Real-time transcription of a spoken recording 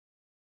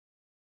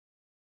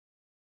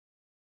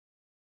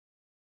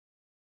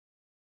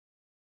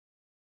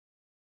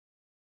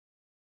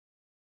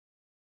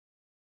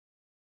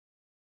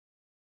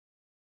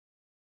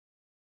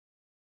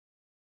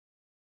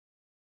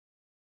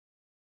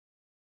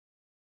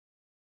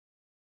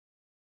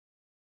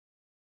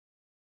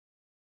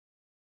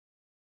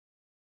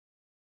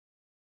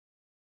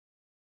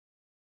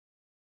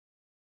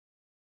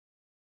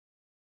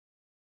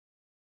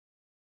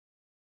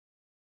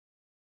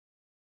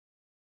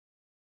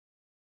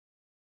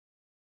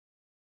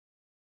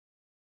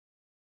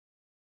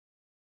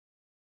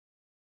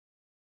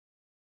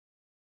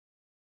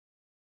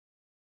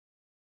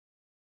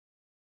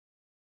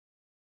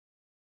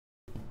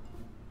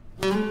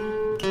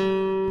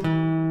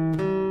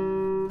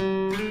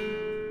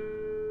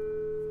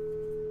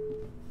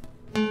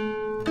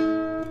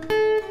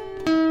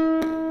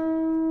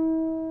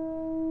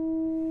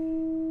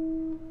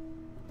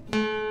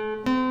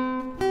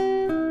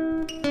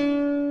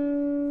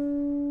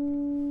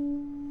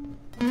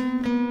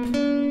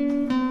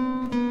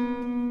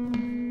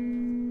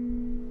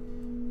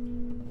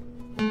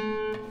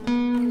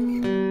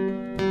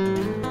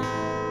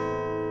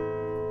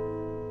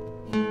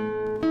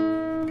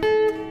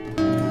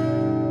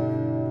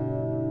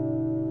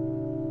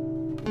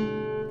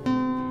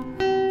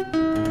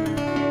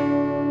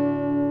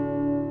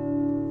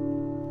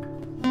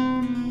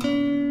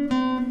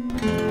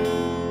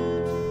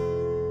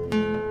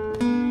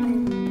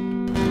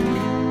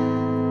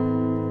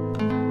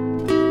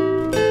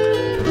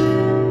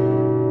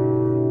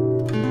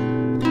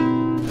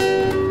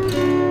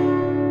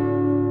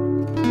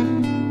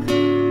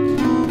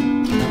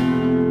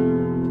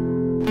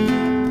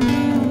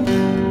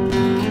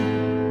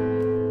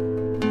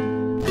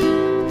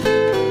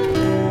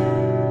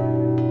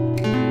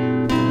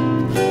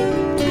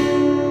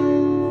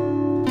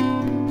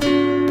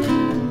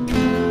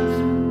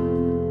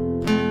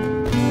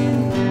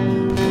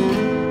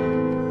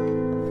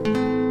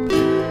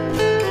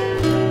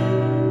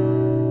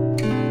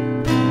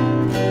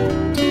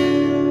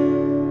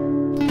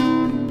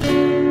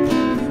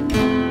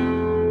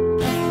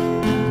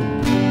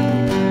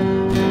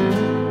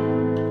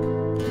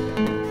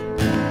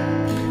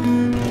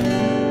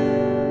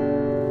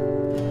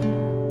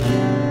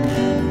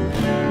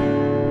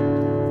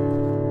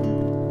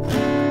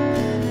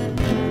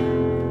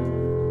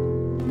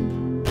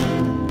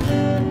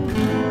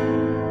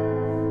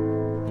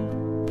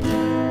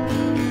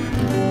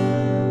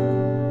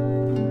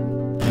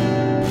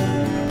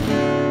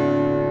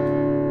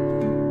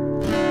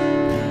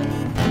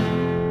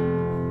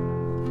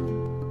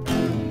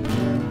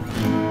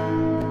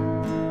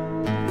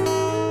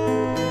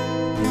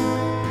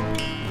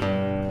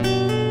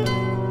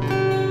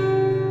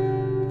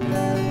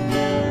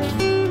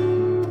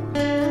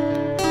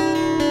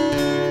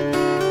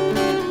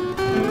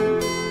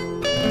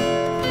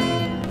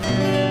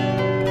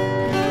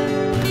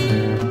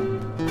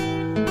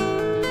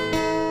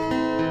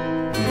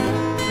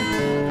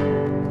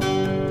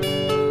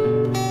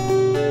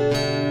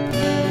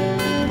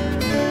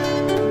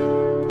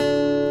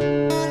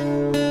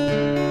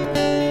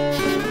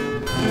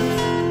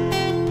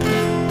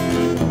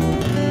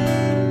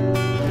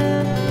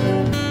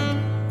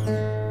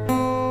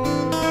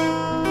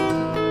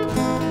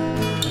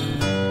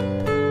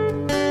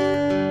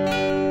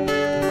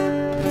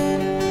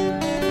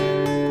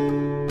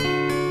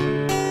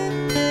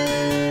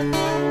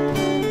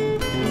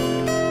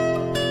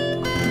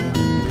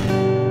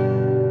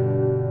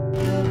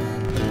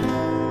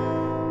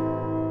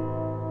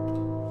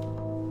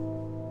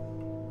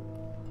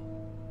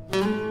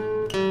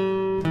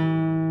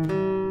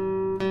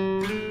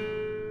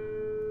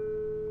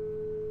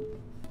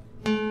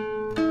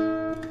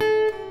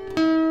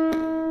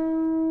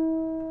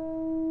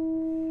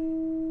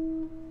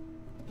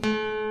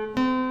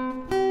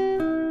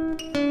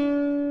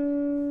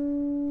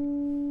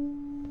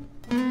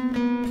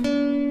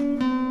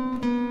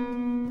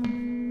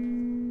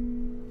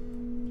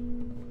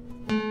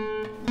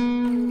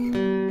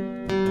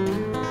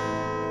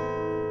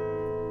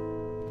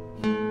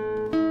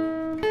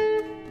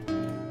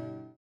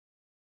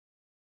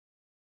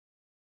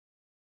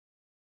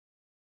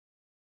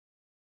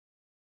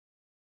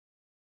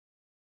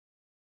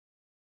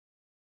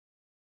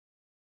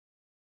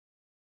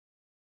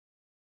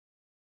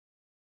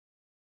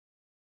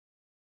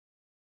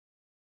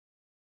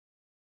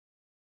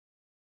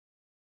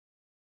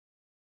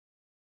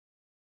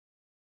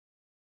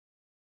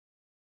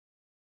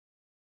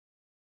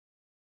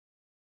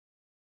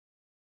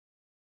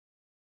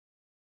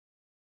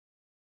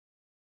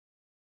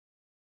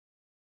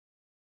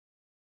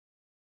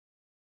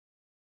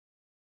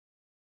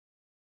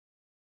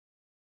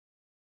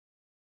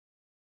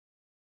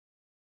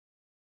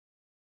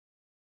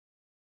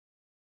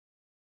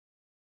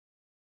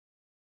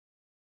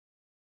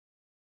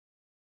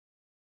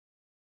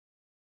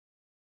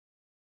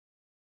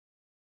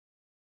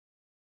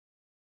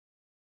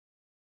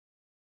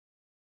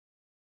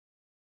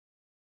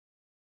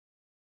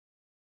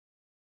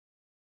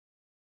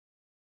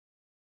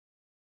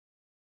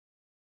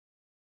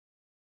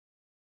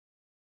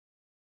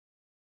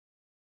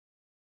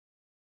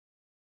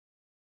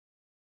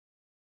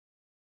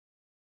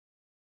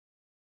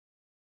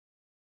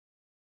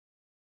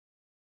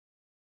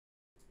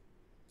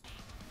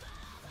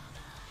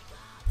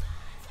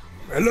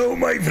Hello,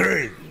 my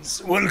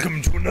friends.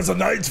 Welcome to another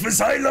night with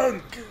Heilung.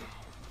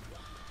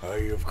 I,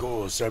 of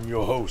course, am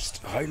your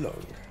host,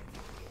 Heilung.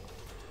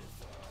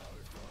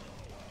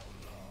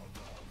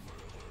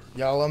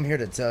 Y'all, I'm here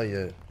to tell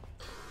you,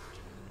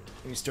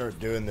 you start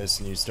doing this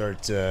and you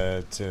start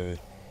to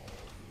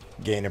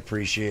gain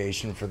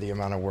appreciation for the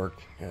amount of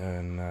work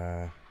and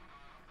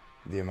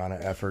the amount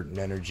of effort and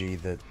energy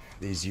that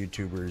these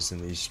YouTubers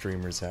and these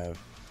streamers have.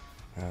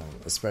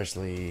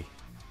 especially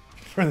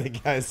for the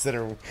guys that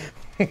are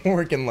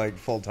working like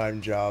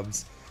full-time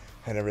jobs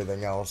and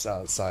everything else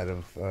outside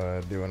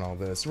of doing all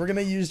this. We're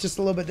gonna use just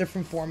a little bit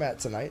different format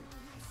tonight.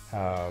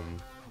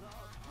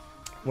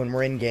 When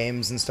we're in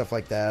games and stuff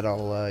like that,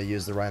 I'll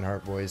use the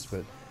Reinhardt voice,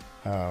 but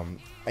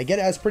I get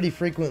asked pretty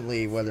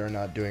frequently whether or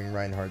not doing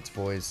Reinhardt's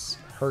voice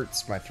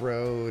hurts my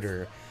throat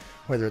or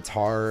whether it's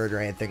hard or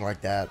anything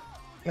like that.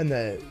 And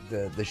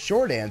the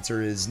short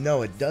answer is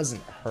no, it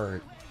doesn't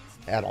hurt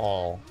at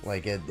all.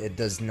 Like, it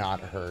does not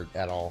hurt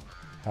at all.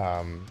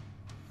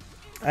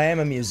 I am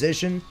a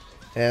musician,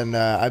 and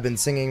I've been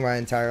singing my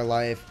entire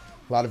life.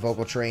 A lot of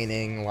vocal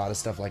training, a lot of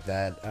stuff like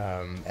that.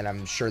 And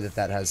I'm sure that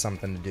that has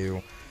something to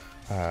do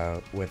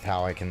with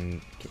how I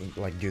can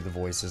like do the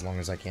voice as long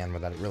as I can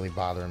without it really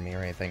bothering me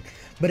or anything.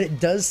 But it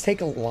does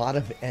take a lot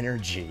of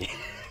energy.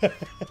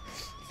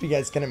 If you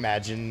guys can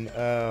imagine,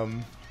 a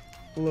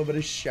little bit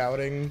of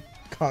shouting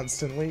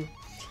constantly.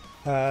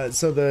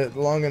 So the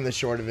long and the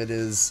short of it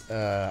is,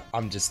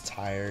 I'm just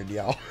tired,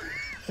 y'all.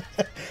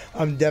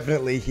 I'm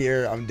definitely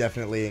here. I'm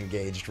definitely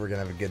engaged. We're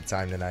gonna have a good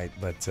time tonight.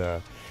 But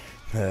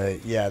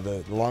yeah,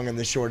 the long and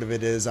the short of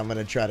it is, I'm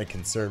gonna try to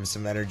conserve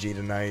some energy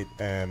tonight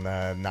and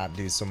not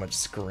do so much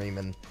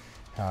screaming,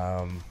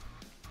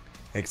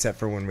 except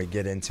for when we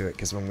get into it.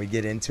 Because when we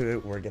get into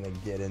it, we're gonna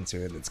get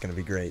into it. It's gonna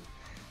be great.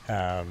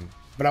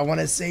 But I want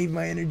to save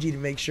my energy to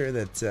make sure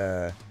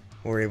that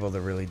we're able to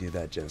really do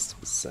that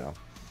justice. So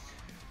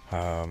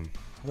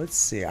let's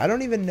see. I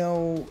don't even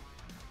know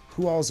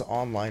who all's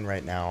online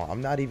right now.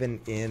 I'm not even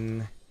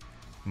in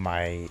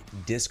my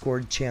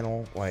Discord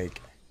channel.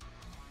 Like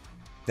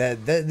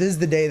that this is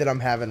the day that I'm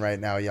having right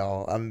now,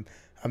 y'all.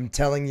 I'm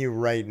telling you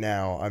right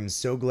now, I'm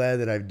so glad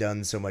that I've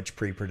done so much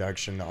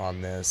pre-production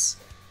on this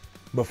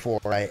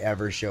before I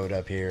ever showed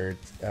up here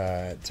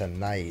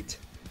tonight.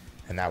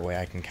 And that way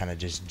I can kind of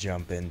just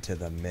jump into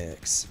the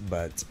mix.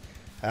 But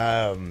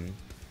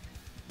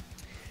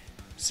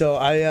so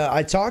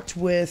I talked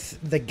with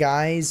the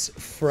guys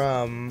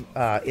from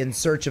In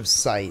Search of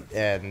Sight,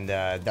 and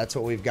that's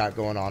what we've got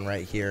going on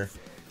right here.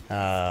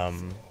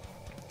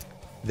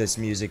 This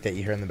music that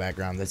you hear in the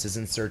background, this is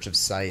In Search of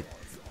Sight.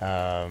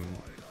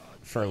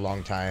 For a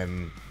long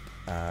time,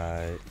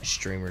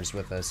 streamers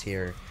with us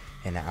here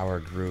in our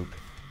group,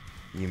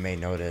 you may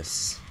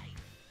notice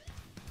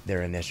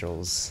their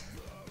initials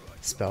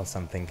spell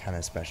something kind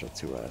of special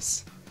to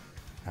us.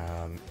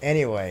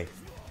 Anyway,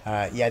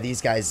 yeah, these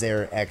guys,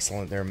 they're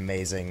excellent. They're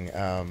amazing.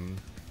 I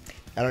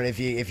don't know if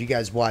you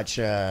guys watch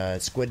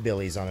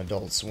Squidbillies on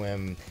Adult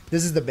Swim.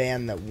 This is the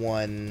band that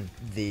won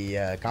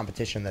the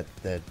competition that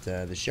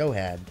the show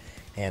had,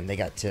 and they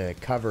got to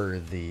cover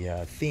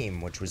the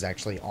theme, which was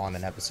actually on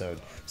an episode.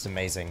 It's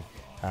amazing.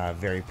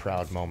 Very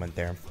proud moment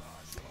there.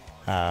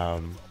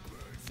 So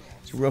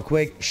real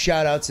quick,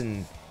 shout outs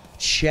and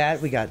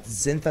chat. We got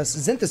Zinthus.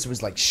 Zinthus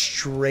was like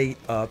straight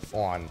up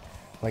on.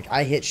 Like,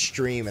 I hit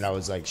stream and I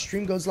was like,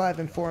 stream goes live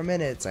in 4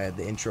 minutes. I had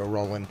the intro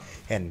rolling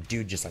and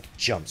dude just like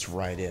jumps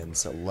right in.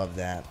 So love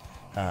that.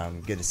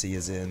 Good to see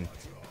you in.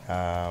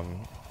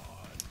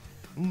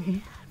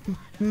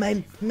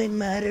 My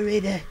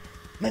moderator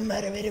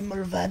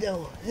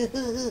Malvado.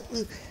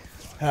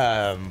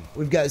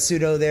 We've got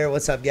Pseudo there.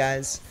 What's up,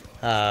 guys?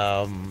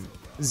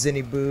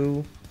 Zinny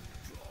Boo.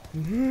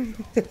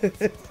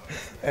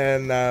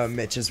 And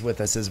Mitch is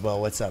with us as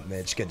well. What's up,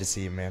 Mitch? Good to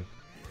see you, man.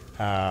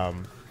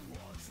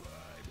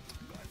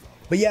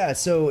 But yeah,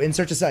 so In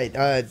Search of Sight,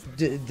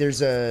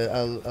 there's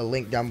a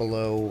link down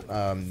below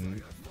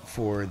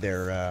for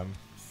their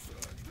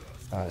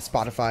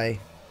Spotify.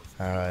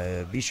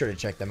 Be sure to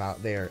check them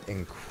out. They're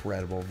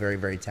incredible, very,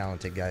 very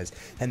talented guys,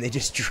 and they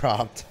just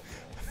dropped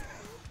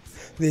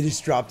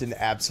an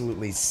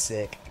absolutely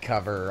sick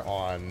cover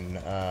on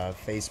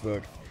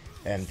Facebook.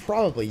 And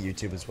probably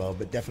YouTube as well,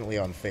 but definitely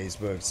on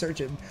Facebook.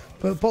 Search it,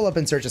 pull up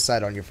In Search of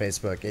Sight on your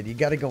Facebook, and you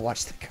got to go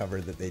watch the cover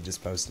that they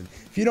just posted.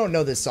 If you don't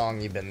know this song,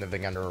 you've been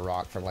living under a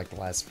rock for like the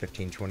last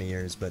 15-20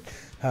 years. But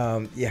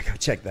yeah, go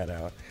check that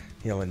out.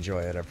 You'll enjoy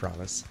it, I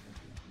promise.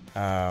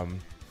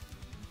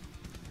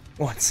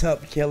 What's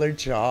up, Killer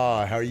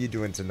Jaw? How are you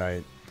doing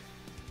tonight?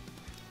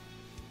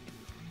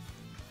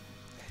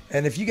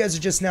 And if you guys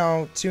are just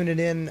now tuning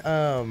in,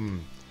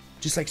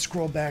 just like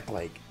scroll back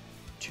like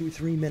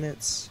 2-3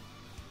 minutes.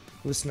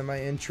 Listen to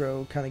my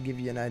intro, kind of give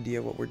you an idea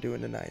of what we're doing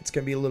tonight. It's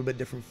going to be a little bit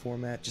different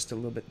format, just a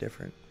little bit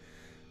different.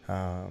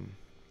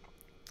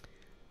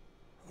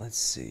 Let's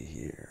see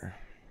here.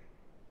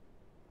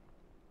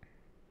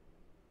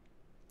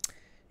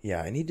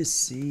 Yeah, I need to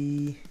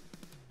see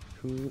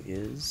who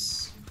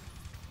is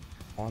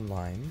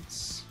online.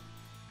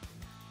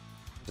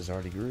 There's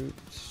already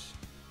grouped.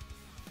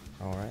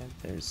 Alright,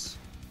 there's...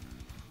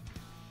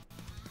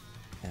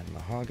 and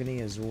Mahogany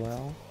as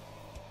well.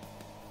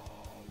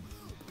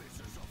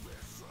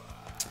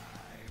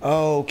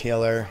 Oh,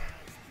 killer.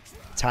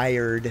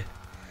 Tired.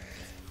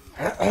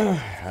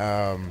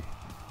 Yeah,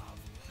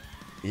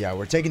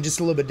 we're taking just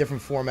a little bit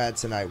different format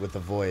tonight with the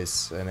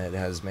voice, and it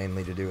has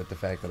mainly to do with the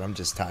fact that I'm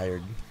just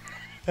tired.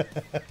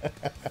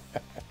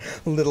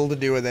 Little to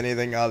do with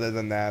anything other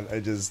than that.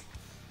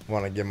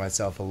 want to give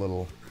myself a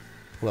little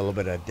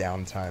bit of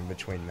downtime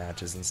between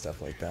matches and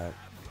stuff like that.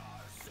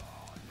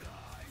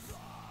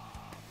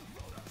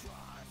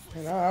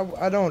 And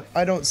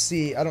I don't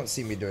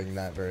see me doing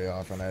that very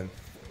often.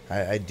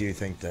 I do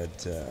think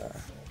that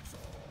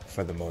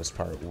for the most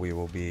part we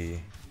will be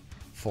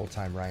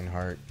full-time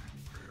Reinhardt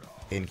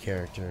in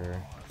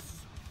character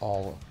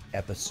all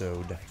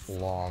episode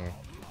long.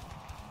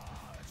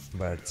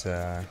 But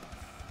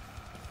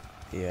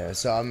yeah,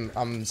 so I'm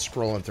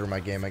scrolling through my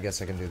game. I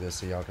guess I can do this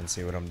so y'all can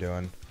see what I'm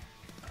doing.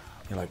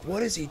 You're like,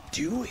 what is he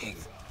doing?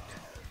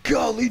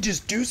 Golly,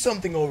 just do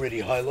something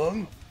already,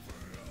 Heilung.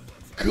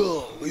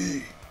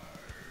 Golly.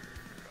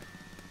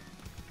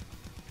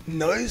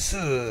 Nice.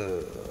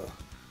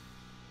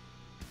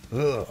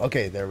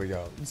 Okay, there we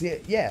go.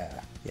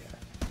 Yeah.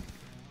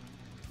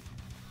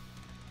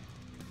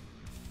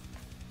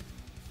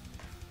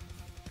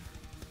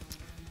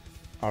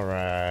 All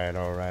right.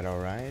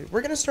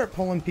 We're gonna start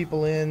pulling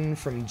people in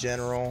from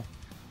general.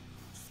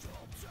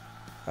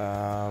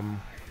 And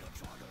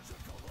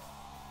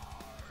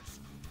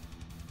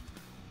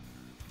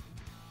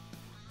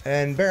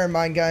bear in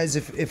mind, guys,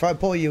 if I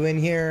pull you in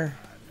here,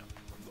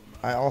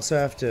 I also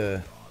have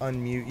to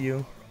unmute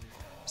you.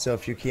 So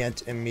if you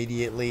can't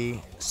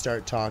immediately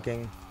start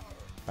talking,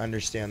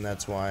 understand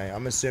that's why.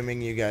 I'm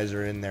assuming you guys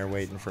are in there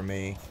waiting for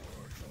me.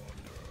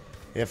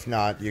 If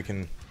not, you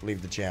can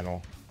leave the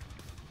channel.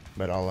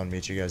 But I'll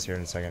unmute you guys here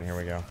in a second. Here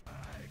we go.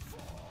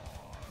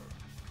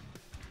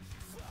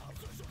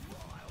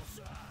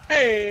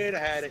 Hey, they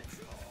had it.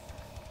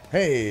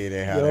 Hey,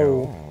 they had it.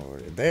 Oh,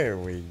 there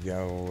we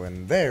go,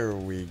 and there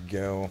we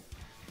go.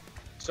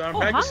 So I'm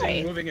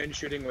practicing moving and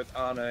shooting with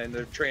Anna in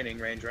the training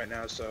range right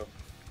now, so...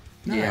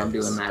 Nice. Yeah, I'm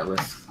doing that with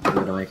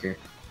Widowmaker.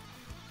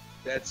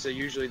 That's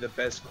usually the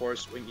best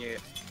course when you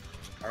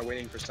are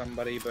waiting for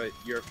somebody, but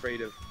you're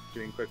afraid of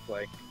doing quick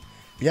play.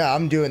 Yeah,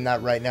 I'm doing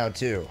that right now,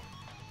 too.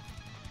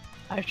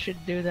 I should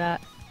do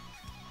that.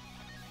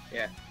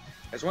 Yeah.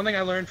 That's one thing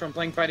I learned from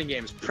playing fighting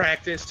games.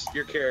 Practice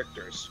your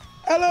characters.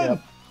 Ellen!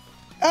 Yep.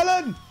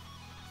 Ellen!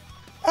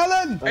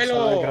 Ellen! That's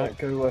Hello! what I got.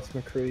 Go with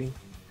McCree.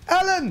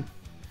 Ellen!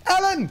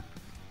 Ellen!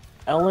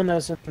 Ellen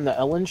as in the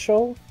Ellen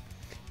Show?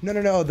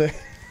 No. The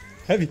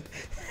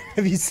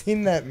have you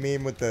seen that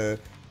meme with the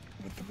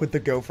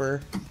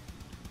gopher?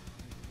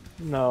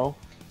 No.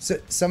 So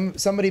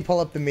somebody pull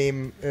up the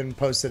meme and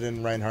post it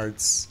in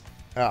Reinhardt's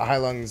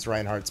Heilung's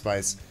Reinhardt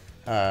Spice.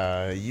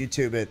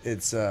 YouTube it.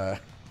 It's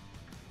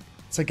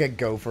like a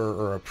gopher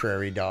or a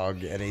prairie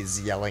dog, and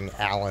he's yelling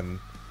Alan.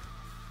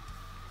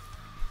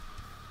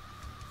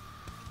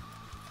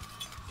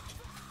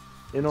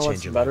 You know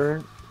what's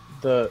better?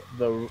 The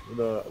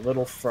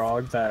little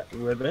frog that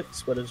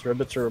ribbits, but his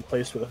ribbits are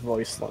replaced with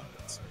voice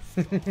lines.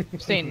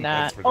 Seen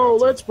that. Oh,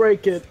 let's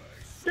break it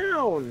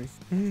down.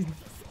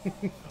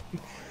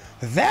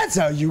 That's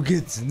how you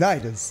get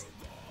tinnitus.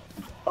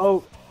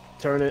 Oh,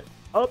 turn it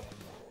up.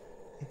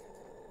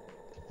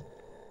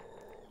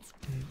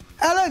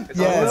 Alan! It's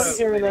yes.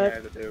 Hearing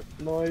that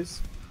noise.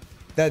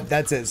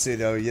 That's it,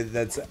 Pseudo.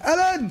 That's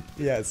Alan!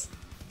 Yes.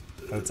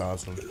 That's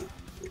awesome.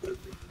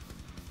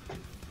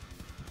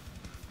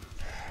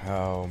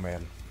 Oh,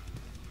 man.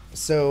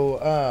 So,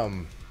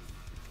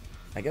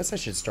 I guess I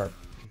should start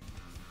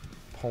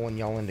pulling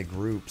y'all into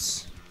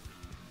groups.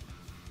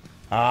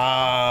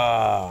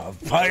 Ah,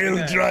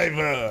 pile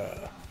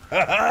driver!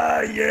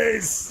 Haha,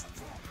 yes!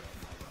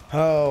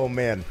 Oh,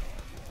 man.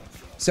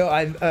 So,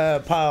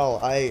 Pile,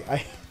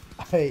 I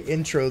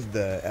introed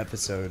the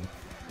episode.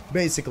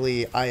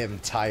 Basically, I am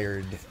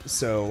tired,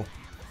 so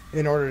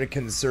in order to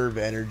conserve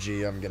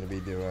energy, I'm going to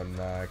be doing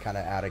kind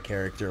of out of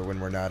character when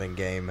we're not in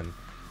game, and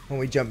when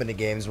we jump into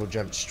games, we'll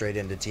jump straight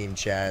into team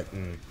chat,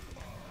 and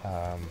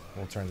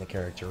we'll turn the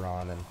character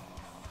on and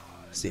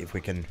see if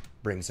we can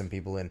bring some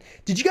people in.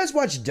 Did you guys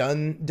watch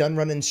Dun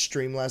Runnin's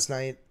stream last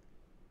night?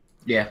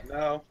 Yeah.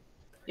 No.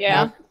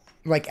 Yeah.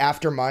 Like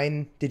after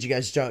mine, did you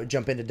guys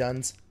jump into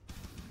Dun's?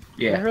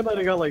 Yeah. I heard that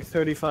I got like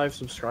 35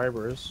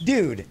 subscribers.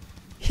 Dude,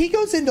 he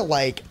goes into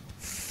like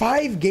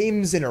 5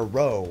 games in a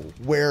row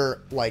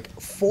where like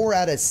 4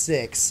 out of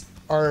 6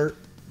 are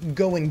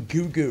going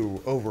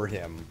goo-goo over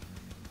him.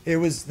 It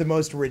was the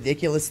most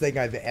ridiculous thing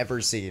I've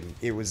ever seen.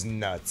 It was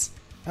nuts.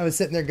 I was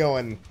sitting there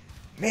going,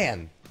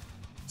 man,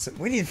 so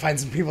we need to find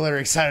some people that are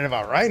excited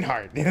about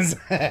Reinhardt.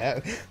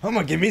 I'm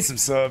gonna give me some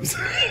subs.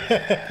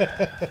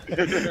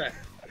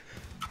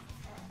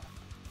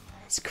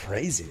 It's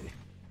crazy.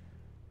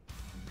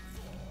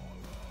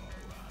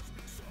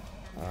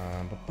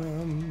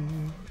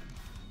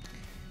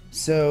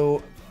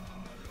 So,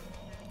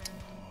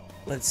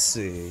 let's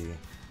see.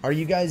 Are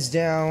you guys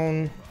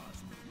down?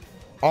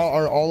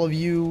 Are all of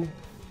you?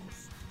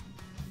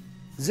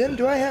 Zen,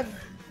 do I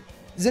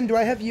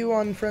have you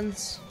on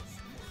friends?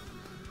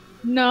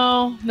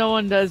 No, no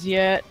one does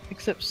yet,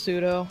 except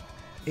Pseudo.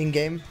 In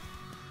game?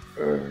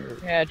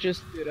 Yeah,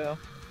 just Pseudo.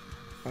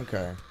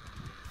 Okay.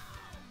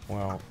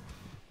 Well.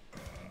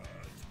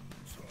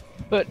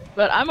 But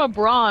I'm a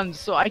bronze,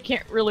 so I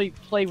can't really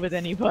play with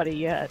anybody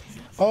yet.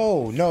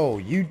 Oh no,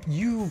 you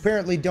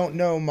apparently don't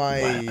know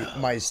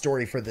my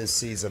story for this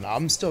season.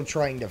 I'm still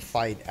trying to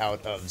fight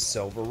out of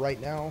silver right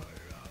now.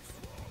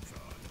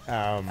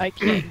 I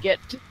can't get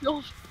to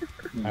silver.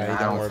 Yeah,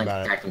 don't worry think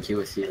about it. I can queue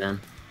with you then.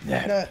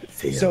 That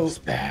feels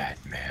bad,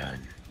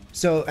 man.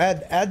 So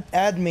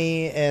add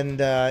me,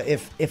 and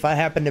if I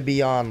happen to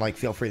be on, like,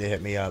 feel free to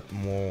hit me up,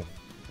 and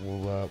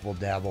we'll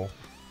dabble.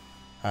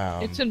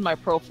 It's in my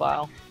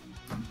profile.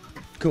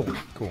 Cool.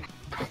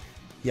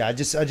 Yeah, I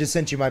just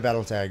sent you my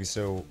battle tag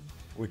so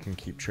we can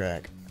keep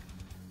track.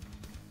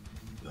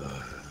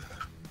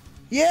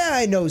 Yeah,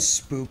 I know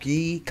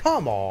Spooky.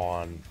 Come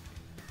on.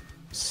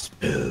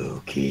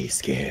 Spooky,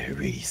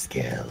 scary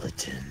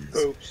skeletons.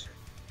 Oops.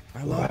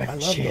 I love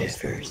those shivers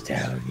things.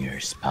 down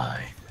your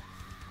spine.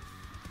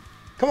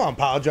 Come on,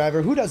 Pile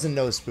Driver. Who doesn't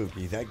know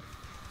Spooky? That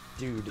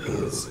dude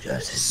is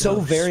so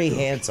very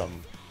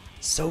handsome.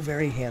 So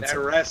very That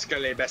handsome.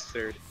 rascally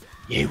bastard.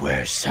 He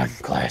wears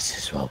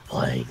sunglasses while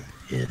playing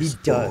his He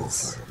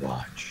does.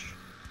 Overwatch.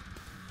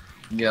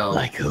 Yo,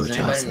 Like who does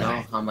anybody does know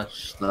that? how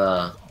much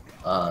the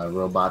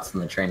robots in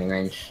the training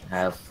range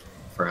have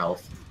for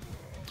health?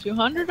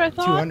 200, I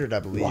thought? 200, I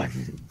believe.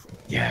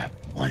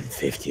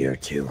 150 or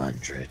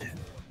 200.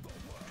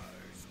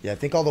 Yeah, I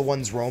think all the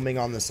ones roaming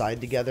on the side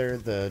together,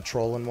 the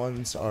trolling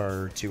ones,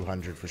 are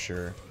 200 for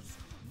sure.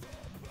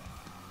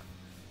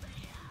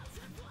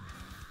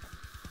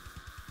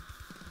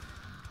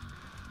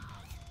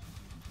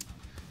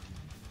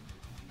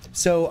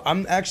 So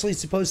I'm actually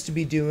supposed to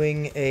be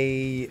doing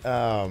a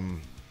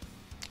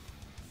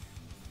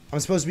I'm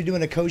supposed to be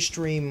doing a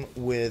co-stream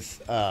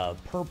with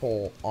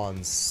Purple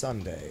on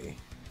Sunday.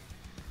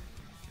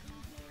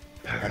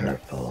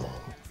 Purple.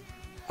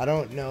 I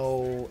don't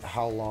know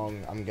how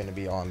long I'm gonna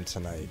be on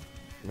tonight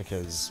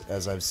because,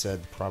 as I've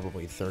said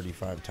probably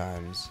 35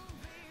 times,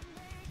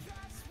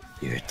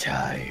 You're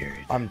tired.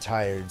 I'm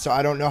tired. So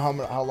I don't know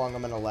how long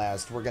I'm gonna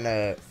last. We're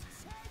gonna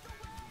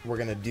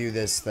do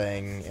this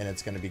thing and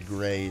it's gonna be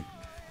great.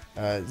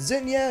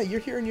 Zin, yeah, you're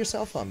hearing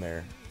yourself on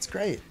there. It's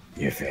great.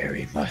 You're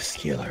very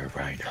muscular,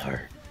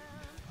 Reinhardt.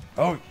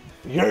 Oh,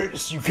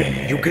 yes, you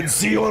can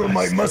see all of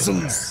my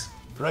muscles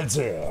right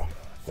there.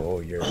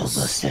 Oh, yes.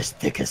 Almost as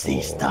thick as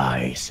these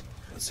thighs.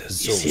 This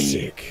is so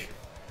sick.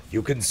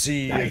 You can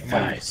see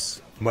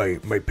Nice. my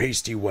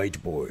pasty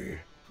white boy.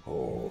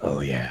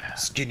 Oh yeah.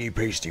 Skinny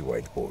pasty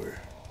white boy.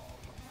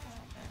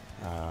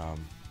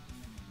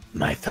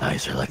 My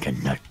thighs are like a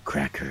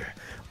nutcracker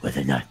with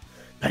a nut,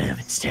 but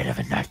instead of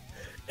a nut,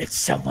 it's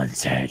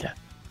someone's head.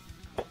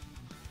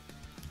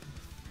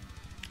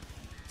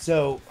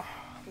 So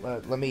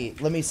let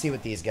me see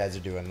what these guys are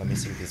doing.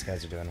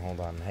 Hold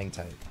on, hang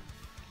tight.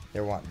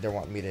 They're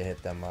wanting me to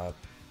hit them up.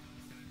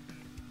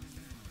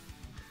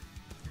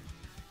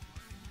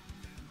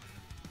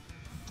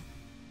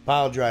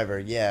 Pile Driver,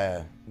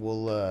 yeah,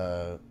 we'll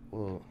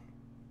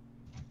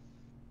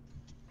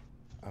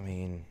I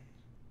mean,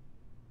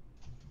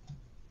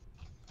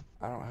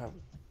 I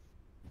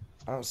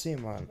don't see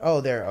him on. Oh,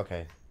 there.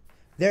 Okay,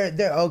 they're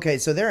okay.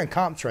 So they're in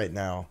comps right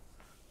now.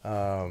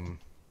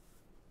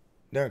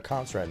 They're in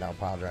comps right now,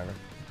 Pile Driver.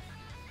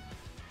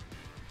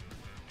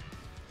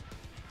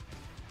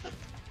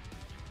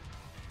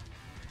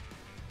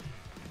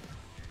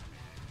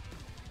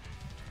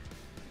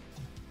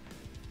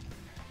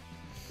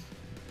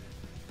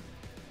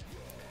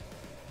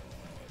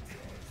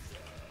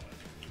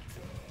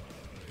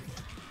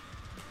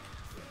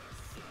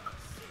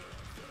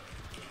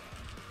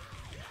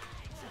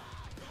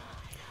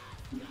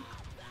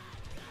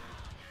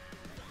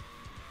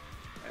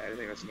 I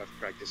think that's enough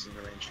practice in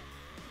the range.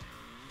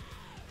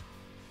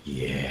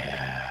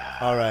 Yeah.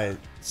 All right,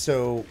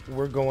 so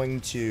we're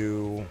going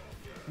to.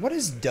 What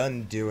is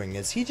Dunn doing?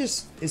 Is he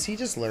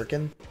just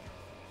lurking?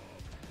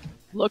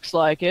 Looks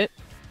like it.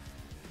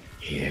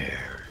 Here.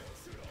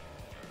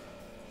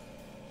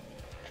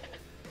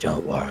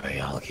 Don't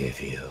worry, I'll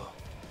give you.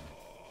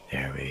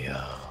 There we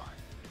go.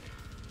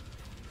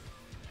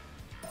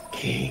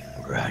 King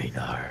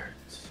Reinhardt.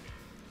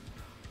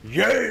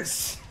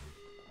 Yes!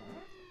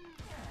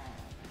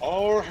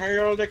 All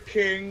hail the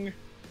king!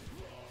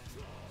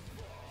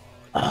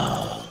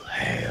 All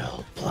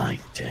hail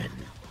Plankton.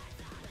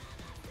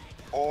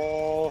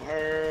 All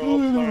hail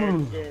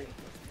Plankton!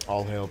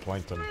 All hail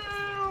Plankton.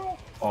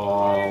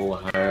 All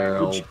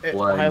hail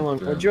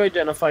Heilung, would you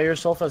identify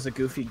yourself as a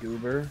goofy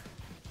goober?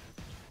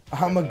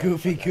 I'm a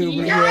goofy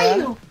goober,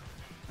 yeah.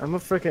 I'm a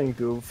freaking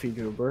goofy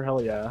goober,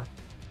 hell yeah.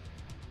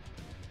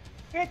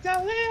 It's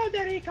a little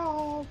daddy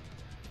called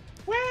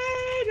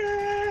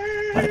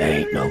Waiter! But I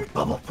ain't no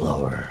bubble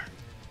blower.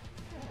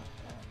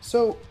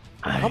 So,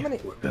 how many?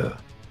 Uh,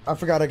 I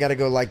forgot I gotta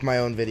go like my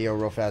own video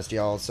real fast,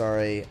 y'all.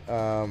 Sorry.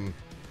 Of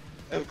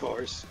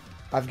course.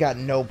 I've got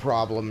no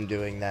problem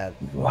doing that.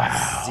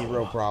 Wow.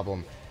 Zero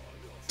problem.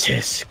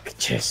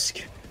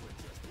 Tisk.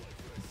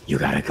 You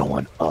gotta go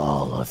on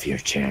all of your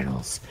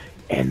channels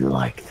and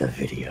like the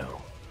video.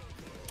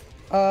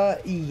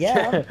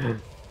 Yeah.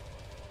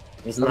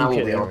 Isn't that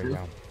what we all There we do?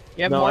 go.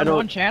 You have No, more I than don't-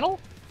 one channel?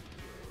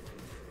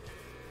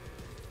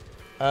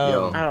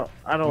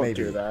 I don't Maybe.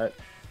 do that.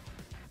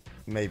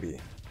 Maybe.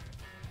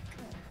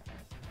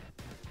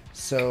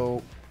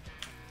 So,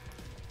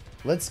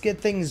 let's get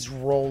things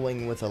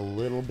rolling with a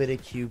little bit of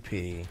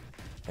QP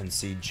and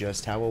see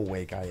just how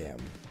awake I am.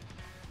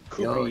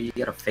 Yo, you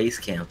got a face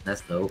cam.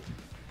 That's dope.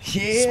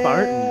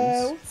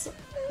 Yeah.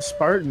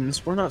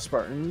 Spartans. We're not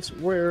Spartans.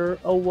 We're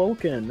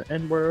awoken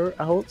and we're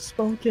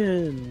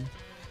outspoken.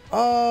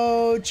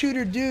 Oh,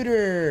 Chooter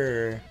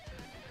Dooter.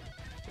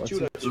 What's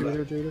Chooter a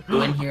Chooter Dooter?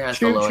 Who in here has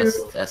the Choo-choo.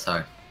 lowest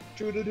SR?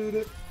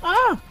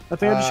 Ah! I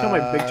think I just got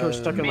my big toe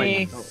stuck in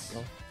Me.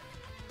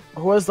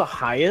 my. Who has the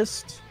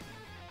highest?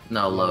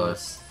 No,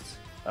 lowest.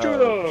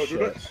 Oh,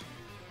 shit.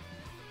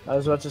 I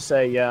was about to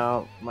say,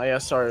 yeah, my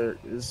SR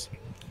is.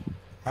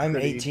 I'm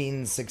Pretty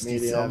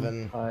 1867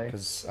 medium, high.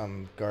 because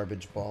I'm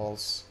garbage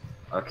balls.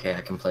 Okay,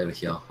 I can play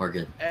with y'all. We're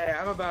good. Hey,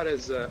 I'm about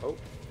as oh,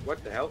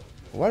 what the hell?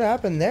 What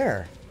happened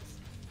there?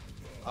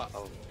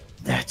 Uh-oh.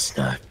 That's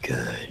not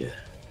good.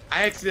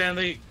 I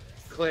accidentally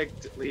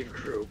clicked leave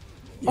group.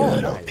 You Oh,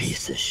 little nice.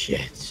 piece of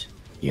shit.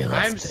 You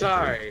left I'm it.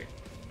 sorry.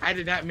 I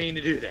did not mean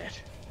to do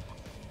that.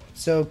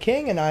 So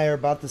King and I are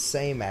about the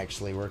same,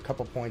 actually. We're a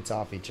couple points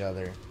off each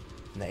other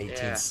in the Yeah.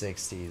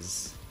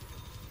 1860s.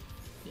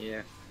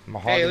 Yeah.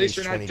 Mahogany's Hey, at least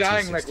we're not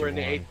dying like we're in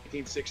the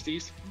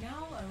 2261.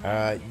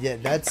 1860s. Yeah,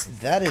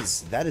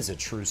 that is a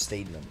true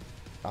statement.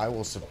 I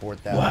will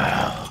support that.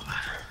 Wow.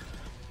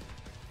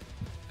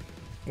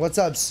 What's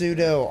up,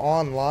 Pseudo?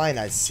 Online,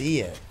 I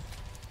see it.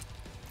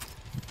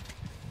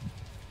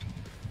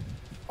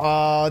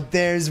 Oh,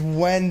 there's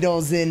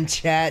Wendell's in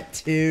chat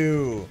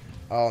too.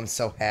 Oh, I'm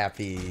so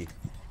happy.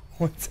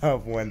 What's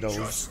up,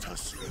 Wendell's?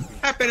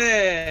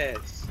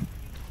 Happiness!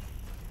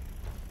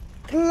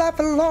 Clap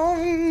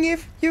along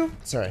if you.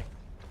 Sorry.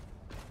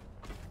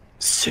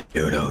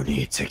 Pseudo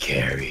needs a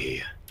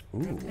carry.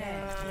 Ooh.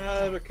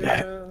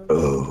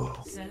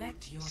 Oh.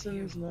 Select your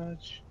Sounds hero.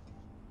 much.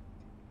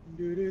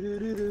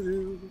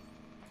 Do-do-do-do-do-do.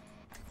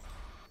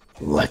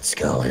 What's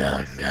going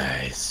on,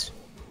 guys?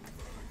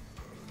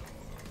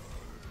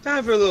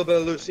 Time for a little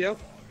bit of Lucio.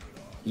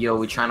 Yo,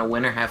 we trying to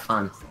win or have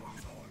fun?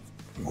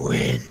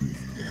 Win.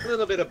 A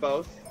little bit of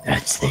both.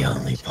 That's the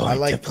only point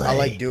to play. I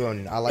like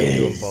doing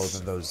both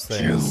of those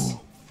things. To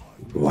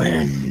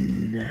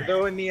win.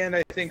 Though in the end,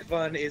 I think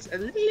fun is a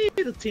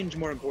little tinge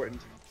more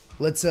important.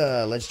 Let's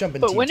jump into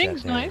But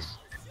winning's nice.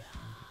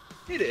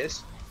 It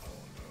is.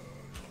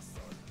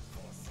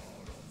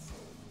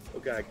 Oh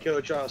god,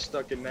 Killer Child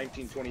stuck in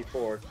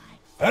 1924.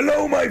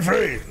 Hello, my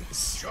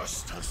friends.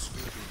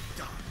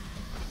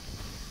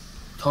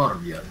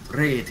 Torja,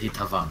 Reti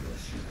Tavan.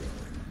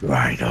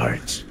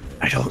 Reinhardt,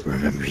 I don't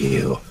remember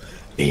you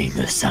being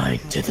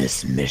assigned to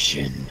this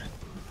mission.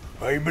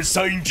 I'm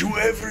assigned to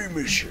every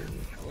mission.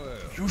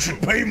 You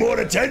should pay more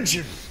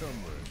attention.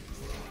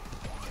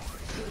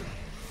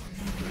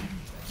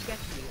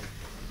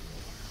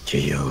 Do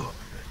you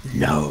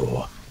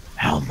know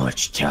how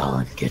much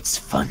talent gets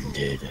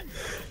funded?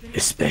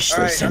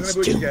 Especially Alright, I'm since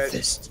gonna boot you guys.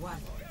 Doomfist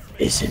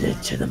isn't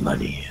into the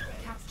money.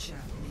 Capture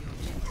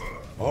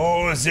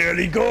Oh, there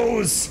he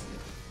goes.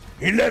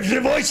 He left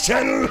the voice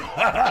channel.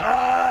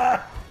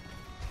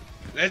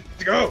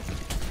 Let's go!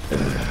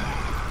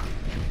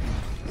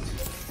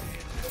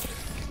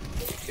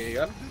 Okay,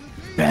 up.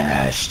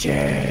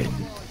 Bastion.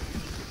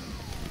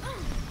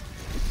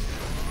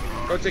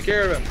 Go take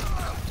care of him.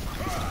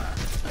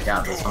 I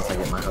got this once I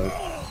get my hook.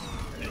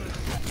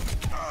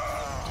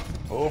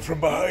 Oh, from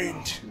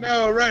behind.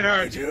 No,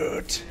 Reinhardt!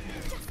 Idiot.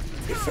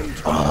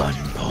 Defend. On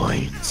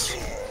point.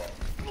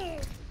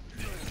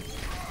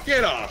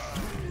 Get off!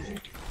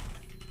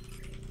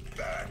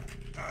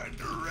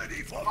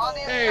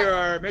 There you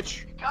are,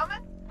 Mitch.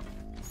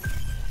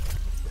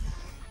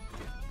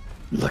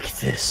 Look at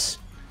this.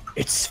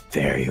 It's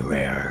very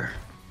rare.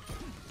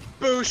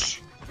 Boosh!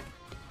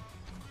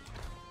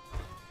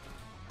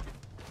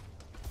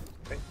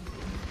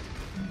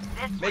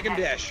 Make him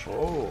dash.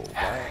 Oh,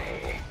 wow.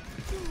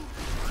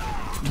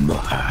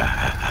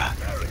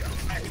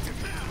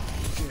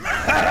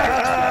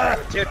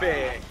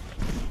 Tippy!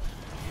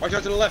 Watch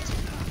out to the left.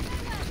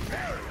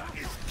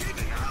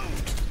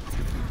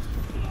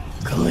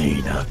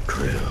 Clean up,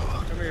 crew.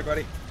 Come here,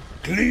 buddy.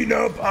 Clean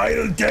up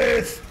aisle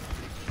death.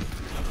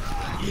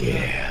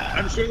 Yeah.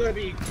 I'm sure that'd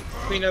be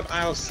clean up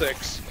aisle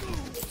 6.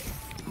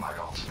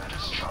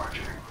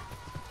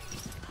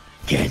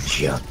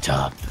 Genji up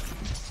top.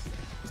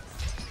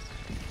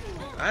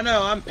 I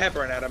know, I'm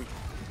peppering at him.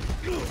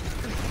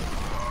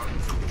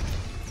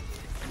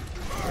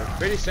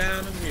 Pretty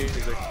sound of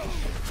music.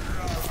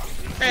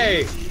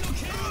 Hey!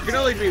 You can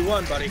only be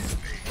one, buddy.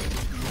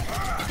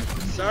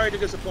 Sorry to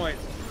disappoint.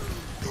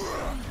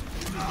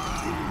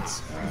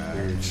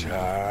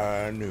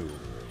 Chanu.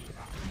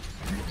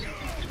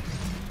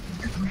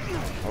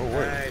 Oh, wait.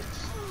 Right.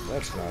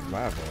 That's not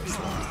my voice.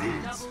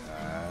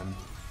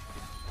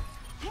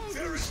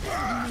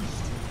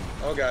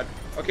 Oh god.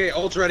 Okay,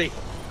 ult's ready.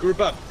 Group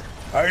up.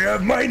 I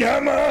have mine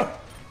hammer.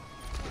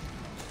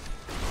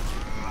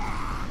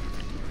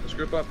 Let's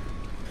group up.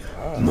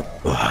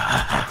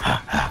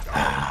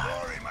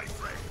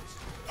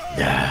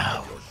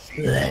 Now,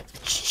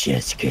 let's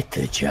just get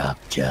the job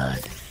done.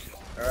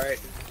 Alright,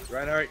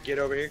 Reinhardt, get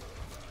over here.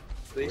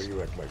 Where Please.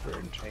 you at, my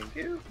friend? Thank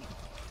you.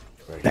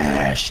 Right.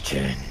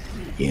 Bastion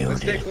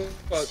Let's stay unit.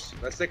 close.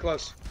 Let's stay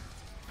close.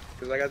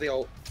 Because I got the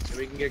ult, so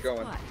we can get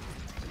going.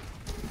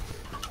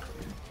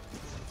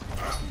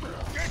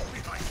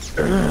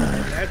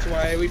 That's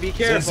why we be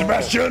careful. San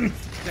Sebastian!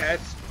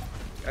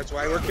 That's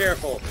why we're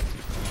careful.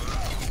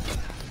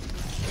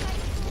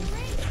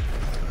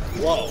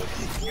 Whoa.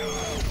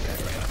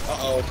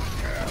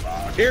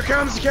 Uh-oh. Here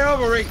comes the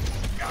cavalry!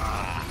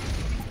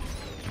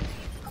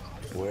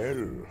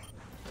 Well,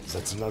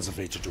 that's another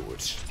way to do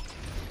it.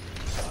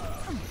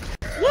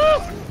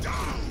 Woo!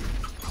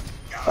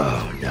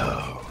 Oh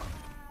no.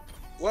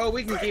 Well,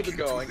 we can keep it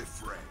going.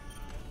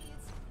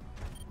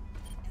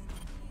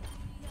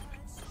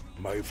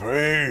 My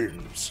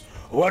friends,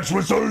 what's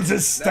with all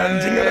this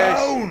standing Nice.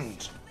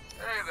 around?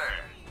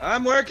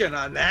 I'm working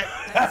on that.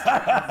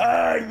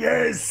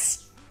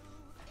 Yes!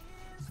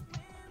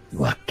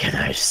 What can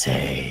I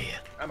say?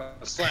 I'm a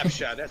slap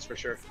shot, that's for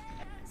sure.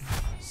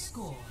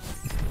 Score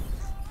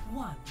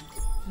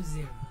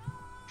 1-0.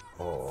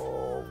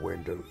 Oh,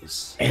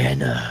 Wendell's.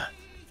 Anna,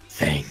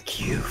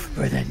 thank you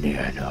for the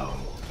nano.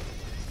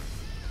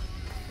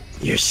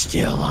 You're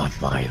still on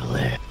my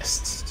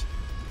list.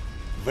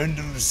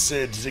 Wendell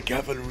said the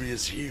cavalry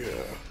is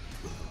here.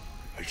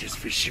 I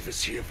just wish he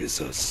was here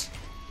with us.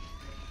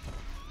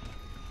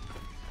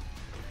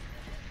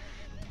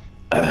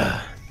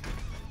 I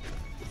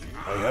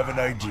have an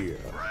idea.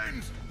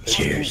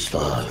 Cheers,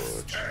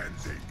 love.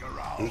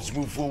 Let's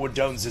move forward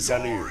down this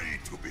alley.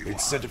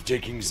 Instead of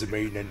taking the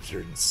main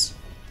entrance,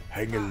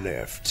 hang a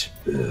left.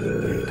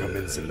 And come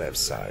in the left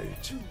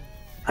side.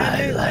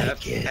 I like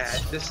Left it.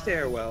 at the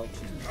stairwell.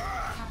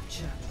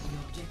 Capture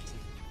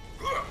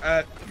the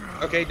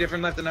objective. Okay,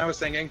 different left than I was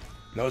thinking.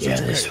 No, Yeah,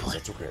 that's this okay. one.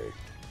 That's okay.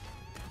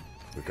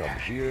 We come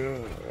here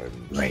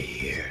and Right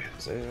here.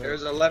 there.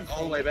 There's a left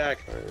all the way back.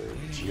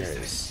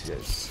 Yes,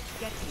 yes.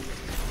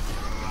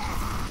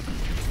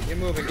 Get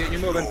moving, get you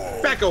moving.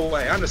 Back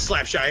away, I'm the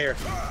slap shot here.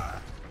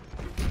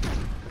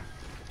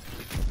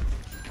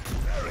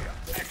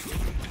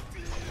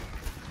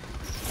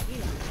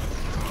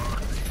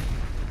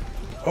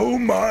 Oh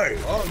my!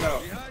 Oh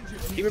no.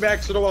 Keep your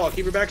backs to the wall,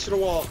 keep your backs to the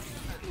wall.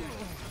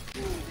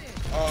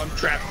 Oh, I'm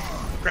trapped.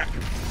 Crap.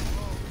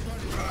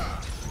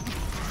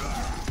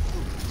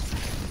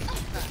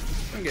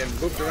 I'm getting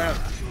moved around.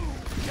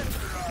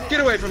 Get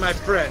away from my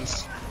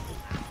friends.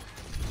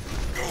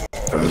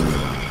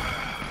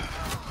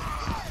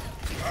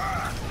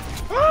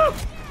 Oh!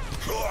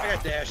 I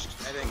got dashed,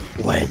 I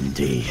think.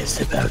 Wendy is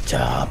about to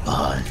hop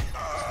on.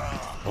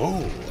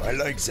 Oh, I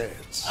like that.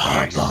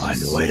 Hop on,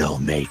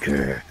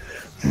 Widowmaker.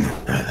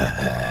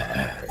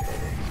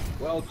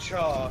 Well,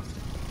 Chaw.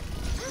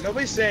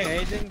 Nobody's saying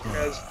anything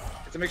because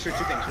it's a mixture of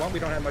two things. One, we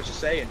don't have much to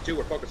say, and two,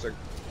 we're focusing.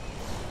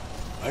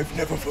 I've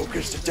never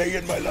focused a day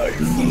in my life.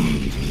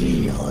 Need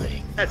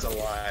healing. That's a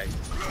lie.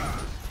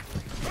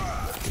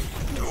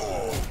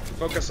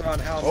 Focus on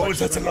how Oh, much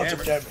that's a you lot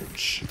of hammer.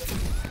 damage.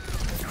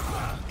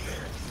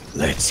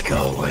 Let's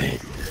go in.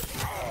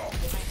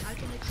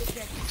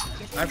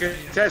 I'm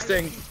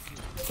contesting.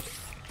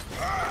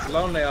 It's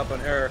lonely up on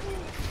her.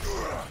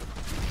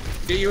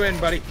 Get you in,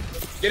 buddy.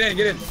 Get in,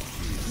 get in.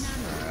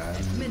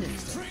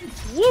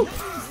 Woo!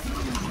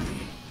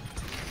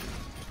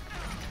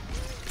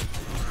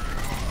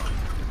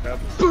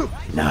 Boop!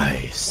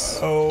 Nice.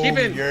 Oh, Keep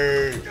in.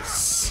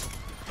 yes.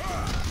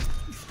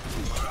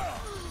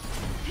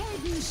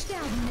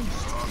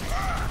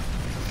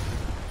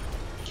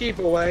 Keep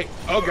away.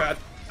 Oh god.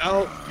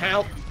 Oh,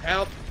 help,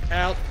 help,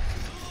 help.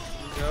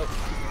 Nope.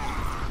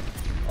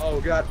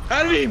 Oh god.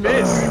 How did he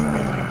miss?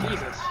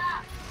 Jesus.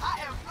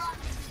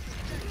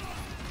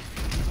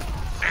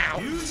 Ow.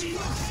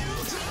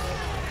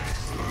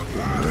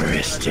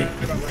 Rest in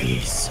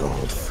peace,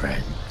 old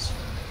friend.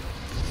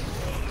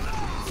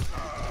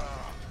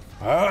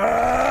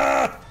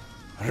 Ah!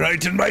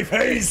 Right in my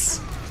face!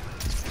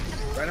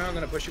 Right now I'm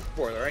gonna push you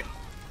forward, alright?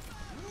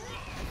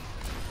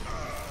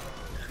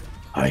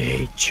 I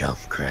hate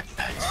Junkrat.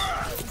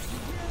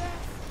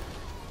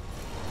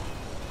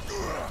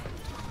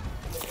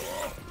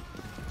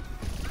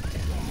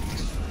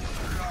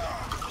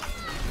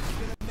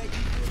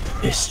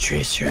 This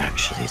tracer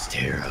actually is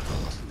terrible.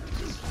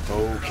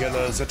 Oh,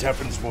 killers, it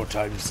happens more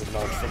times than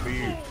not for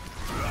me.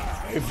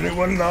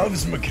 Everyone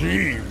loves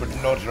McCree, but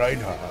not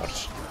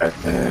Reinhardt.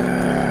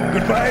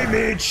 Goodbye,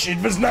 Mitch.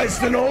 It was nice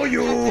to know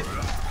you.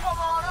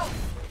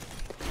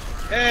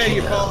 Hey,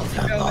 you fell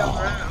down the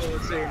rattle,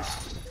 it seems.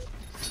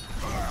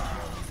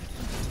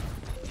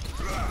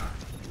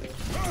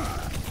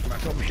 Come on,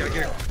 come on, we gotta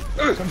get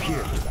her. Come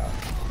here.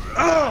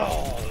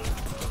 Oh!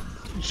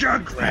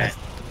 Junkrat!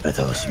 For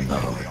those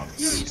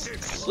moans.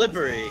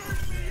 Slippery.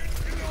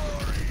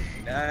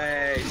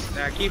 Nice.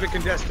 Now keep it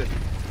contested.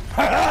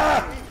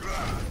 Alright,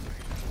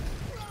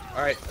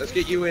 let's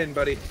get you in,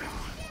 buddy.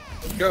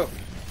 Go.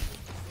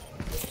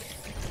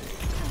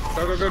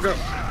 Go, go, go, go.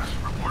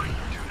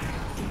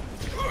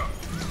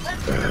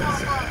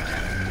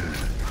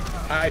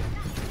 Hide.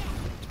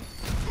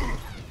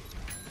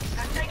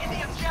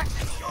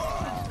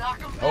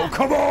 Oh,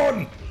 come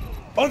on!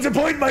 On the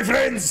point, my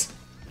friends!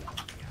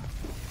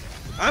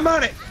 I'm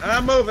on it!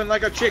 I'm moving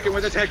like a chicken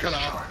with its head cut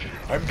off.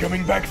 I'm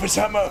coming back for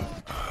summer.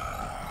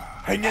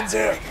 Hang in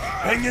there!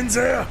 Hang in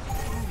there!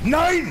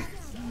 9!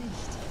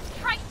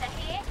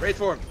 Wait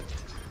for him.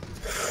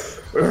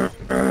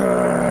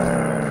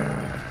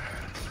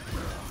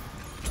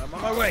 I'm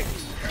on my way.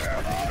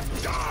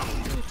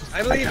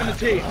 I believe in the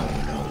team.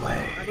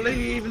 I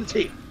believe in the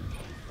team.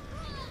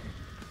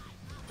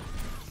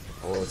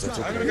 Oh, that's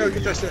okay. I'm gonna go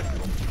get this shit.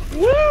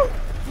 Woo!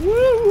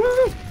 Woo!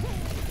 Woo!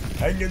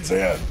 Hang in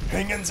there!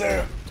 Hang in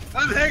there!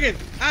 I'm hanging!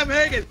 I'm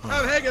hanging!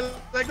 I'm hanging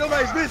like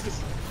nobody's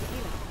business!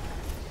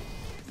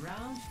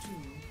 Round 2.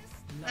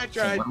 I Can't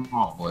tried. win them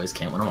all, boys.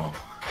 Can't win them all.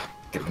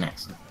 Get the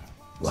next.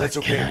 What That's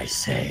okay. can I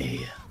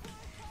say?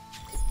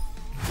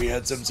 We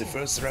had some the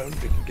first round,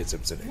 we can get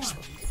some the next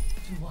one.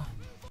 To 1.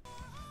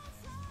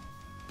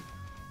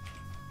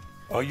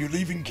 Are you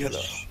leaving, Killer?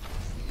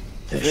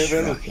 The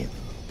Very well. shrugging.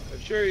 I'm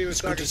sure he was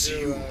It's good talking to see to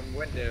you.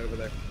 Wendy over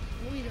there.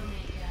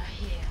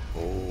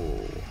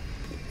 Oh.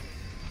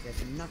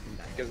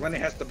 Because Wendy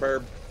has to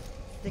burb.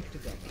 Stick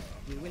together.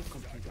 We will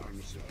complete our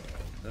mission.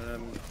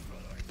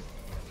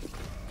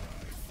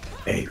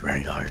 Hey,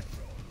 Reinhardt.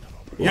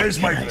 Yes,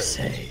 What my can I friend.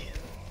 say?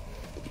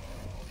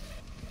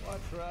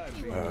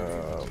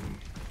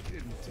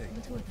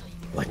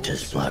 What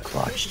does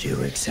Blackwatch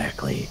do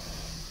exactly?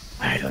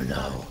 I don't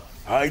know.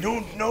 I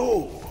don't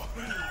know.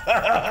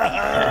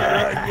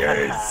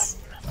 Yes.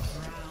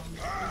 Round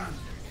 3.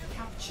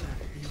 Capture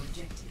the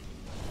objective.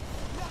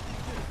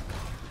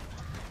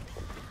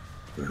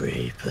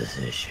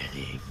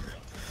 Repositioning.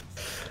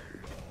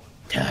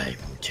 Time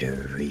to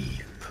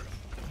reap.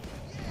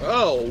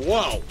 Oh,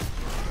 whoa!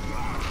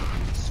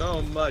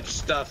 So much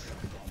stuff.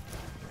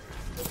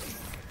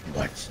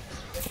 What?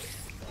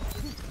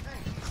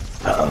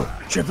 Uh-oh.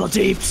 Triple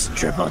deeps!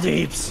 Triple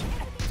deeps!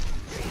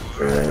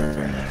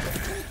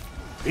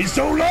 He's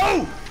so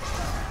low.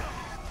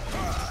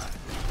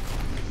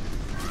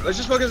 Let's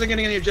just focus on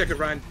getting the objective,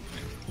 Ryan.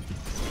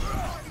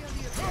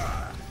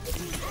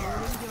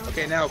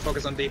 Okay, now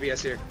focus on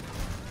DPS here.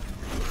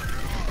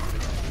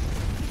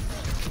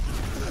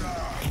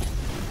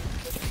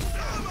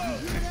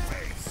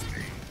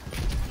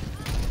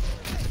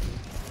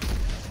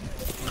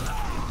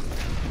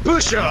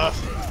 Push off!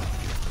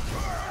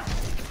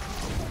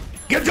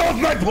 Get off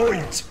my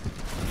point.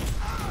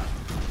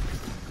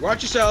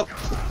 Watch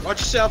yourself. Watch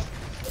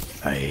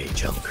yourself. I hate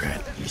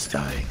Junkrat. He's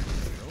dying.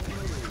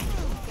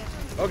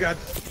 Oh god.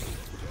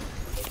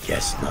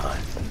 Guess not.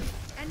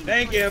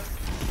 Thank you.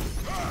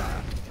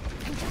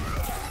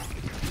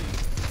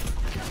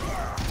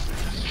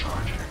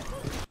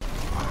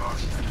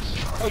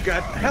 Oh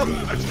god. Help!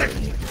 I'm stuck.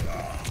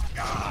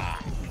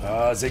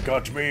 Ah, they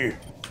got me.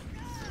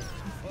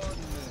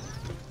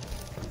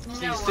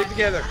 See, stick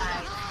together.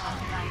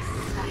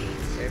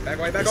 Okay, back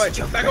away, back away,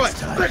 back away,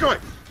 back away!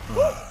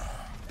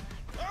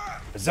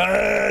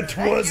 That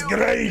was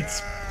great.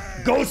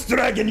 Ghost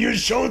Dragon, you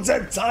showed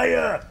that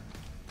tire.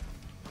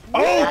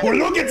 Oh,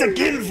 look at the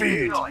kill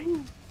feed.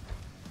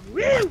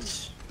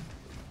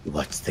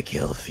 What's the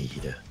kill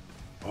feed?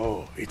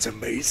 Oh, it's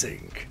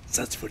amazing.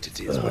 That's what it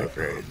is, my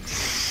friend.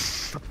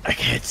 I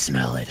can't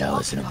smell it. That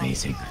was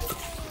amazing.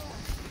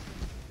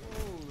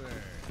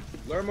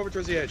 Lure him over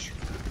towards the edge.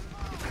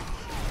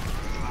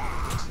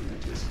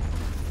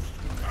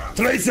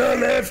 Tracer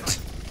left.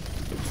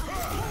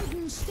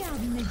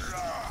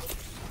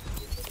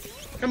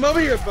 Come over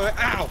here, bud.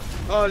 Ow!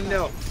 Oh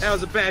no, that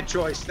was a bad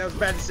choice. That was a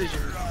bad decision.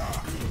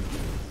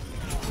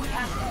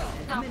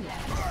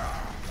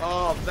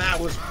 Oh, that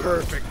was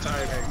perfect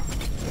timing.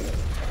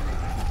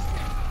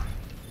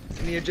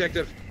 In the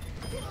objective.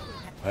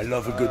 I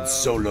love a good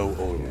solo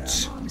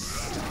ult.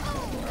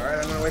 Alright,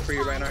 I'm gonna wait for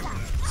you, Reinhardt.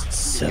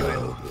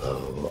 Solo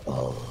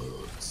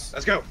ults.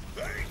 Let's go.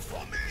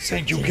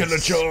 Thank you, Killer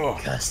Jaw.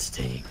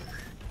 Disgusting.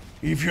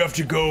 If you have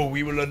to go,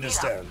 we will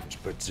understand.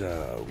 But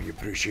we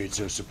appreciate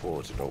your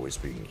support and always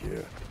being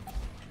here.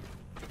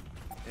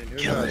 And who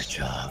Killer knows?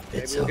 job.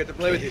 Maybe It's we'll get to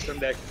play with you okay.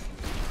 someday.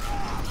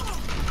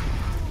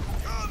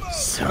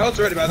 So, Ult's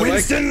ready, by the way.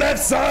 Winston left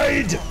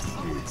side.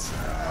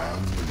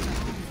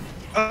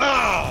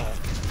 Oh!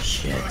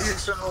 shit. You're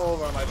so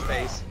over on my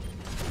face.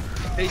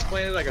 Face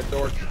planted like a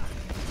dork.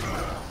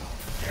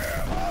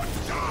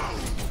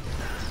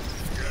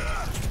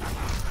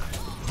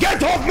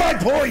 Get off my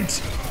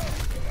point.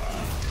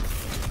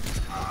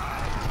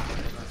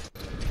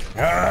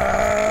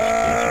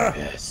 Ah!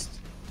 Best.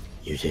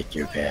 You did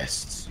your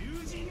best.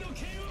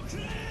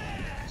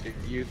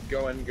 You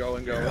going.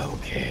 You're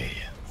okay.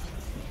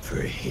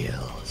 For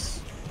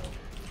heals.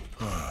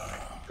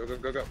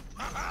 Go.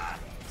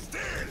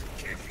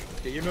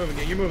 Get you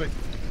moving.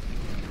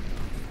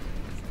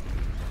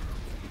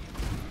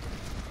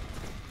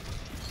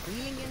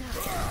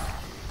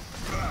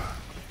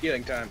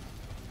 Healing time.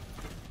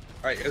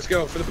 Alright, let's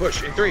go for the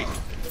push in 3,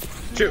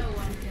 2,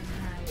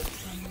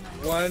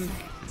 1,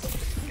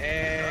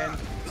 and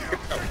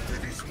go.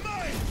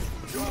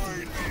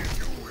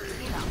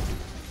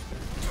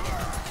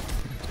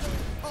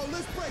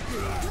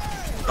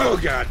 Oh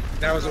god,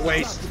 that was a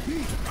waste.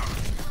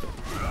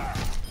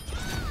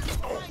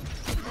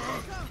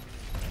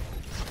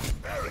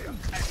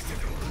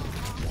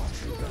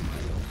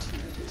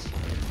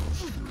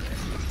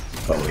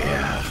 Oh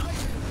yeah.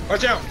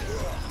 Watch out!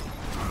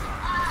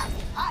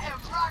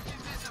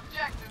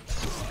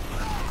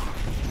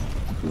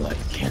 What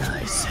can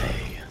I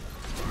say?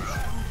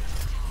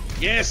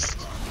 Yes!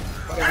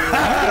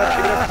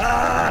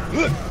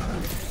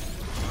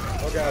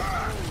 Oh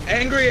god.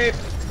 Angry ape!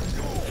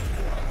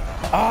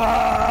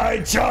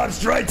 I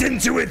charged right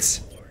into it!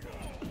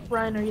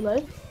 Ryan, are you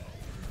live?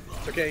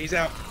 It's okay, he's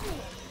out.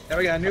 Now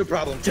we got a new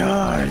problem.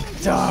 Die,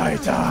 die,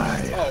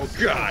 die. Oh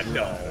god,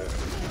 no.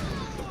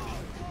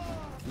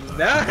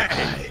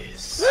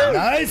 Nice!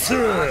 Nice!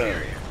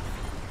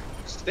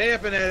 Stay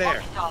up in that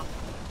air.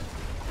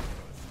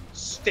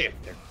 Stay up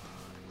there.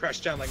 Crash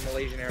down like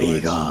Malaysian Airlines.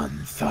 Be gone,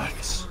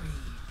 thoughts.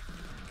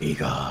 Be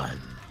gone.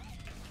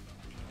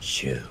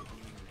 Shoo.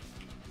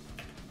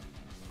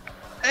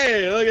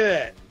 Hey, look at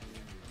that.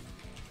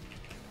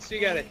 So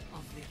you got it.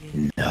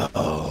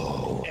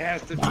 No. It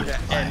has to be the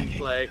end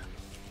play.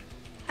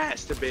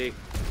 Has to be.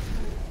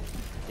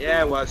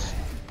 Yeah, it was.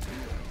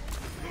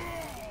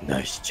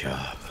 Nice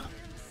job.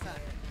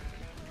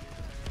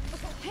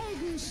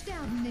 Helden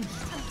sterben nicht.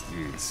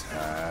 It's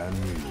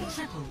me.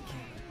 Triple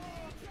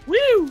kill.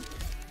 Woo!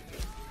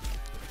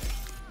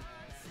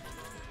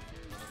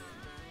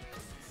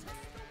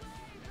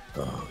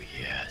 Oh,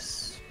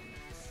 yes.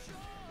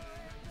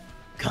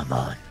 Come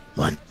on,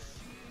 one.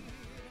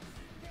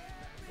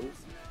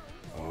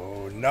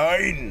 Oh,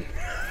 9!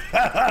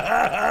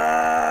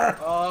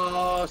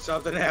 Oh,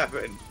 something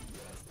happened.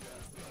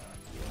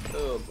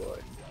 Oh boy.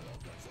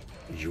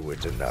 You were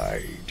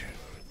denied.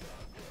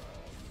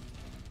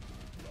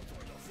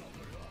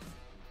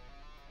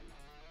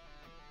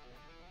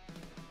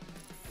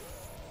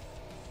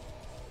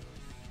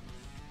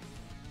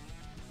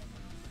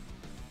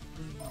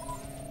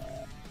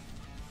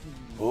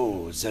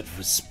 Oh, that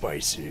was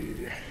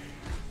spicy.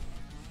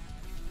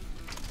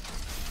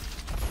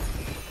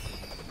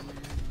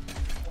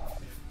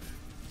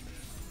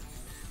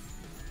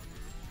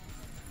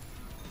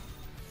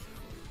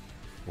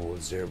 Oh,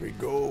 there we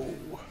go.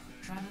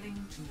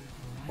 Traveling to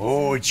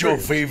Oh, it's your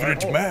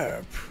favorite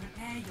map.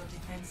 prepare your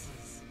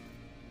defenses.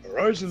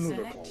 Horizon Lunar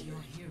Select Colony.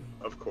 your hero.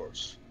 Of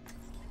course.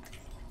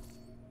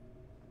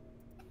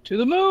 To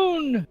the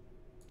moon!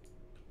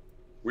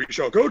 We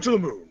shall go to the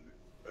moon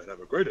and have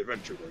a great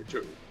adventure there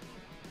too.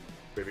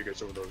 Maybe get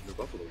some of those new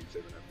buffalo wings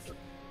they've been after.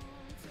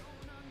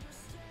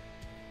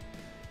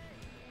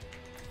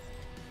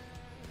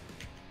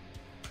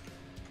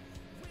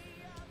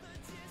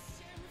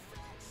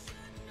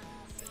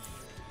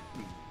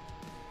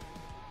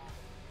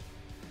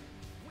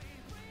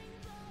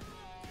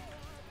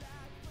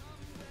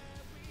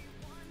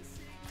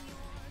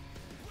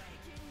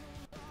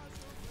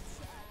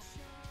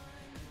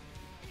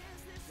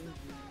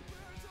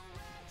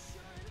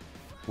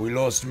 We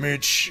lost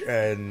Mitch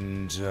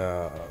and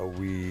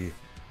we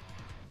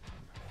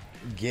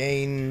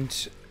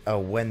gained a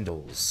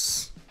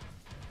Wendell's.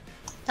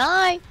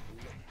 Hi!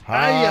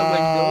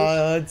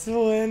 Hiya, it's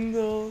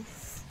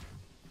Wendell's.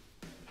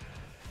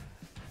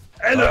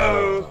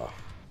 Hello!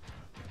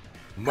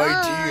 My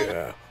Hi.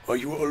 dear, are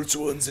you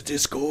also on the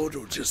Discord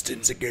or just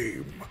in the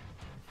game?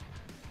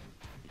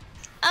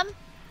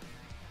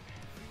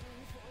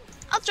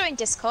 I'll join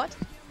Discord.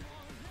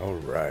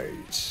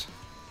 Alright.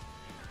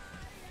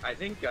 I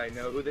think I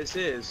know who this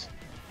is.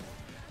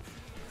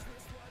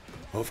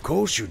 Of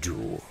course you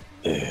do.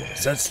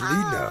 That's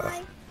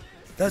Lena.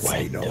 That's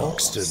Lena Wendell's.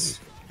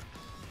 Hoxton.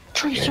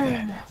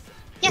 Tracer!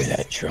 Yes. With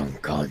a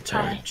drunk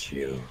aren't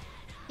you?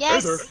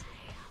 Yes. Heather.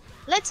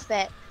 Little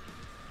bit.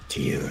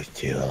 Do you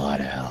do a lot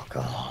of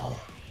alcohol?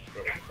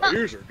 My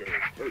ears are good.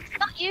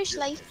 Not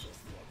usually.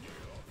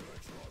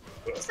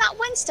 Is that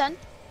Winston?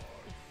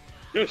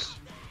 Yes.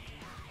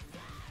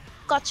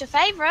 Got your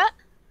favourite?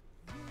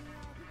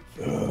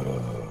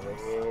 Oh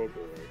boy.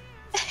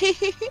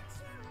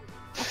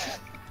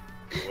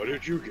 What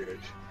did you get?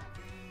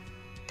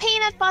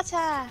 Peanut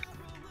butter.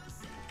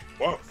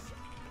 Wow.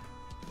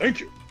 Thank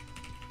you.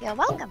 You're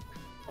welcome.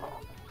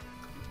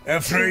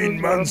 Efrain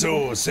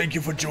Manzo, thank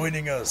you for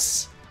joining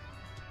us.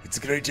 It's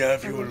great to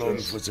have you along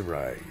for the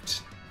ride.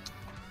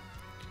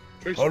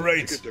 Tracy, All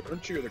right. did you get the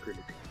crunchy or the creamy?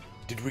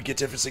 Did we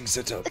get everything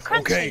set up? The crunchy.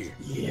 Okay,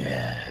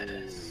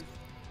 Yes.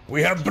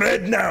 we have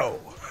bread now.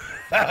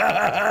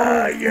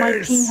 My team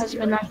Yes. has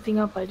been acting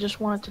up. I just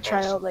wanted to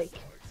try out, like...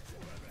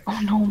 Oh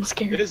no, I'm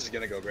scared. This is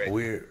gonna go great.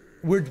 We're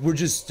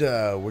just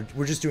doing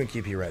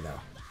QP right now.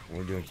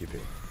 We're doing QP.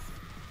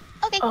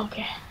 Okay.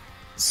 Okay.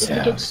 If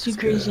it gets too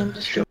crazy, I'm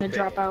just gonna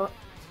drop out.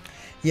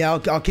 Yeah,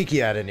 I'll kick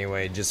you out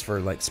anyway, just for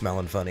like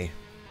smelling funny.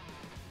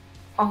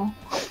 Oh.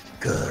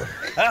 Good.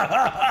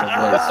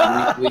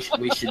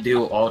 We should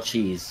do all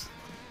cheese.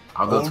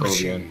 I'll go All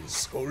Torbjorn.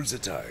 cheese, all the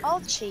time. All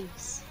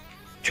cheese.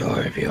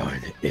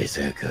 Torbjorn is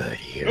a good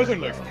hero.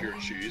 Nothing like pure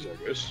cheese,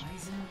 I guess.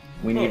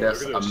 We need Oh,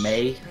 us look a at this.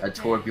 May, a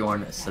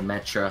Torbjorn, a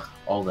Symmetra,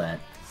 all that.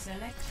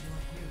 Select your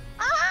hero.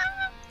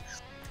 Ah!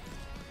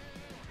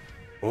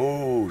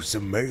 Oh,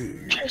 some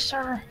mage. Yes,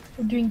 sir.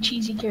 We're doing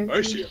cheesy I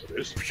characters. see how it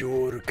is.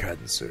 Pure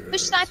cancer. Who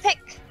should I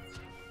pick?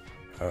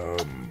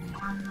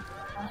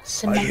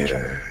 Symmetric.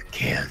 Pure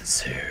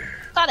cancer.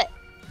 Got it.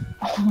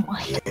 Oh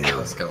my god.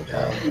 Let's go,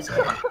 pal. Let's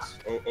go.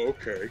 Oh,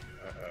 okay.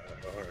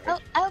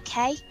 Alright. Oh,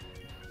 okay.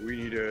 We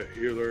need a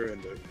healer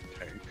and a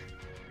tank.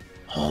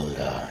 Hold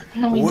on.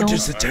 No, we What don't.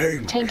 is a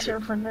tank? Tanks are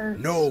for nerds.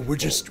 No, we're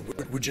just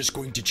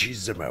going to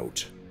cheese them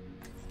out.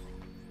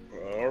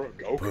 Alright,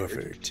 okay.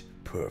 Perfect.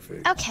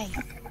 Perfect. Okay.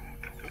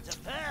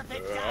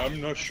 I'm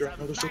not sure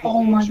how this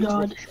Oh my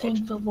god.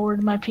 Thank the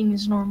Lord, my ping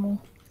is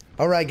normal.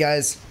 All right,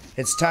 guys,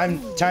 it's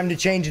time to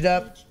change it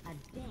up.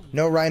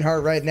 No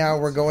Reinhardt right now.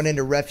 We're going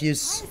into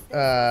refuse.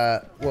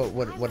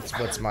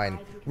 What's mine?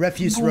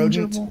 Refuse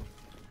rodent.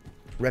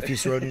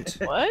 Refuse rodent.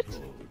 What?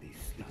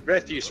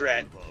 Refuse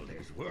rat.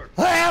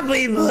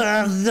 Happy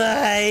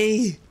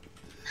birthday!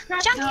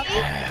 Junkie.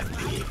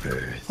 Happy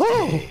birthday.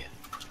 Oh,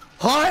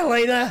 hi,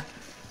 Lena.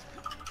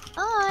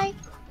 Hi.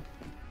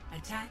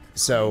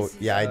 So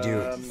yeah, I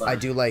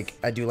do like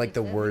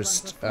the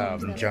worst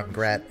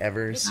Junkrat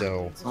ever.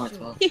 So Happy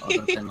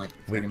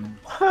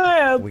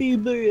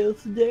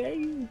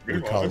birthday!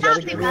 we call it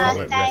Happy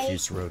birthday.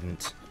 refuse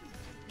rodent.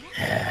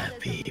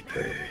 Happy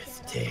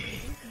birthday.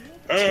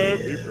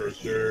 Happy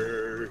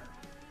birthday.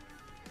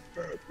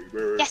 Happy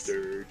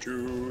birthday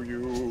to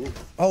you.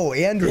 Oh,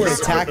 and we're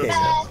attacking.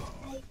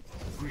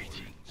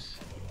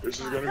 This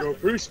is gonna go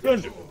pretty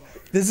splendid.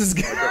 This is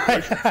good.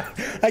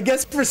 I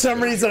guess for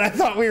some reason I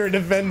thought we were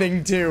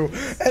defending too,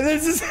 and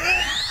this is.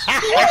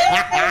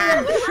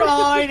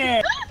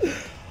 Shiny!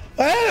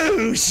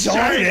 Oh,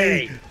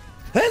 shiny!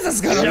 This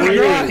is gonna be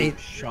great.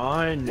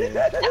 Shiny!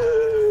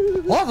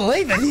 I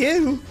believe in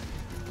you.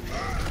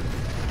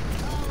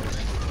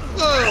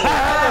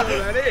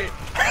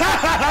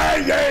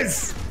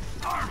 Yes.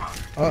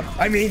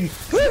 I mean.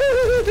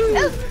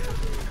 Ooh,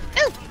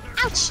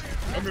 ouch.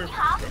 Come here.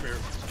 Come here.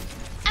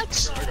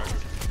 Ouch. I got you.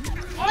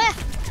 Where?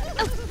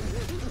 Oh.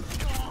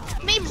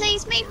 Me,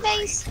 please. Me,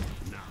 please.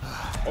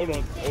 Hold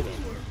on. Hold on.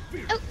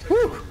 Oh.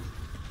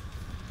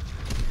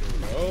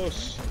 Oh,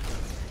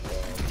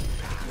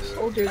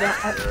 Soldier that.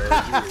 I'm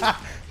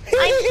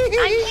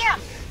here.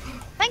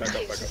 Thank back you.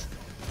 up, back up.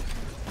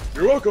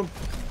 You're welcome.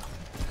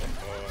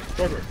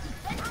 Trevor.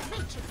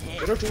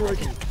 Get up to where I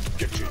can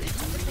get you.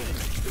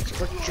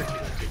 It's like chicken.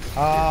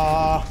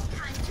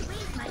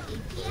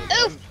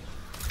 Ooh.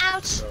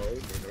 Ouch. No.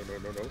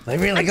 They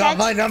really I'm got dead.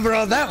 my number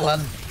on that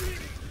one.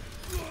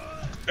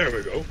 There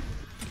we go.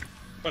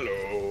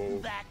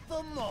 Hello.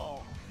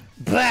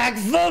 Back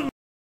for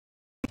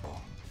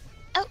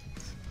Oh.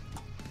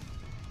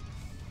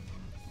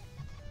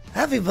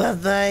 Happy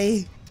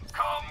birthday.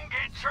 Come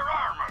get your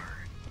armor.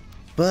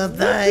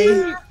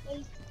 Birthday.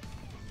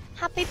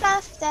 Happy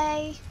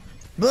birthday.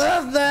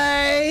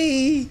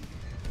 Birthday.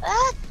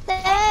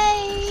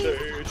 Birthday. Say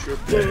it's your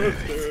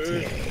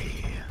birthday.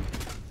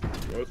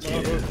 It's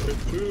my birthday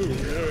too,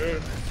 yeah.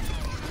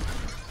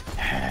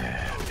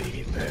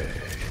 Happy birthday.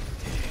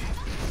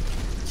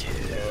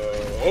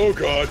 Oh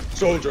god,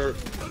 soldier.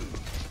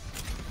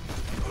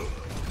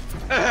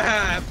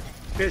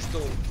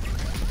 Pistol.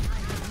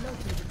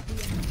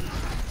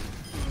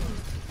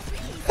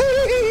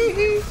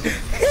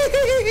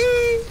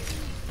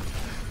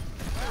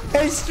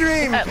 Hey,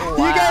 stream.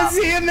 You guys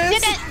seeing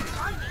this? Did it.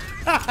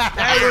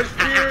 That was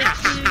beer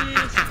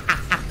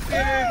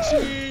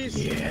cheese.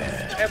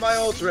 Yeah. And my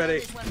ult's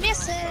ready.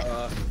 Miss it.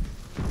 Come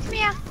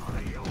here.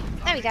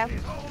 There we go.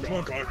 Come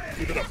on, God.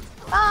 Keep it up.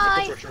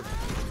 Bye. Up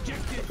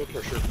the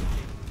pressure. You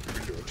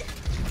can do it.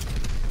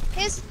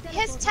 Here's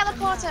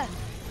teleporter.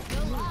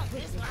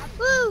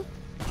 Woo.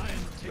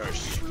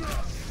 Nice.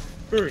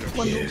 Very nice.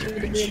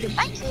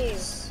 Thank you.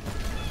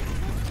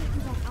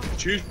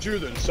 Cheese you,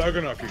 then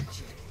Saganaki.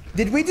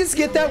 Did we just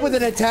get that with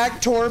an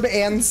attack, Torb,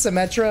 and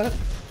Symmetra?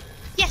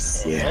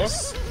 Yes.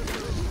 Yes.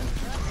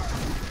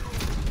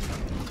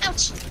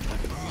 Ouch.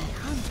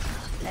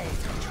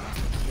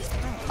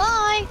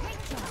 Bye.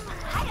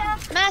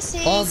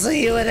 Mercy. I'll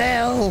see you in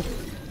hell.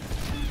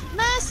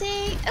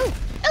 Mercy. Oh,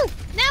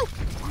 no. Oh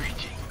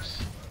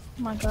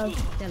my god.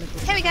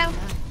 Here we go.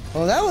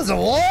 Oh, that was a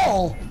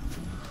wall.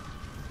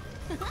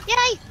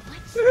 Yay.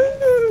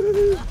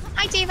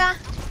 Hi, Diva.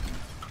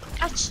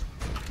 Ouch.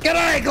 Good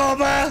night,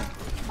 Goldberg.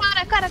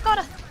 Got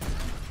her.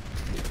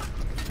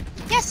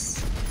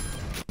 Yes.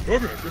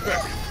 Okay, get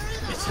back.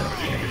 It's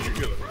okay.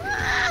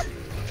 Ah.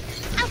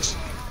 Ouch.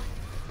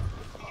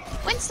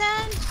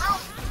 Winston.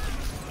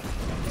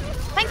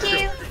 Thank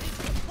you.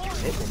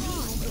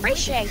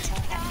 Appreciate it.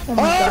 Oh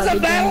my god. it's a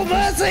battle,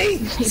 Mercy.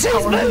 She's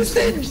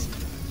boosted.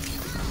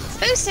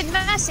 Boosted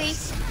Mercy.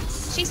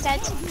 She's dead.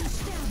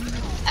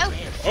 Oh,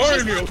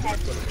 she's not dead.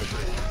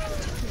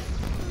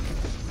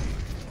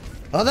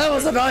 Oh, that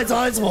was a nice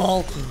ice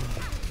wall.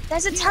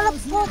 There's a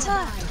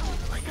teleporter.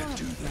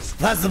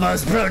 That's the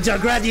most pro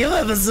Junkrat you've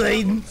ever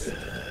seen.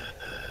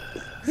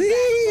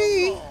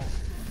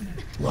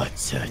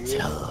 What's a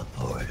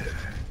teleporter?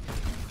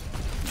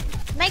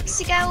 Makes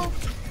you go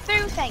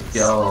through things.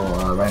 Yo,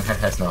 Reinhardt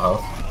has no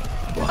health.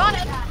 Got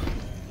it.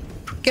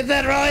 Get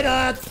that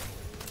Reinhardt!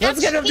 Let's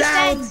get him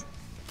down! Dead.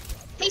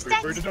 He's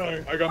dead. Free to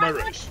die. I got my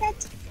Reinhardt's race.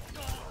 dead.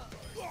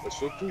 Let's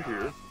flip through here.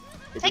 Look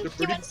at Thank the you,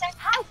 pretty. Winston.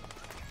 Ow!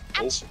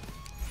 Ouch!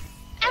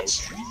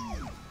 Ouch!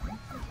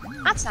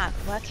 That's not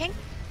working.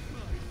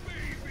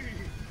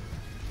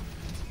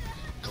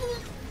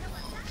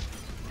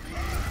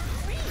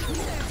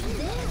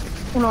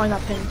 Oh no, I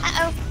got pinned.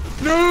 Uh-oh.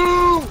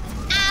 No!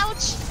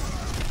 Ouch!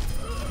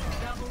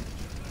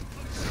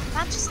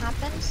 That just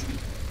happened.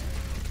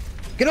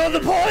 Get on the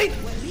point!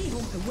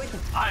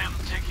 I am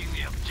taking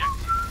the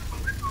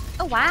objective.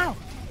 Oh, wow.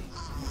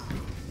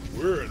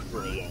 We're in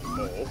for a long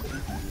haul.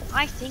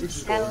 I think This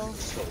is so. going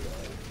so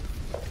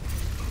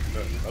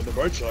well. On the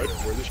right side,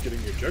 we're just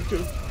getting the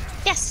objective.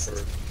 Yes.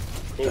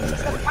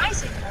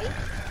 Surprisingly.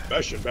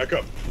 Bastion, back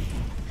up.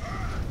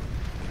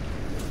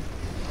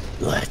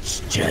 Let's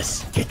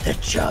just get the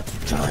job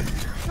done.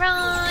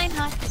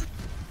 Reinhardt.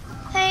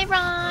 Hey,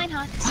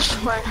 Reinhardt.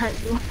 Reinhardt.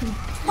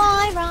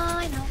 Why,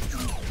 Reinhardt?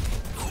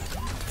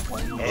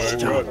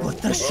 Stop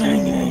with the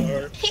singing.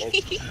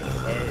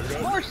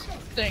 More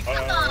sting.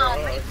 Come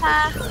on,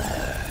 Reaper.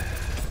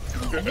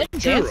 And then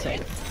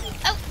dancing.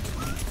 Oh.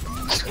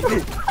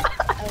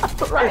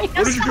 Right.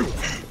 What did you do?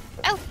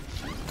 Oh.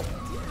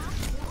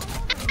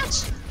 Ouch.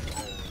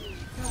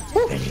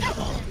 They need to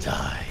all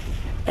die.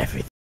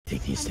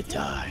 Everything needs to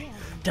die.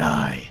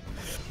 Die.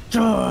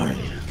 Die.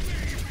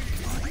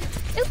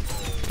 Oop.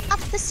 Up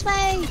this way.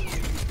 I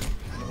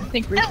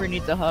think Reaper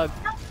needs a hug.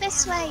 Up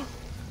this way.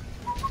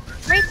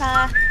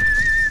 Reaper.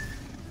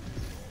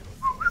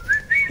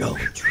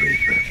 Don't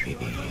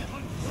Reaper me.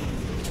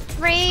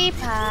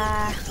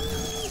 Reaper.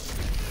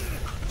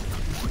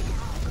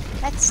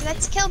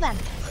 Let's kill them.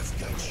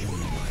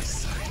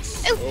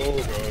 Ooh. Oh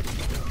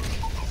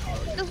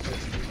god.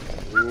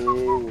 Ooh.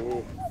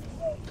 Ooh.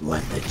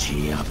 When the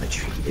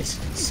geometry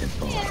isn't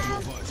simple.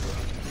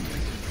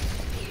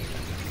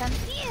 Come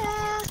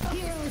here.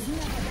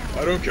 I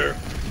don't care.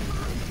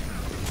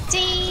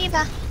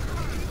 Diva.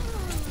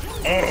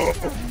 Oh.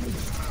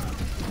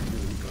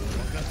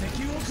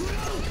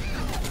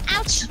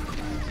 Ouch.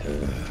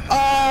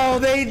 Oh,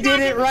 they did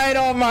it right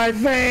on my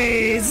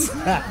face!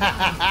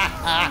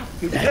 That's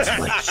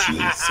what she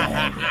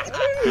said.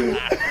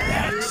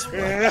 That's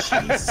what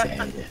she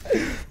said.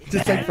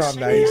 Just like prom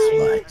night.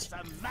 That's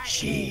what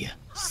she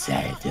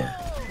said.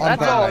 On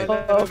That's all.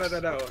 prom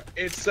night. No.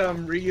 It's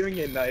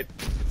reunion night.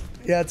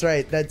 Yeah, that's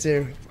right. That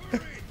too.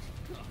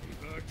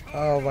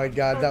 Oh my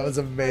god, that was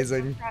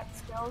amazing.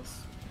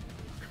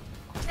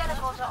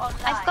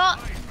 I've got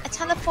a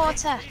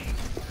teleporter.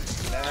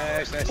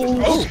 Nice.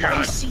 Oh, Oh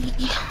god.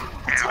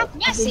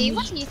 Messi,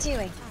 what are you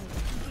doing?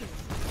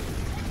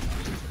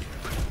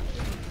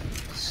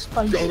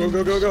 Spicy. Go.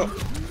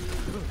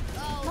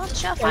 Not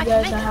sure if Hey I can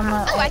guys, make I it. have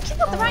my. Oh, I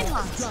killed the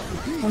Reinhardt.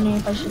 Wondering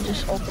if I should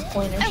just ult the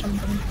point or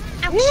something.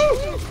 Ouch.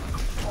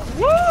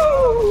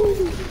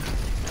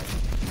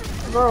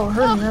 Bro,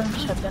 her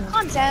nerves have been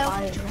Hanzo.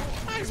 fire.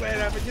 I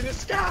went up into the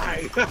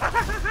sky.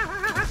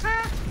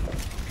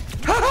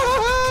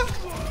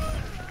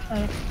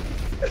 Like,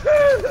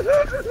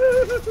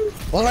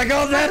 Well, I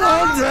got that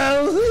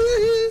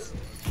Hanzo!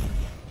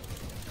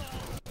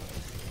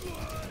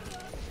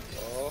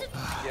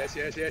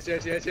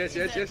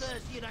 Yes.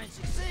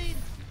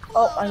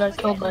 oh, I got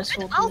killed by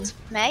Soul. Alt,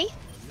 May.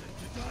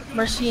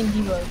 Mercy and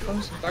Diva are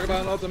close. Talk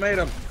about an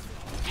ultimatum.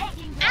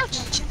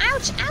 Ouch.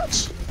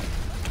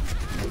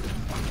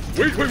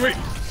 Wait.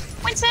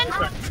 Winston.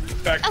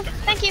 Back. Oh,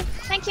 thank you.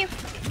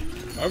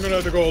 I'm gonna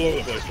have to go all over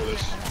the place for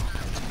this.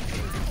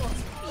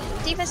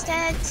 Diva's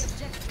dead.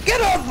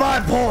 Get off my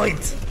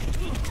point!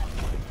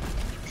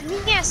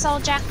 Come here,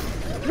 soldier.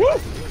 Woo!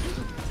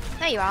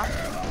 There you are.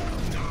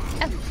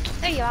 Oh,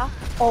 there you are.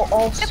 All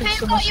Okay, six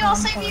I've of got us you. are I'll on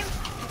save point.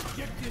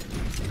 you.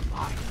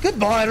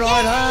 Goodbye,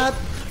 Reinhardt!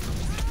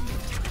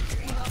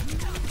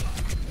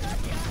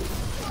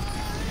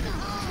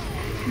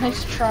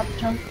 Nice trap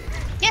jump.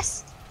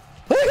 Yes.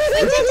 We did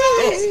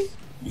it!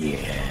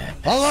 Yeah.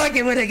 I like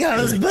it when it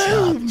goes Good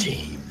boom! job,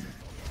 team.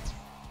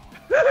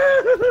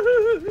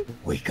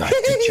 We got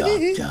the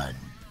job done.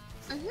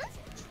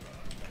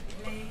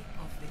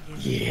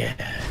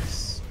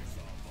 Yes.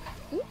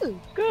 Ooh.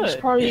 Good. It's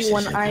probably This is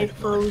when a I good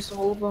one. froze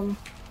all of them.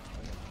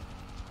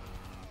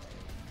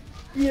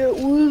 Yeah, it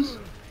was.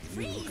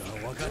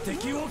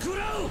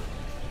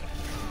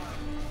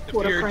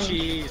 What a Pure prank.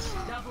 cheese.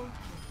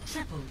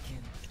 Triple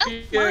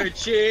kill. Pure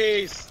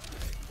cheese.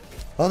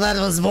 Oh, that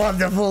was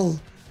wonderful!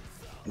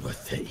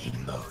 With the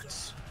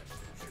emotes.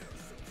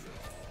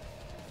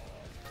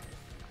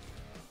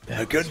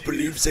 I can't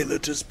believe they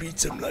let us beat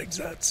them like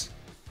that.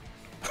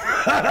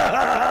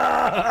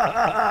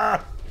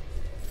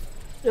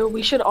 Yo,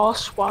 we should all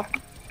swap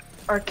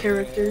our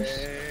characters.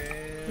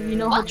 You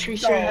know how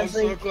Tracer has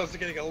so like close to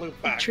getting a loop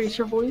back.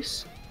 Tracer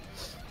voice,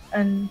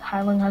 and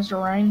Heilung has the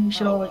Ryan. We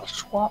should all like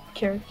swap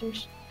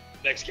characters.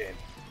 Next game,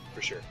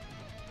 for sure.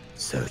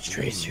 So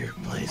Tracer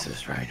plays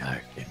as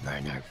Reinhardt, and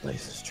Reinhardt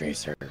plays as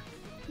Tracer.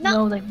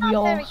 No, like we Not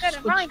all very good at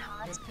switch.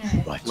 Reinhardt.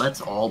 What?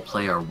 Let's all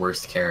play our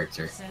worst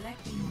character.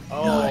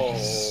 Oh.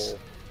 Nice.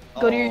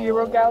 Go to your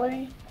Euro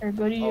gallery or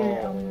go to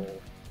your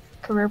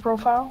career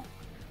profile.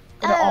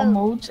 Go to all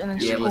modes and then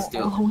Yeah, scroll let's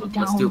do all the way it.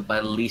 down. Let's do it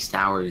by least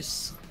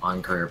hours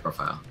on career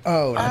profile.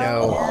 Oh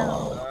no.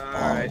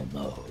 All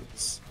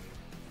modes.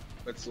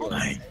 Let's look.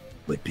 Mine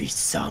would be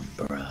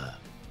Sombra.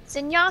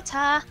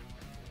 Zenyatta.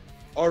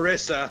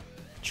 Orisa.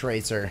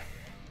 Tracer.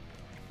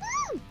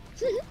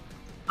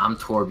 I'm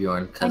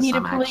Torbjorn I need because to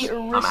I'm play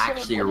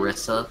actually Orisa.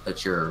 Orisa,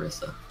 but you're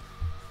Orisa.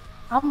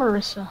 I'm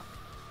Marissa.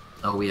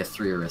 Oh, we have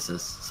 3 Orisas,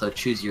 so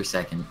choose your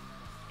second.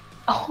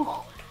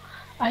 Oh,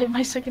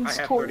 my second's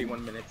I have Tor.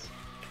 31 minutes.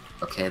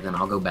 Okay, then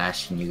I'll go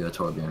Bastion, you go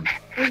Torbjorn.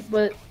 Wait,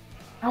 but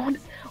I want.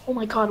 Oh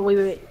my God!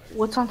 Wait.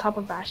 What's on top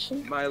of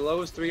Bastion? My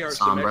lowest 3 are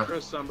Sombra. Symmetra,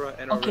 Sombra,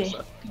 and Okay,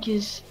 Orisa.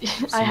 because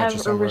I have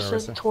Sombra,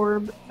 Orisa,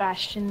 Torb,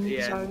 Bastion,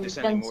 Yeah, in Zarya.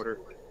 descending order.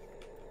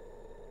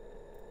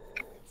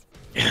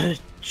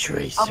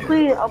 Tracer.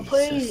 I'll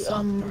play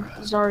Sombra.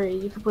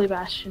 Zarya. You can play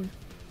Bastion.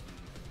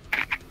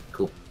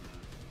 Cool.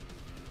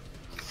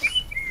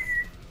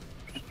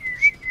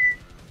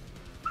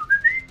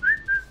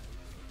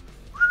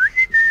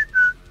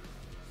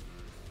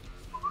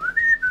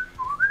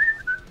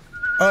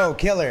 Oh,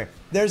 killer.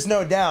 There's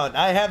no doubt.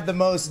 I have the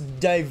most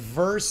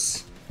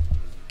diverse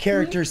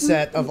character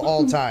set of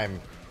all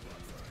time.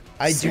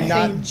 I do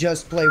not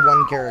just play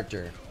one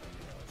character.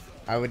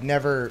 I would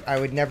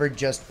never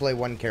just play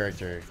one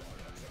character.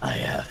 I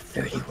have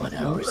 31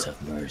 hours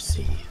of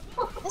mercy.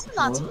 There's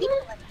lots of people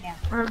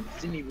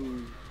in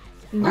here.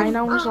 9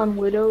 hours on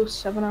Widow,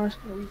 7 hours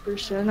on Reaper,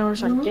 7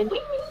 hours on Genji,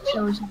 6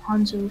 hours on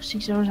Hanzo,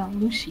 6 hours on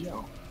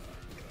Lucio,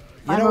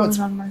 5 know hours what's-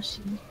 on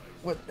Mercy.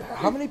 What?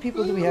 How many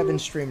people do we have in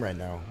stream right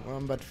now? Well,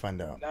 I'm about to find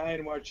out.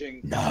 9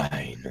 watching.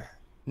 9.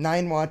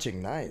 9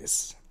 watching.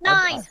 Nice.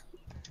 9.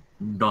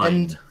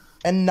 9.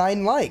 And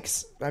 9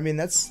 likes. I mean,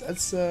 that's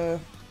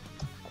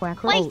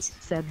Quack Wait.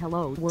 said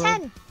hello. World.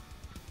 10.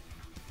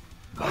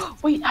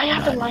 Wait, I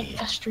haven't liked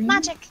the stream.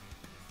 Magic.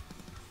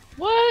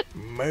 What?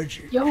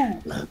 Magic. Yo,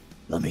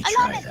 Let me I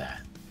try love it.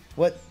 that.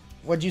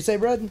 What'd you say,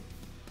 Brad?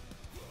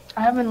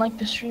 I haven't liked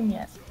the stream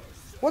yet.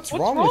 What's What's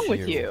wrong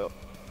with you?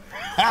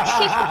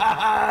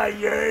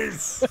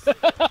 Yes.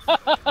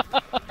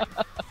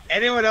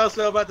 Anyone else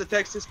know about the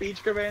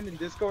text-to-speech command in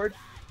Discord?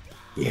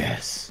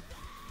 Yes.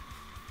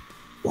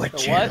 What The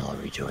channel what?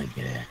 are we doing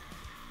it in?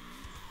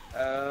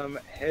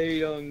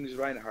 Heilung's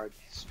Reinhardt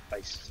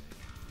Spice.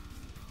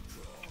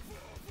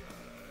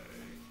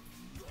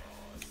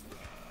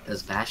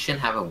 Does Bastion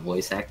have a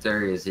voice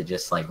actor, or is it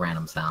just like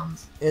random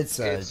sounds? It's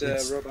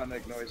Robot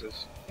make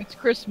noises. It's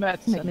Chris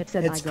Metzen.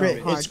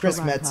 it's Chris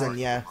Metzen,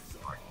 yeah.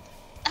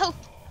 Oh.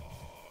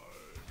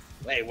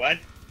 Wait, what?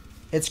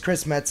 It's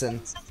Chris Metzen.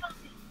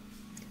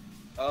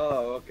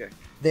 Oh, okay.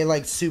 They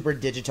like super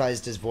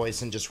digitized his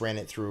voice and just ran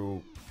it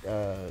through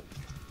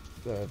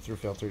through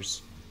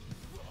filters.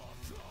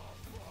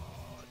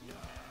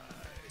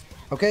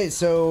 Okay,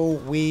 so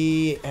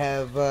we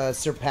have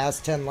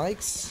surpassed 10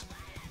 likes.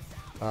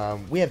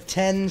 We have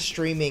 10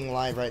 streaming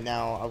live right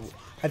now.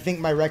 I think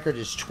my record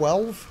is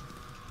 12.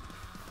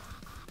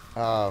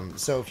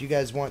 So if you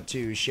guys want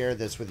to share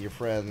this with your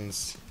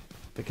friends,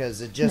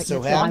 because it just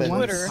so happens.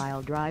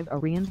 I'll drive a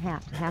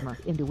Reinhardt hammer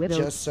into Widow.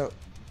 Just so.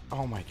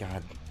 Oh my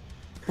god.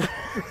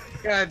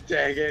 God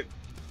dang it.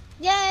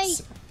 Yay.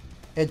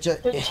 It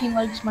just. 13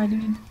 likes, my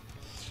dude.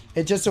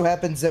 It just so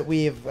happens that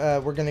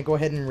we're gonna go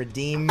ahead and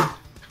redeem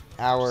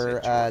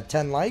our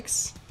 10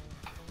 likes.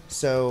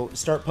 So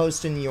start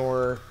posting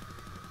your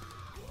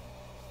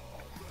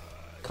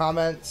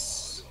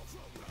comments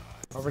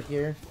over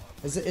here.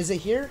 Is it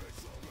here?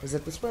 Is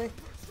it this way?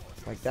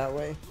 Like that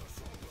way?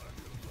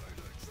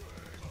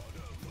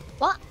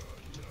 What?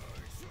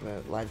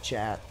 The live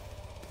chat.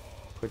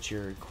 Put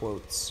your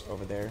quotes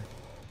over there.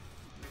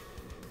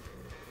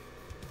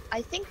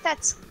 I think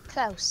that's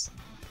close.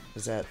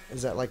 Is that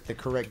like the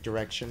correct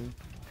direction?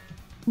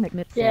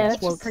 Yeah,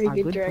 that's a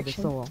pretty good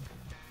direction.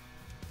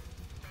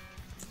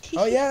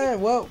 Oh yeah,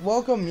 well,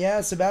 welcome,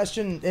 yeah,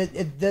 Sebastian.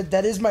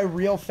 That is my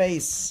real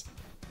face.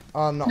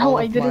 On No, all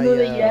I of didn't my, know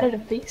that you added a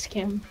face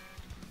cam.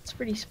 It's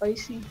pretty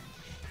spicy.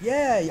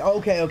 Yeah.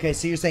 Okay.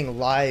 So you're saying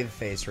live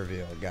face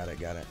reveal? Got it.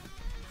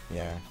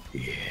 Yeah.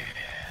 Yeah.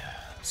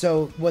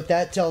 So what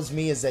that tells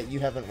me is that you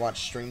haven't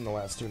watched stream the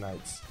last 2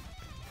 nights.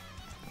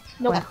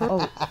 No.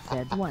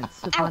 said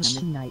once upon a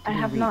midnight I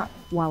have weary, not.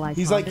 While I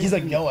He's like,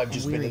 no, I've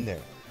just been in there.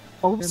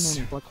 Over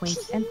many quaint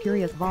and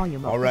curious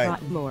volume of All right.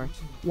 forgotten lore.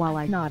 While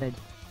I nodded,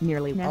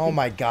 nearly napping, Oh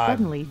my god.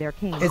 suddenly there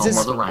came. Is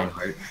this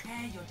Reinhardt?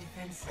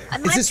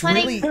 Is this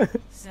really?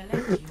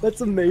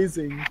 That's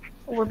amazing.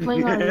 We're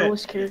playing our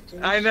lowest character.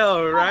 I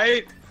know,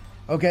 right?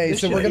 Okay,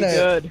 so we're should be gonna.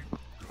 good.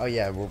 Oh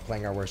yeah, we're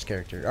playing our worst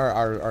character,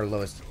 our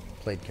lowest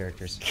played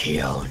characters.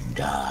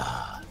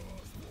 Kionda.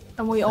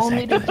 And we all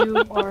need to do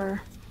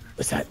our.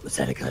 Was that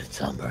a good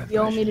Sombra? We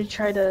all need to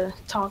try to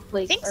talk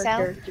like Think our so.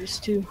 characters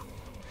too.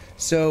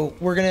 So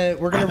we're gonna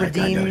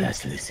redeem.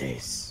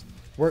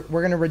 We're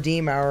We're gonna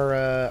redeem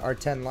our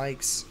 10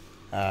 likes.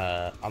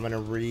 I'm gonna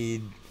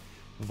read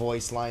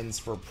voice lines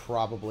for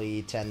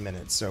probably 10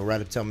 minutes. So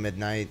right up till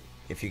midnight.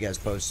 If you guys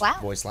post Wow.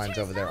 voice lines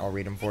over there, I'll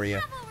read them for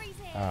you.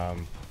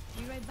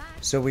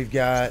 So we've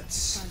got.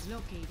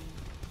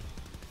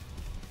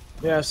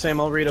 Yeah, same.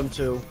 I'll read them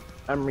too.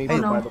 I'm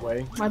reading, by the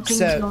way. My ping's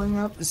going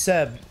up.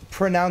 Seb,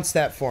 pronounce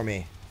that for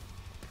me.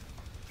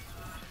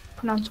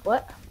 Pronounce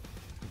what?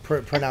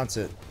 Pronounce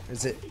it.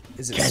 Is it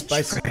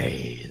spice?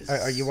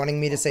 Are you wanting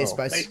me to say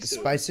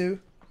Spiceu?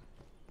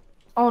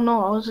 Oh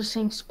no, I was just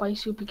saying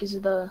Spiceu because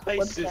of the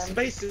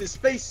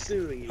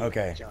Spiceu.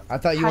 Okay, I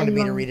thought you wanted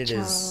me to read it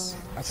as.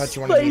 I thought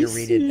you wanted me to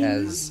read it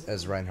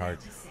as Reinhardt,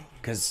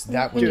 because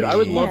that would. Dude, I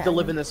would love to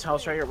live in this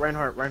house right here.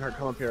 Reinhardt,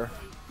 come up here.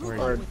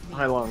 Or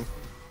Heilung,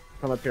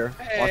 come up here.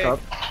 Walk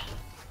up.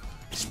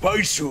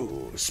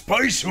 Spiceu.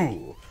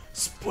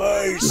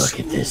 Look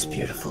at this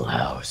beautiful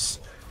house.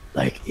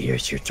 Like,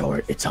 here's your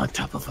door. It's on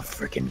top of a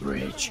freaking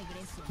bridge.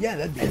 Yeah,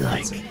 that'd be and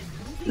amazing.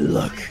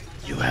 Look,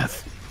 you have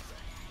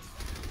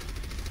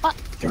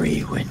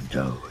 3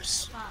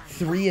 windows.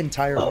 3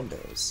 entire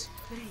windows.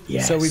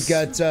 Yes. So we've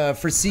got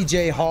for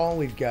CJ Hall,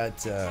 we've got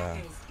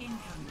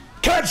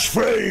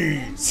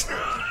catchphrase.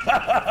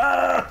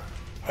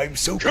 I'm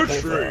so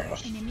clever.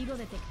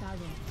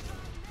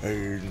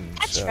 And,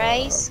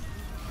 Catchphrase.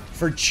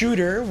 For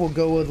Tudor, we'll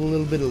go with a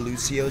little bit of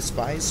Lucio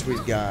spice.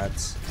 We've got.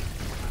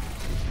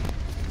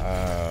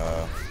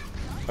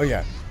 Oh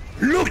yeah.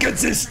 Look at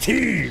this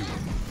team.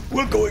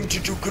 We're going to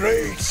do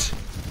great.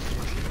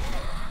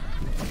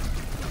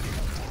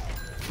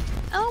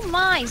 Oh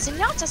my,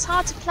 Zenyatta's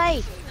hard to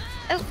play.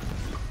 Oh.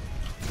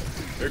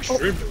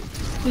 Extremely.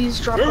 Please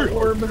drop an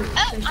orb.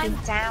 Oh, I'm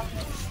down.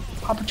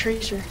 Pop a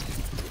tracer.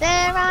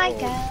 There I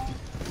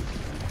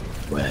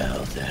go.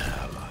 Well,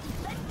 now.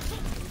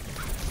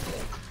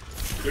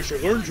 They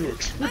should learn to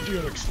expect the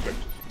unexpected.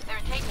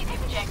 They're taking the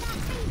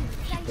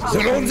objective.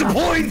 They're on the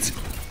point.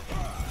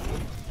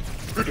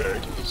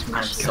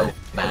 I'm so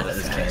bad at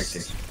this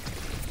character.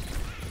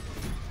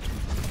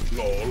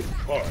 Lol,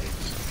 fine.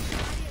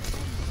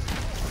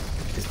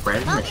 Is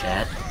Brad in the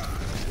chat?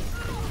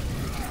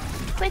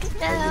 Quick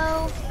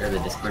though. Or the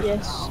Discord?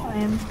 Yes, I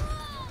am.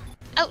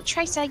 Oh,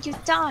 Tracer, you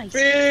died.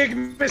 Big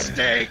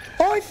mistake.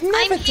 I've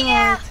never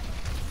died.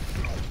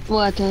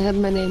 What? I had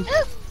my name.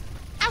 Oh,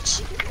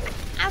 ouch.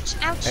 Ouch,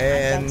 ouch.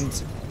 And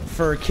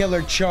for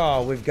Killer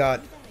Chaw, we've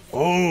got.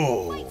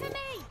 Oh,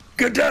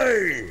 good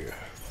day.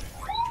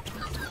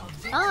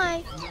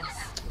 Hi.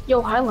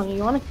 Yo, Heilung,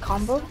 you want a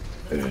combo?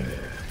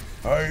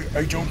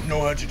 I don't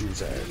know how to do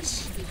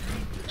that.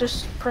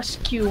 Just press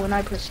Q when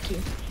I press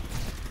Q.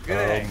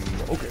 Okay.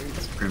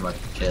 That's pretty much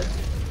it.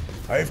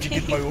 I have to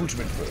get my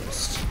ultimate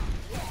first.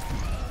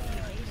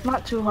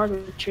 Not too hard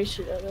with a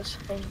tracer though, that's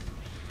the thing.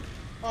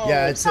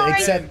 Yeah, it's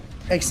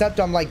except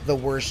I'm like the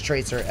worst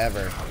tracer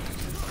ever.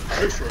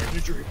 Tracer, I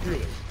need your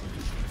healing.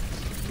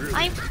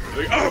 I'm.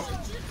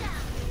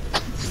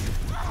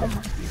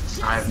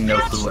 I have no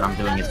clue what I'm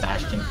doing as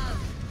Bastion.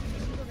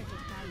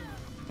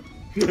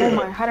 Oh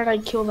my, how did I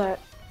kill that?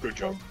 Good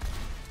job.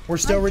 We're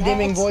still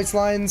redeeming voice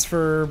lines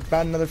for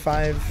about another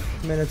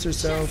 5 minutes or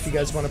so if you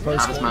guys want to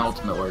post How does them. my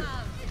ultimate work?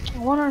 I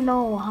want to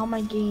know how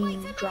my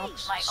game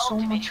drops so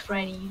much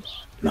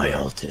frames. My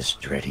ult is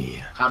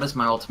ready. How does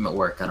my ultimate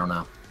work? I don't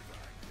know.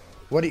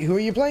 Who are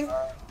you playing?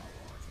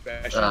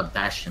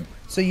 Bastion.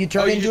 So you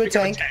turn into a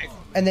tank,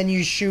 and then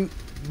you shoot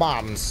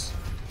bombs.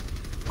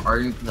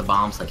 Are the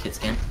bombs like hit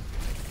scan?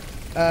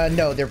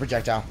 No, they're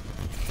projectile.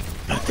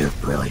 But they're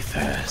really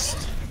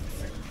fast.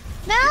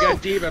 No! You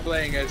got D.Va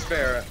playing as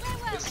Pharah.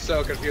 It's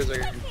so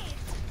confusing.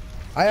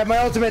 I have my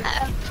ultimate.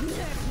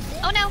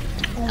 Oh no!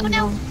 Oh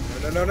no!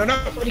 No.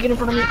 What are you getting in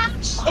front of me?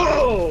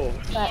 Oh!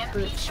 That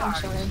hurts, I'm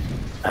sorry.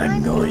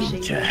 I'm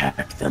going to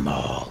hack them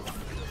all.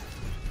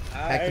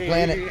 Hack the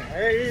planet. I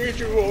hate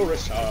you,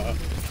 Orisa,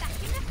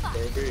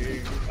 for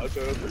being out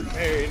of the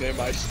pain in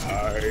my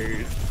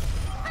side.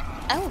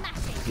 Oh.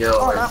 Yo,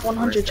 Oh, not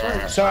 100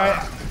 charge. Sorry,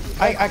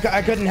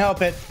 I couldn't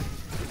help it.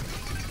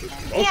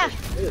 Yeah.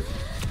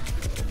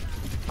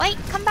 Wait,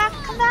 come back,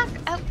 come back.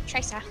 Oh,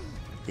 Tracer.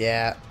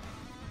 Yeah.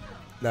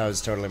 That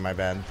was totally my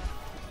bad.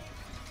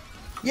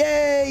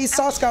 Yay!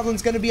 Sauce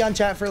Goblin's gonna be on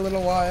chat for a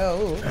little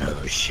while.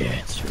 Oh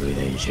shit,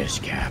 they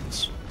just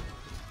capped.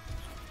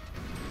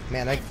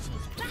 Man, I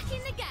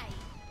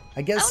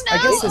guess Oh, no,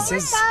 I guess this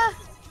is Orisa.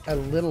 a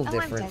little I'm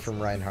different dead.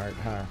 from Reinhardt,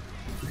 huh?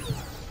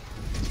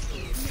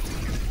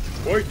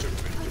 Wait a minute.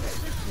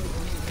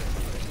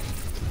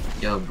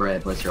 Yo,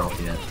 Brad, what's your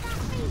ulti at?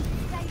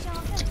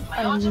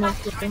 I'm not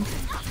flipping.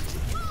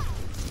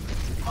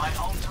 My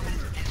ultimate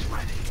is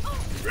ready.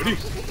 Ready?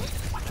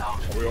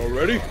 Are we all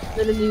ready?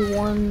 Literally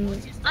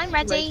one I'm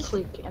ready. right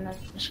click and then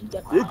I should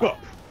get Group up.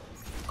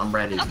 I'm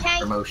ready. Okay.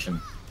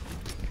 Promotion.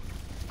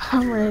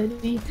 I'm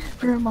ready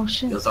for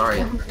emotion. Yo,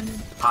 Zarya.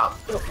 Pop.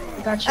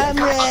 I got you. I'm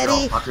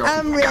ready. Pop your ulti.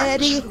 I'm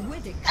ready.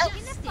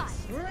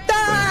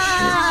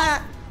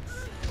 Ah!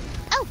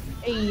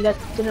 Hey, that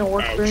didn't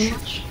work very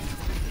much.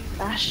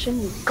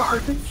 Bastion, you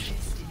garbage.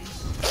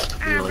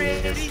 I'm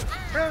ready.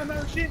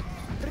 Promotion.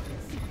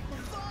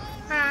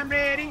 I'm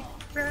ready.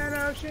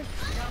 Promotion.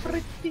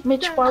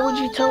 Mitch, why would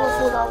you tell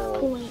us without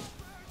point?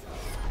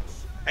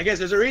 I guess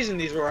there's a reason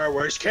these were our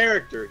worst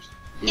characters.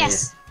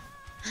 Yes.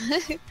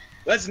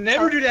 Let's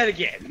never do that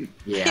again.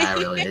 Yeah, I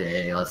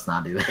really. Let's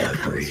not do that.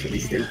 That was really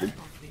stupid.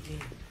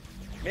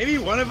 Maybe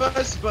one of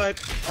us,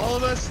 but all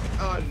of us?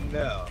 Oh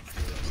no.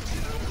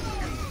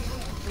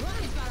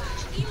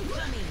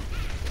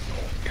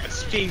 Got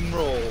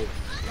steamroll.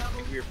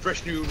 We're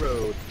fresh new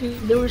road.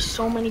 Dude, there were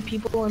so many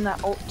people in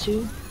that ult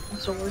too.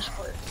 That's the worst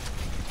part.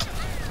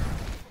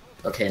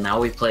 Okay, now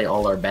we play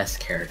all our best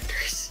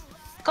characters.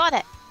 Got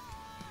it.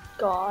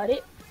 Got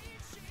it.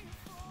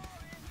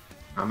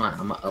 I'm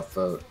gonna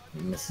upvote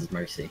Mrs.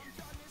 Mercy.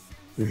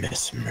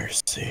 Miss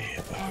Mercy,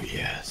 oh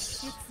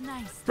yes.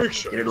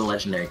 Get her the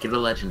legendary, get her the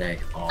legendary.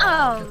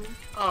 Oh.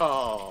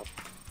 Oh.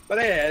 But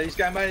yeah, he's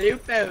got my new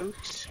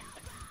folks.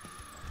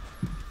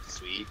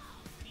 Sweet.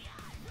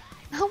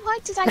 Oh, why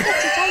did I get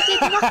it? I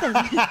did nothing.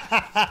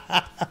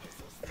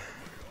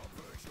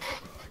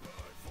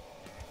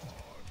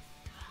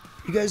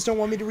 You guys don't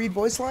want me to read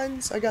voice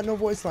lines? I got no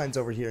voice lines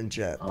over here in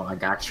chat. Oh, I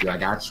got you, I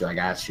got you, I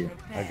got you.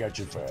 I got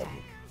you, fam.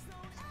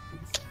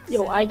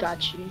 Yo, I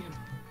got you.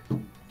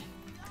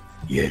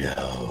 You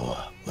know,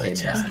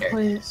 Best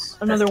characters.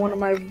 Another one of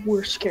my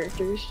worst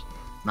characters.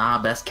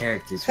 Nah, best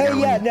characters. Hey,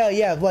 yeah, no,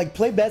 yeah, like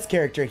play best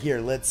character here.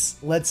 Let's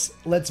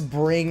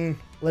bring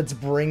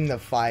the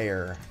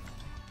fire.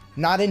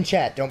 Not in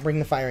chat. Don't bring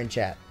the fire in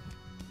chat.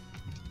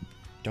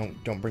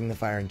 Don't bring the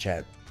fire in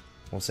chat.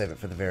 We'll save it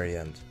for the very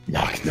end.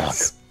 Knock knock.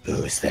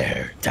 Who's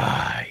there?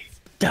 Die.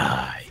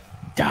 Die.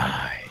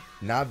 Die.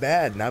 Not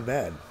bad, not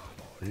bad.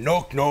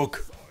 Knock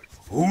knock.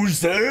 Who's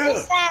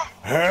there?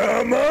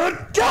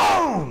 Hammer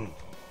down!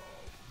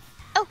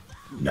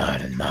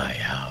 Not in my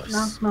house.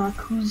 Knock knock,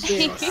 who's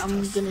there?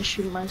 I'm gonna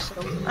shoot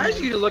myself. I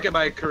just need to look at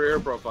my career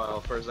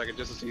profile for a second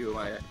just to see who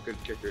my good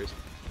character is.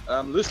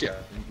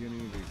 Lucia.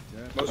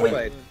 Most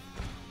played.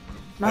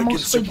 My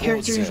most played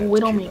character is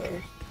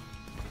Widowmaker.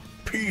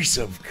 Piece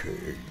of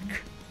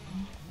cake.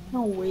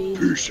 No way.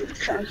 Piece of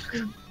cake.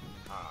 Actually,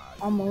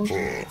 almost.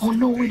 Oh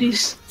no, it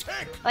is.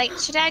 Wait,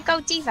 should I go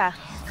Diva?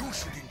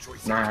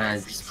 Nah,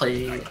 just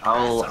play.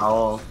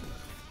 I'll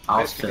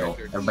fill.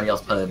 Everybody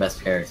else play the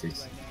best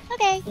characters.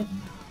 Okay.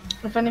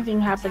 If anything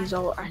happens,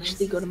 I'll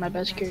actually go to my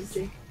best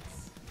character.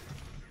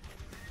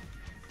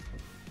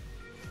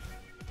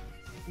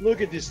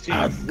 Look at this team.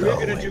 We're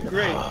gonna do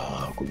great.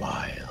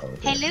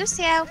 Hey,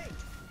 Lucio.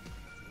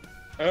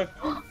 Huh?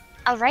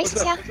 I'll race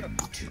you.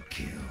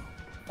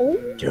 Oh.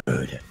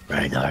 Dude,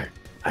 Reinhardt,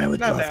 I would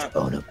Not love now. to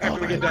own a After bar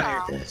we get done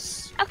like here.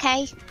 this.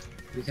 Okay.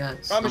 We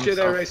got. Promise you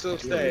that race will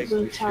stay.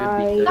 The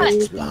Tide.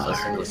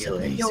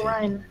 Yo,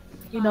 Ryan,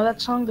 you know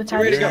that song, The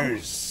Tide?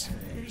 Yes.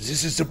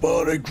 This is the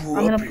bar I grew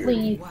I'm up gonna in.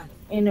 play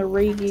in a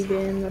reggae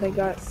band that I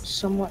got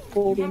somewhat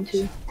pulled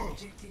into.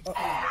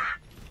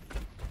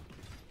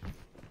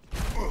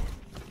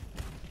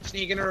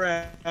 Sneaking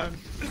around.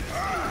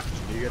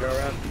 Sneaking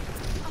around.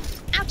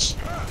 Ouch.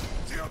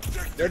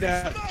 They're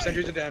down.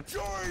 Sentries are down.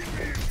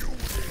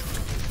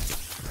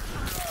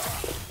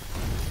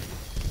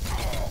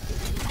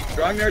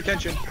 Drawing their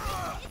attention.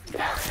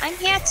 I'm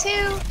here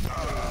too.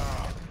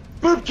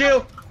 Boop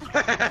kill!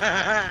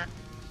 Let's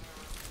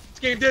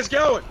keep this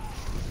going.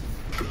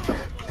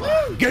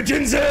 Get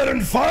in there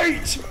and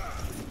fight!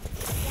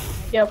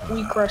 Yep,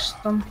 we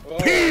crushed them.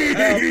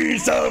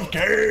 Piece of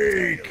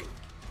cake!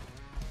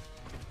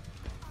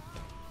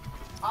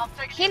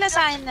 Healers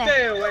are in there.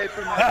 Stay away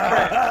from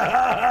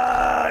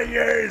my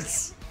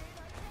Yes!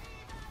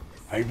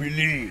 I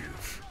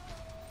believe.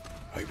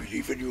 I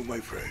believe in you, my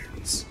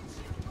friends.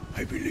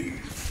 I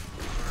believe.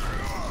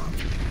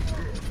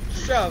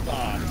 Shove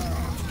on.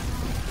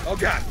 Oh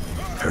god.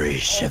 Free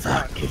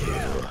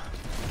Shavakadu.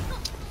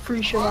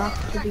 Free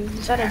Shavakadu.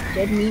 Is that a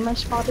dead meme I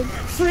spotted?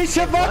 Free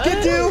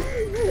Shavakadu!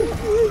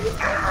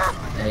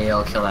 Hey,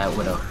 I'll kill that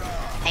widow.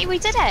 Hey, we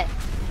did it.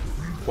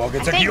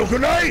 Welcome to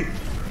Kyokunai!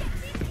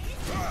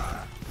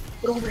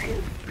 Get over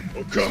here.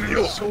 Oh, come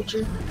here.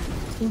 Soldier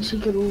thinks he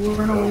could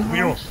run away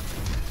from us.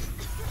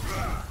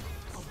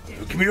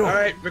 Come here.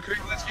 Alright, McCree,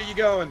 let's get you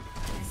going.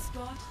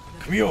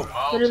 Come here.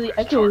 Literally,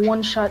 I can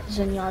one-shot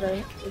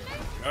Zenyatta.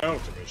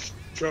 Ultimate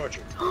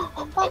charger.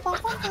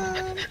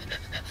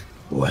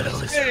 What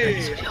else?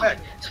 Hey, heck.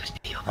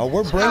 Oh,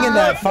 we're bringing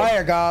that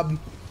fire, Gob.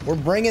 We're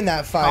bringing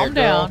that fire, Calm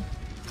down.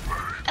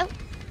 Oh.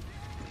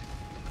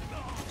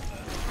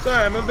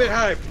 Sorry, I'm a bit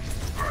hyped.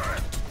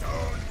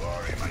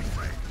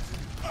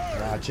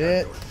 Watch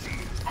it.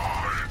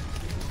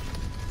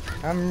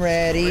 I'm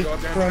ready.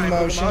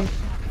 Promotion.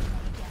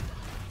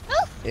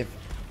 If,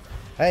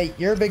 hey,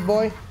 you're a big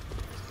boy.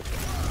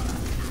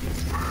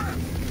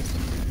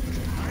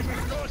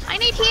 I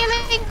need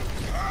healing.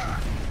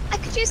 I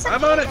could use some.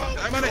 I'm on it.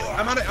 I'm on it.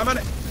 I'm on it. I'm on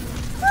it.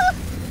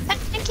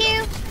 Thank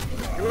you.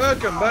 You're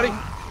welcome, buddy.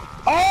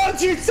 Oh,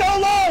 she's so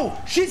low!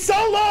 She's so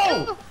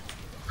low!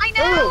 I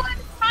know. I'm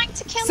trying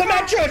to kill her.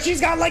 Symmetra,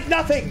 she's got like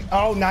nothing.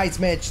 Oh, nice,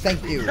 Mitch.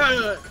 Thank you.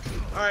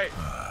 Alright.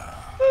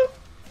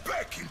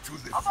 Back into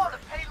the I'm on the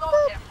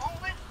payload and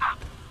moving out.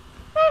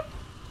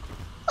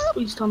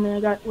 Please tell me I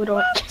got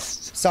Widow.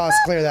 Sauce,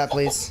 clear that,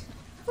 please.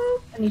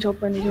 I need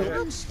hope, I need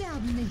hope.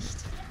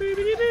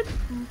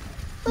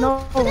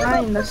 No,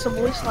 Ryan, that's the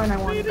voice line I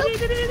wanted.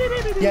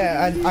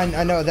 Yeah,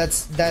 I know.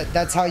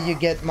 That's how you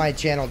get my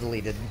channel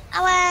deleted.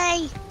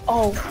 Away!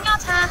 Oh.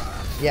 Not her.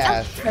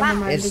 Yeah, Never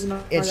mind, it's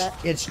ignore it's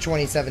that. it's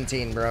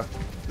 2017, bro.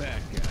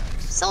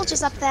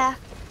 Soldiers up there.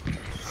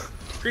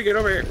 Kree, get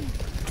over here.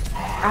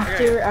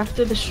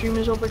 After the stream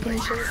is over, can you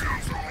say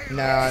it?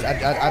 No,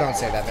 I don't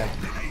say that, man.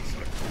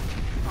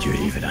 Dude,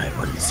 even I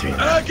wouldn't say that.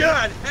 Oh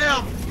God,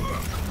 help!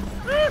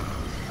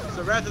 It's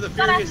the Wrath of the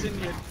Furious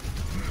Indian.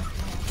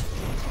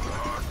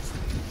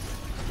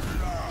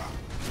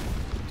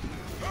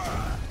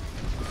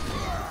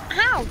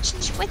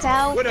 Ouch!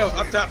 Widow. Widow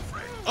up top.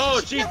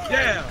 Oh, she's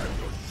down.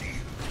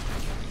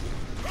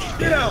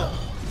 Get out.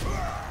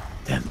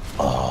 Them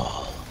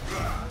all.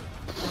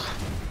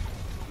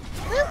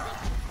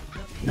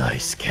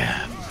 Nice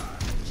cap.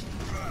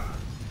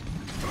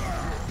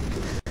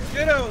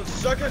 Get out,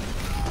 sucker.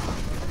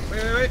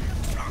 Wait.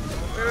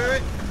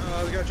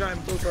 Oh, we're gonna try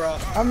and boot her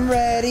off. I'm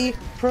ready.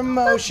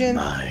 Promotion.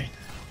 Mine.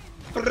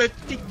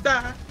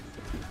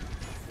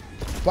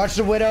 Watch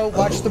the widow.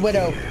 Watch the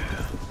widow.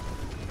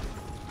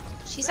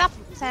 She's up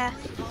there.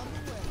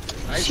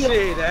 I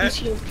see that.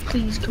 Lucio,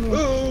 please come here.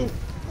 Ooh.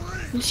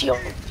 Lucio,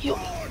 you.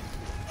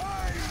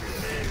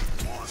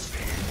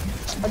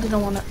 I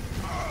didn't want to.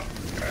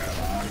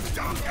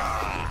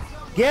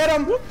 Get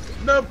him.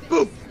 No,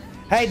 boop.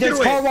 Hey, there's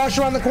Get away. car wash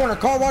around the corner.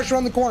 Car wash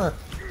around the corner.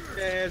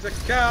 There's a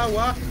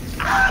car.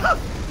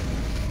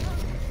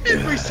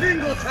 Every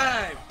single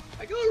time.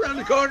 I go around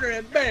the corner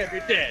and bam,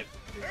 you're dead.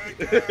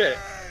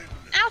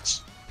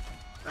 Ouch!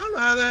 I don't know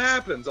how that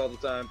happens all the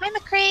time. Hi,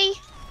 McCree.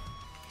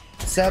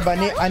 Seb,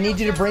 I need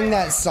you to bring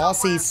that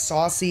saucy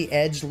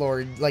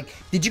edgelord. Like,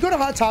 did you go to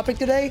Hot Topic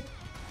today?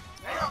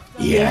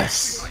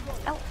 Yes.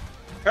 Oh.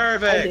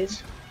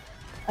 Perfect.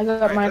 I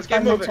got Alright, my let's get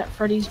 5 minutes moving. at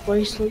Freddy's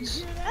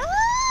bracelets.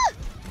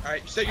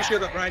 Alright, set your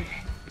shield up, Ryan.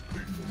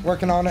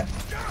 Working on it.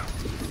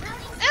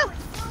 Oh!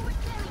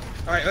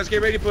 Alright, let's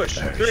get ready to push.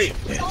 3.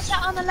 Soldier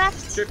on the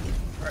left. 2.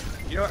 Alright,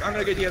 you know what? I'm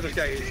gonna get the other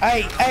guy.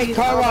 Hey,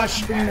 car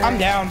wash. I'm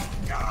down.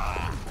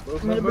 I'm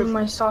gonna bring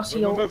my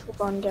saucy old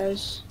on,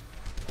 guys.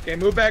 Okay,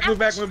 move back.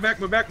 Back.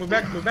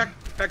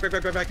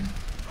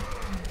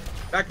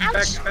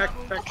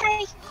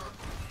 Okay.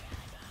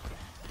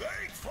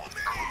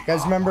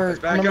 Guys, remember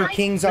up.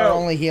 King's No. our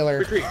only healer.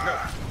 Retreat. No.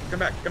 Come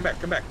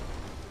back.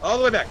 All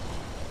the way back.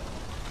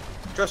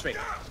 Trust me.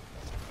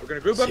 We're gonna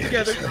group up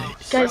together.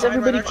 Guys,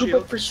 everybody Right on group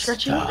shield. up for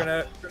stretching.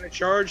 We're gonna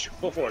charge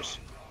full force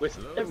with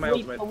my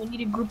Wait, ultimate. but we need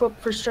to group up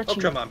for Oh,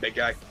 stretching. come on, big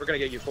guy. We're gonna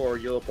get you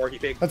forward, you little porky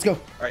pig. Let's go.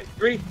 Alright,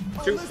 3,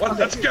 2, 1,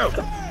 let's go!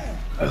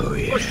 Oh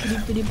yeah.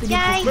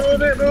 Yay!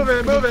 Move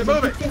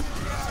it!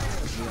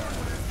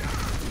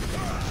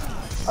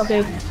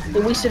 Okay, they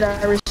wasted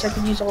Iris. I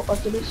could use ult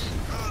after this.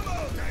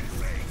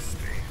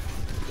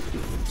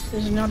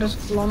 Is it now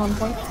just alone on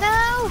point?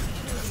 No!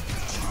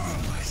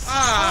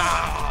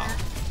 Ah!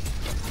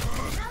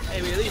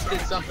 Hey, we at least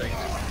did something.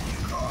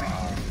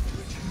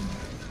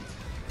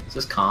 Is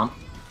this calm?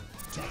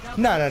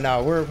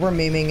 No. We're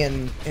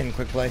memeing in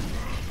quick play.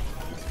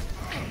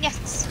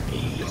 Yes.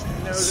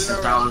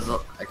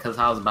 Because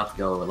I was about to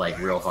go like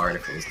real hard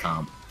if it was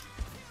calm.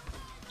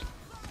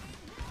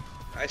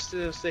 I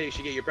still say you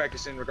should get your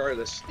practice in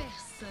regardless.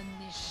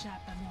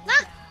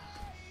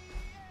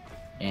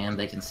 And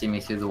they can see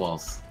me through the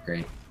walls.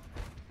 Great.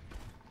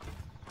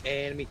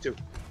 And me too.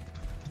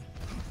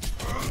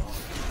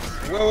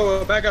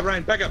 Whoa, back up,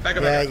 Ryan. Back up.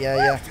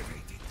 Yeah.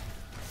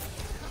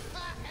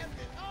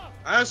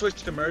 I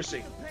switched to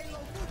Mercy.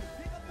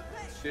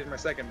 She's my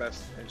second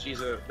best, and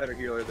she's a better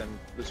healer than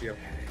Lucio.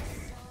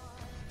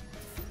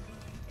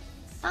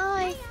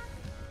 Hi.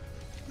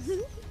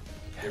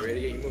 Get ready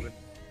to get you moving.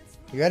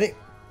 You ready?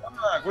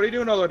 What are you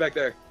doing all the way back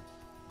there?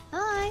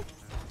 Hi.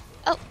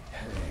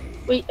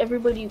 Wait,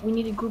 everybody, we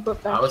need to group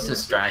up back. I was here.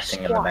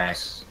 distracting in the back.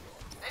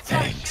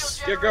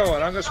 Thanks. Get going.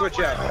 I'm gonna switch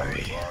out.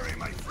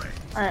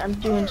 Alright, I'm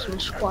doing some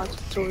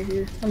squats over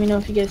here. Let me know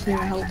if you guys need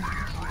my help.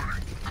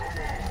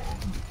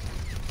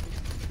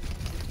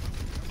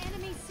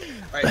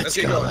 Alright, let's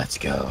get going. Let's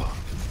go.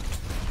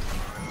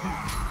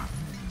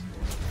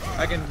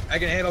 I can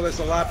handle this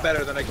a lot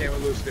better than I can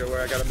with Lucio,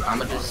 where I got him. I'm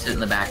gonna just sit in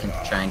the back and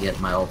try and get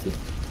my ulti.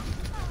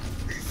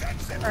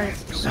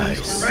 Alright,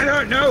 Nice.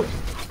 Reinhardt, no!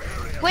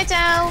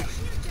 Widow.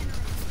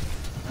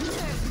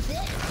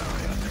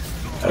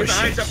 Get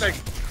behind something.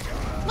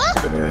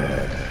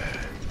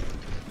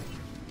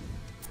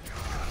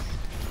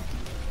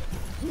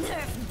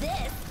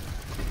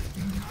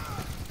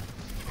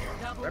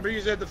 Remember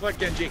you said deflect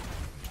Genji.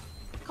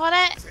 Got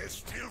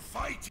it.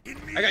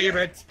 I got your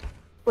bed.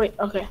 Wait,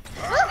 okay.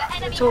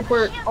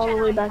 Teleport all the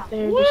way back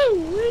there. Just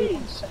wait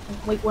 1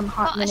 second. Wait 1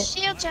 hot Got a minute.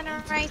 shield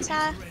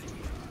generator.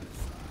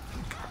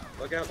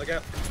 Look out.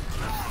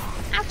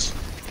 Ouch.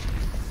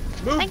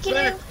 Move Thank you.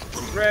 back.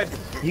 Red.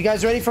 You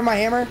guys ready for my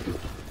hammer?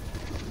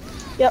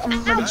 Yeah,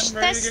 I'm ready. I'm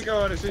ready to get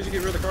going as soon as you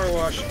get rid of the car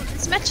wash.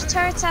 There's much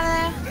turrets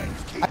out there.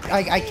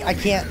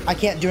 I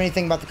can't do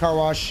anything about the car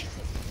wash.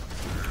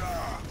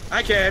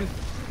 I can.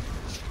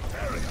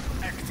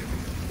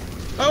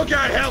 Oh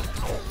God, help!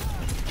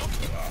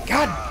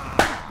 God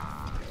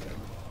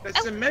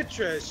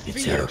Symmetra is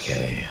It's fierce.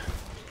 okay.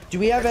 Do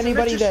we have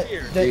anybody that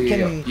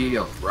can?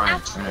 You,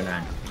 Ryan.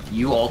 No.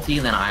 You ulti,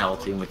 and then I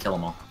ulti, and we kill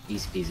them all.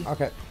 Easy peasy.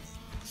 Okay.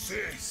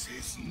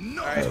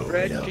 Alright,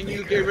 Red, can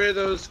you get rid of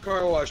those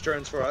car wash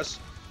turns for us?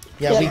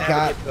 Yeah, we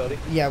got.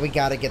 Yeah, we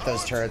got to get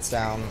those turrets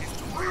down.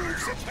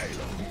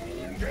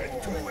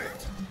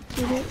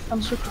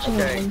 I'm switching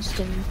Okay. on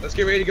Winston. Let's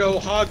get ready to go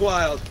hog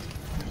wild.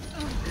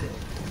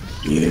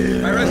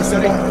 Yeah. Alright, Red,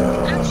 steady.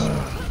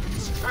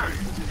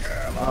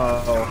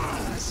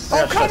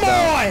 Oh, come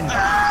on!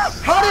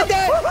 How did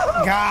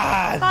that?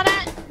 God.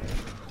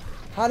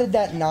 How did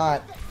that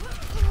not?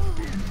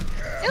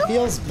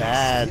 Feels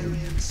bad.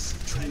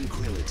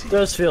 It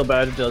does feel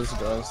bad. It does.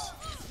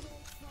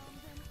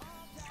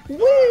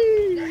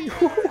 Whee!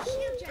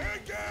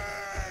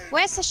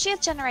 Where's the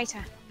shield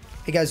generator?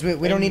 Hey guys,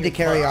 we don't need to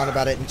carry on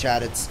about it in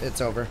chat.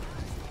 It's over.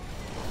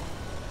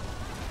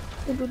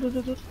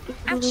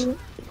 Ouch.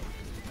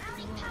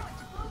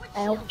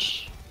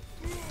 Ouch.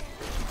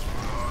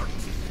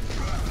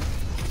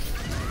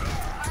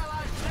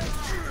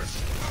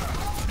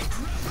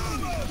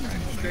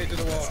 Straight to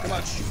the wall. Come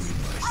on.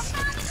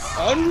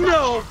 Oh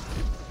no!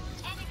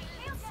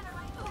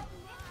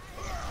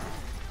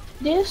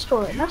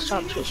 Destroy it. That's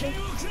not fishing.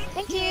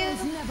 Thank you.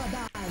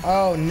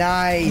 Oh,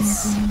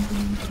 nice.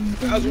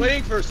 I was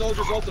waiting for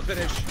Soldier's ult to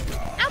finish.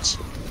 Ouch.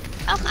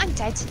 Oh, I'm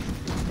dead.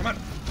 Come on.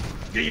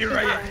 Get it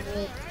right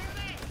in.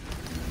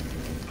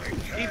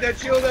 Keep that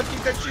shield up.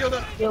 Keep that shield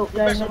up. Yo,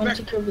 guys, I'm gonna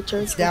take care of the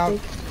turrets. Down.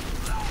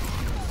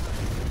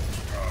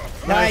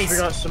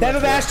 Nice. They have a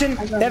bastion.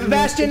 They have a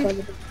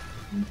bastion.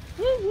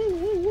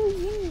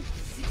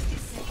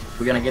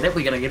 We're gonna get it.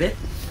 We're gonna get it.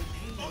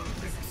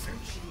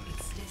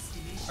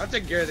 I'll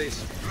take care of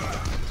these.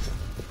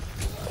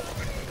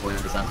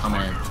 Boys, I'm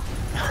coming in.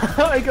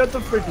 I got the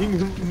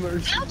freaking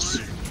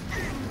mercy.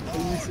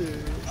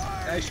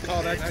 Nice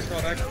call back. Nice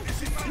call back.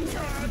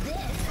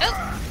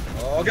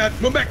 Oh god,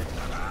 move back.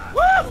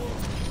 Woo!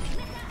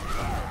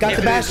 Got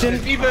the bastion.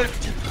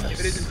 If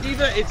it isn't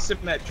D.Va, it's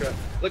Symmetra.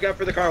 Look out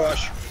for the car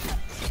wash.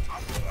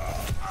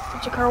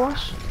 It's a car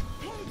wash.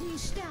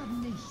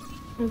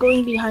 I'm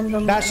going behind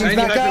them. Bastion's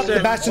back up. The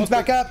bastion's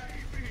back up.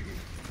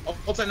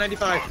 Ult's at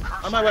 95.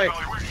 On my way.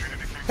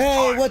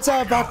 Hey, what's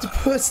up,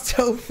 Octopus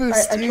Tofu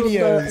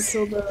Studios?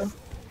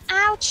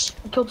 Ouch.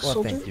 I killed the Well,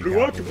 soldier. thank you, Good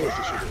God. Octopus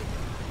is here.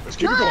 Let's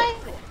keep it going.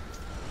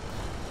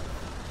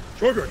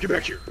 Sugar, get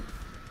back here.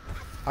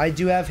 I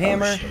do have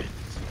hammer.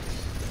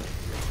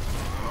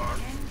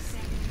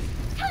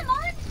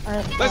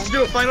 Let's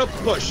do a final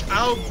push.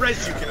 I'll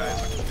res you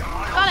guys.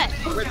 Got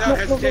it. Without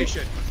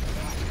hesitation.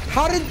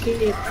 How did?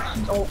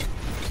 Oh.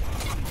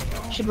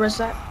 Should rest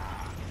that.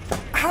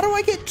 How do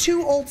I get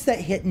two ults that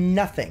hit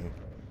nothing?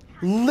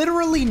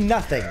 Literally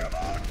nothing.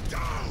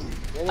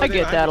 I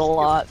get that a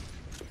lot.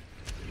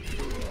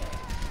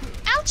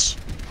 Ouch.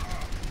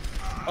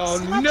 Oh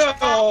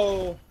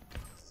no!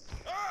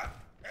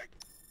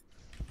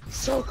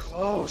 So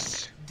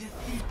close.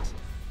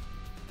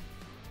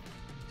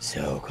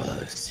 So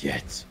close,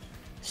 yet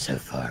so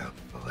far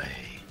away.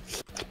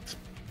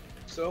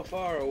 So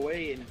far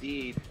away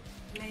indeed.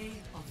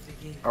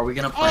 Are we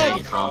gonna play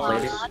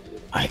comp later?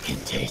 I can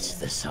taste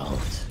the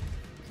salt.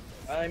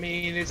 I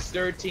mean, it's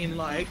 13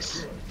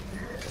 likes.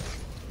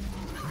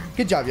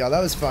 Good job, y'all.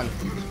 That was fun.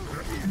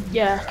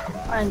 Yeah,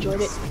 I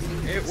enjoyed it.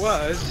 It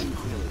was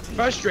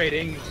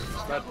frustrating,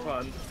 but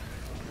fun.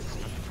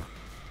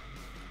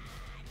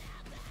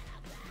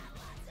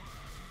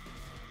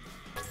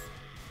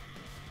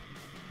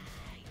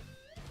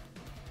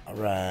 All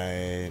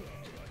right.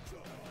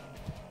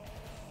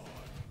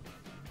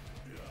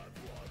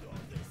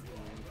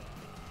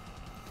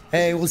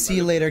 Hey, we'll see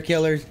you later,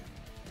 killer.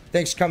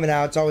 Thanks for coming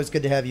out. It's always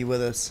good to have you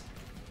with us.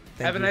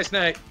 Have a nice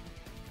night.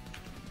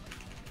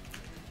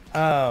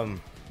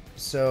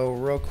 So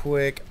real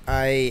quick,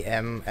 I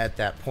am at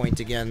that point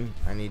again.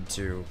 I need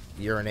to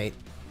urinate.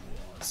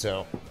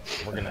 So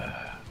we're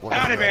gonna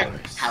Out of here.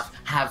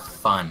 Have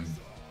fun.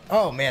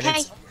 Oh man,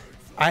 Okay.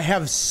 I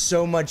have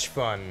so much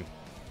fun.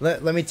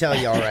 Let me tell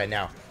y'all right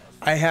now.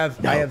 I have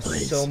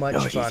please, so much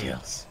no fun.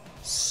 details.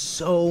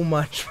 So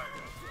much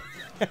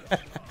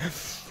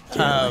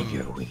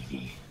You're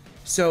weedy.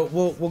 So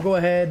we'll go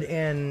ahead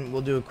and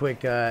we'll do a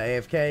quick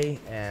AFK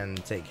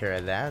and take care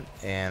of that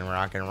and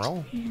rock and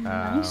roll.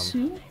 Nice.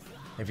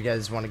 If you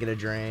guys want to get a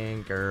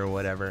drink or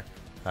whatever,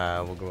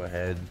 we'll go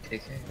ahead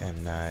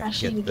and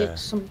Actually, get get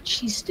some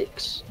cheese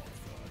sticks.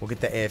 we'll get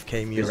the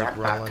AFK music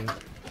rolling.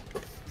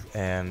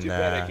 And Too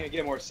bad I can't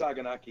get more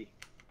Saganaki.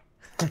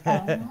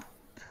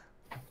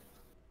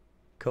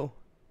 Cool.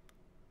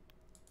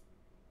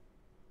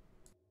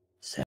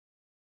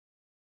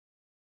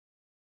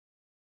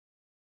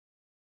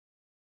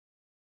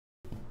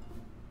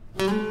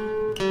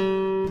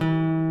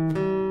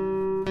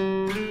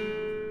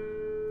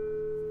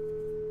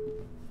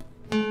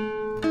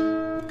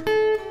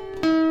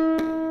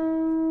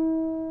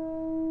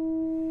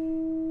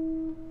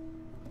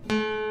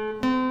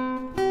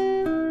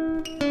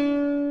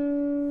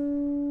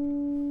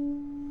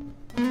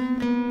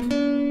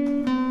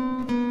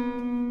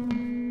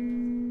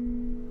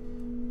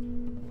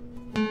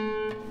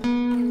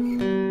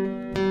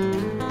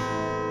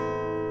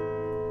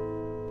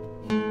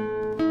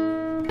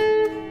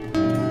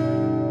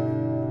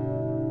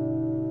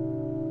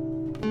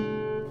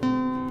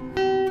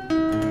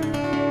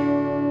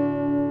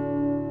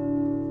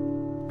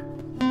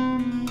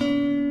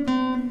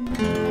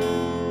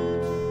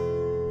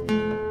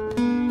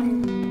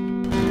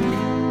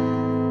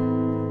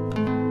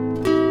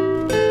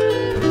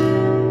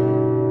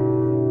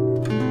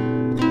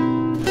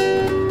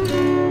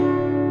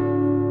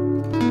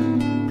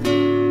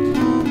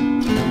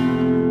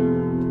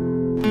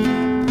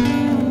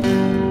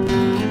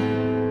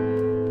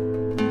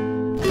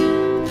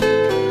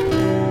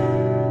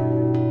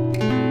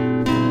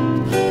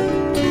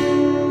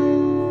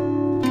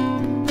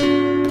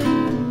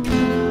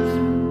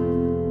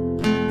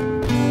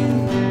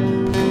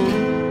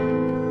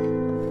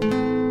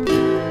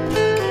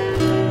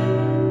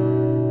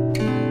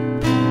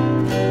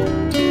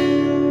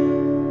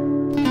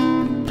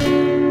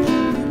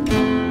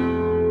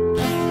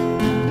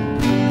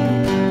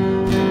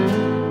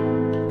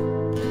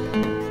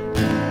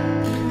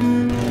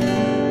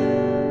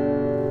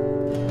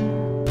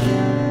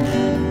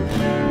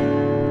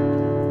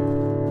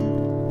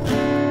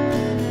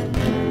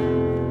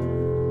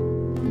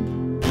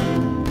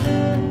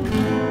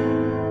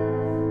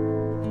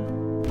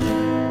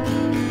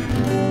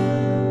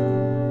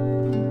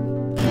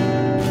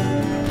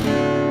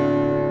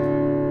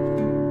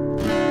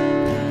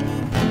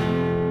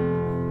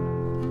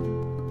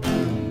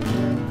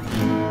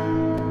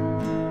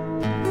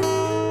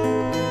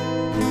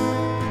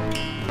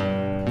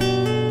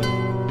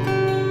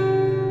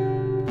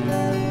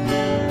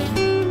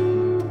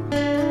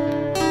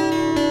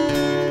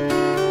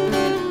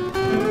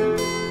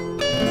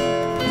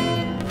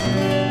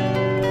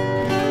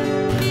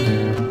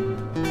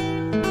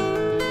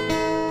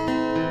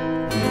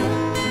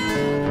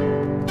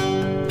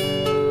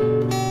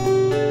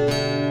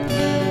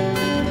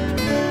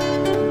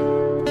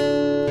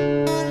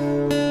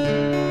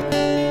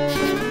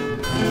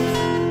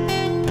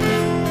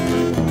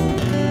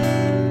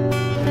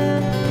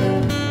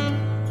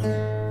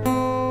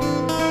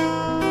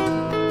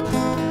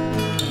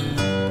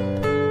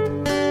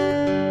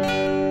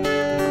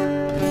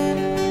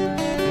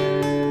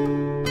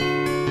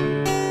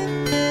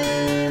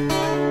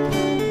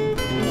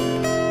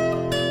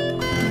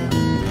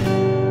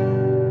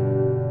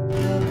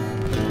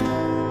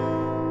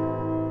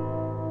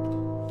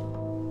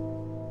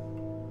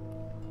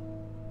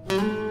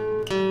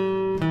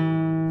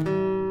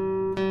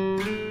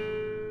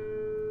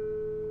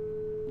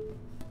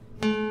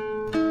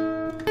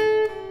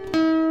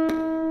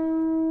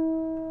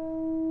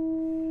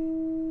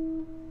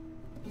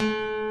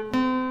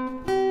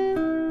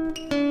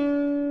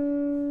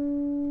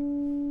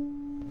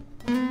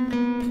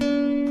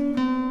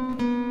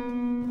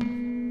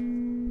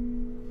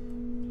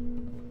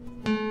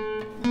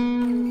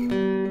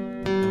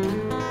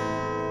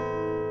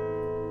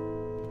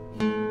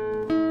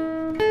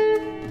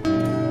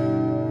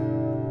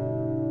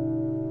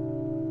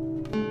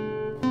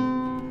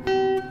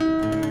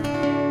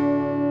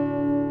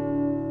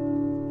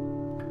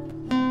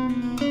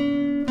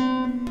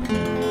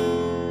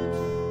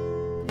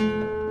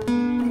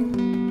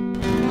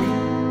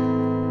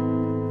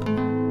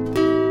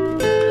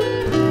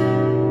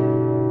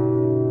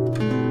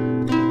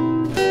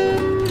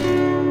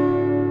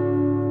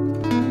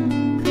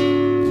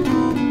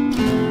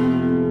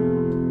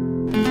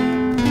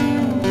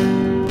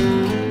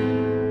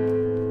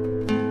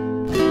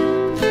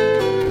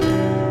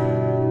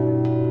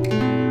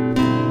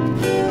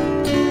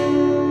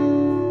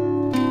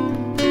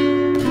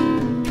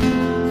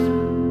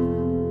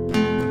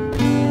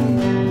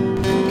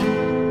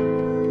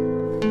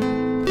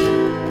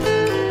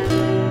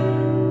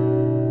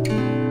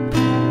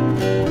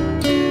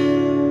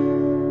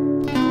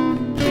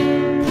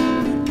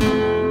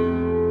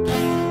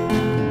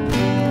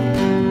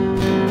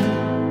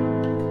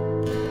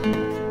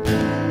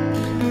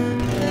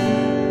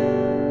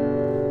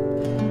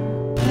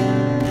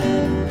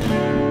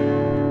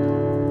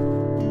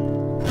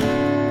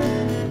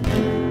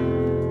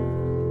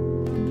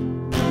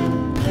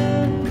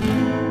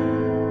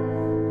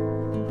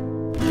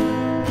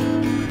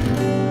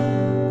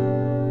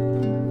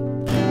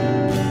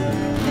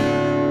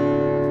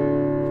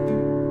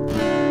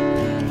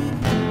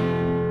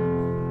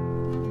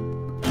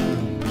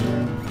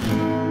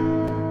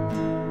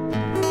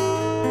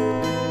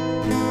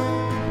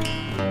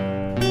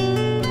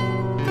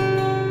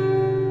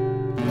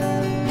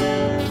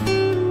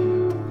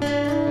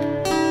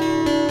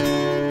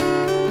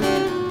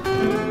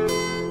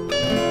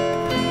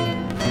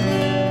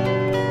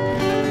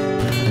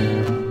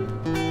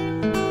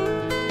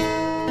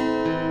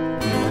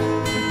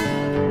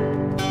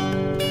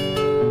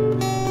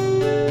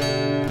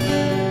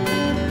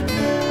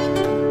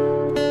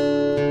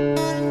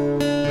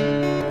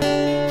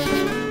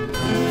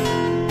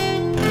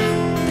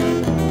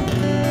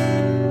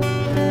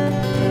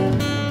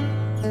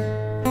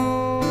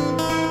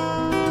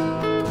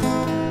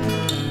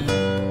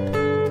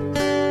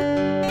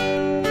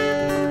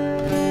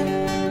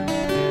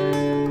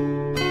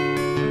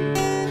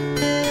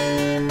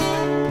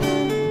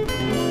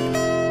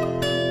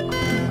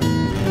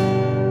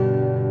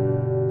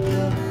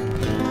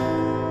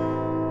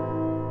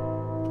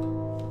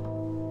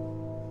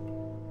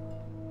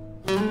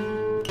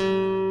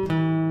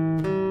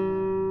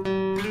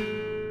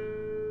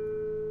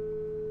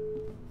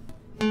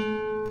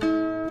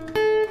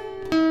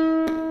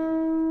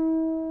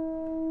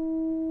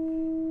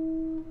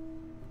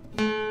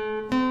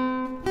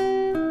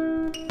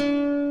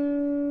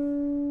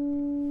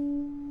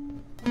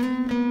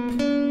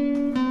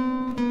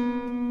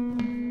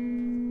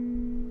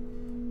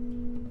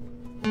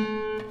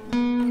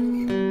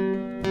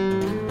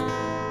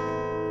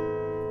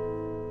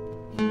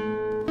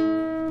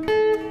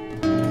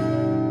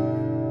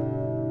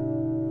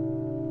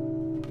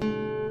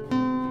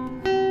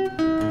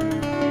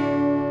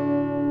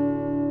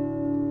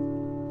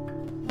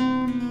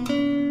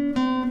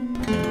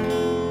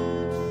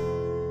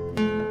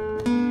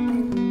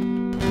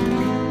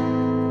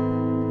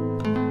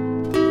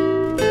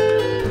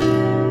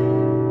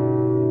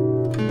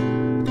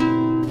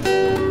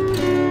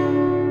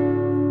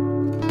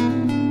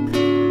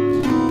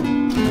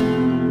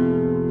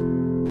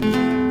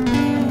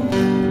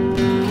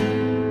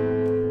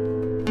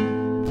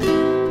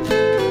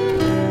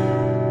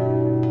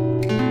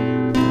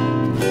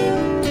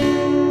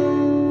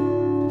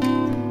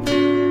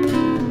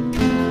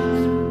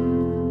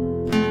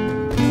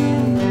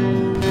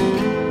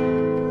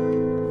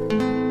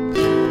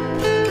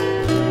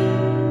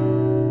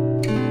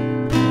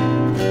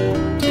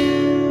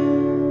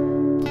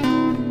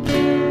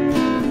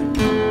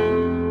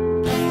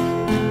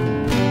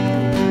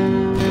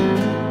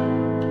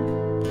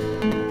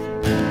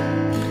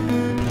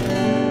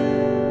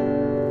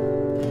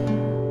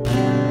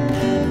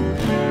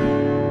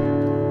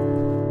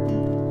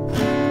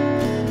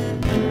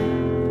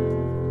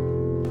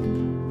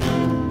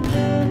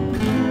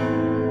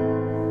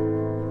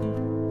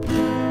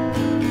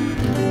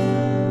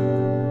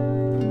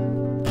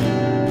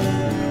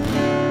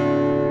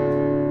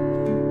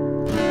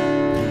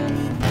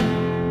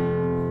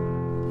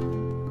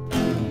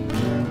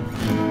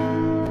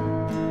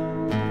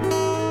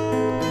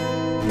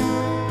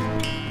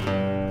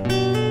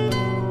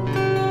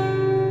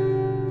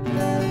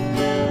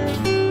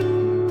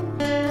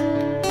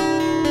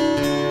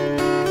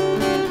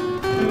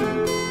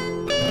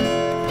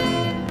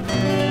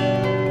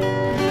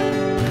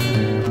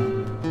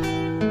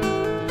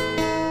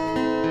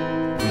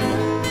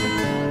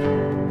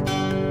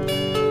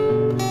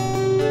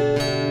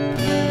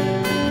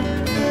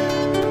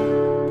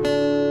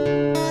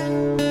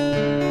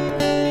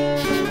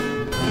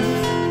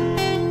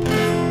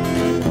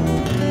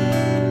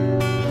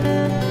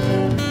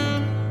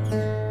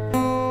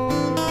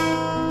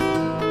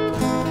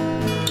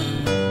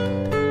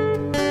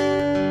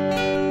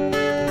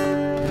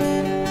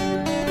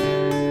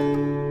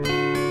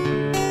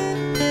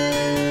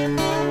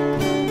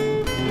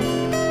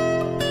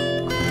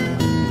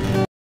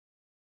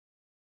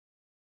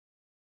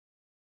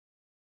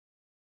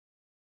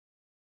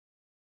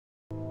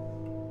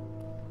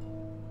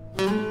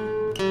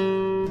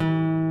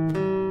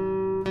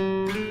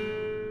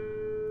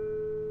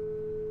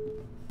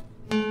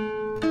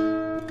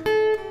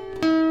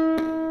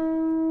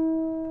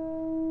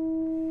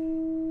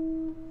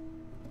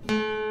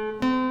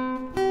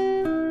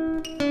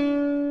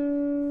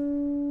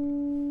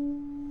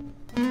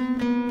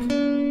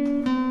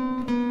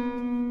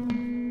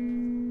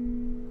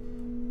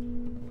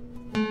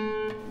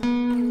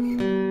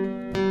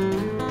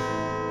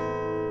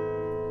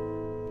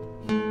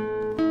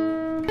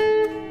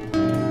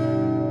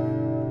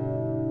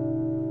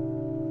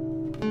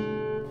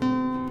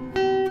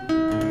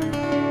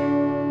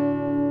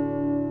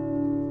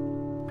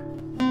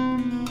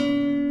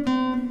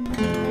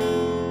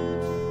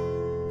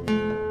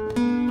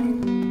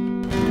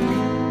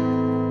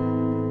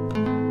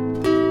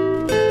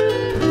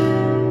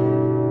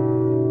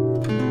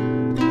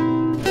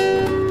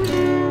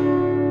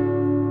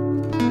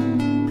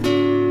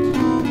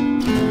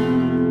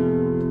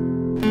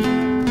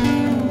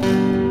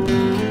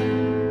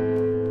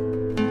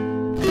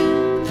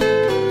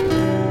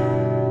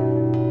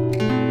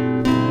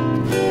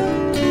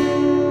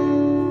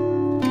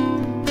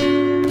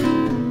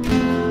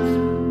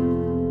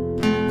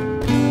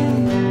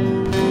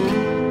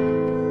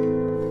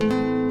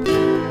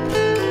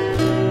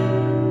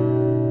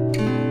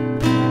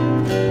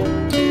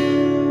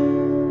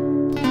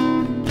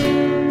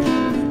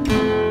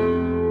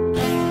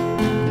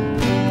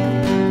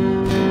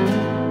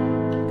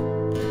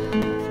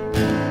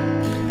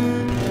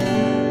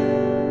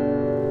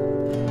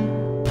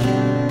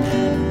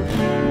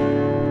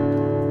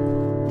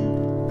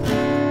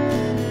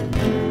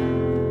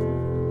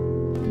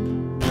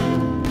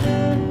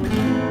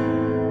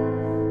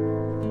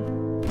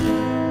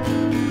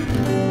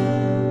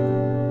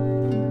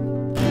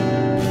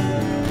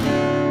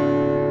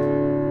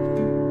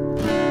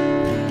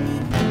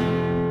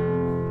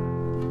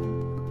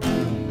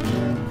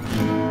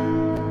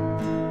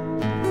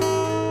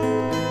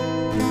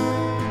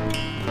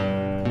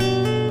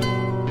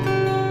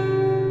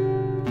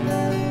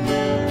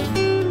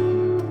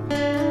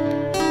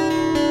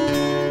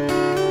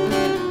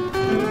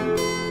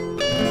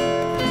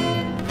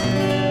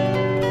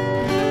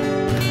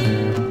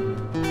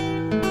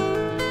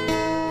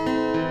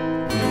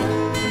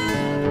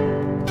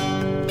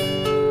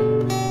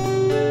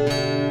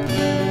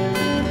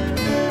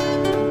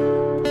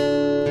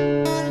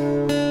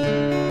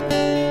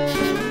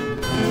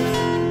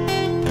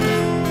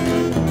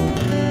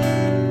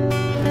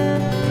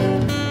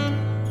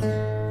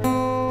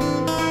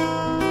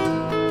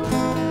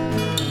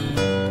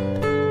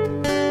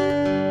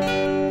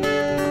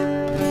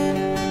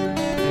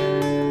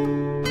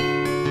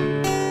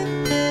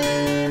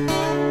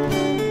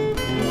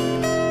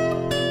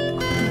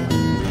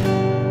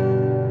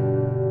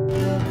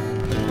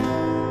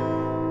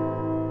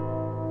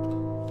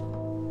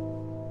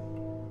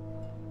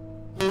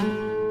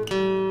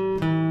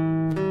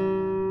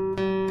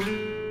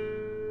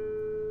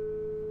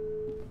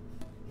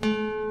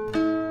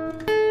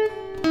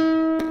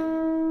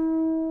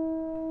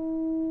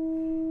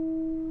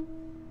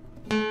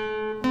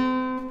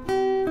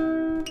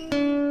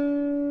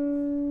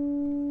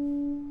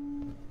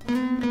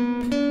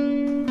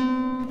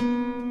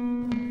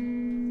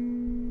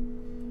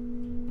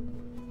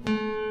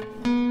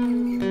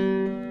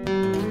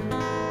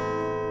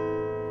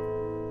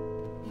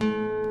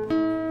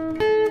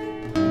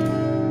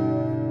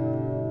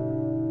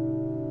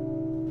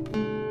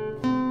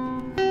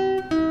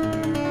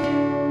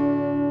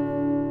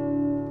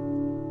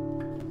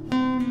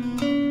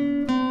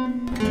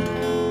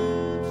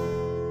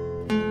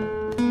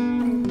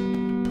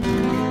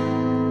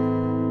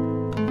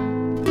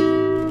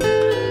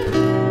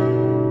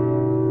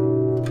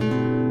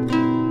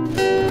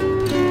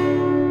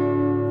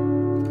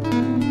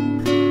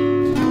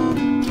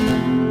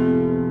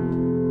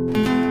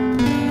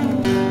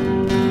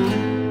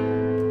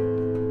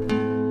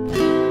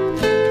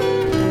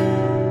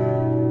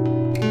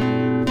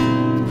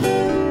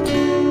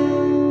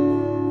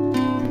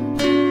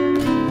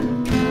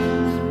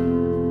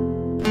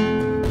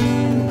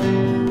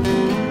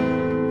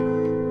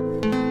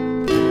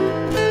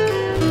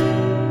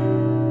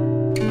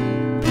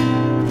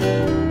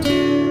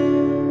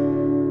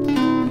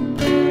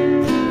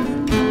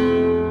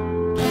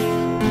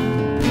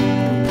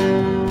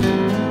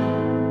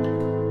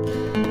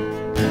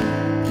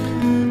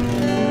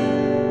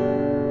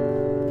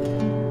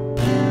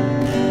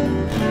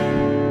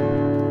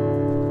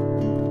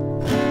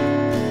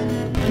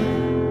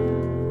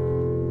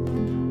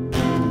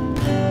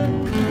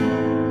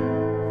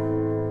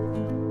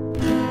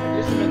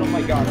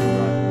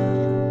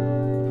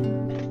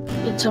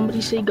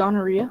 he say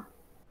gonorrhea?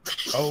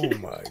 Oh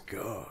my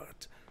god.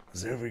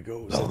 There we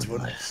go.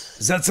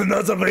 That's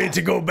another way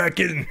to go back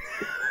in.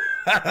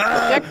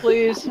 Check,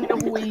 please.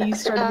 We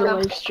started the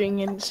live stream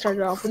and it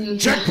started off with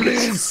Check,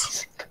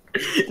 please.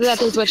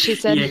 That is what she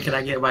said. Yeah, can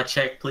I get my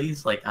check,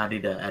 please? Like, I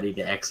need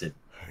to exit.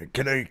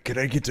 Can I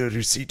get a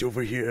receipt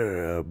over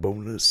here,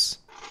 boneless?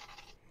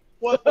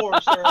 What for,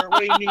 sir? What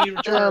do you need to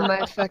return? Oh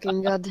my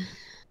fucking god.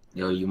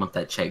 Yo, you want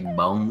that check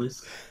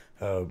boneless?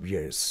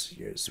 Yes.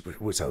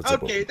 Without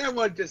Okay, that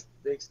one just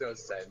makes no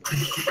sense.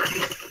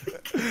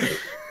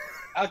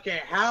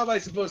 Okay, how am I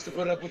supposed to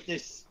put up with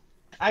this?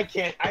 I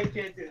can't do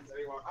this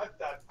anymore. I'm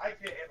done. I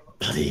can't handle it.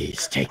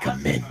 Please take a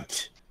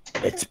mint.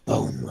 It's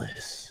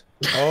boneless.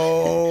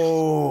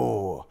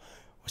 Oh,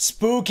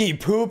 Spooky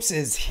Poops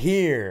is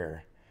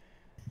here.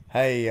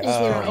 Hey,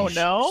 oh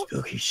no.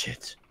 Spooky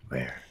shit.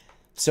 Where?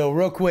 So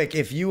real quick,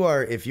 if you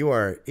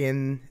are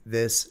in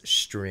this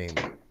stream,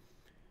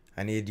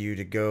 I need you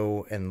to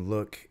go and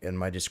look in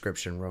my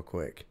description real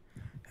quick,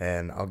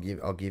 and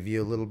I'll give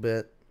you a little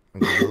bit.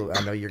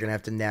 I know you're gonna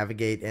have to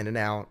navigate in and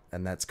out,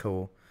 and that's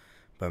cool,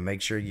 but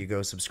make sure you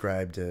go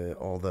subscribe to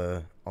all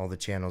the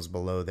channels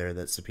below there.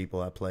 That's the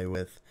people I play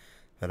with,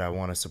 that I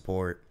want to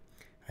support.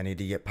 I need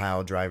to get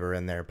Pile Driver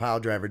in there. Pile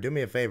Driver, do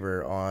me a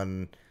favor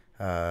on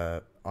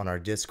our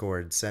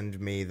Discord. Send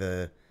me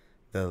the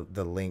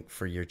link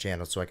for your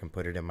channel so I can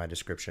put it in my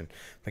description.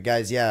 But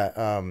guys,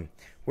 yeah,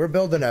 we're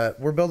building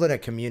a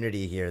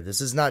community here.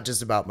 This is not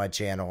just about my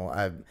channel.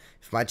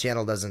 If my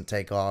channel doesn't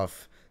take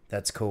off,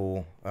 that's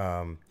cool.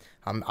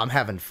 I'm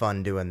having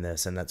fun doing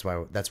this, and that's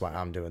why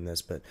I'm doing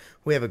this. But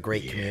we have a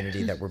great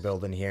community that we're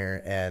building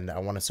here, and I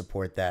want to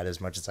support that as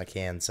much as I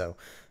can. So,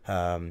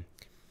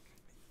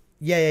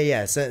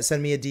 yeah.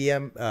 Send me a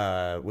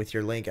DM with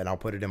your link, and I'll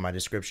put it in my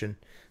description.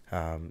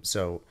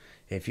 So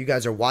if you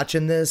guys are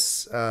watching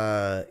this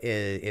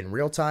in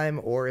real time,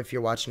 or if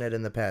you're watching it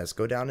in the past,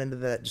 go down into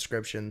that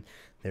description.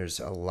 There's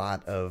a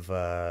lot of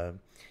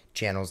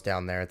channels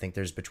down there. I think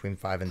there's between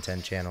 5 and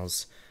 10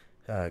 channels.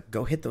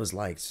 Go hit those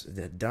likes.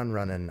 Done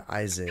Running,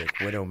 Isaac,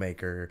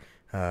 Widowmaker,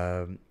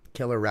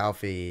 Killer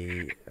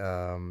Ralphie. We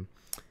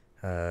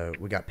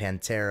got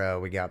Pantera.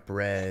 We got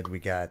Bread. We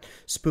got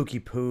Spooky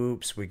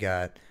Poops. We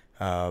got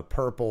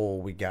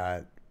Purple. We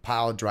got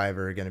Pile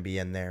Driver going to be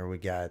in there. We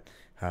got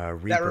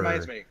Reaper. That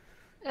reminds me.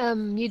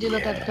 You do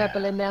not have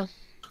Purple in there.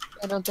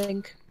 I don't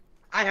think.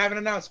 I have an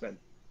announcement.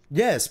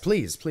 Yes,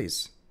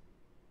 please.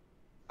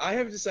 I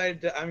have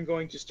decided that I'm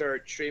going to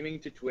start streaming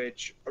to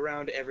Twitch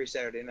around every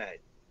Saturday night.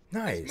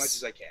 Nice. As much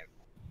as I can.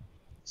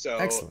 So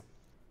excellent.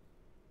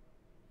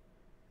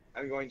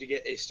 I'm going to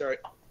get a start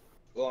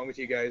along with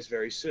you guys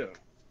very soon.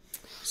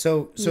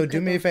 So do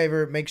me a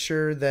favor, make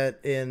sure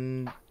that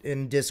in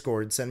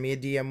Discord, send me a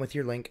DM with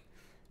your link.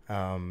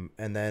 And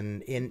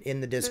then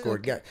in the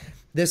Discord,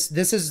 this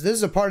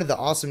is a part of the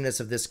awesomeness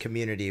of this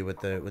community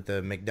with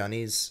the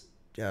McDunnies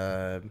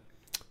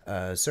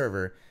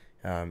server.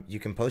 You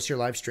can post your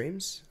live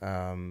streams.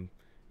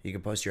 You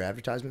can post your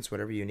advertisements,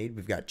 whatever you need.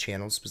 We've got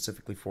channels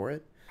specifically for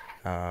it.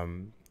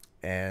 And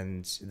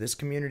this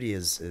community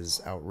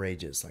is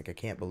outrageous. Like, I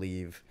can't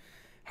believe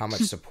how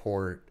much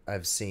support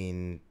I've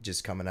seen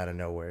just coming out of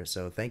nowhere.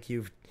 So thank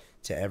you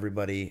to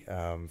everybody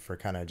for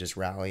kind of just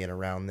rallying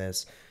around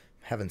this.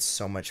 Having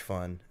so much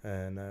fun,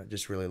 and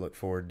just really look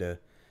forward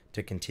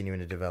to continuing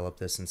to develop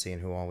this and seeing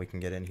who all we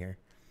can get in here.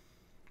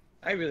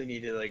 I really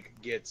need to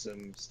get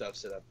some stuff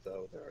set up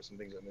though. There are some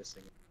things I'm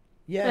missing.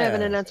 Yeah. I have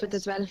an announcement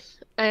as well.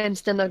 I am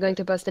still not going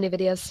to post any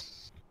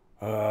videos.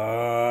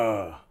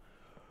 Well,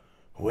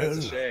 That's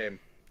a shame.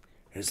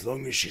 As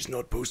long as she's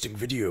not posting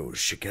videos,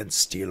 she can't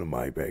steal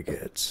my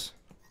baguettes.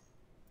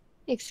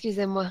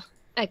 Excusez-moi.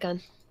 I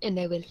can, and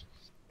I will.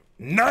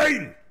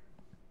 9!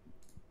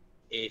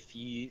 A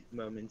few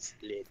moments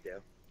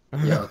later.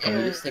 Yo, can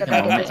we just take a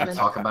moment to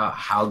talk about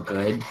how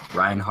good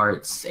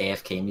Reinhardt's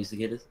AFK music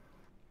is?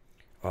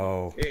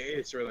 Oh.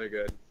 It's really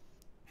good.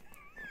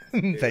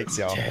 Thanks,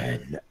 y'all.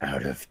 10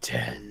 out of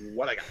 10.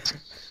 What I got.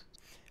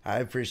 I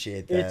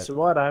appreciate that. It's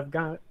what I've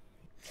got.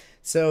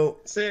 So.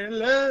 Say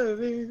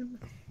loving.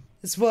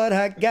 It's what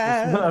I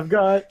got. It's what I've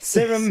got.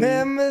 Say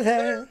remember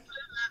that.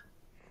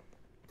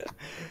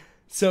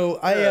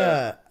 So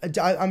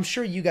I'm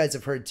sure you guys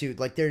have heard too.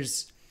 Like,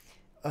 there's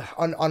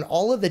on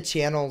all of the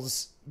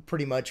channels,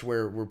 pretty much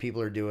where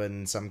people are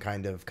doing some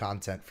kind of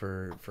content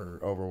for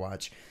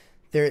Overwatch,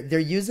 they're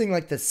using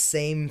like the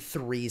same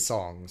 3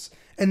 songs,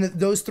 and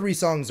those 3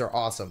 songs are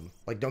awesome.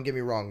 Like, don't get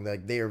me wrong,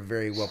 like they are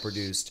very well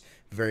produced,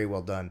 very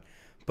well done.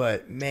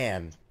 But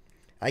man,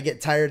 I get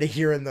tired of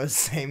hearing those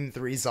same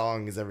 3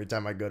 songs every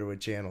time I go to a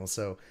channel.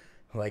 So,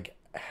 like,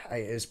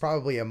 it was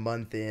probably a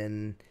month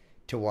in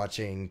to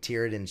watching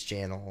Tyranids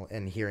channel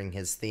and hearing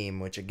his theme,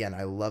 which again,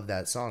 I love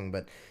that song,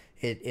 but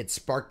it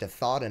sparked a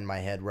thought in my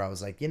head where I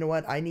was like, you know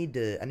what, I need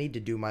to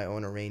do my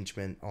own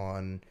arrangement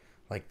on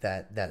like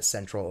that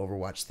central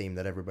Overwatch theme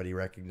that everybody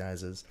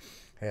recognizes.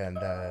 And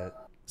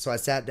so I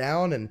sat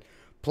down and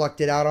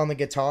plucked it out on the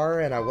guitar,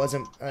 and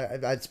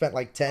I'd spent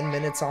like 10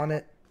 minutes on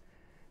it.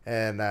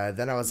 And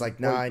then I was like,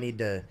 nah, I need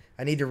to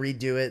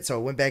redo it. So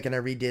I went back and I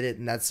redid it,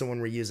 and that's the one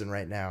we're using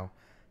right now.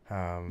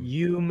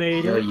 You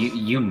made Yo, it?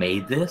 you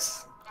made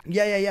this?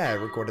 Yeah. I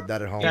recorded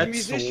that at home.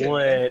 That's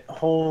lit.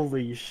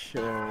 Holy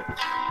shit.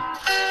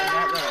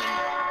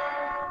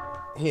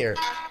 Here.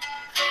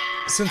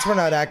 Since we're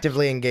not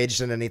actively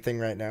engaged in anything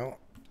right now.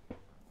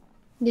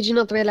 Did you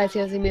not realize he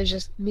was a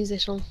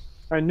musician?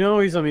 I know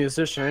he's a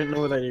musician. I didn't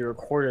know that he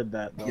recorded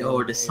that, though.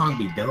 Yo, this song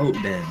be dope,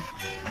 then.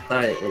 I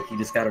thought like you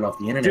just got it off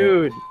the internet.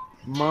 Dude,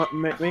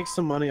 make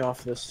some money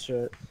off this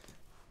shit.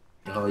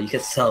 Yo, you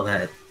could sell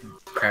that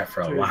crap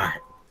for a Dude. lot.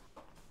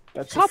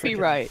 That's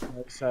Copyright.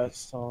 That's that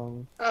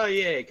song. Oh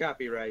yeah,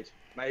 copyright.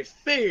 My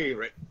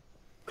favorite.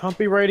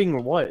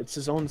 Copywriting what? It's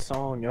his own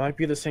song. It might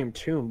be the same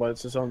tune, but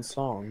it's his own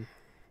song.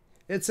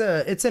 It's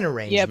an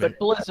arrangement. Yeah, but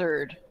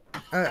Blizzard.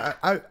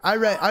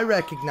 I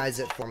recognize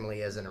it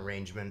formally as an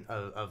arrangement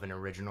of an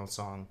original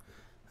song.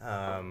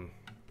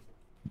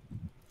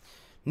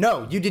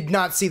 No, you did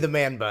not see the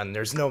man bun.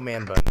 There's no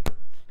man bun.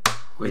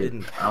 Wait,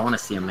 I want to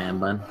see a man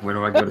bun. Where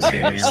do I go to see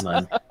a man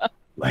bun?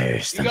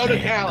 Where's You the go to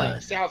man Cali,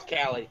 bun? South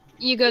Cali.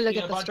 You go look See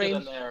a at the bunch of stream.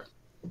 them there.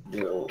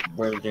 Yo,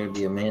 where would there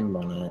be a man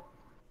bun at?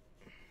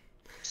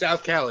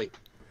 South Cali.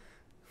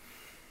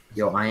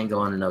 Yo, I ain't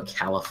going to no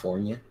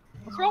California.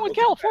 What's wrong with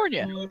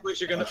California?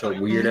 Which you're gonna Bunch of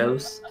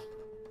weirdos.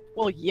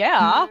 Well,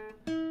 yeah.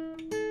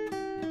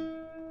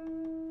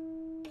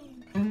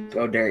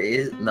 Oh, there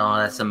is no.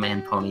 That's a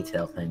man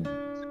ponytail thing.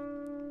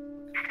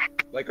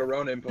 like a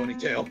Ronin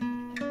ponytail.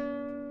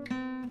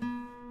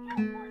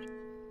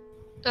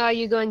 Are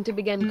you going to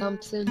begin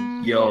comp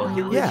soon? Yo,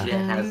 he legit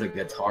has a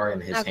guitar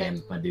in his Okay.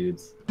 hand, my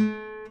dudes.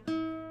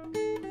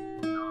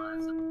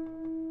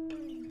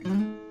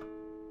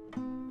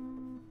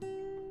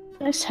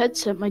 Nice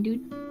headset, my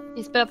dude.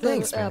 Is Purple,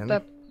 Thanks,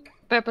 man.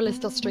 Purple is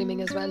still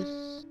streaming as well.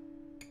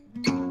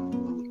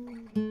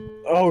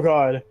 Oh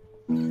god.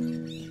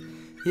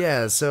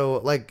 Yeah,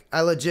 so like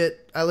I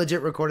legit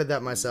recorded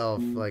that myself.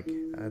 Like,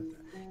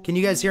 can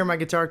you guys hear my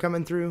guitar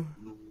coming through?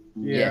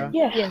 Yeah.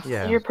 Yeah.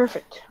 Yeah. You're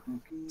perfect.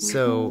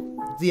 So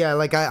yeah,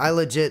 like I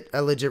legit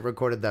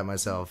recorded that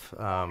myself.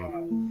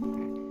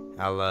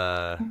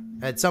 I'll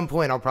at some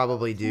point I'll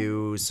probably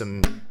do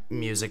some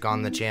music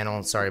on the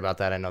channel. Sorry about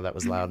that. I know that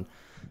was loud.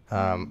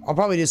 I'll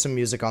probably do some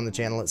music on the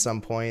channel at some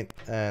point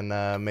and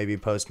maybe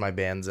post my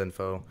band's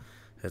info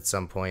at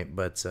some point,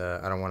 but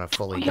I don't want to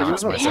fully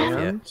dox myself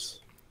yet.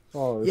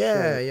 Oh,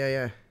 yeah, shit.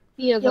 yeah.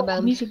 Yeah, Yo,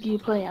 what music do you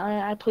play?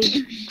 I play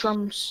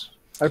drums.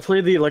 I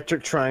play the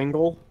electric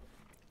triangle.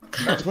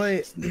 I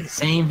play.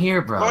 Same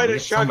here, bro. Quite We a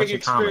have so much shocking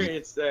in common.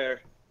 experience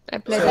there. I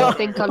play that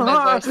thing called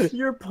Bad Boys.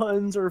 Your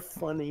puns are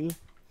funny.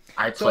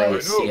 I play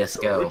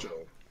CS:GO. Good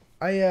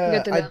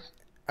to know.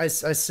 I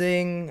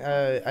sing.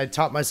 I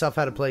taught myself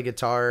how to play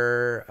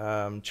guitar.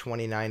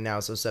 29 now,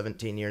 so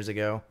 17 years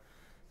ago.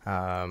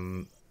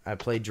 I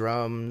play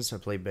drums. I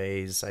play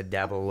bass. I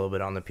dabble a little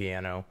bit on the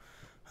piano.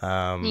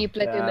 You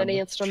play too many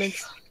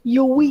instruments.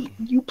 Yo, wait,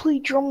 you play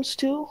drums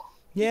too?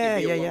 Yeah.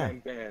 He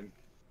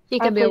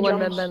I can be a play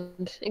one-man drums.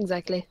 band,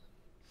 exactly.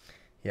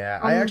 Yeah,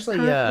 I'm I actually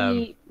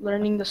currently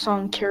learning the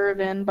song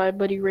 "Caravan" by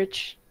Buddy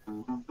Rich. I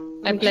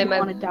Makes play me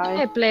wanna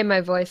die. I play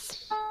my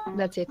voice.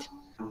 That's it.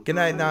 Good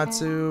night,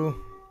 Natsu.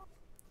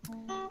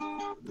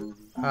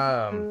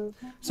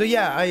 So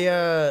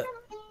yeah,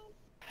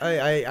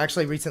 I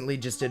actually recently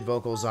just did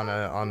vocals on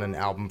an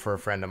album for a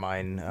friend of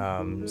mine.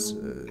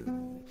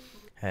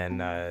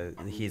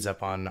 And he's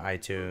up on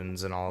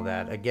iTunes and all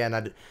that.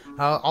 Again,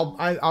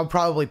 I'll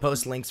probably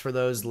post links for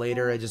those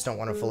later. I just don't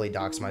want to fully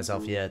dox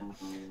myself yet.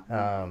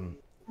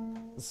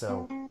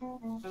 So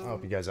I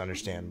hope you guys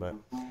understand, but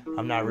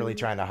I'm not really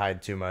trying to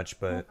hide too much.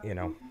 But you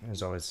know,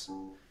 there's always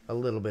a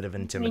little bit of I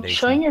mean, intimidation.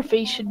 showing your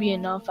face should be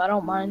enough. I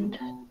don't mind.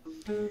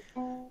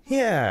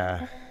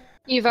 Yeah.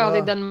 You've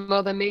already done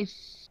more than me.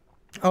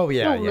 Oh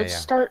yeah, Yo, yeah, let's yeah.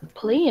 start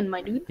playing,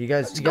 my dude. You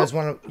guys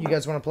want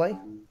to play?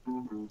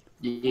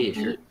 Yeah,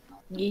 sure.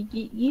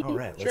 Yeah. All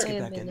right, let's get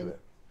back into it.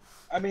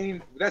 I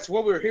mean, that's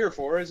what we're here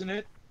for, isn't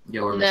it?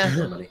 Yo, we're Nah. missing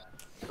somebody.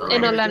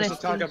 In all Just to honesty,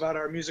 talk about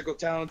our musical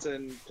talents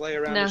and play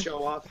around No. and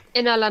show off.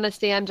 in all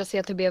honesty, I'm just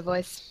here to be a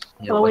voice.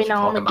 Yo, Well, what wait, you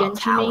now I'm talking about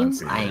against you, man.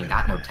 talents? I ain't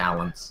got no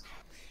talents.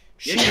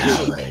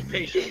 Yeah, you do.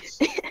 Patience.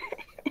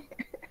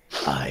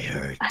 I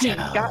heard I ain't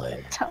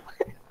got talent.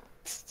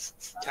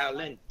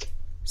 Talent.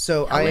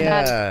 So I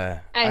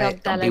have Don't be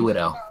talent.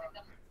 widow.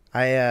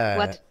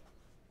 What?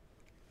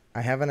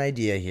 I have an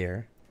idea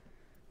here.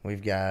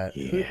 We've got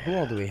who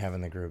all do we have in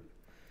the group?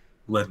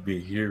 Let me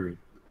hear it.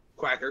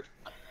 Quacker.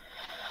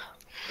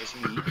 That's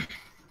me.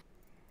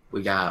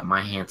 We got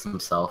my handsome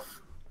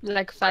self,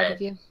 Like 5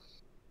 of you.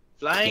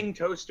 Flying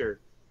Toaster.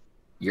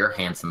 your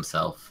handsome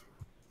self,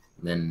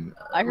 then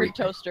I heard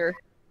Rika. toaster.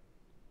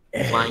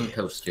 Flying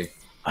toaster.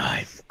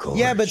 I'm gorgeous.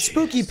 Yeah, but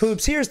Spooky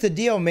Poops, here's the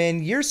deal,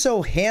 man. You're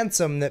so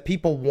handsome that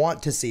people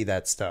want to see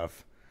that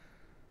stuff.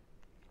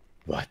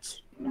 What?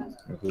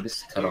 Who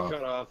just cut You off?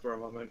 cut off for a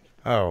moment.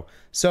 Oh,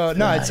 so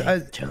no,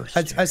 Flying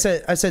I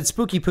said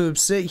Spooky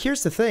Poops.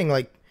 Here's the thing,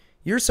 like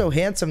you're so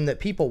handsome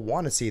that people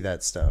want to see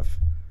that stuff.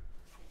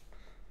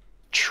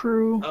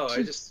 True. Oh,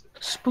 I just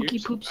Spooky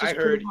Poops. I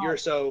heard you're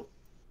so.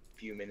 A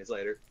few minutes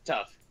later,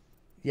 tough.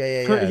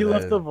 Yeah. He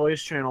left the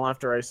voice channel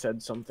after I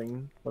said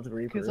something with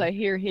Reaper. Because I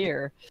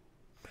hear.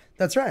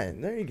 That's right.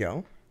 There you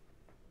go.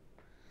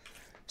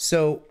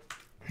 So,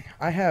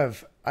 I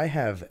have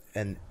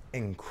an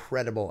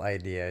incredible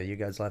idea. You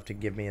guys will have to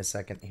give me a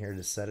second here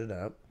to set it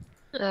up.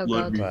 Oh,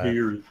 Let me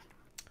hear it.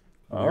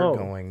 We're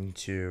going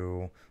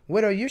to...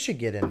 Widow, you should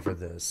get in for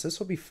this. This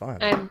will be fun.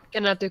 I'm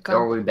gonna do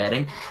Are we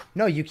betting?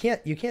 No, you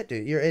can't do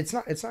it. It's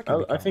not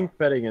gonna be I think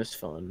betting is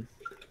fun.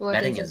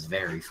 Betting is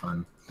very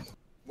fun.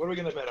 What are we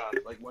gonna bet on?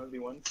 Like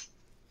 1v1?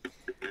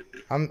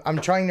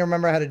 I'm trying to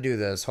remember how to do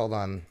this. Hold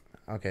on.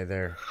 Okay,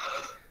 there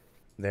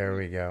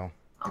we go.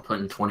 I'm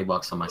putting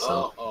 $20 on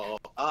myself.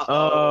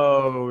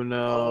 Oh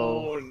no.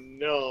 Oh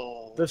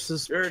no. This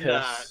is You're piss.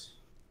 not.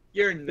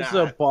 You're not. This is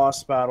a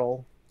boss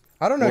battle.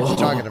 I don't know what you're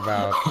talking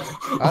about.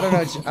 I don't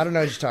know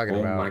what you're talking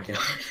Oh about. my god.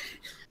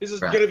 This is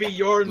Bro, gonna be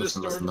your the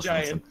listen, Storm listen,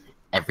 Giant.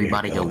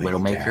 Everybody go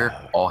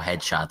Widowmaker, all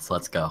headshots.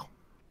 Let's go.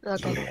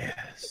 Okay.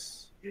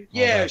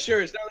 Yeah,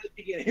 sure. It's not like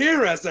you can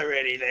hear us or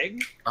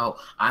anything. Oh,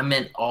 I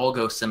meant all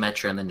go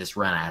Symmetra and then just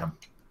run at them.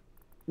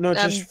 No,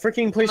 just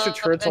freaking place your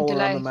turrets all until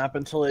around I- the map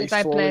until it If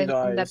I slowly play,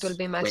 dies. that will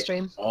be my Wait,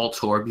 stream. all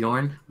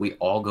Torbjorn, we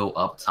all go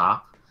up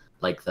top,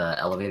 like the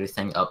elevator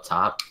thing up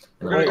top.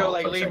 And We're then gonna we go all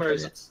like place our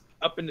lemurs turrets.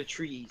 up in the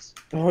trees.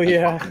 Oh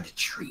yeah. Up in the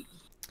tree.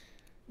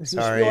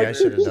 Sorry, I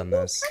should have done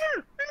this.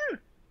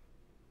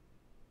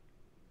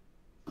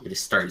 You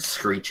just started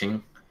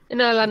screeching. In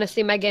all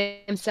honesty, my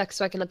game sucks,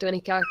 so I cannot do any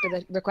character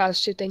that requires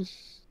shooting.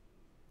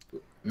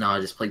 No,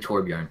 I just play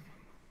Torbjorn.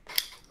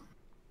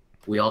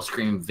 We all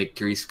scream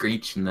victory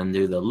screech and then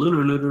do the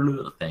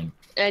little thing.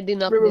 I do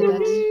not do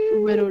that.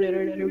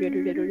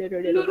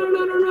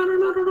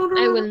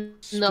 I will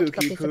not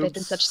Spooky participate in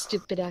poops. such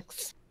stupid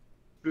acts.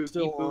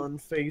 Still on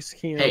face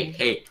cam.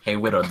 Hey,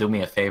 Widow, do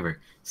me a favor.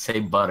 Say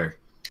butter.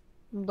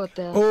 But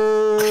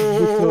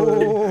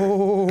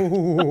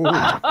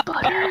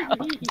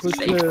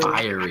Say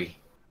fiery.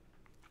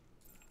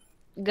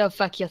 go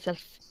fuck yourself.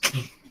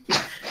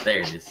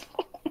 There it is.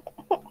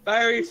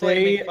 Fiery Say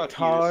flaming fuck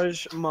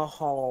Taj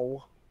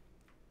Mahal.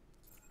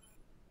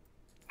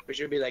 We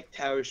should be like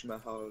Taj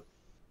Mahal.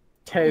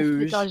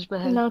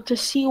 Now to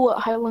see what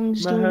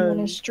Heilung's doing on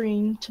his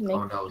stream to make.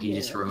 Oh no, he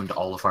just ruined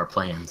all of our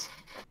plans.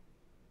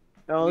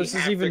 Oh, We this is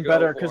have to even go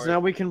better for because it. now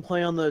we can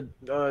play on the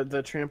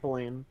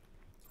trampoline.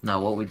 No,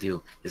 what we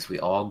do is we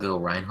all go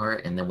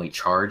Reinhardt and then we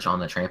charge on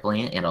the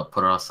trampoline and it'll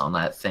put us on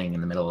that thing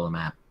in the middle of the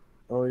map.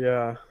 Oh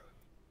yeah.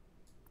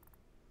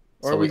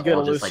 Or So we we get a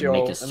all just, like, Lucio make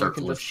a and we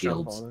circle can of just jump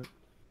shields. on it.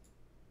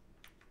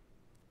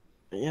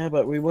 Yeah,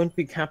 but we wouldn't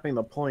be capping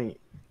the point.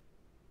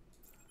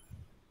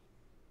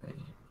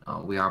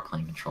 Oh, we are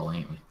playing control,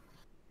 ain't we?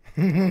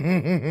 I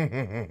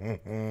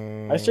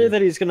say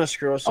that he's gonna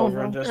screw us Oh, over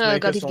no. and just Oh,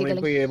 make God, us he's only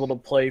giggling. be able to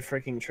play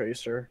freaking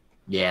Tracer.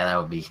 Yeah, that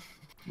would be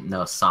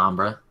no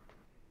Sombra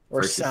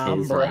Or versus his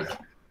Sombra. like No,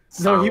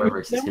 Sombra he would,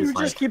 versus then we his would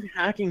like just keep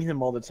hacking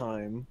him all the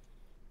time.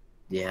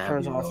 yeah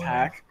Turns that'd be off really-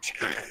 hack.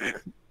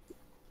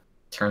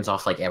 turns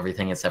off like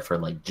everything except for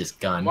like just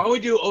gun. Why don't we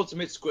do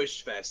Ultimate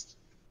Squish Fest?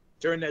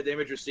 Turn that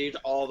damage received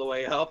all the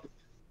way up.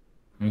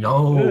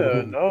 No,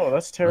 Yeah, no,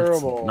 that's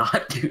terrible. Let's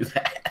not do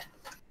that,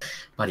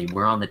 buddy.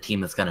 We're on the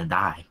team that's gonna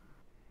die.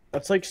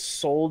 That's like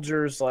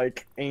soldiers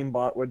like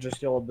aimbot would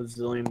just deal a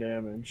bazillion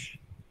damage.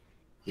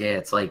 Yeah,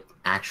 it's like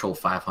actual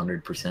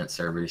 500%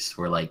 servers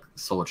where like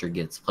Soldier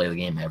gets play the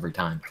game every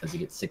time because he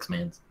gets 6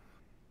 mans.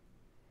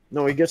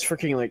 No, he gets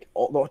freaking like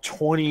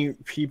 20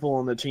 people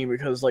on the team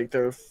because like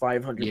they're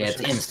 500. Yeah,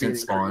 it's instant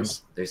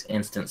spawns. There's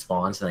instant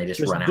spawns and they just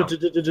run out.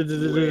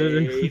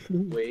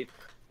 Wait.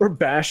 Or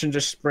Bash and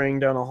just spraying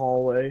down a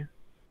hallway.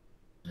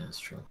 That's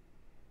true.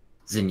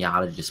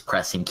 Zenyatta just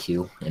pressing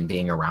Q and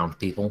being around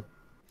people.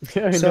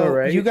 Yeah, I So know,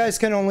 right? you guys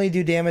can only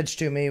do damage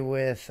to me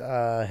with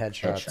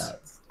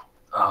headshots.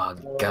 Oh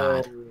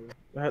god.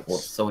 That's... Well,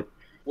 so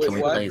Wait, can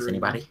we what? play as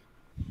anybody?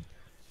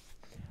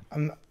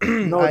 No,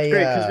 it's great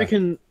because we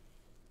can.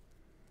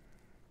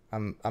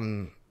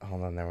 I'm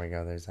hold on, there we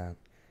go, there's that.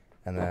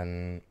 And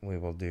then we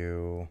will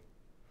do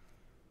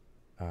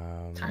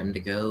Time to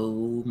go,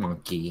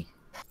 monkey.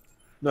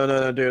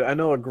 No, dude. I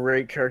know a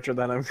great character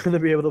that I'm gonna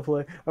be able to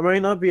play. I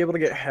might not be able to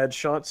get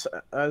headshots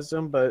as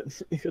him, but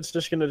it's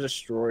just gonna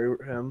destroy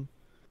him.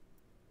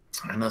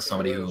 I know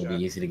somebody who will be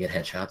easy to get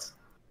headshots.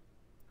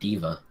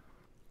 Diva.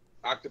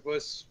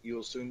 Octopus,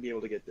 you'll soon be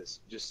able to get this.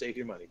 Just save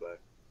your money, bud.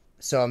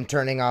 So I'm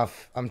turning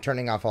off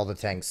all the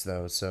tanks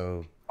though,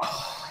 so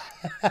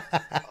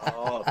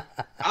Oh, You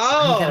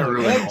gotta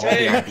ruin no all the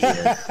tanks.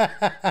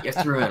 ideas. You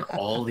have to ruin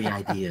all the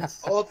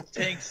ideas. All the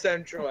tank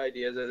central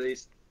ideas, at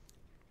least.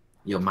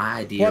 Yo, my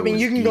idea well, I mean,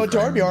 was you can go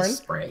Diva and Torbjorn.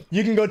 Spray.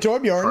 You can go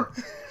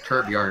Torbjorn.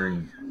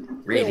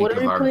 Torbjorn. Wait, what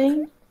are we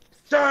playing?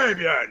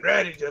 Torbjorn,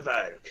 ready to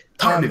work.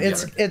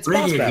 It's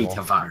boss ready battle.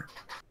 to work.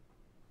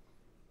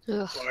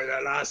 For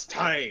the last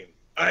time,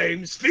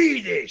 I'm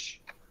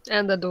Swedish.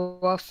 And the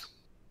dwarf.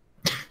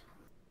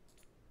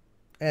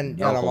 And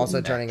No I'm also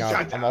holding turning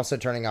back. off. I'm also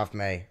turning off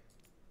May.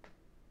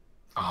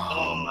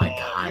 Oh my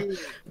god.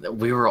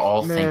 We were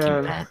all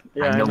thinking that.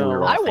 Yeah, I know we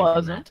were all I thinking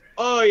wasn't.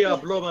 Oh, yeah,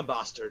 blow my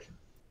bastard.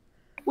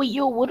 Wait,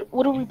 yo,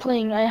 what are we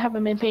playing? I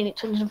haven't been paying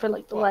attention for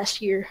like the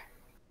last year.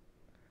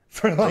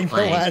 For like the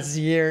playing. last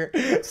year.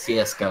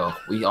 CSGO.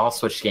 We all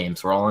switched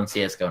games. We're all in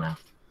CSGO now.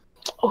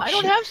 Oh, I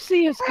don't have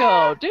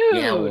CS:GO, dude.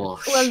 Yeah, well,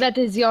 Well, that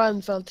is your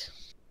own fault.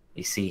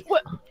 you see,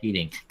 What? I'm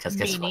cheating. Because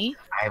guess what? Meanie.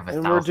 I have a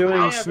And we're 1,000. doing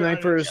I haven't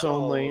snipers uninstalled,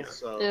 only.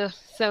 So Yeah,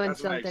 so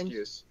that's my insulting.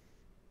 excuse.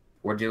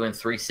 We're doing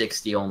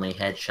 360 only,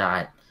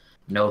 headshot,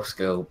 no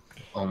scope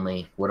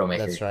only, Widowmaker.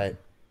 That's right.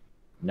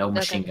 No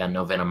machine gun,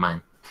 no venom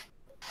mine.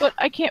 But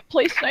I can't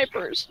play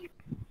snipers.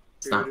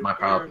 It's not my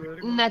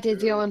problem. That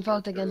is your own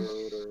fault again.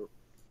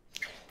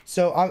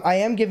 So I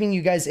am giving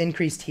you guys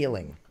increased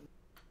healing.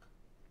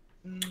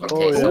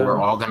 Okay, so we're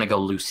all gonna go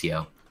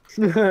Lucio.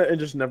 And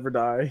just never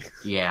die.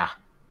 Yeah.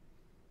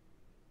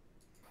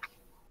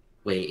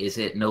 Wait, is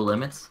it no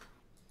limits?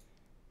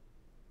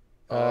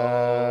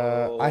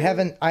 I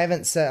haven't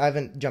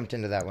jumped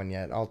into that one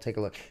yet. I'll take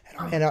a look,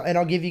 and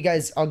I'll give you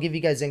guys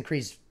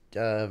increased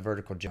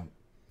vertical jump.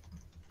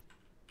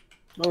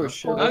 Oh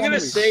shit! I'm gonna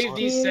save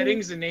these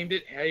settings and named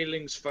it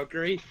Heilung's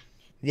fuckery.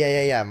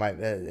 Yeah.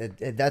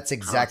 That's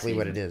exactly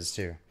what it is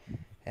too.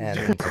 And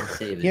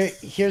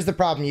here's the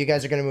problem: you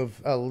guys are gonna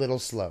move a little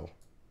slow.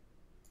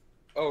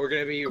 Oh, we're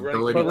gonna be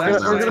running. But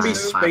we're gonna be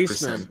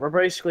spacemen. We're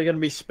basically gonna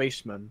be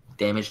spacemen.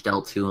 Damage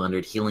dealt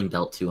 200, healing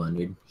dealt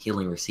 200,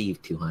 healing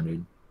received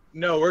 200.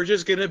 No, we're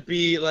just gonna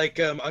be like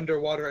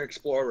underwater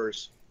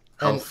explorers.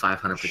 Health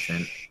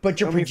 500%.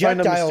 But your And we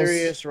find a projectiles,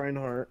 mysterious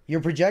Reinhardt.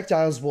 your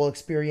projectiles will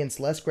experience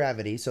less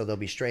gravity, so they'll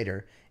be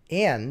straighter,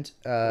 and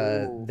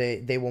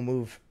they will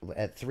move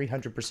at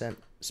 300%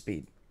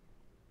 speed.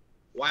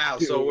 Wow,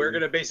 so we're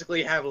gonna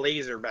basically have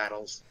laser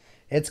battles.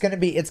 It's gonna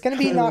be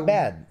not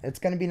bad. It's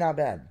gonna be not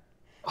bad.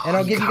 And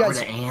I'll give you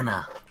guys.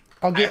 Anna.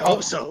 I'll give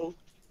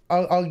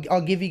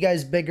you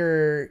guys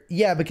bigger.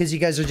 Yeah, because you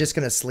guys are just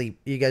gonna sleep.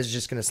 You guys are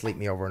just gonna sleep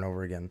me over and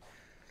over again.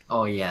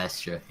 Oh yeah,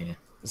 that's true. Yeah.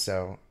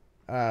 So,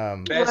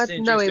 Best interest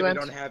if we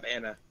don't have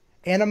Anna.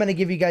 and I'm gonna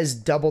give you guys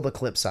double the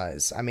clip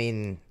size. I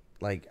mean,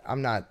 like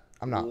I'm not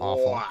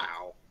awful.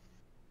 Wow.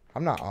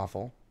 I'm not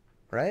awful,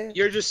 right?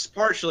 You're just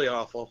partially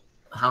awful.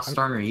 How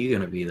strong are you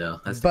gonna be though?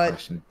 That's the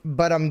question.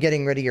 But I'm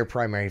getting rid of your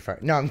primary fire.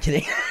 No, I'm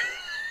kidding.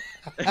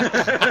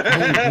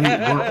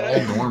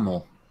 We're all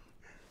normal.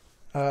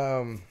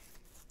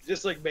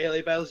 Just like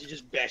melee battles, you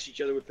just bash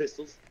each other with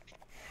pistols.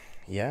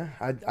 Yeah,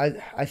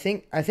 I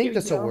think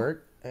this will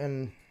work.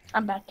 And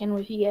I'm back in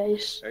with you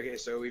guys. Okay,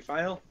 so we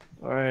final.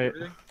 All right.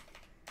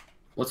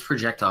 What's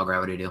projectile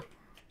gravity do?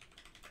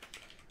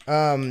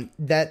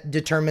 That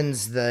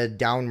determines the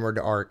downward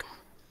arc.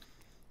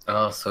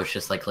 Oh, so it's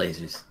just like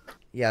lasers.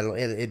 Yeah,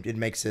 it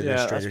makes it a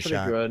straighter that's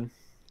shot. pretty good.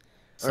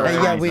 So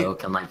we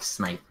can like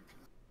snipe.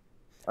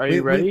 Are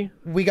you ready?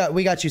 We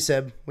got you,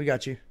 Seb. We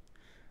got you.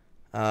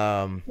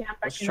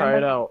 Let's try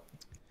it out.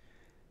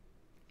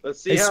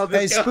 Let's see how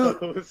this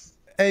goes.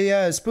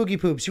 Hey, Spooky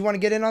Poops, you want to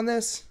get in on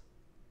this?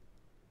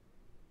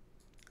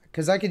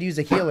 Because I could use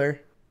a healer.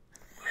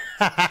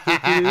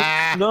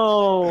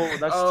 No,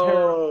 that's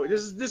terrible.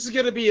 This is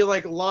gonna be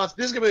like lost.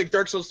 This is gonna be like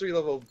Dark Souls 3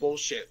 level of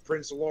bullshit.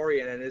 Prince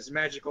Lorien and his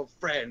magical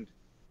friend.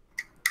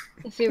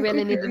 If you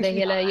really needed a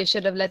healer, you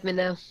should have let me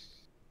know.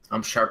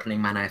 I'm sharpening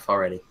my knife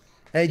already.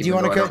 Hey, do you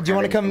want to come? Do you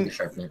want to come?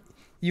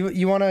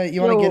 You want to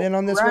get in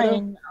on this, Ryan,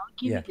 Widow? I'll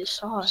give you the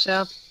sauce.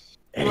 Sure.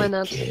 Hey, Why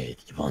not? kid,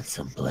 you want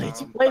some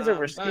blades? Blades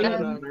over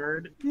skin,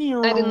 nerd.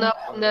 I do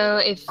not know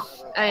if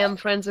I am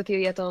friends with you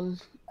yet on.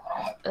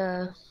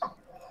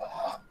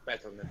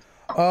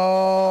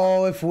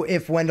 Oh,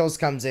 if Wendell's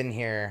comes in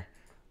here,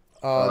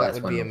 that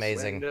would be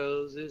amazing.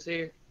 Windows is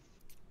here.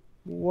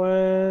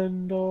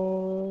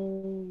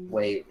 Wendell.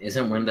 Wait,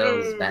 isn't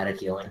Windows bad at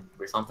healing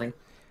or something?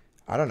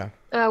 I don't know.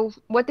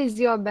 What is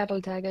your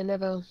battle tag? I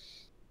never.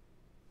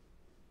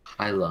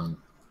 Heilung.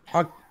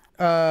 Yo,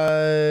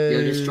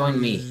 just join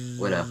me,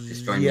 Widow.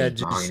 Just join me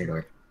behind your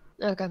door.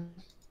 Okay.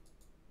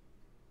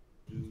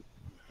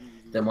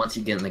 Then once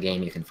you get in the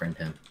game, you can friend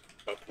him.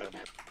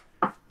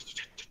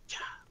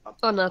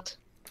 Or not.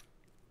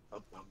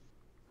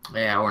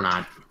 Yeah, or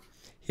not.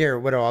 Here,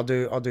 Widow, I'll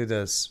do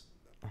this.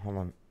 Hold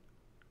on.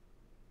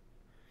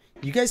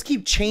 You guys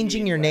keep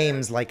changing your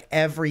names like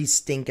every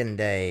stinking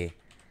day.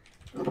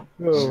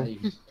 Oh. You're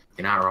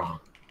not wrong.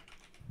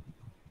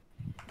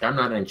 I'm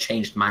not gonna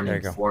change my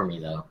name for me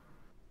though.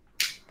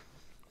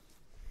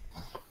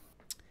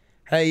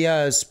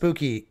 Hey,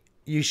 Spooky,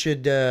 you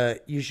should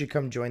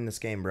come join this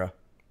game, bro.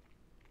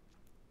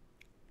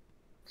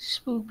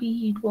 Spoopy,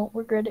 you won't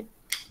regret it.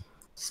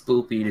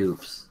 Spoopy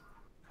doops.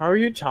 How are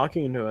you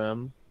talking to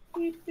him?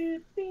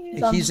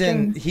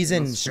 He's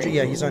on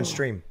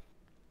stream.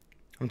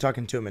 I'm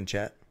talking to him in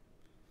chat.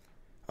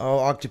 Oh,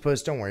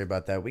 Octopus, don't worry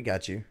about that. We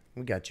got you.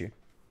 We got you.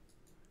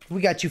 We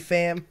got you,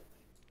 fam.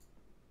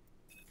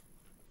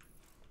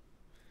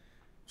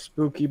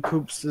 Spooky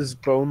Poops'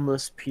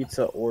 boneless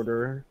pizza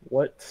order.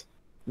 What?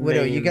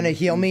 Widow, you gonna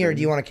heal me or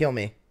do you want to kill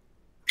me?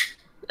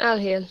 I'll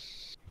heal.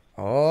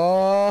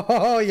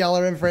 Oh, y'all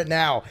are in for it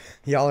now.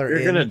 Y'all are.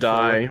 You're gonna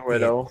die,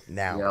 Widow.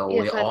 Now. Yo,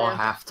 Yes, we I all know.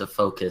 have to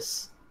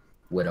focus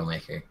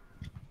Widowmaker.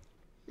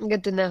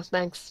 Good to know,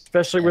 thanks.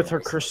 Especially with her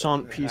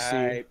croissant PC.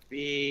 Right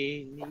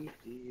beneath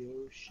the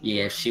ocean.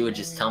 Yeah, if she would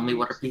just tell me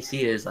what her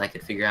PC is, I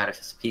could figure out if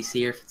it's a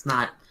PC or if it's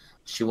not.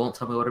 She won't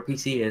tell me what her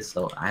PC is,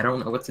 so I don't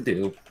know what to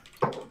do.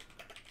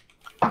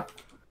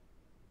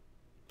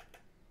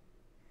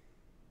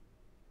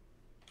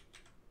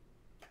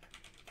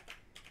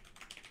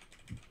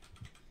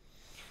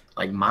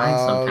 Like, mine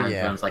sometimes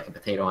runs like a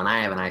potato, and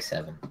I have an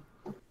i7.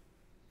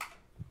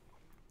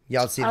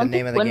 Y'all see I the don't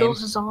name of think the game?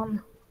 Windows is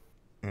on.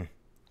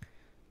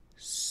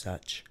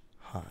 Such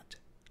hot.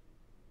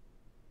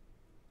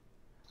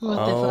 What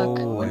the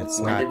fuck?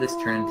 When did this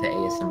turn into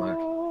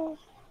ASMR?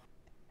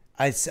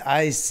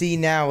 I see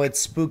now it's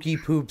Spooky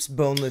Poops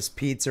boneless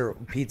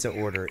pizza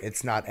order.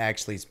 It's not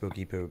actually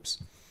Spooky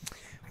Poops.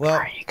 Well, How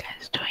are you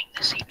guys doing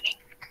this evening?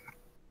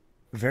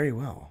 very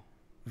well.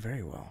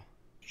 Very well.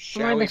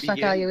 Why the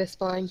fuck are you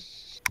whispering?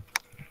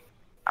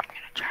 I'm gonna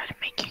try to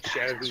make you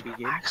guys as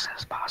relaxed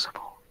as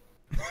possible.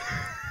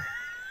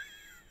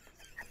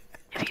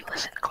 If you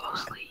listen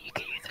closely, you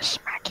can hear the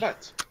smacking.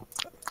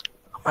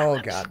 Oh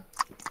god.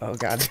 Oh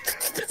god.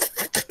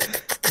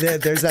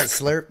 There's that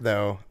slurp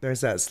though.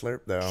 There's that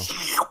slurp though.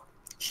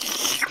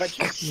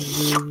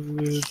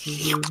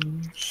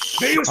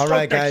 All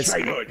right, guys.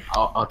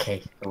 Oh,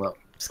 okay. Well,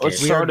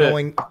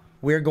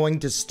 We're going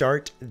to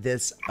start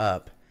this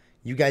up.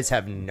 You guys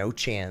have no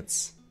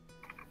chance.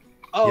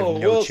 Oh,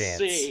 no we'll chance.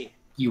 see.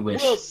 You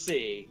wish. We'll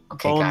see.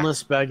 Okay,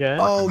 Boneless baguette.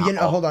 Oh, you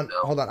know, hold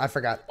on. I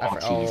forgot. Oh,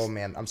 Oh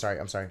man, I'm sorry.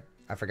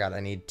 I forgot. I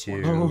need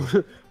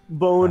to.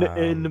 Bone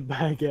in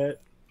baguette.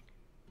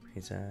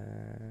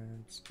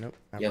 Nope.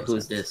 Yeah,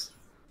 who's this?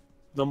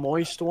 The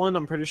moist one.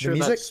 I'm pretty sure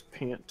music? that's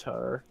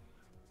Pantar.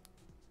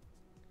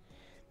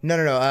 No.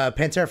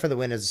 Pantera for the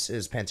win is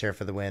Pantera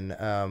for the win.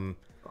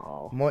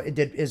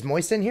 Is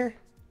Moist in here?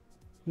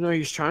 No,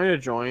 he's trying to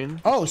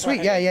join. Oh,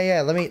 sweet.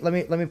 Yeah. Let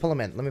me pull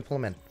him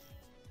in.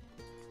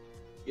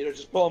 You know,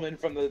 just pull him in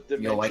from the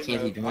dimension. Yo, why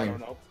can't he of, join? I don't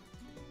know.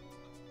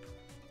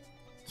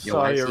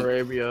 Saudi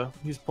Arabia.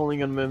 He's pulling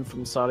him in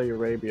from Saudi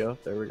Arabia.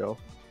 There we go.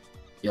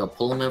 Yo,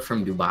 pull him in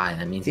from Dubai.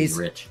 That means he's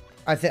rich.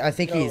 I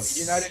think No, he's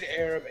United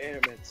Arab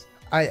Emirates.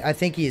 I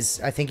think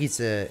he's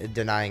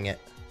denying it.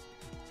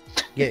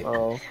 Yeah.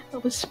 Oh. I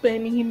was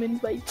spamming him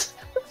invites.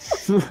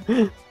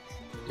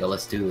 Yo,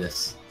 let's do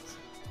this.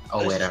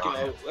 Oh wait,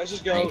 Let's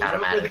just go.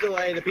 Don't put the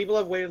delay. The people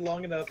have waited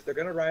long enough. They're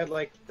gonna riot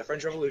like the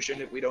French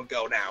Revolution if we don't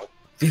go now.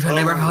 Viva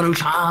la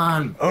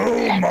Revolution!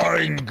 Oh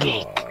my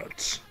god.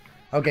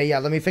 Okay, yeah,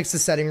 let me fix the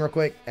setting real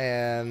quick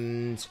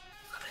and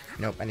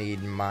nope, I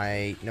need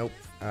my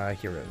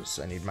heroes.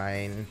 I need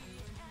mine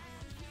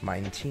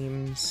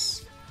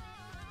teams.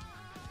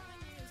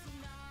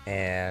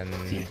 And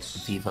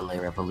Viva la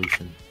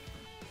Revolution.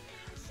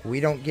 We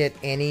don't get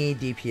any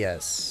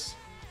DPS.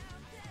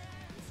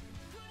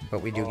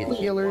 But we do get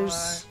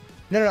healers.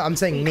 No, I'm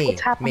saying me.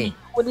 What's happening? Me.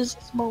 What is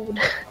this mode?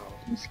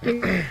 I'm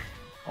scared.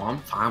 Oh, I'm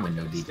fine with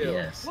no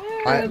DPS.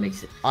 I- That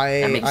makes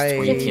I-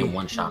 3 can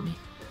one-shot me.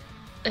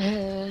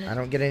 I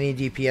don't get any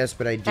DPS,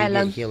 but I do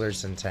Heilung. get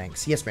healers and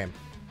tanks. Yes, ma'am.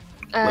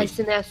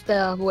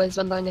 Sinesta was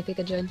wondering if he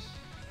could join.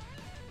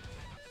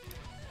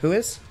 Who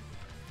is?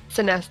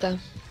 Sinesta.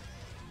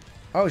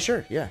 Oh,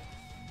 sure, yeah.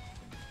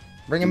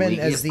 Bring him in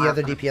as the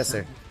other DPS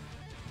there.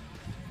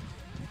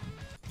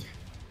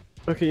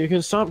 Okay, you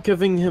can stop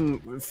giving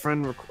him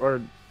friend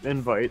or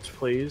invites,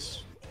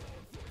 please.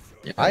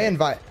 I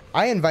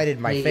invited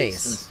my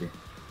face.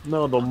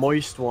 No, the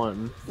moist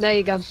one. There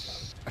you go.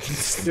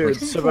 Dude,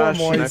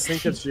 Sebastian, I Moist.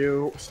 think it's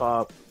you.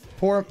 Stop.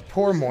 Poor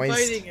Moist.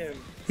 Inviting him.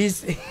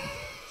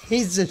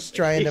 He's just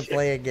trying to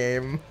play a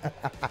game.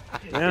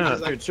 Yeah,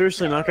 dude,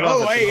 seriously, knock it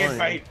Oh, off. wait, It's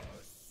invite.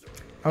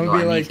 I'm No,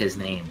 gonna be I like, need his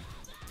name.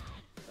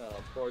 Oh,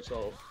 poor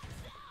soul.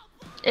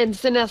 And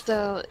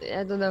Sinesta,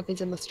 I don't know if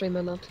he's in the stream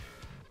or not.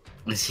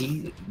 Is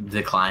he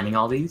declining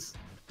all these?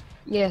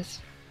 Yes.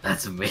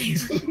 That's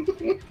amazing.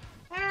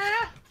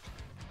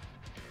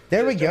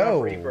 there we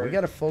go. We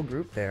got a full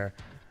group there.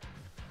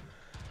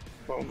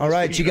 All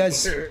right, you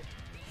guys ready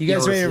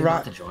to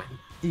rock?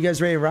 You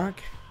guys ready to rock?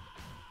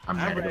 I'm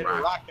ready to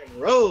rock. Rock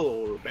and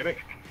roll, baby.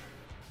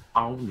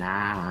 All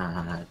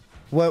night.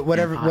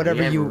 Whatever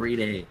every you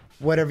day.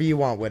 whatever you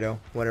want, Widow.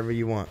 Whatever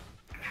you want.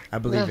 I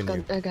believe in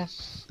you. Okay.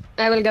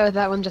 I will go with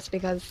that one just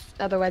because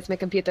otherwise my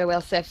computer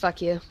will say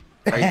fuck you.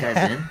 Are you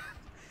guys in?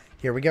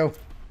 Here we go.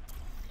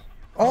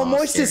 Oh,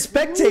 Moist is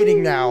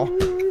spectating now.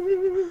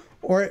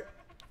 Or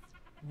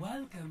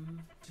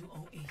Welcome to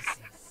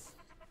Oasis.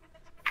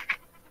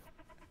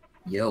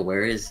 Yo,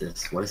 where is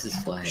this? What is this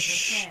flag?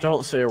 Shh,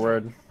 don't say a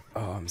word.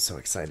 oh, I'm so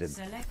excited.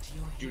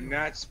 Do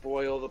not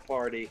spoil the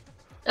party.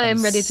 I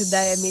am ready to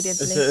die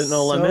immediately. Is it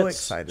no So limits?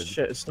 excited.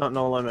 Shit, it's not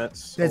no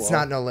limits. It's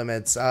not no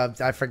limits.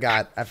 I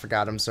forgot.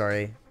 I'm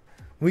sorry.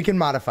 We can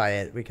modify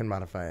it.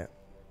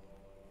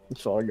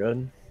 It's all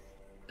good.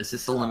 Is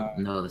this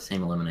no, the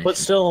same elimination? But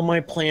still, my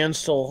plan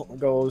still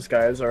goes,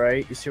 guys. All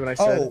right, you see what I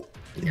said? Oh,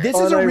 this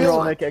is a real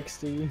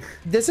XD.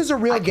 This is a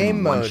real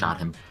game mode. One-shot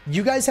him.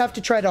 You guys have to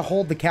try to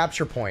hold the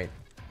capture point.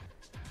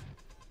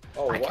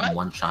 Oh, I can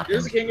one-shot him.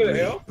 Here's the king of the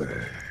hill.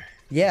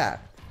 Yeah.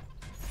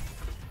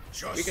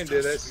 We can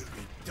do this.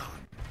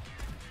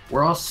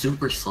 We're all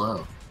super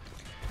slow.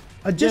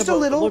 Just Yeah, a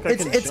little. look,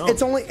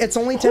 It's only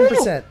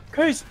 10%.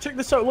 Guys, check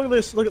this out. Look at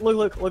this. Look.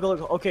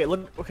 Okay,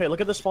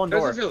 look at the spawn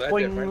door. Doesn't feel that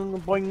Boing,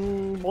 different.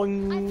 boing,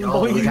 boing, Yo,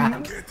 boing. we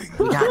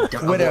got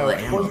double Widow. the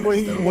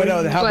ammo.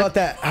 Widow, how about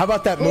that? How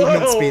about that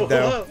movement speed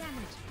though?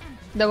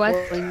 The what?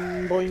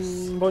 Boing,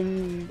 boing,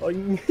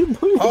 boing,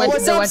 boing, Oh, boing.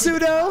 what's up,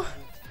 Pseudo?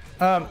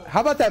 How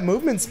about that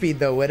movement speed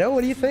though, Widow?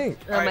 What do you think?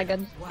 Oh my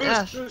god.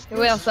 Ah,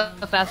 we are so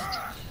fast.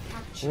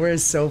 We're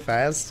so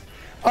fast.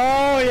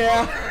 Oh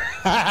yeah.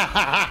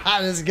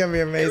 This is gonna be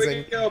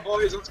amazing. Here we go,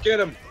 boys. Let's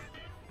get him.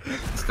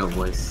 Let's go,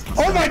 boys.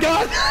 Oh my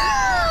god!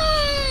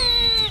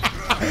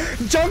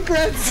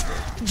 Junkrat's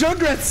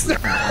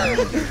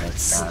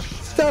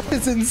stuff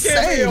is insane.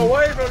 Get me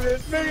away from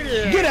this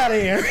maniac. Get out of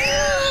here.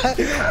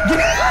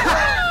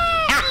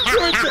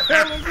 What the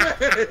hell is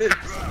this?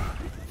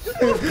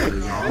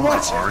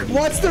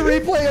 Watch the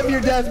replay of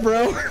your death,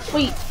 bro.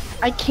 Wait,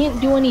 I can't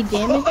do any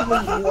damage? Wait,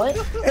 what?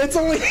 It's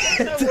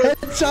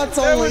headshots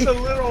That only. was a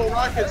literal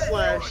rocket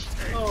slash.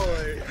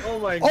 Oh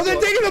my god. Oh, they're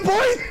taking the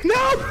point!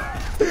 No!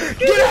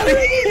 Get out of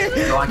here!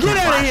 Get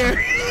out of here!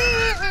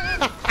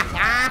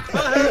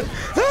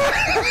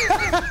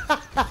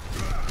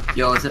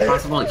 Yo, is it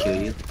possible to kill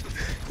you?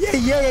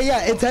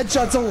 Yeah. It's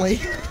headshots only.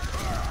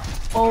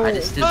 Oh. I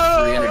just did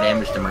 300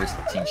 damage to Mercy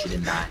and she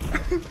didn't die.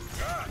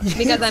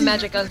 Because I'm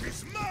magical.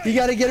 You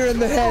gotta get her in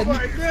the head. Oh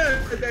my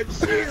god, that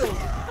shield.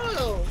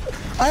 Oh.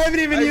 I haven't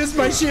even used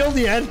my shield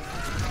yet.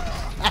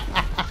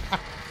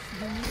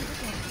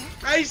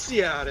 I see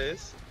how it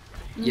is.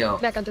 Yo,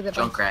 Back onto the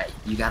Junkrat,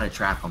 you gotta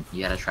trap him.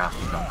 You gotta trap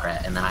him,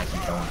 Junkrat, and then I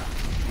can kill him.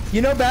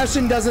 You know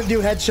Bastion doesn't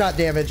do headshot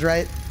damage,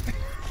 right?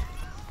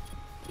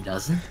 He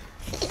doesn't?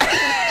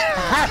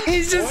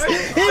 He's just...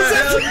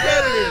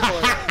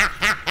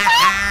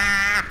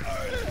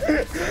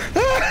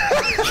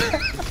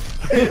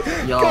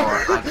 Yo, I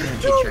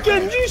can't get your head.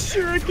 Genji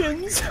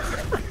shurikens.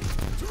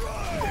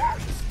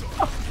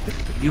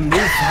 You move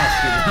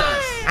faster than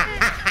us.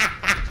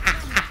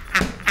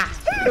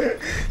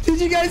 Did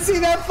you guys see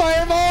that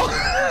fireball?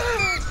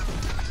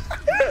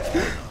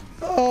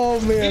 Oh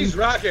man. These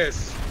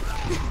rockets.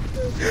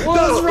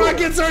 Those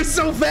rockets are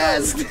so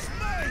fast.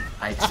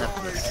 I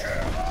accept this.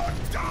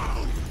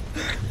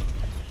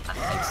 I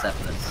accept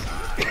this.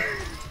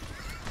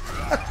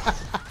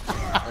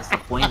 That's the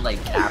point,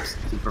 like, caps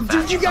super fast.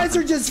 Dude, you guys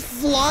are just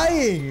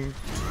flying.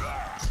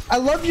 I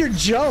love your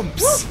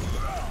jumps.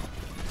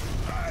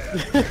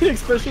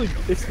 especially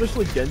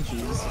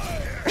Genji's.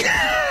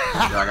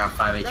 Yo, I got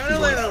 5 HP. That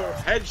little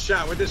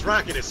headshot with this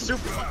rocket is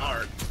super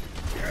hard.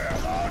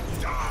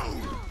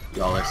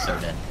 Y'all are so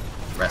dead.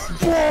 Rest in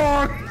peace.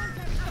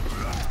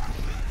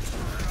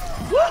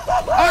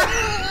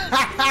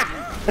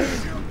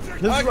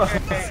 This is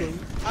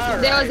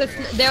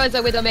awesome. There was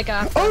a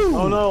Widowmaker.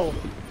 Oh no.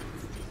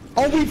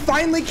 Oh, we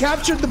finally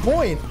captured the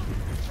point.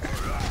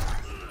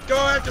 Go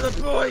after the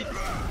point.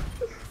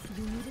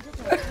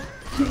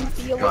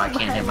 Yo, I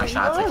can't hit my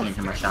shots. I can't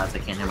hit my shots. I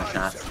can't hit my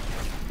shots.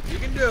 You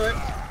can do it.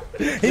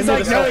 He's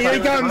like, no, here he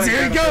comes,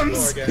 here he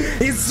comes.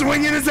 He's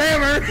swinging his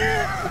hammer.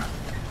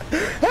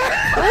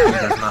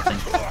 There's nothing.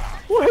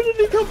 Where did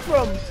he come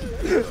from?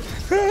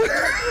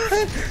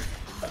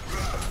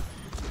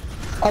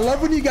 I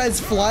love when you guys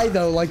fly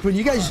though. Like when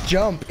you guys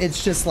jump,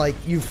 it's just like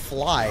you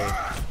fly.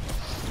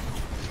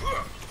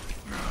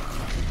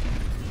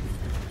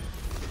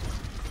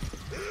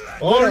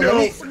 Oh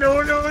no!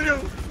 No!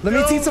 Let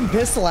me see some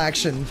pistol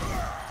action.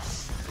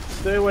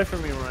 Stay away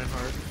from me,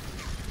 Reinhardt.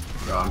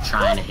 Bro, I'm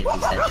trying to hit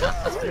these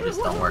headshots, but they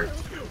just don't work.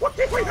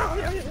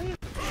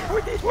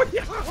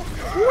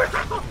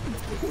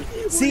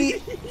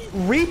 See,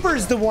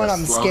 Reaper's the one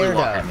I'm Slowly scared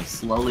walk at of. me.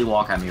 Slowly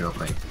walk at me real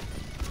quick.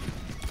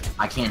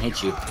 I can't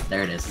hit you.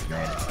 There it is.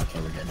 There it is. Okay,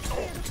 we're good.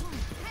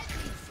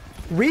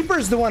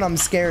 Reaper's the one I'm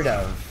scared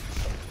of.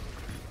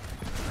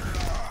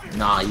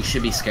 Nah, you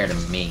should be scared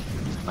of me,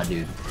 my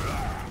dude.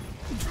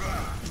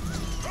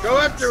 Go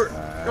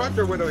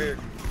after Widow here.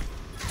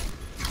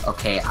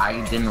 Okay,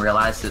 I didn't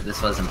realize that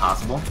this was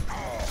impossible.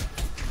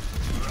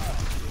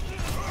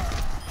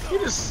 You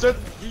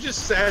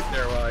just sat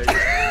there while you.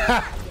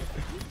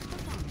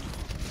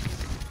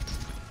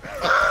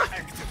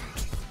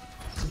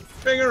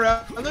 Finger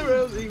out on the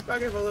rosy,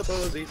 pocket full of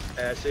posies,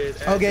 ashes.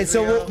 Okay,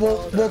 so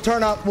we'll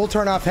turn off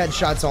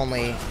headshots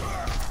only.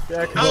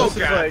 Yeah, oh this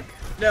is god! like...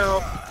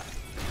 No.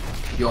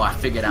 Yo, I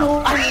figured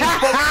out.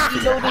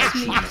 I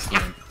cheat in this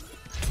game.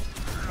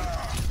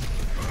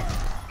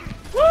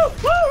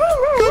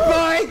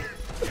 Goodbye.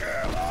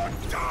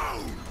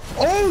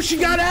 Oh, she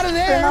got out of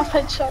there. Turn off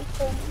headshot.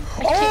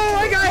 Oh,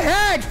 I got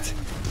hacked.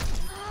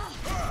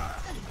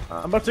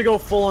 I'm about to go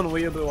full on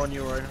weeaboo on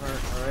you,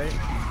 Reinhardt, alright?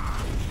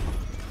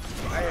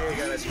 I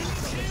gotta do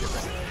something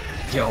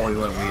different. Yo, we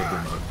went weird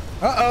mode.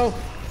 Uh-oh.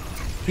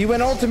 He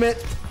went ultimate,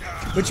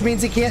 which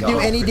means he can't do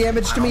any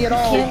damage to me at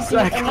all.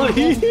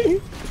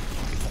 Exactly.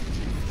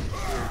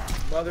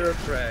 Mother of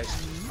trash.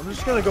 I'm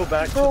just gonna go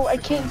back. Bro, I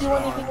can't do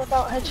anything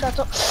without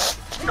headshots.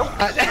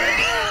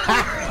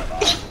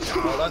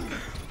 Hold on.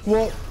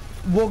 We'll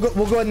go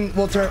ahead and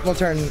we'll fix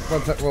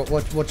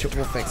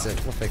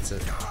it. We'll fix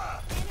it.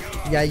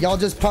 Yeah, y'all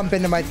just pump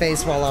into my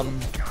face while I'm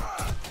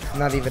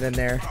not even in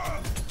there.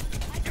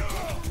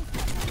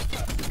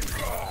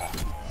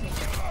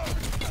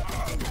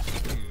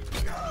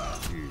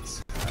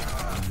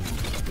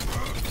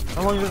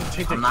 How long does it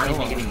take to I'm not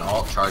even getting the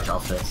alt charge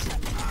off this.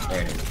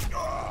 There it is.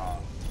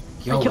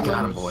 Yo, we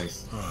got him,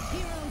 boys.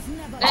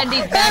 And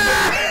he's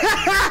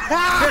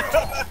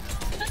back.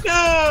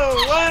 No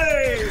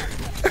way!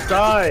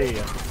 Die!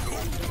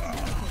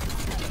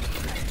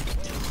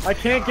 I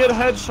can't get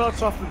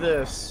headshots off of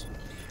this.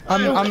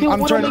 I'm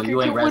turning.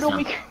 You ain't res now.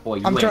 Boy,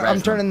 you ain't res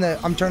I'm turning the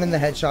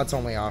headshots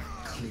only off.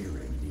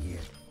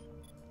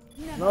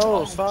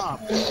 No,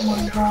 stop.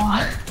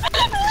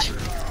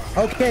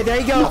 Okay, there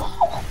you go.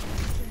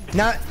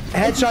 Not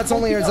headshots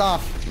only is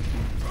off.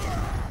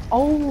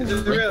 Oh. Is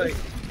it really?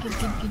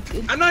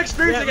 I'm not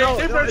experiencing no,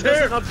 it. it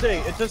doesn't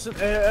update. It doesn't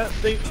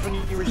update when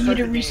you restart. You need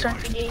to restart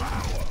the game.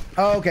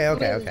 Oh, okay.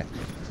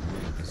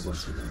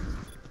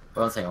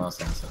 One second.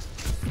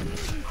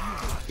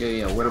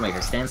 Yo,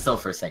 Widowmaker, stand still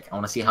for a sec. I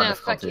want to see how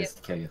difficult it is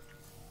to kill you.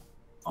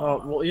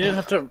 Oh, well, you didn't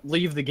have to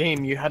leave the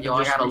game. You had to just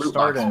I got a loot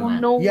restart box it. on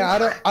that. No. Yeah,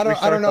 I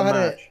don't know how to.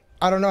 match.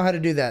 I don't know how to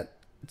do that.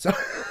 So.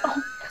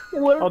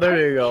 Oh,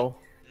 there you go.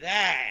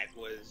 That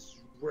was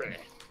rare.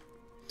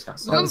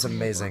 That was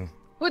amazing.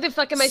 Who the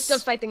fuck am I still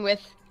fighting with?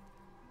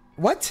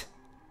 What?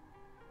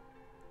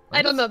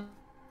 I don't know.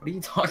 What are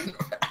you talking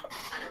about?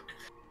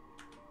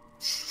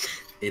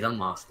 They done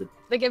lost it.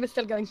 The game is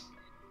still going.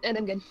 And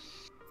I'm good.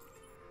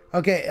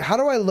 Okay, how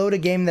do I load a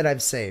game that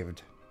I've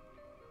saved?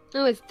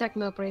 Oh, it's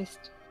Techno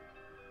Priest.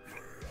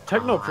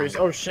 Techno Priest.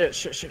 Oh shit.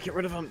 Get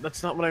rid of him.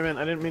 That's not what I meant.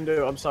 I didn't mean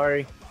to. I'm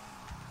sorry.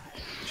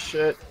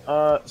 Shit.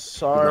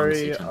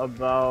 Sorry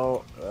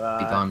about that.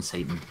 Be gone,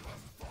 Satan.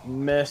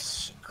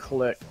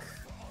 Misclick.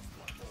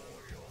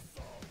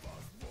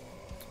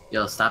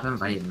 Yo, stop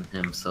inviting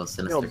him so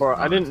sinister. Yo, bro,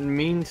 I didn't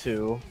mean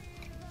to.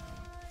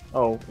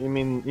 Oh, you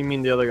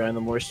mean the other guy in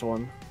the moist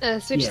one?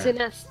 Switch to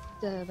Nest.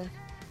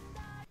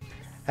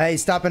 Hey,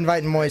 stop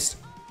inviting Moist.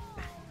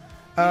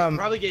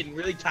 Probably getting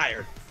really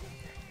tired.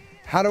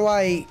 How do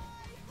I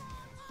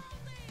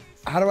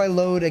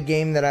load a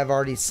game that I've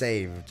already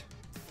saved?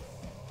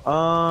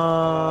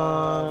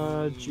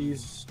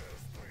 Jeez.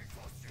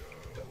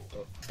 I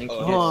think you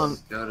Hold on.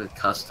 just go to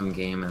custom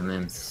game and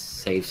then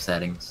save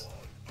settings.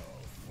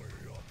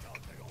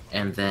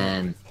 And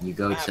then you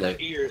go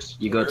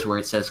to where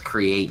it says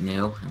create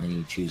new, and then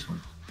you choose one.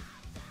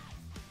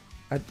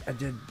 I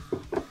did.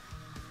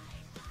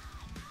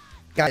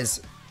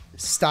 Guys,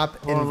 stop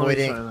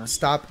inviting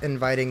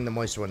the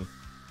moist one.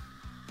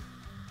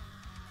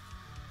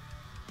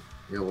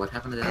 Yo, what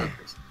happened to the other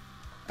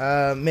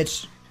person?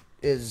 Mitch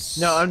is.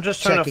 No, I'm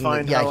just trying to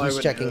find how I he's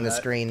would checking do the that.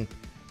 screen.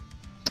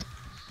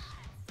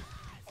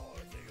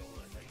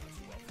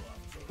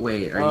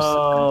 Wait, are you?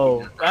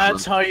 Oh,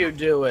 that's how you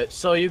do it.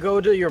 So you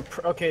go to your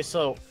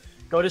so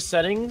go to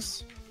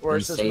settings where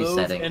it says move,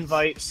 settings.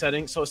 invite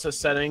settings. So it says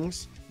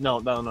settings. No.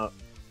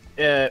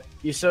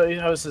 You see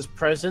how it says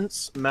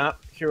presence,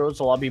 map,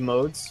 heroes, lobby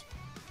modes.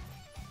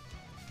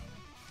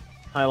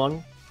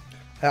 Heilung.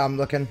 I'm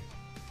looking.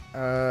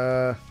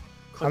 I'm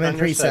in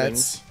presets.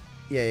 Settings.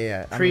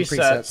 Yeah. I'm Presets, in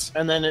presets.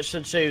 and then it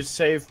should say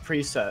save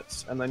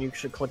presets, and then you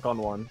should click on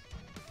one.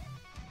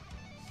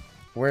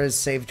 Where is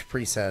saved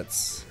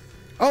presets?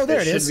 Oh,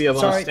 there it is. Should be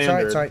above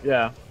standard. Sorry.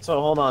 Yeah.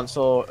 So hold on.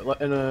 So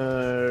in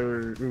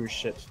ooh,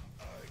 shit.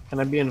 Can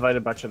I be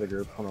invited back to the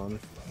group? Hold on.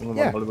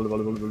 Yeah.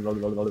 Presets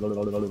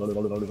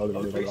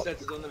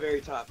is on the very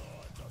top.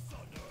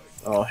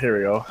 Oh, here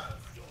we go.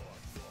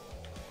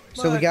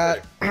 So we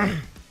got.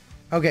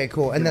 Okay,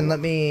 cool. And then let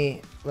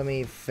me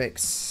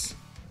fix.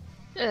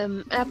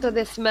 After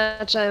this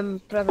match,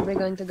 I'm probably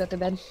going to go to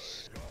bed.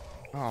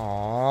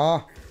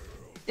 Aww.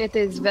 It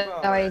is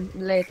very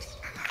late.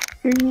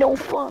 No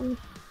fun.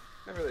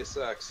 That really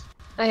sucks.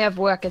 I have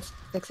work at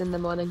 6 in the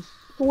morning.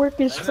 Work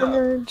is for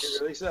nerds.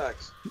 It really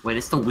sucks. Wait,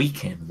 it's the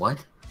weekend.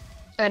 What?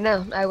 I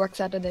know. I work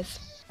Saturdays.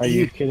 Are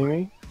you kidding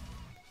me?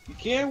 You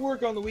can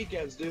work on the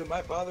weekends, dude.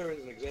 My father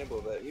is an example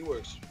of that. He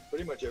works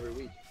pretty much every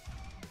week.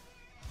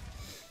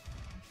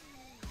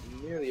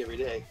 Nearly every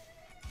day.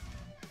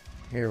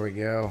 Here we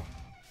go.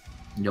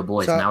 Yo,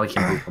 boys, So- now we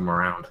can move them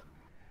around.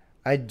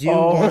 I do.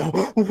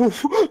 Oh,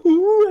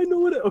 I know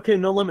what. Okay,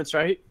 no limits,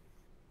 right?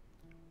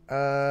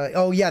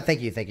 Oh yeah.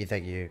 Thank you.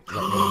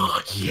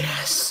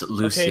 Yes,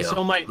 Lucio. Okay,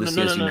 so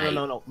Lucio's Unite.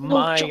 no.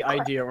 My Junkrat.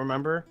 idea.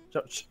 Remember?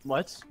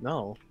 What?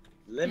 No.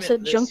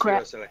 said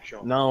Junkrat.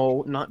 Selection.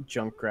 No, not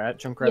Junkrat.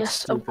 Junkrat's Yes,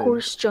 stupid. of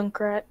course,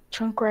 Junkrat.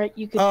 Junkrat,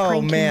 you could Oh,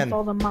 prank him man. with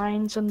all the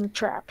mines and the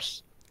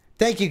traps.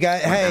 Thank you,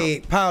 guys.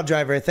 Hey, pile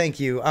driver. Thank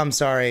you. I'm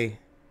sorry.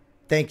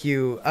 Thank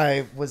you.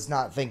 I was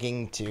not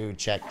thinking to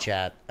check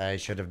chat. I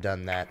should have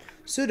done that.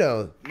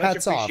 Pseudo, Much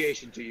hats off.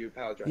 appreciation to you,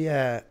 Pal Driver.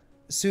 Yeah,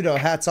 Pseudo,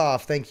 hats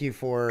off. Thank you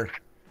for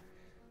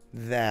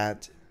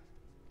that.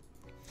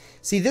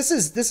 See, this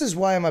is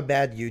why I'm a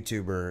bad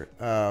YouTuber.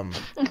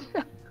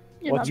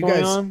 What's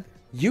going on?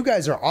 You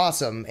guys are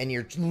awesome, and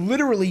you're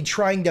literally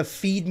trying to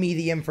feed me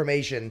the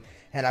information,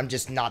 and I'm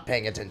just not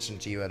paying attention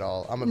to you at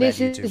all. I'm a bad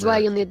YouTuber. This is why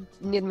you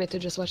need me to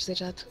just watch the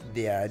chat.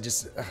 Yeah,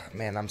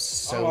 man, I'm I'll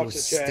so watch the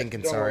chat.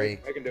 stinking Don't sorry.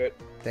 worry, I can do it.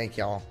 Thank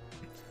y'all.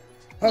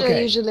 I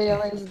Okay. usually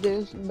always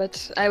do,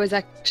 but I was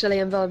actually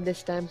involved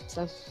this time,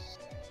 so.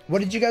 What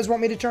did you guys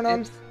want me to turn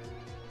on?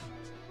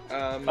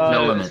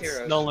 No limits.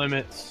 Heroes. No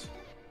limits.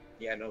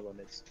 Yeah, no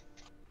limits.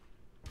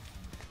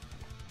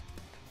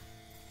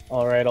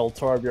 Alright, old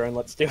Torbjorn,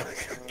 let's do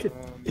it.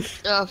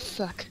 Oh,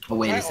 fuck. Oh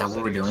wait, is that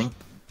what we're doing?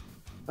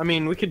 I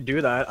mean, we could do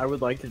that. I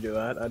would like to do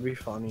that. That'd be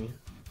funny.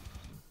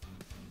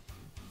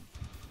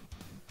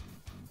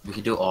 We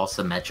could do all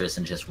symmetrics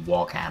and just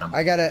walk at them.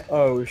 I gotta.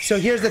 Oh. So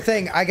here's the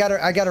thing. I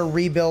gotta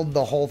rebuild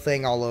the whole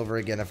thing all over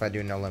again if I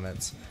do no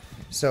limits.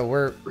 So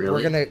we're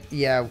gonna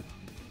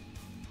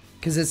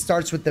because it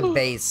starts with the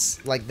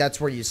base. Like that's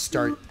where you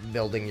start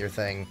building your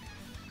thing.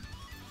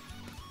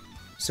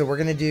 So we're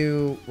gonna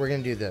do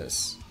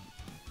this.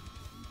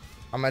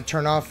 I'm gonna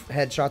turn off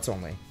headshots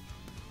only.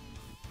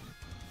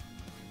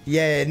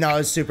 Yeah, no, it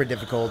was super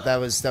difficult. That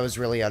was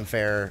really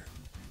unfair,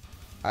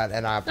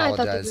 and I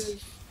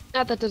apologize.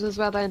 I thought it was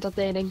rather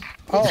entertaining.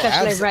 Oh,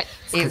 Especially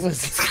it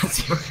was.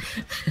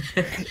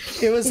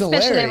 It was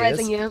especially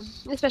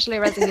hilarious. Especially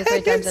raising you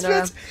 3 times in a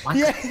row.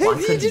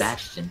 Why couldn't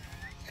Bastion?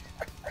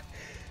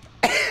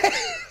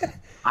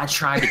 I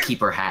tried to keep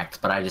her hacked,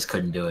 but I just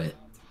couldn't do it.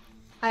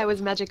 I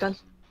was magical.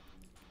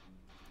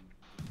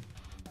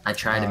 I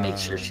tried to make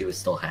sure she was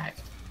still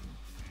hacked.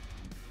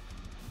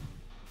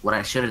 What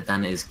I should have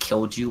done is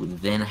killed you,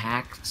 then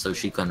hacked, so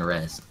she couldn't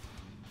rest.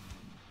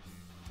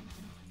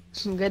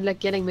 Good luck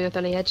getting me with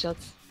any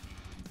headshots.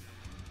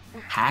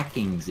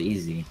 Hacking's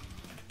easy.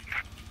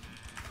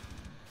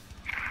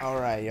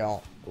 Alright,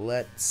 y'all.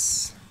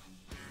 Let's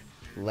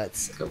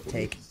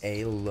take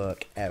a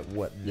look at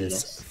what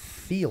this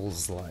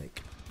feels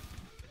like.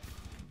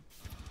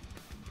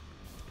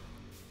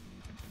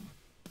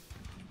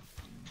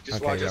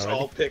 Just watch us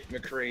all pick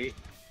McCree.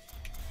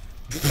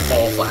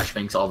 All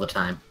flashbangs all the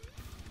time.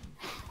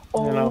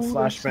 Oh, You know, that's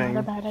not a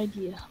flashbang. bad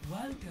idea.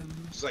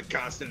 Just like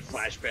constant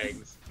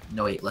flashbangs.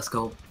 No wait, let's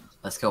go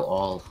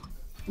all.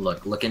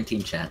 Look in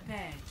team chat.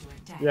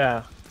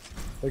 Yeah.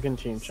 Look in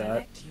team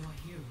chat.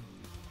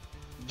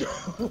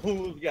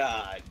 Oh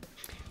god.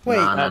 Wait,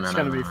 That's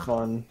gonna be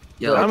fun.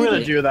 Yo, I'm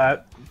gonna do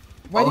that.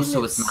 Why didn't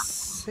so it it's not-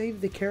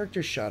 save the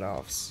character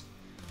shutoffs?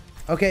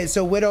 Okay,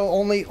 so Widow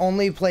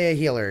only play a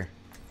healer.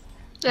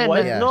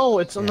 What? Yeah. No,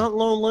 it's not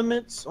low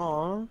limits.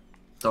 Aw.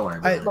 Don't worry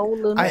about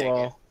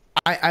it.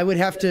 I would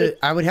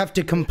have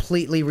to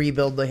completely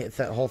rebuild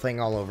the whole thing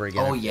all over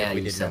again. Oh if yeah, we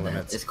you did said no that.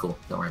 limits. It's cool.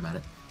 Don't worry about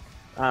it.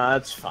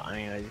 That's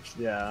fine.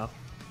 Yeah.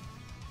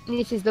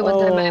 This is the one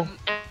time I'm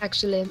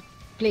actually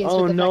pleased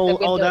Oh, with the no. fact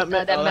that, Oh, Windows,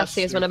 that that that's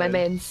Messi is one of my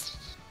stupid. mains.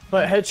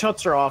 But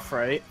headshots are off,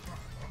 right?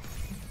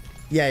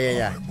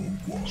 Yeah.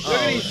 Look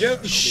at these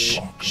jokes.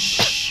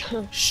 Shh.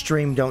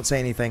 Stream, don't say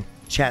anything.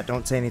 Chat,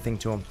 don't say anything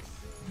to him.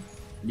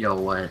 Yo,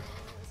 what?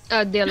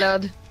 Oh dear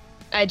lord.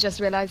 I just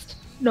realized.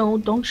 No,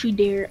 don't you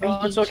dare. I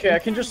Oh, it's hate okay. you. I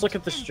can just look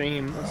at the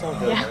stream. That's all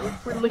good. Yeah,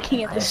 we're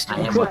looking at the I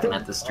stream. am looking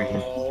at the stream.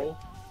 Oh.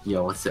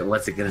 Yo, what's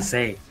it gonna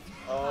say?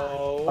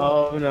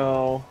 Oh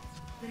no.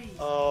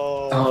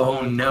 Oh.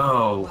 Oh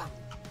no.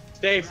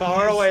 Stay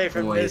far away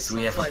from Boys, this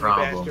we have a slimy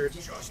problem. bastard.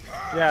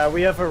 Yeah,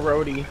 we have a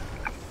roadie.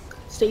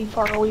 Stay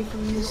far away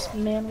from this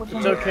man with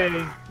It's a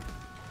okay.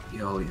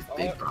 Yo, we have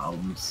big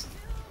problems.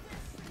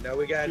 No,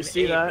 we got You an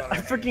see ape that? on I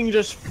our freaking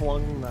just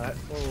flung that.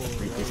 Oh,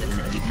 Wait, is it an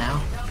 8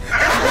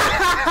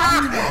 now?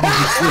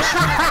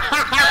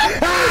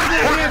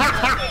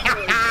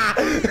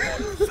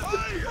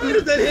 Why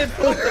did that hit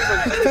both of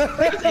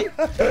them?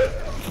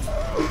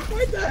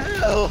 What the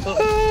hell?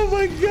 Oh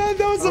my god,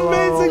 that was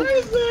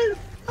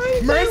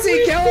amazing!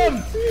 Mercy, kill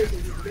him!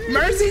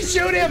 Mercy,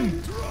 shoot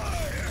him!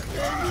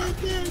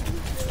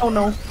 Oh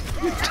no.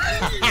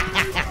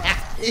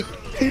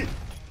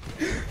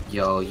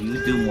 Yo,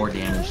 you do more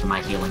damage than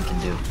my healing can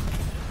do.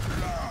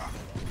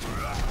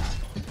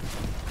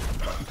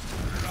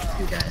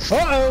 You guys.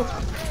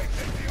 Uh-oh!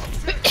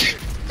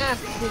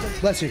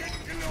 Bless you.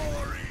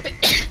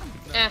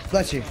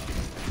 Bless you.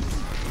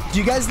 Do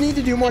you guys need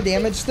to do more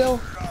damage still?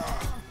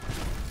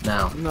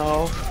 No.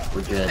 No.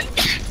 We're good.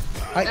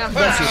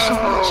 Bless you.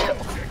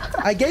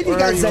 I gave you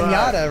guys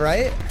Zenyatta,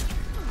 right?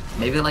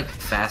 Maybe like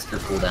faster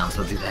cooldowns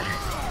would be better.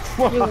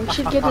 Yo, we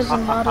should get a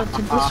Zenyatta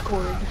to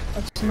Discord.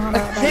 That's not a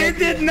bad It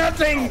did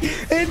nothing!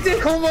 It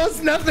did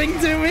almost nothing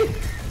to me!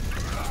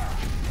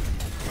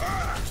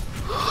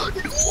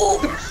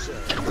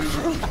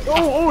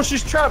 Oh,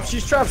 she's trapped.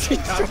 She's trapped. She's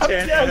Top trapped.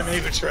 10 Yes. enemy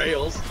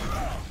betrayals.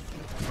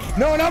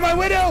 No, not my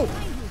Widow!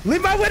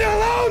 Leave my Widow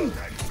alone!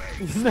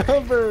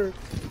 Never.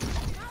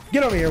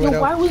 Get over here, Yo,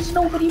 Widow. why was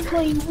nobody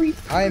playing Reaper?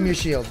 I am your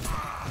shield.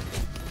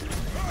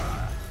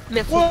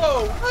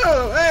 Whoa!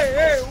 Whoa!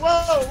 Hey!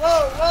 Whoa!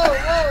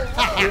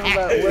 Kill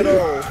that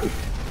widow.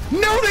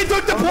 No, they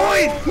took the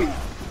point!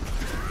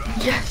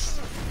 Yes!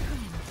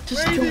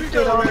 Just Where do you don't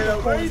go, get off man?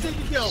 the Where do you point.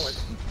 think you're going?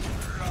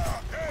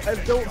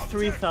 I've dealt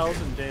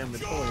 3,000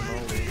 damage. Holy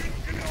moly.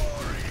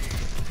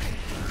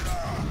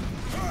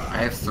 I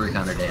have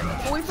 300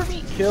 damage. Away from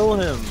me! Kill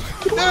him.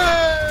 No!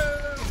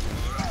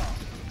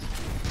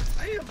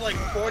 I have like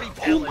 40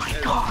 pellets. Oh my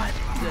god!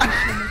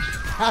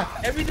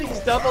 Everything's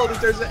doubled if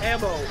there's an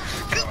ammo.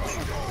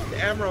 The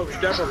ammo is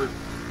doubled.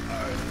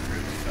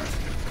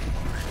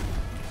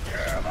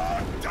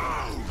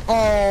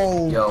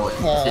 Oh, Yo, is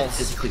it balls.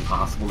 physically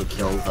possible to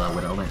kill the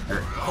Widow?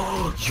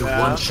 Oh, you Yeah.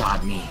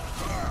 one-shot me.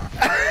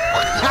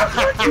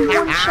 You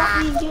one-shot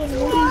me again,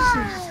 what is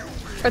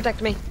this?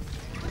 Protect me.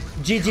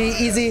 GG,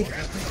 easy.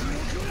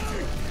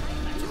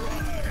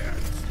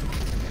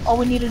 All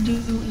we need to do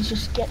is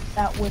just get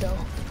that widow.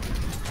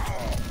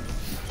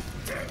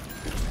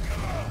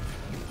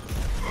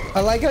 I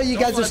like how you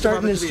guys are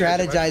starting to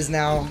strategize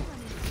now.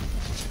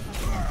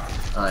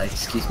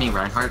 Excuse me,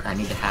 Reinhardt. I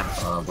need to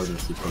have word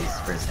with you, please,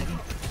 for a second.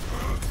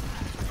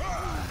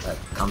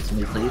 Come to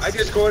me, please. I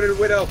just ordered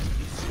Widow.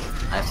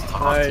 I have to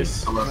talk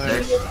Nice, to you. Hello,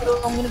 nice.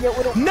 sir. I'm gonna get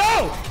widow.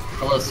 No!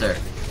 Hello, sir.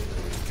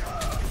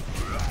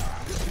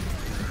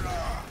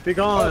 Be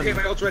gone. Okay,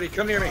 my ult's ready.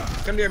 Come near me.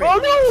 Come near me. Oh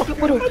no!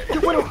 Get widow!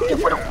 Get widow! Get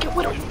widow! Get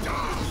widow!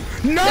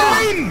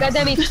 9! God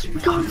damn it.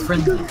 I'm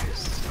friendly.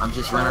 I'm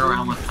just running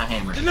around with my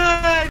hammer.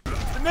 Denied!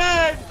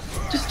 Denied!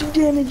 Just do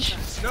damage.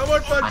 No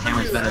more fun My for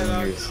hammer's you. better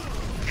than yours.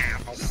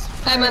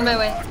 I'm on my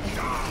way.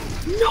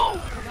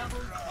 No!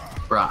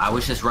 Bro, I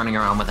was just running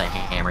around with a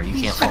hammer. You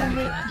can't fool me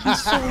for that.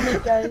 He's so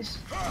lit, guys.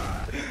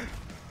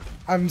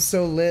 I'm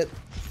so lit.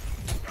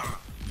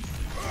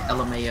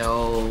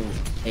 LMAO.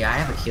 Hey, I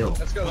have a kill.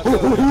 Let's go, let's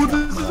Oh, go.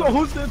 this is a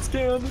hosted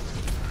scan.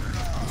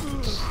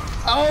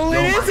 Oh, Yo,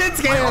 it is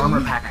its my armor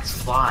game! packs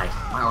fly.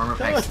 My armor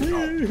packs fly.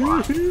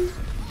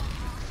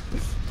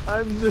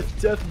 I'm the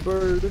death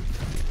bird.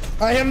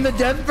 I am the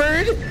death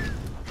bird?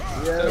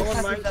 No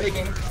one mind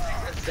taking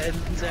Zen.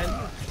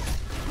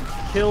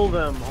 Kill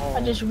them all.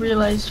 I just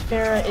realized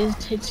Farah is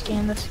hit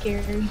scan. That's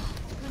scary.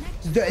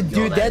 Dude,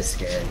 Yo, that is that's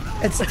scary.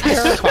 it's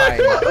terrifying.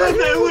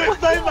 They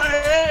whipped by my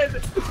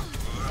head!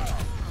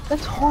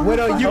 That's horrible.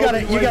 Widow, you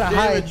gotta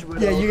hide. Damage,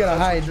 Widow. Yeah, you gotta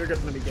That's hide. what you're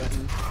gonna be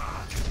getting.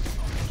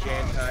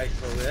 Can't hide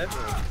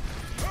forever.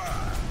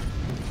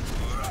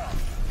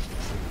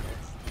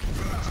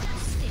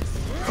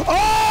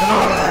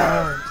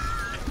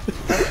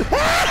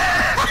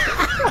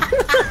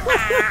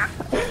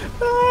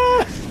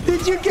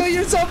 Did you kill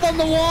yourself on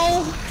the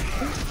wall?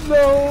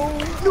 No!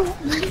 No!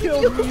 You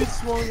killed me, you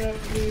swung at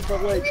me,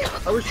 but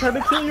like, I was trying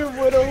to kill your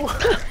widow.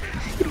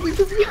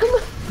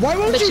 Why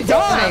won't you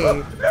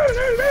die?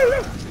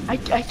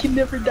 I can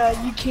never die.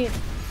 You can't.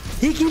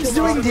 He keeps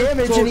doing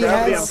damage and he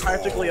I'm has...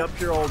 practically up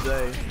here all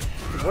day.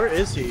 Where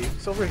is he?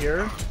 He's over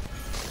here.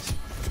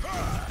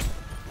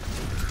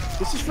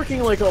 This is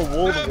freaking like a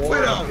World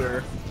War up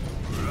here.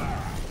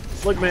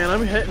 Look, man,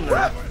 I'm hitting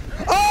her.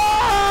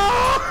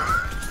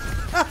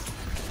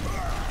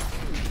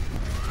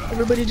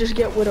 Everybody just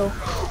get widow.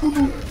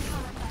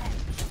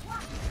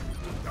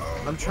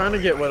 I'm trying to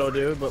get Widow,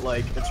 dude, but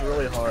like, it's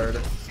really hard.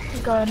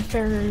 God,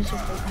 Farah is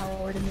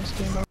overpowered in this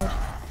game mode.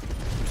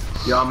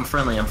 Yo, I'm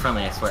friendly, I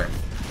swear.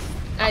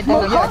 I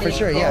Oh, yeah, for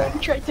sure, yeah. I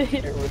tried to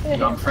hit her with a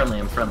Yo, I'm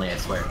hammer. friendly, I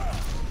swear.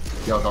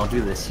 Yo, don't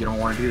do this. You don't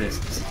want to do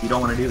this. You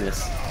don't want to do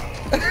this.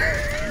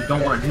 You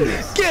don't want to do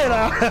this. Get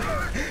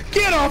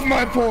off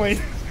my point!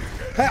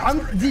 Hey,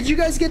 did you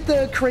guys get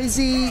the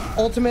crazy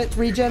ultimate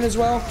regen as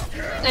well?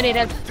 I need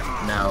it.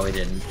 No, we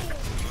didn't.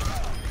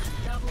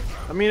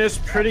 I mean, it's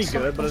pretty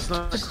good, but it's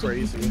not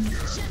crazy.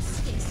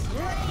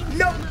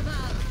 No!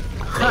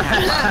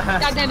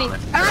 God damn it.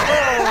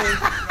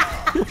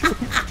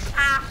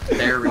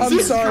 I'm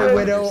sorry,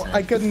 Widow.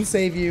 I couldn't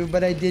save you,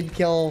 but I did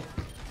kill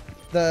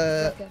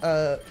the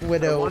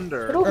Widow. Get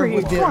over Or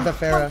here. did Come the on,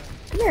 Farah.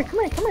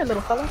 come here,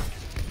 little fella.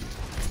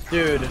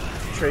 Dude,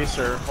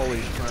 Tracer,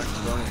 holy crap,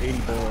 going 80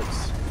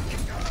 bullets.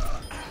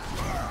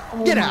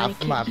 Oh Get my off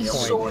God, my he's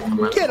point. so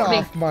lit. Get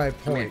off my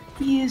point.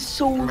 He is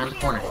so. Around the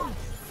corner.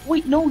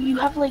 Wait, no, you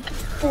have like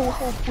full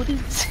health. What is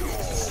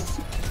this?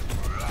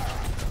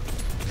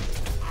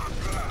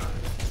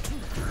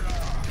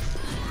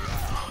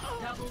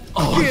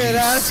 Oh, Get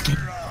out!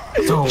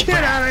 so Get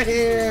bad. out of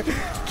here!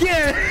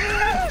 Get!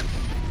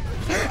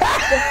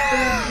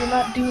 You're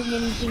not doing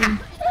anything.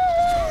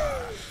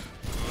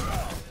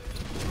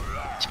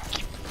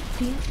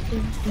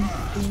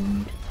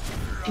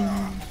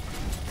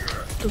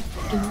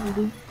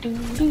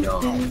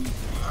 Yo,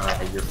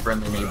 your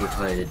friendly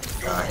neighborhood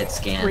hit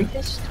scan.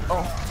 Rapist?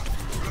 Oh.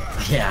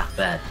 Yeah,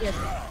 that. Yes.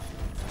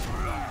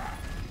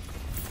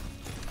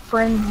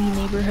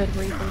 Friendly neighborhood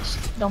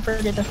rapist. Don't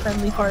forget the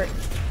friendly part.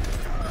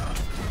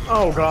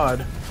 Oh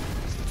god.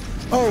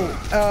 Oh,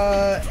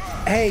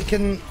 hey,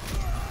 can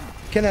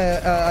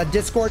a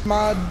Discord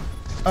mod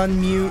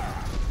unmute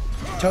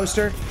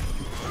Toaster?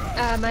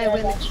 My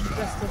will.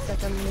 Just a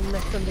second.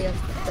 Let somebody else.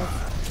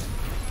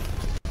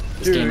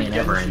 This game ain't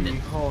ever ending.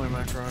 Holy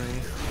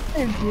macaroni.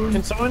 Thank you.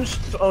 Can someone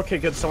okay,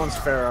 good, someone's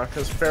Farah,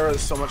 because Farah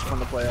is so much fun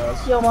to play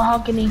as. Yo,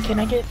 Mahogany, can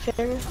I get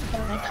Farah?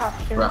 Can I cop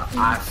Farah?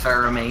 Bruh,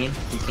 Farah main.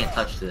 You can't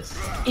touch this.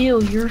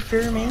 Ew, you're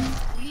Farah main?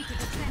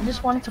 I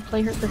just wanted to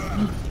play her for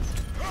me.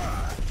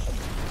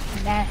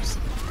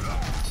 Nasty.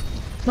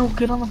 No,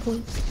 get on the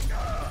point.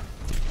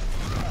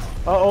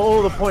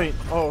 Oh, the point.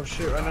 Oh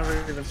shoot, I never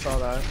even saw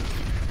that.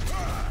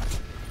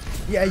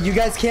 Yeah, you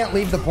guys can't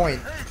leave the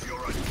point.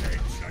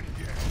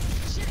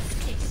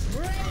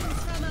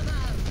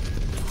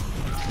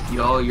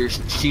 Yo, your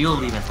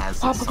shield even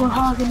has this. Papa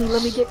Mahogany,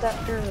 let me get that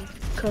Farah,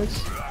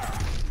 cuz.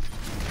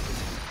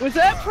 Was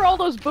that for all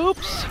those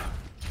boops?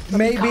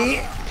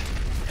 Maybe.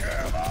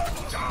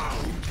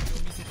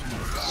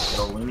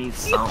 Yo, we need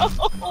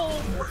something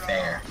more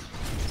fair.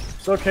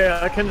 It's okay,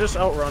 I can just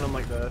outrun him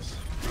like this.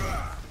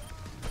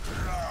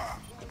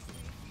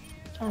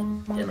 Oh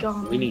my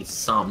god. We need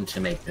something to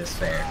make this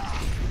fair.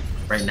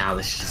 Right now,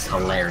 this is just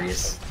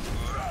hilarious.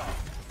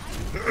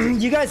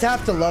 You guys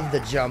have to love the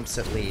jumps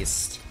at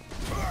least.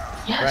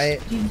 Yes,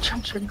 right? Dude,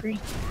 jumps are great.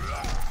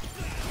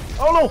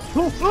 Oh no!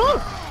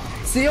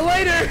 See you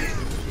later!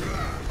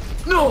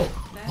 No!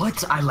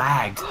 What? I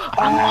lagged.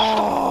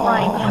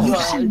 Ryan, you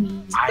see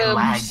me. I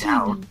lagged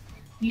out.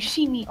 You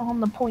see me on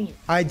the point.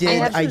 I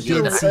did see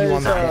you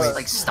on the point.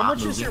 Like, how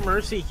much is your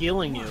Mercy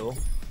healing you?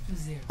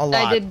 A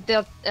lot. I did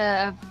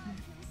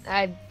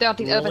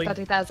over Really?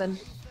 30,000.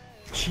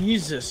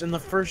 Jesus, in the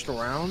first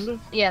round?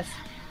 Yes,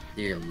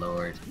 Dear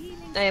Lord.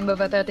 I am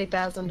over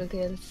 30,000 with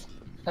his.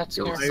 That's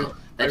Yo, so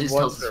that just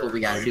tells us what we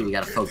gotta do. We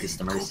gotta focus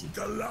the Mercy.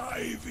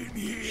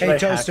 Hey,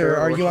 Toaster,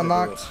 are you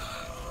unlocked?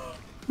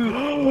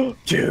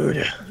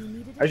 Dude,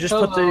 I just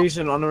put these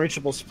in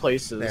unreachable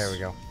places. There we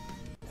go.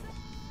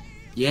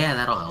 Yeah,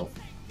 that'll help.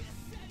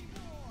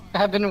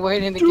 I've been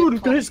waiting to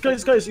Dude, get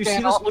guys, you see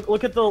this?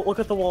 Look at the wall.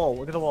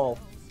 Look at the wall.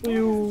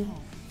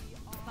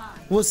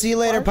 We'll see you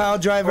later, pile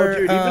driver. Oh,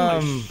 dude, even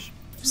my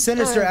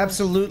Sinister,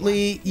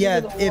 absolutely.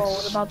 Yeah.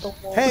 What about the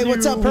wall? Hey,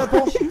 what's up,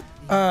 Purple?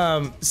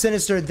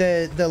 Sinister,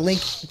 the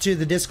link to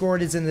the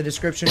Discord is in the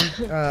description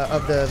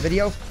of the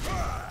video.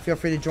 Feel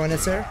free to join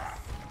us there.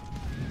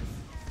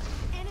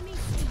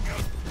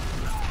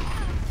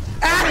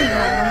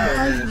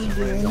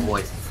 Your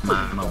voice is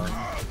my moment.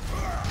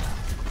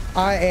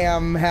 I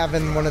am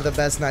having one of the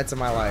best nights of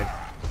my life.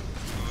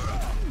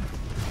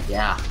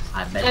 Yeah,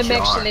 I bet you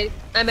are.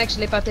 I'm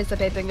actually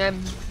participating.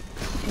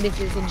 This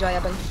is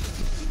enjoyable.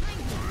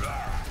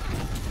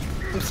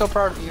 I'm so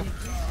proud of you.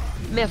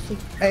 Merci.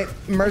 Hey,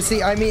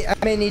 Mercy, I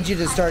may need you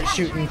to start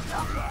shooting.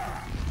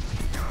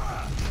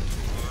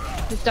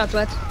 Start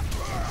what?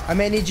 I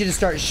may need you to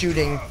start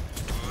shooting.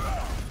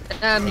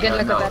 Get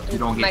like no, that you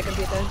don't my get-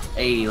 computer.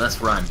 Hey,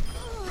 let's run.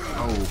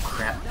 Oh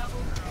crap.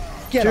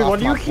 Get Dude, off why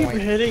do you my keep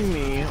point. hitting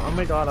me? Oh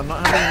my god, I'm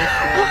not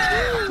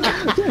having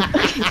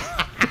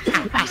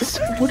this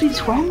fun. What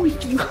is wrong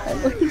with you?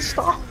 Let me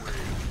stop.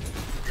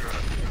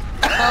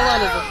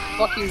 Helen is a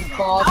fucking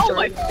boss. Oh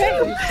my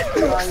face!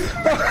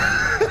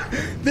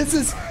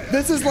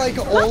 This is like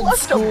old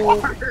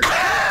school.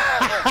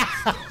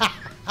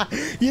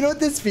 You know what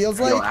this feels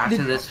like? Yo,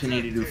 after this, we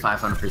need to do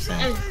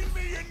 500%.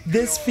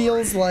 This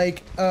feels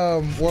like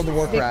World of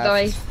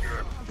Warcraft.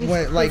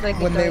 When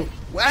when they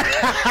Right.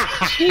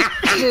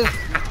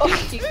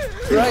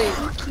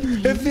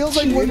 It feels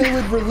like when they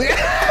would release.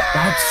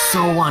 That's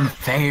so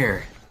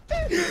unfair.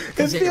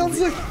 It feels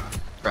like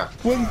Bro,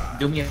 when.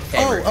 do me a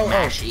favor. Oh.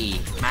 Mash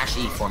E. Mash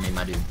E for me,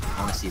 my dude.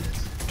 I wanna see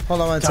this.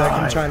 Hold on one sec.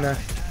 I'm trying to.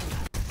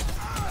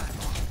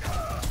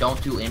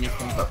 Don't do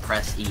anything but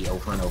press E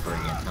over and over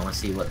again. I wanna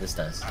see what this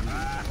does.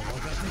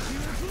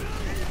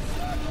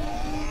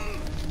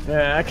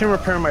 Yeah, I can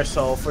repair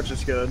myself, which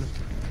is good.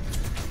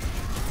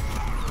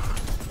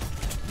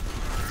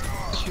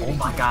 Oh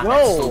my god, Whoa.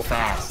 that's so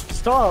fast.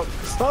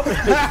 Stop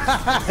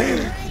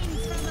it.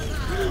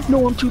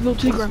 No, I'm too low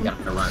to the ground.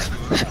 Gotta run.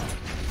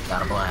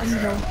 Gotta blast.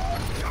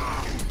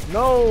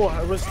 No,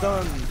 I was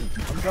done.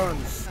 I'm done.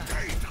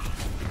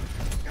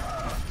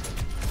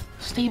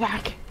 Stay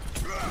back.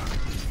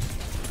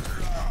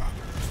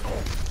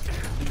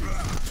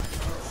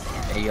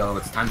 Hey yo,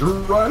 it's time to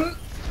run.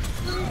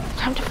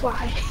 Time to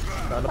fly.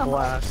 Gotta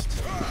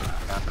blast.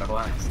 Gotta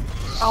blast.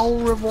 Au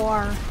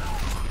revoir.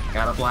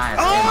 Gotta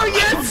blast. Oh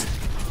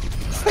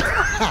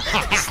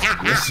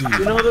Hey, yes!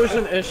 You know there's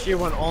an issue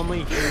when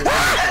only humans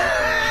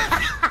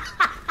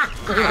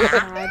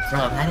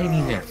Bro, that ain't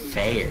even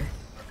fair.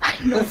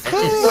 That's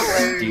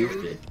just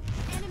stupid.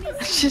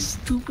 It's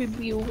just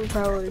stupidly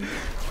overpowered.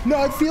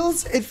 No, it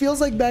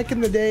feels like back in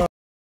the day.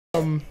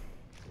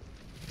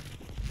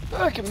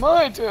 Back in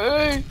my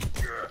day.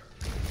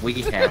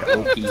 We had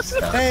OP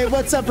stuff. Hey,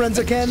 what's up,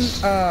 Renzo Ken?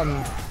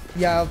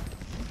 Yeah.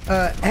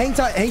 Hang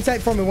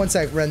tight for me one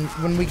sec, Ren.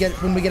 When we get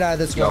out of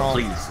this Yo, one.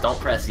 please, don't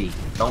press E.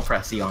 Don't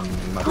press E on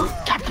my dude.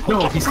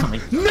 No, he's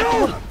coming.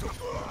 No!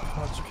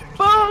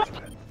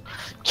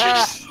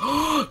 That's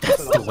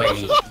the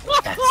way.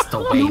 That's the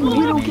way.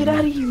 No, get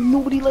out of here.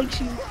 Nobody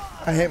likes you.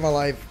 I hate my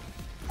life.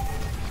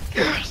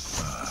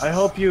 I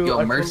hope you.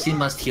 Yo, Mercy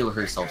must heal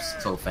herself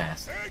so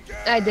fast.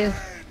 I do.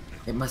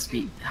 It must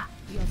be.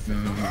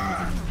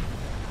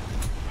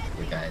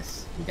 You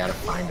guys, we gotta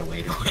find a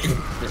way to win.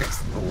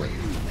 There's no way.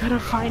 Gotta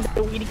find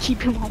a way to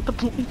keep him on the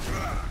plane.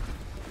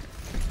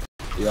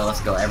 Yo,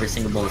 let's go. Every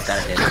single bullet's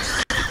gotta hit.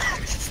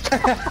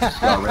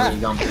 Yo, really?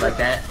 You gonna be like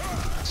that?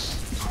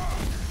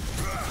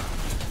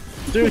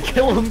 Dude,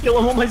 kill him! Kill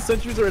him! All my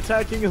sentries are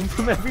attacking him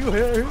from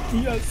everywhere.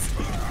 Yes.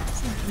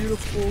 This is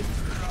beautiful.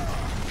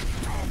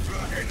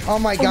 Oh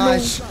my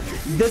gosh.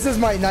 This is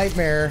my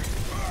nightmare.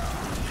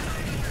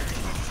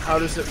 How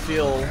does it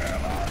feel?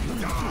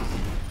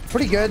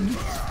 Pretty good.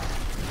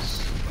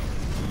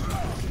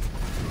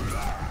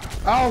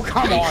 Oh,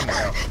 come on.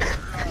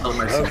 Oh,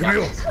 Mercy.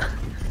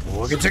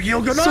 Look at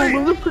you, good night.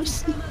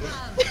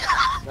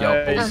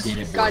 Yo, Oh,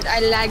 God, I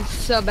lagged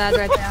so bad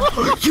right now.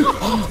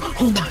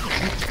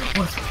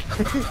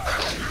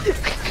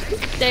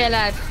 Stay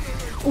alive.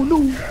 Oh no!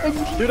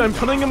 Dude, I'm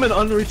putting him in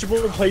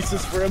unreachable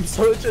places for him,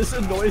 so it just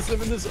annoys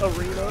him in this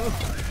arena.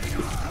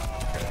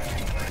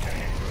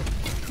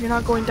 You're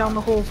not going down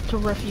the hole to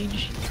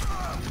refuge.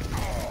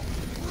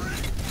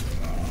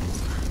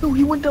 No,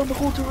 he went down the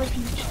hole to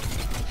refuge.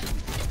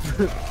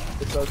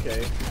 It's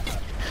okay.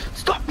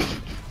 Stop!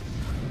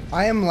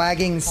 I am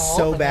lagging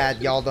so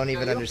bad, y'all don't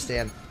even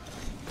understand.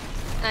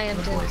 I am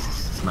too.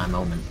 This is my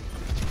moment.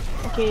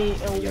 Okay,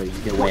 Yo, you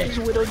get what away. is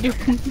Widow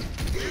doing?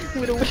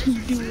 Widow, what are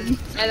you doing?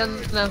 I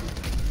don't know.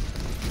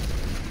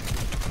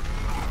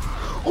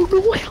 Oh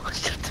no, I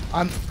lost it.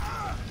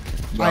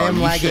 Yo, I am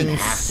you lagging. shouldn't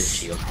have to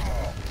shield.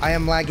 I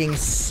am lagging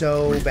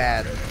so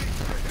bad.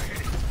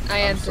 I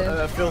am too.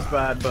 That feels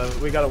bad, but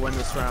we gotta win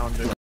this round,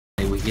 dude.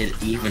 We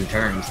get even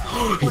terms.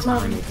 He's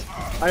behind me.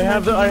 I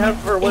have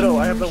her widow.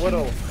 I have the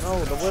widow.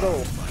 No, the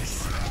widow.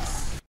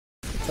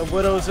 The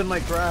widow's in my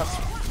grasp.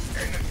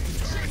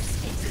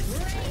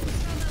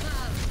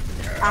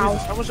 Ow.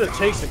 Jesus, how much it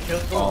takes to kill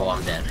him? Oh,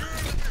 I'm dead.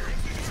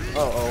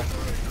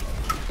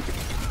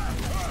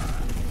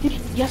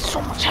 He has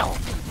so much health.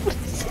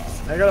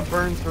 I gotta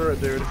burn through it,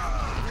 dude.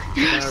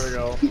 There we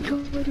go.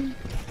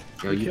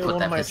 Yo, you put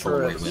that pistol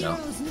away, Widow.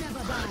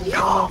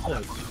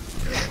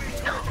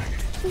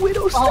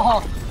 Widow's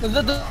Oh,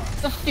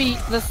 the feet,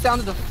 the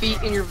sound of the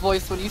feet in your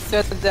voice when you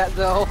said that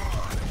though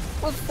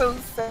was so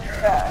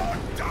sad.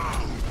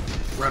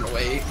 Run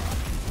away.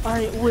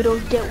 Alright, Widow,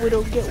 get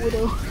Widow, get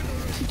Widow.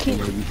 She can't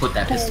Yo, you put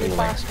that pistol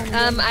away.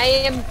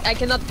 I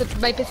cannot put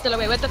my pistol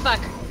away. What the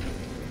fuck?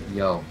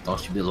 Yo,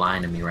 don't you be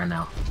lying to me right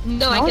now.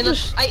 No, I cannot.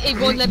 It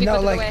won't let me put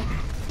it away.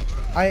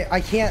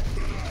 I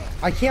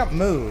can't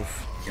move.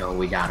 Yo,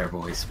 we got her,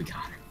 boys. We got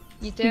her.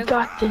 You too? We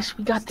got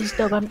this,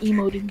 Doug. I'm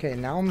emoting. Okay,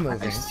 now I'm moving.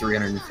 There's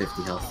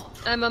 350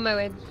 health. I'm on my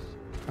way.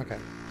 Okay.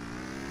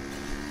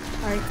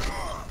 Alright.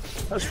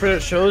 That's pretty.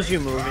 It shows you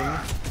moving.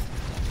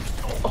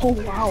 Oh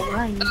wow,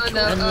 Ryan. Oh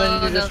no, And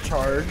then you just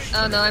charge.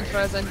 Oh no, I'm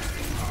frozen.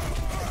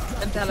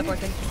 I'm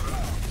teleporting.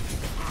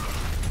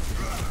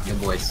 Yo,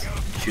 boys.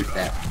 Shoot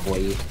that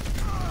boy.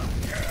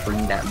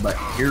 Bring that butt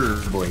here,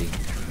 boy.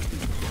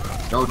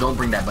 No, don't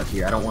bring that butt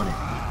here. I don't want it.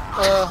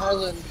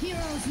 Heilung.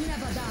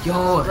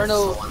 Yo, that's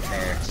Renzo, so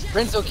unfair.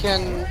 Renzo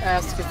can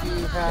ask if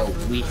you have.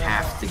 Yo, we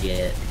have to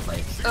get,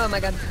 like, Oh my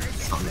god.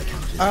 something that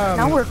counts as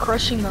Now we're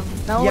crushing them.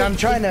 Now yeah, like, I'm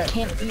trying they to.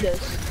 can't beat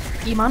us.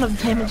 The amount of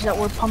damage that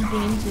we're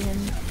pumping into him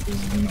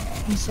is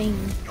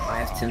insane. I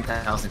have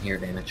 10,000 here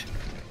damage.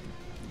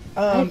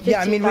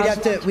 Yeah, I mean we'd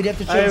have to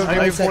change the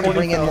game set to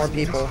bring in more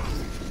people,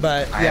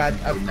 but yeah,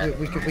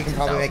 we can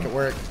probably make it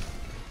work.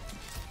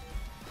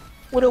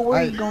 Widow,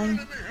 where are you going?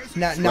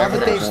 Now Wherever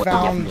that they've boy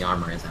found the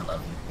armor is, I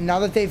love you. now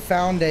that they've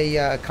found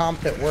a comp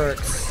that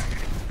works.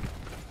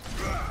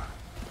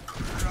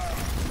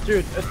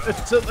 Dude,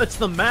 it's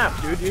the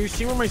map, dude. You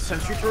see where my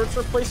sentry turrets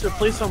are placed? They're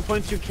placed on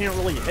points you can't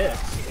really hit.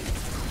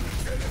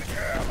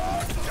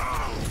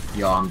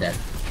 Yo, I'm dead.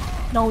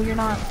 No, you're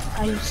not.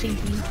 I see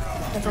you.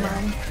 Never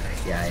mind.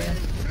 Yeah, I am.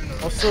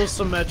 Also,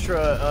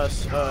 Symmetra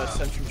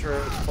sentry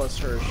turret plus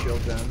her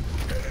shield gen.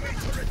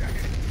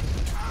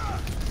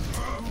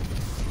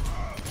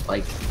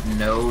 Like,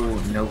 no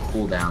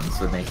cooldowns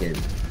would make it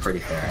pretty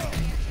fair, I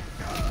think.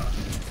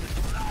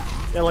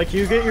 Yeah, like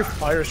you get your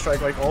fire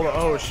strike, like all the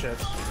oh shit.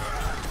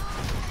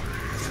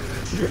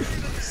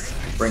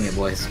 Bring it,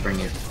 boys. Bring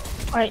it.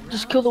 Alright,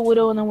 just kill the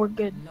Widow and then we're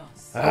good.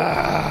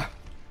 Ah.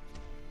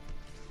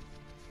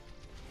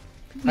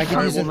 I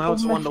could use well, it. now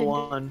it's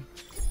 1-1.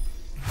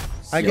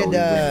 I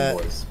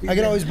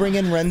could always bring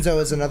in Renzo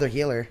as another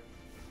healer.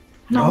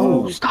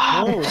 No,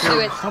 stop. No, Do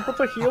it. Stop with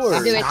the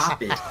healer. Do it.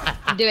 Stop it.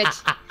 Do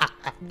it.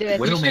 Do it.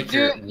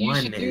 Widowmaker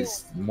 1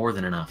 is more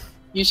than enough.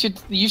 You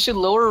should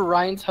lower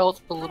Ryan's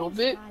health a little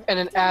bit and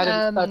then add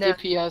a no.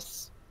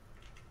 DPS.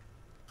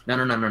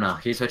 No.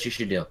 Here's what you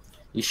should do.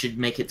 You should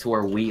make it to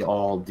where we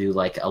all do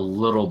like a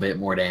little bit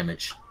more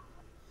damage.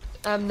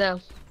 No.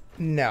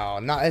 No,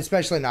 not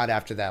especially not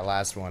after that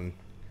last one,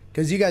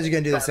 because you guys are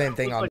gonna do the same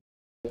thing on.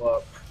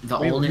 The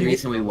only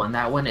reason we won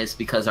that one is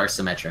because our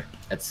Symmetra.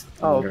 That's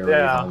literally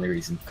the only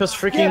reason. Because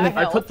freaking,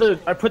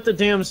 I put the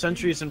damn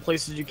sentries in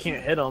places you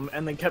can't hit them,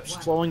 and they kept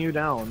slowing you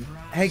down.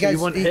 Hey so guys, you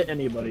wouldn't hit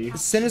anybody.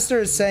 Sinister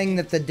is saying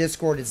that the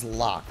Discord is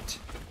locked.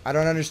 I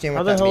don't understand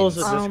what that means. How the hell is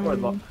the Discord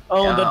locked?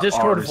 Oh, the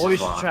Discord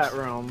voice chat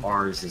room.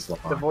 Ours is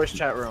locked. The voice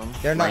chat room.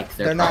 They're not. Like,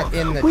 they're not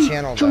in the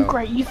channel though.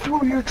 Junkrat, you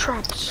threw your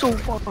trap so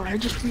far. I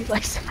just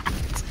realized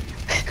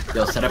that.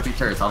 Yo, set up your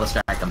turrets. I'll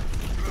distract them.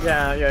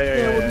 Yeah.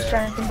 We'll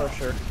distract them. For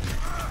sure.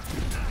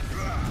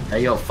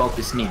 Hey, yo,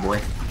 focus me, boy.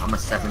 I'm a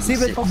 76.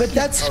 See, but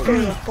that's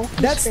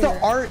the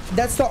art.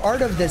 That's the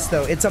art of this,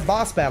 though. It's a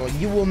boss battle.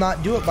 You will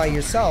not do it by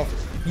yourself.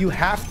 You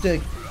have to,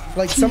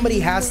 like, somebody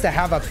has to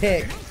have a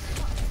pick.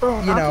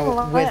 Bro, you know,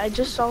 I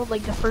just saw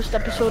like the first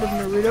episode of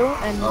Naruto,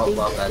 and they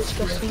were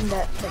discussing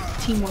that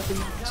like, teamwork and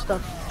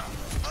stuff.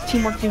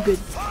 Teamwork do good.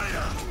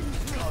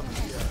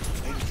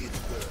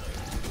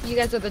 You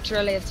guys are the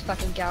trolliest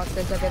fucking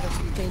characters I've ever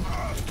seen.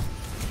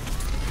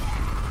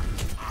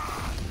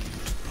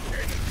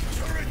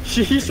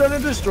 He's trying to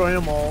destroy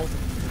them all.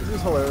 This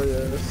is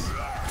hilarious.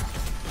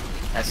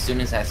 As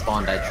soon as I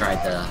spawned, I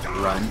tried to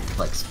run,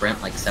 like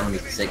sprint, like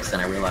 76,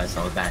 and I realized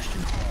I was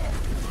Bastion.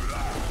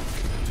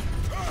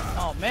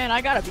 Oh man, I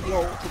gotta be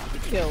old to be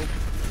killed.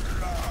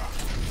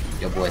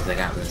 Yo, boys, I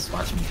got this.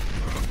 Watch me.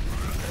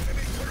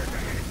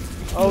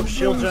 Oh,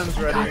 shield gem's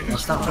ready.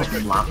 What's that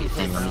fucking floppy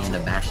thing on the end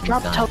of Bastion's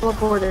Drop gun?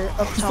 teleporter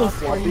up top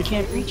where you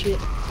can't reach it.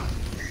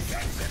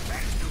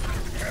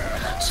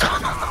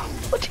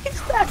 What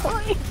is that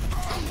line?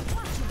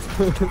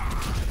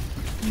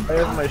 I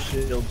have my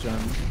shield gem.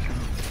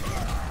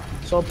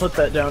 So I'll put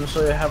that down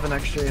so you have an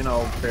extra, you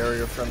know,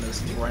 barrier from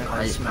this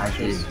Reinhardt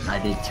smashes. I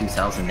did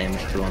 2,000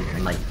 damage to him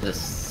in like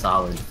this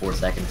solid 4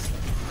 seconds.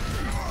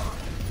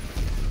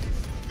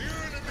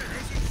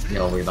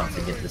 Yo, we're about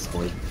to get this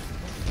boy.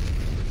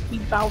 We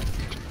about to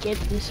get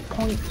this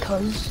point,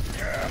 cuz.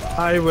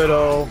 Hi,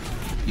 Widow.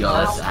 Yo,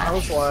 that's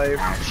actually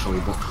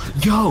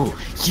yo,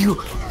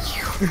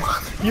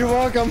 You're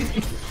welcome.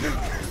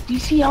 Do you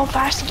see how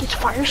fast he gets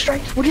fire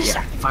strikes? What is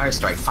that? Fire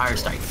strike, fire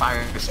strike,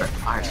 fire strike,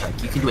 fire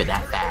strike. You can do it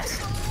that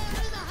fast.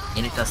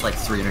 And it does like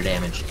 300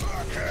 damage.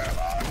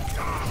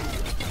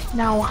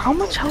 Now, how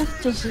much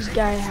health does this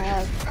guy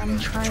have? I'm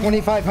trying.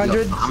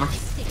 2,500. How much?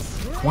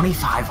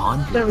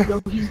 2,500. There we go.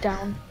 He's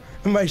down.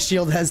 My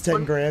shield has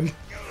 10 grand.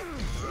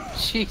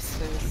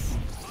 Jesus.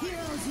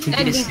 To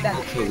get a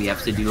single kill, we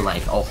have to do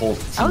like a whole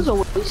team. That was a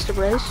waste of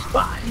res.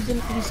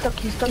 He's stuck.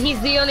 He's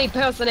the only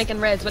person that can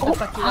res. What the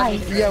fuck do you want me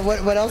to do? Yeah,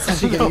 what else is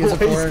she gonna use it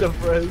for? Waste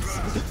of res.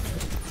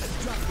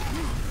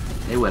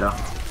 Hey, Widow.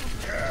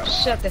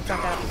 Shut the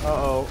fuck up.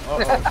 Uh-oh.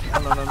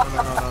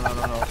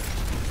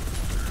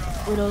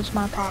 No. Widow's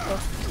my papa.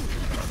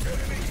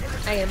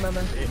 I am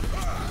mama.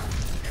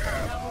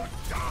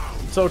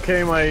 It's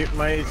okay, my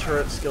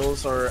turret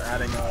skills are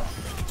adding up.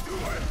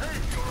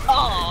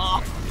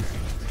 Aww.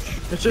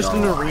 It's just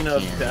an arena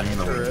of death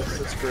turrets,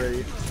 it's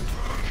great.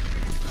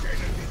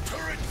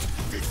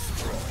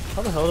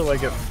 How the hell do I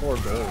get 4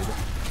 gold?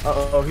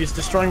 Uh-oh, he's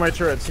destroying my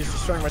turrets,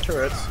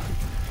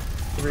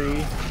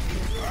 3.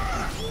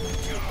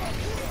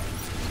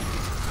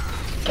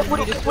 Get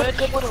Widow.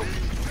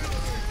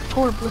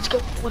 Torb, let's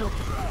go, Widow.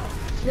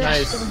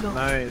 Yes, there we go.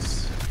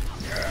 Nice.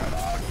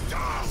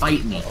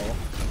 Fight me.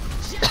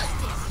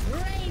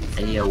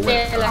 Hey, yo,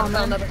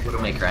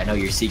 Widowmaker, I know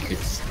your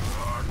secrets.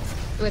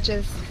 Which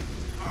is?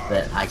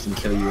 That I can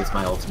kill you with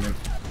my ultimate.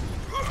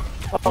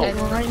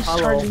 Ryan's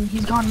charging,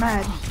 he's gone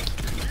mad.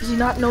 Does he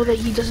not know that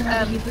he doesn't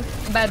have either?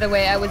 By the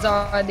way, I was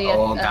already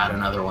Oh, got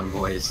another one,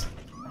 boys.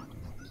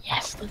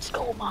 Yes, let's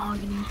go,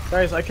 Mahogany.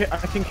 Guys, I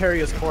can carry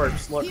his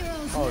corpse, look.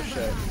 Oh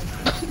shit.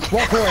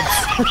 What corpse?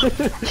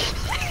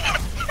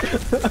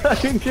 I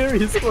can carry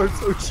his corpse,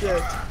 oh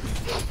shit.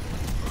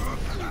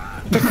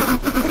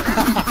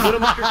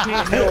 Widowmaker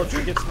can't heal if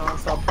he gets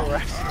non-stop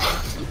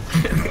harassed.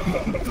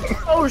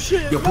 Oh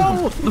shit,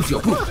 no!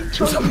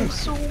 Charging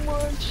so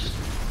much.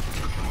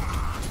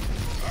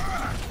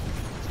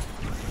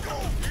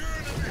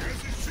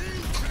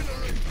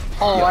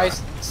 Oh, I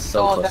so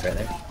saw close that. right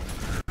there.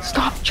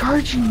 Stop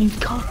charging me,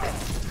 cuck.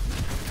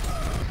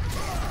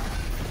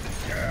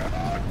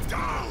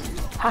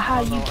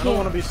 Haha, you I don't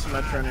want to can't. be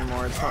Symmetra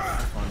anymore, it's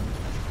not fun.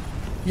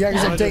 Yeah,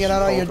 because I'm taking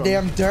out all your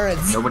damn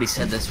turrets. Nobody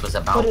said this was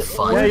about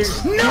fun. Yeah,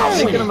 you're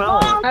taking them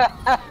out.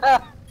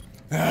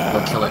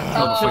 We'll kill her.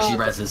 Kill before she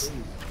reses.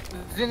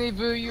 Zinny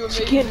Boo, you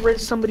She amazing. can't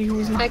res somebody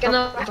who's not. I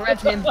cannot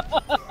res him.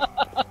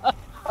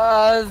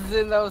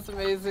 Zin, that was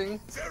amazing.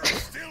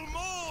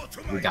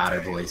 We got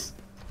her, boys.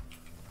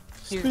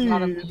 He's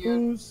not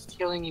immune to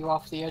killing you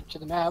off the edge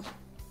of the map.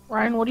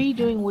 Ryan, what are you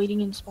doing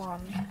waiting in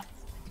spawn?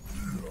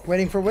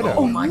 Waiting for Widow.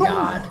 Oh my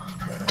god.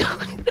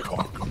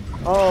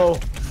 Oh,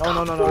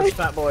 no, it's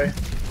Fat Boy.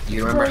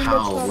 You remember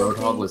how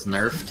Roadhog was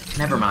nerfed?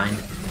 Never mind.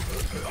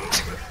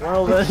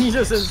 Well, then he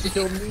just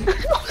killed me.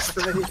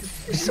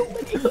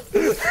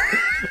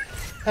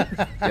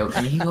 Yo,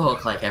 can he go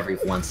look like every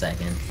 1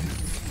 second?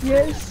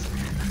 Yes.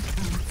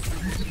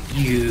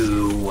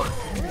 You.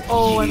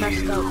 Oh, I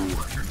messed up.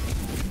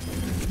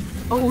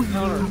 Oh,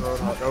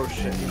 Oh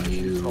shit,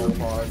 he's so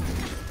hard.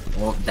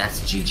 Well,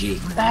 that's GG.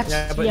 That's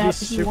yeah, but he's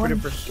super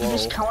duper slow. He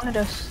just counted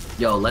us.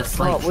 Yo, let's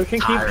like. Oh, we can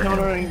keep tire him.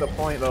 countering the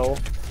point though.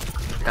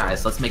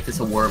 Guys, let's make this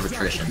a war of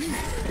attrition.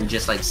 We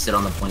just like sit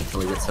on the point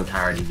till he gets so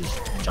tired he just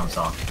jumps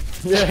off.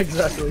 Yeah,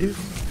 exactly.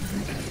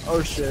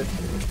 Oh shit.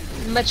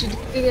 But you do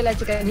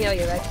realize I can heal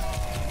you, right?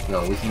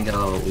 Yo, we can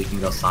go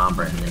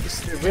Sombra and then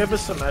just. Dude, we have a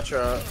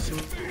Symmetra.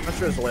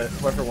 Symmetra is lit.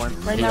 Whoever won.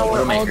 Right now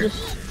we're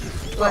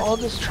all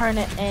just trying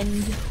to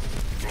end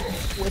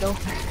Widow.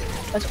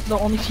 That's the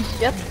only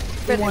piece. Yep.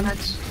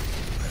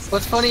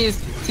 What's funny is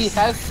he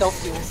has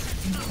self-heals.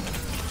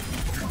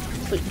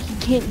 But he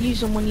can't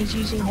use them when he's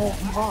using whole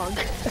hog.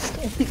 That's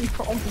the only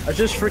problem. I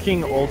just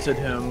freaking ulted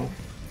him.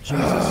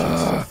 Jesus,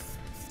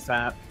 he's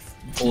fat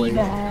boy.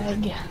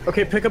 Teabag.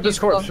 Okay, pick up this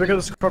corpse. Pick up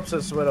this corpse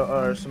as Widow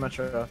or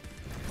Symmetra.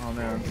 Oh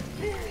man.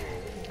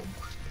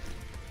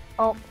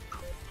 Oh.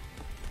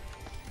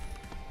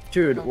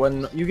 Dude,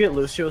 when you get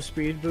Lucio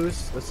speed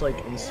boost, it's like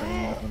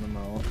insane on the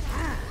mo.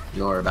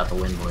 You're about to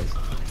win, boys.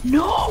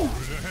 No!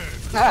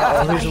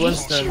 Oh, he's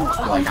Winston.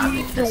 I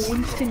did the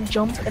Winston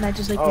jump and I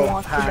just like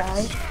want to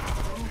die.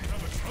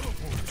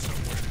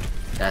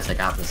 Guys, I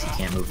got this. You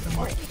can't move them.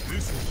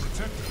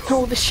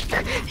 No,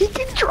 he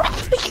can drop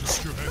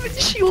it. The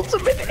shield's a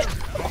minute.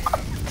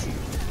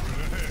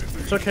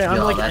 It's okay, I'm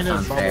like in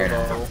his bubble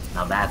though.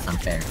 Now that's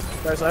unfair.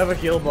 Guys, I have a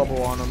heal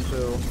bubble on him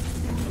too.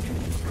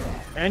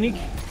 And he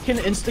can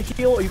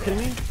insta-heal? Are you kidding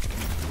me?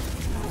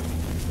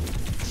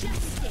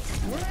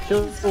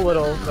 Kill the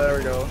little. There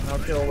we go. Now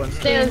kill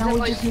Winston. Okay, now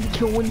we just need to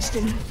kill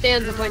Winston.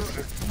 Stand the point.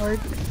 Hard.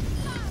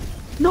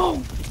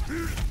 No!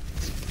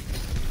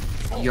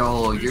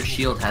 Yo, your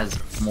shield has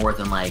more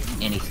than like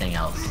anything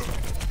else.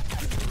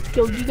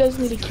 Yo, you guys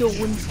need to kill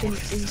Winston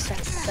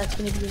ASAP. That's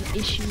gonna be an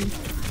issue.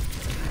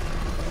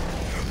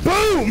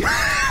 Boom!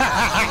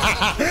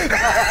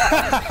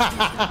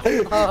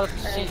 Oh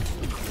shit.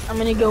 I'm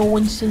gonna go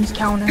Winston's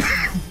counter.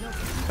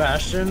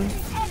 Bastion?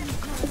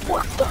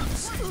 What the?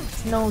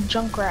 No,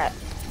 Junkrat.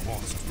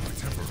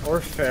 Or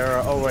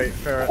Farah. Oh wait,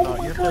 Farah. Oh no,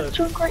 my you god, have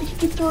to... Junkrat, he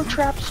can throw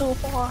traps so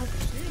far.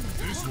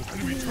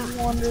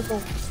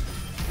 Wonderful.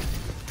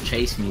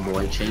 Chase me,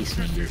 boy. Chase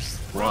me. You're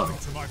slow.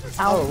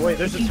 Oh wait,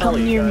 there's a if you come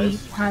telly, near me,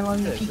 guys.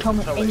 Heilung, if you come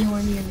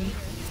anywhere near me.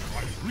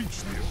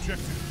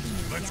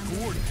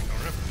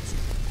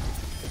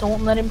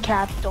 Don't let him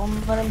cap.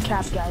 Don't let him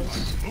cap,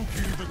 guys.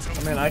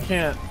 I mean, I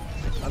can't...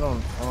 I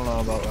don't know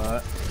about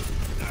that.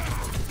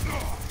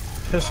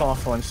 Piss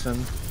off,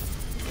 Winston.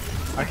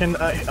 I can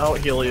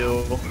out-heal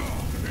you.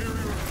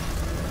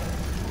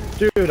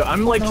 Dude,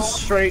 I'm like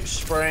straight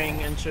spraying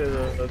into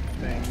the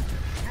thing.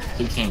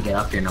 He can't get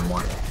up here no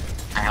more.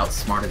 I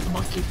outsmarted the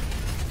monkey.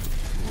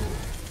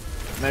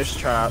 Nice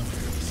trap.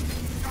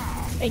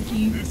 Thank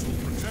you.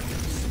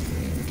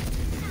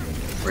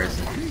 Where is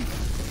it?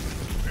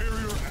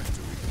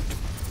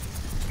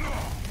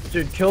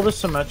 Dude, kill the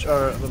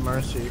Symmetra or the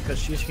Mercy, because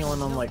she's healing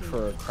them like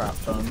for a crap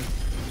ton.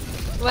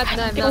 What?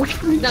 No,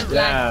 not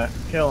Yeah,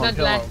 kill him,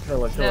 kill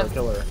her,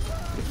 kill her.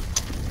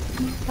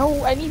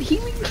 No, I need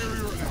healing.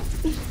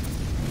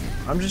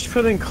 I'm just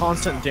putting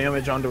constant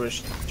damage onto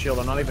his shield.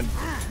 I'm not even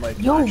like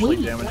Yo, actually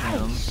wait, damaging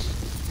him.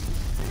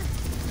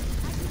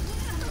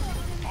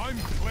 I'm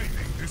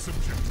claiming this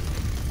objective.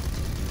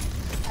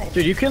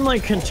 Dude, you can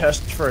like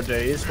contest for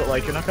days, but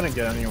like you're not gonna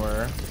get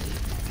anywhere.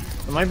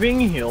 Am I being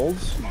healed?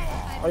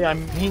 Oh yeah,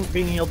 I'm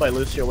being healed by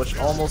Lucio, which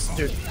almost...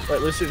 Dude,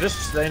 wait, Lucio, just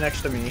stay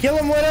next to me. Kill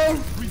him, Widow!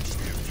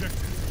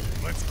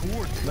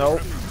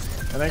 Nope.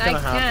 It ain't gonna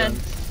happen.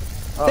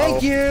 Uh-oh.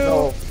 Thank you!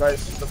 No,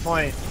 guys, the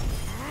point.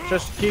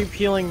 Just keep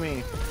healing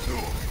me.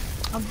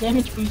 I'll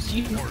damage boost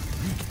you.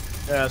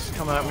 Yes,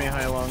 come at me,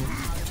 Heilung.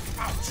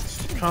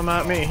 Come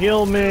at me,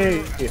 heal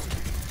me!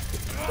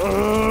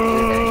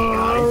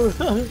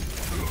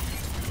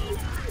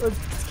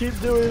 Let's keep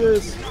doing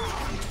this.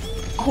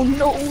 Oh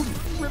no!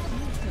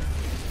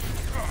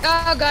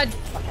 Oh god!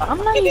 I'm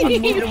not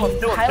even moving him.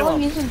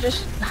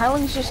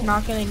 Heilung's just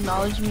not gonna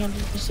acknowledge me. I'm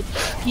just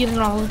he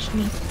acknowledged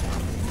me.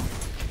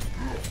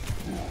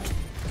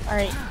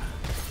 Alright.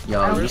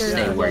 Yo, you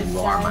stay where you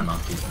are, my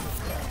monkey.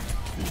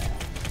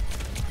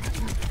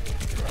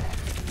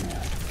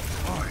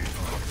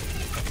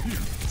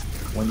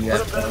 When you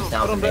have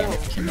 20,000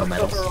 damage, can no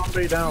medals.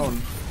 Put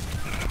down.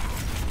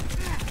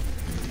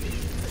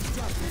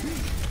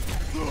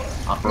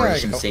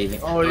 Operation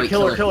saving. Oh, you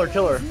kill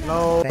her.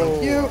 No.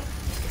 Thank you.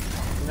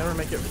 Never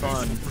make it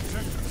fun.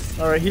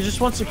 Alright, he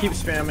just wants to keep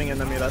spamming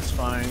into me, that's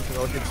fine, because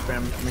I'll keep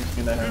spamming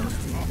into him.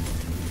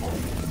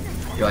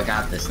 Yo, I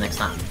got this next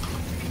time.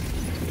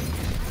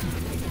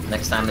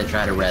 Next time they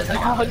try to res, I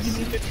got this.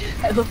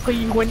 I love how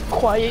you went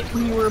quiet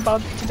when you were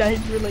about to die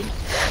and you were like...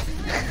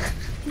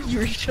 you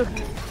were shook.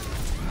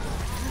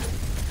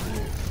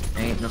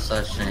 Ain't no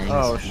such thing.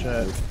 Oh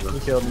shit, he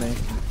killed me.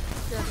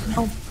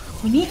 No,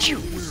 we need you!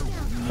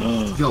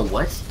 Yo,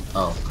 what?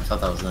 Oh, I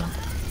thought that was them.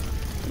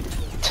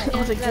 I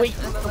was like, wait,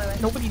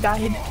 nobody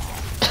died.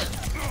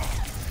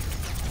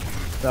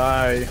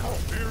 Die.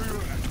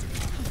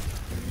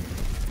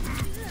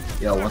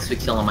 Yo, once we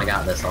kill him, I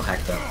got this. I'll hack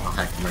the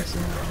Mercy.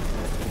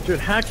 Dude,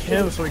 hack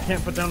him so he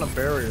can't put down a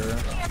barrier.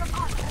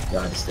 Yo,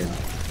 I just did.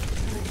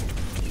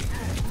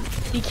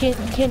 You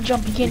can't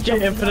jump. You can't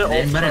jump. Infinite ult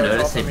Anybody charge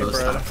notice off they of me, both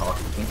Brad. stopped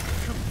talking?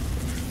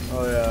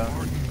 Oh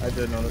yeah, I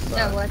did notice that.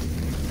 Yeah, what?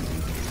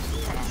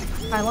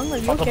 Heilung, are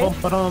you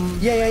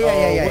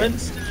okay?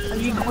 Yeah. Are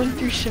you going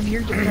through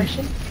severe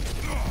depression?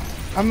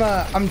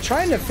 I'm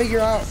trying to figure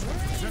out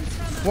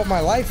what my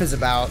life is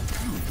about.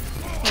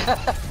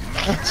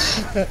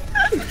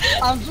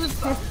 I'm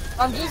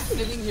just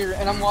sitting here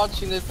and I'm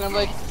watching this and I'm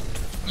like,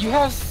 you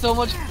have so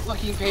much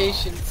fucking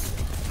patience.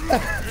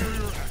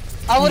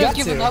 I would have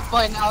given up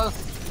by now.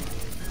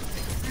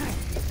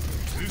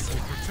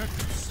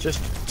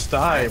 Just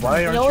die.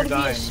 Why aren't you It'd be a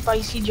dying?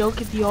 spicy joke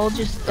if you all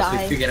just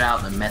die. We figured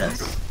out the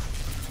metas.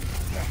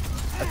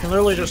 I can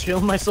literally just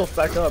heal myself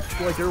back up.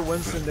 Like your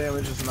Winston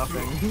damage is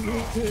nothing.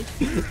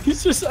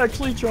 He's just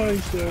actually trying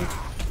to.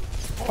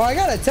 Well, I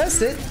gotta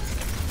test it.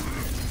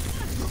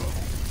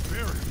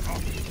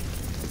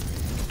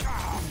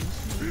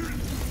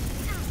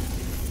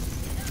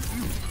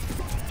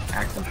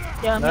 Hack them.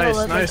 Yeah, I'm gonna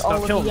let Nice. all Now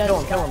of kill you him.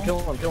 guys Kill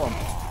die. him.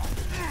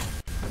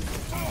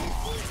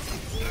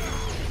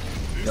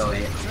 Yo, yeah.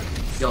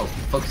 Yo,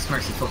 focus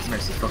Mercy.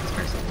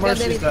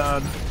 Mercy's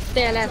down.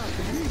 Stay alive.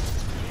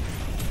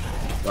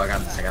 Yo, I got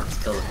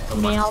this. Kill the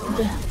Nailed.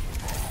 monster.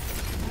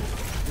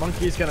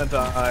 Monkey's gonna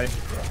die.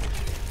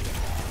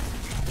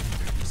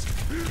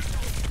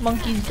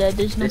 Monkey's dead.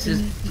 There's This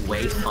nothing. is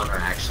way funner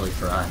actually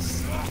for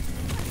us.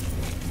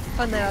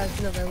 Oh no, it's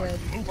another word.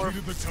 More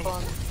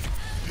fun.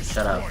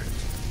 Shut up.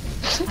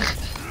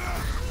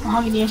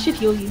 Mahogany, I should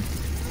heal you.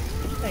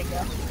 There you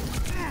go.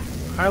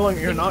 Heilung,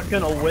 you're not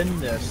gonna win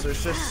this.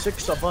 There's just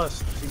 6 of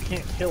us. You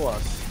can't kill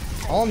us.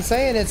 All I'm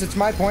saying is it's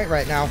my point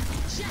right now.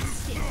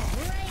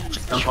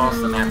 Don't fall off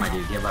the map, my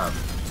dude. Give up.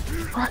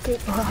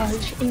 Rocket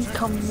barrage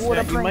income. What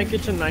a Yeah, you might prank.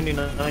 get to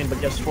 99,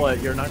 but guess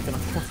what? You're not gonna.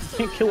 You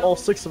can't kill all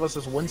 6 of us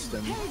as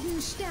Winston.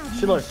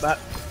 See, look, that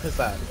is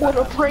that. What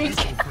a prank.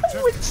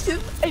 Winston,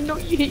 I know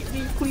you hate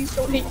me. Please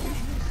don't hate me.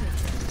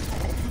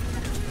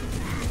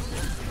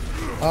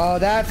 Oh,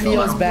 that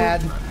feels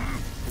bad.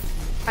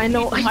 I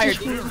know. I Hired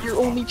just ruined your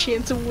only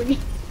chance of winning.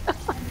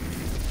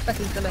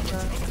 Fucking gonna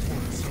try.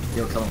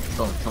 Yo, kill him.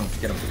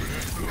 Get him.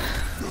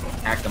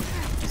 Hack him.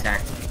 He's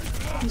hacked.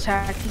 He's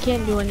hacked. He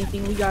can't do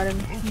anything. We got him.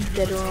 He's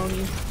dead around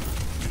you.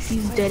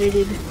 He's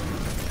deadited.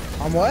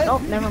 On what? Oh,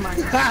 never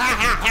mind.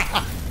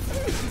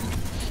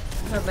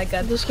 Oh my god.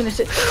 I'm just gonna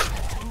sit.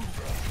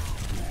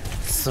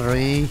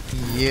 3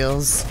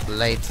 years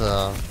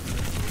later.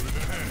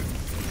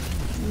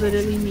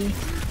 Literally me.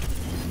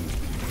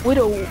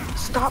 Widow,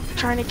 stop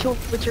trying to kill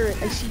the turret.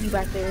 I see you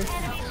back there.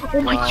 Oh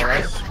my Wow,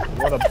 god.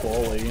 what a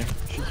bully.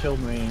 She killed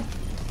me.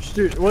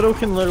 Dude, Widow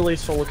can literally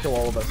solo kill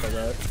all of us, I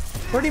bet.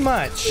 Pretty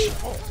much.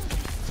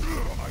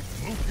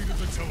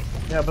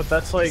 Yeah, but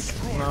that's like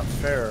not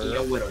fair.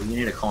 Yo, Widow, you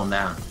need to calm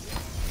down.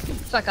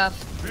 Fuck off.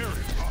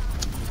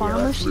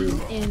 Pharmacy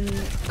in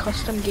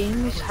custom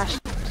games,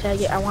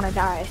 hashtag it, I wanna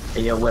die.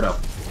 Hey, yo, Widow,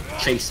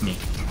 chase me.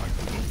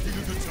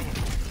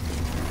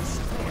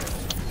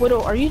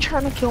 Widow, are you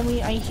trying to kill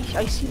me? I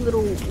see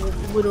little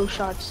Widow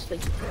shots. Like,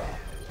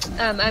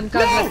 I'm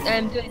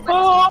doing.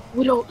 oh,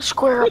 Widow,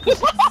 square up.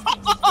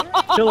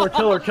 Kill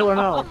her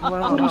now.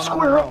 Widow,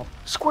 square up.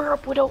 Square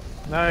up, Widow.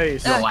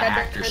 Nice. No, I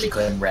hacked her. She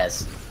couldn't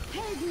res.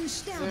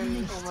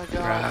 Oh my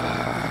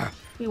god.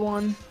 We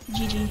won.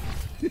 GG.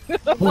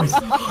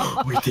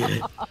 We did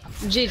it.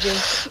 GG.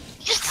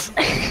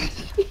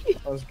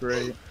 That was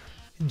great.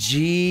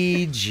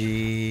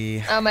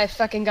 GG. Oh my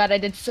fucking god, I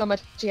did so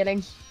much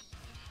cheating.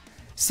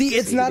 See,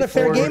 it's not a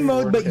fair game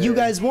mode, but you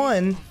guys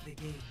won.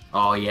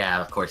 Oh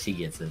yeah, of course he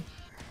gets it.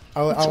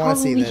 I want to see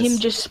Probably this. him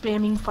just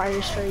spamming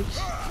fire strikes.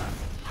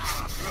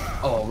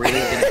 Oh really?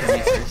 Did it come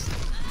in first?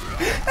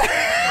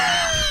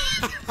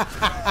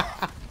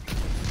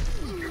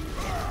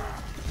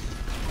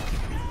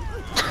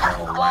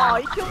 Oh wow.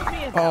 he killed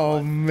me in that Oh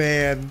one.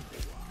 man.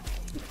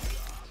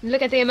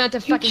 Look at the amount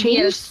of You fucking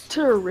heals. changed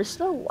to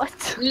Arista?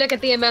 What? Look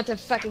at the amount of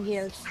fucking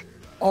heals.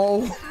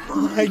 Oh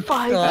my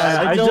Five.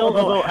 god. I dealt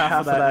about half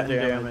of that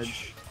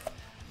damage.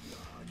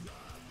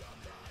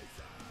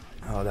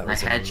 Oh, that I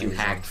was had you amazing.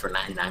 hacked for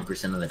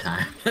 99% of the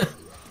time.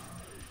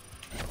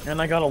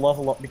 And I got a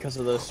level up because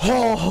of this.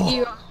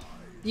 Oh.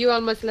 You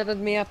almost leveled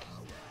me up.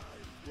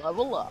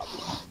 Level up.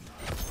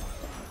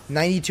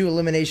 92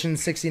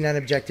 eliminations, 69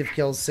 objective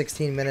kills,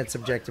 16 minutes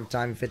objective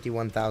time,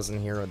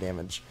 51,000 hero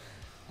damage.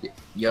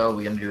 Yo,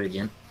 we gonna do it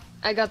again?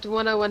 I got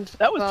 101.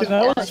 That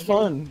was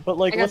fun, but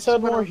like, I got let's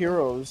add more 101.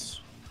 heroes.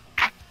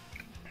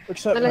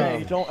 Except But, like-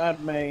 May. Don't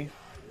add May.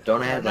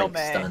 Don't add No like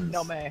man. stuns.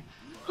 No man.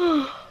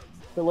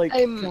 But like,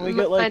 I'm, can we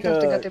get like I'd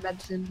have to go a? to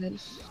bed soon then.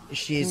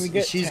 Can we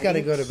get She's got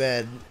to go to tanks?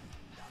 bed.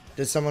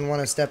 Does someone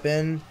want to step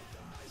in?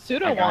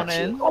 Pseudo I got won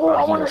you. in. Oh,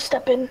 I want to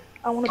step in.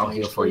 I want I'll to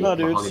heal be for you. No, I'll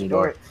dude. hold the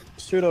door.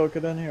 Pseudo,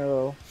 get in here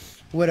though.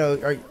 Widow,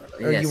 are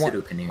Yeah, you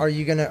Pseudo can hear. are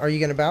you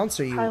gonna bounce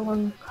or you?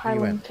 Highland,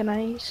 went. can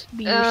I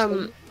be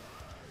your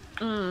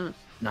slave?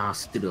 Nah,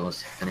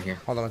 Studo's gonna hear.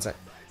 Hold on one sec.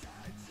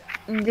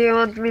 Do you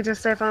want me to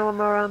stay for one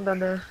more round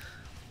then?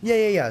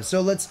 Yeah.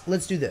 So let's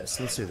do this.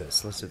 Let's do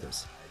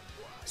this.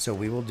 So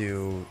we will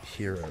do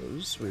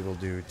heroes. We will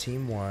do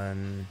team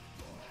 1.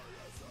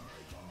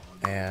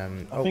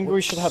 And I think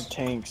we should have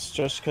tanks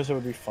just because it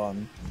would be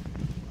fun.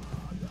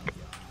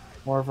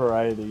 More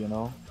variety, you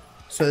know.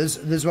 So this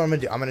is what I'm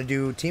gonna do. I'm gonna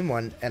do team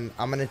 1, and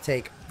I'm gonna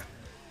take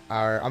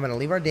I'm gonna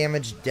leave our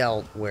damage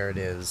dealt where it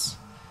is.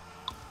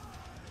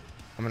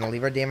 I'm gonna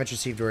leave our damage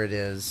received where it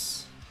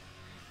is,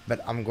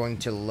 but I'm going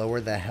to lower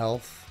the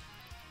health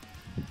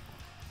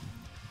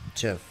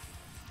to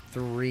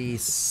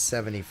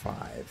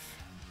 375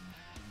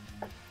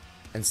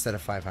 instead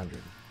of 500.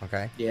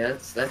 Okay. Yeah,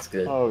 that's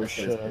good. Oh that's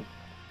shit. Good.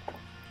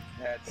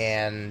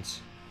 And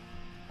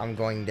I'm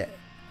going to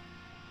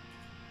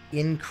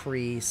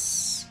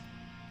increase.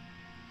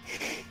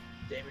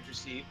 Damage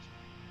received.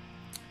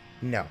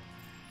 No.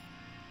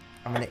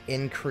 I'm going to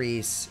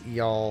increase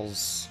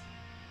y'all's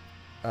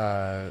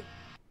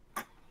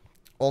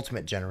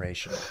ultimate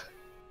generation.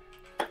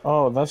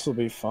 Oh, this will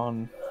be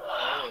fun.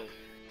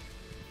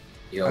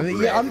 Yo, I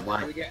mean, yeah,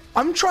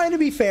 I'm trying to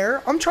be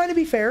fair.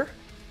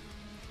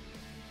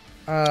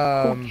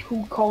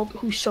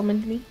 Who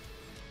summoned me?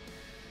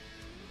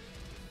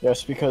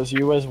 Yes, because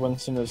you as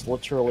Winston is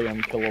literally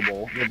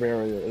unkillable. Your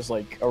barrier is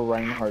like a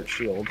Reinhardt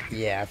shield.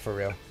 Yeah, for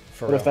real.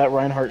 But if that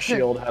Reinhardt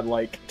shield had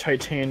like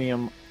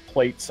titanium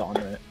plates on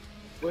it.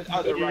 With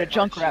other a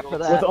junk wrap for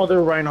that. With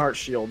other Reinhardt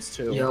shields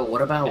too. Yo,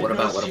 what about? What did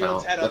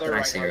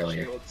I say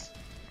earlier?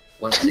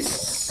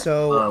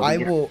 So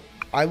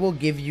I will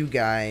give you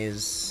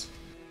guys.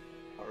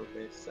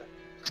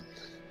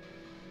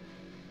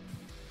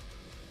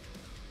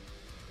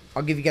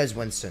 I'll give you guys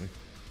Winston.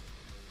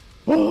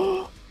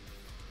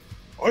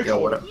 Yo,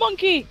 what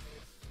Monkey!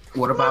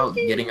 What about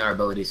getting our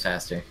abilities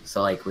faster?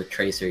 So like with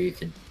Tracer you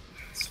could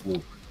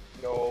swoop.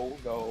 No.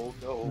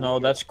 No,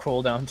 that's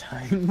cooldown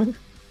time.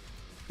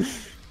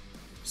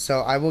 So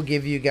I will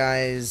give you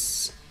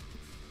guys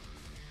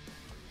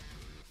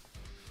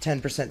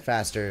 10%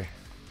 faster.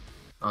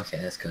 Okay,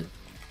 that's good.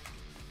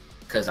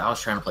 Because I was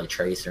trying to play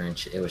Tracer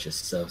and it was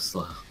just so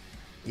slow.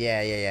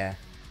 Yeah.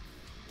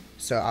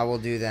 So I will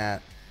do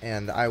that,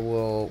 and I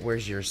will.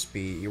 Where's your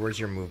speed? Where's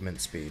your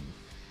movement speed?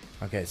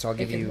 Okay, so I'll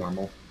give you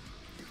normal.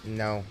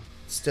 No,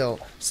 still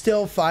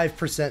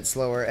 5%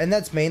 slower, and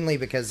that's mainly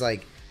because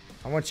like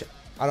I want you.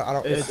 I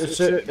don't.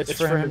 It's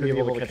for him to be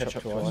able to catch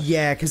up to us.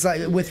 Yeah, because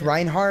like with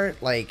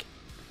Reinhardt, like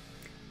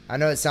I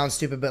know it sounds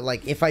stupid, but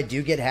like if I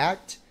do get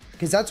hacked,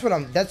 because that's what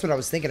I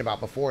was thinking about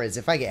before. Is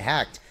if I get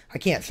hacked, I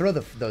can't throw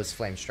those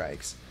flame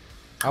strikes.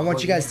 I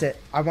want you guys to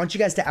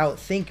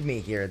outthink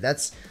me here.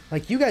 That's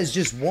like you guys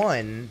just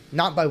won,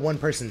 not by one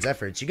person's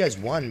efforts. You guys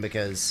won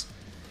because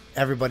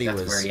everybody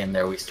was. That's where in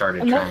there we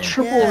started And trying. that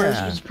triple res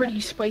was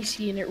pretty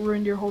spicy, and it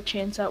ruined your whole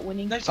chance at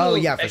winning. Oh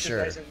yeah, for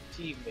sure.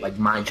 Like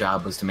my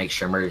job was to make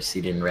sure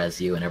Mercy didn't res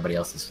you, and everybody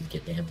else's would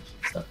get damaged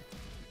and stuff.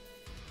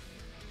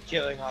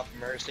 Killing off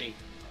Mercy.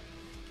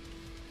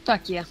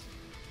 Fuck yeah.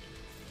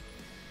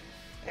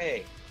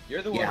 Hey,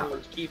 you're the one who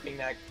was keeping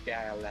that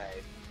guy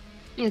alive.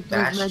 It's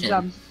my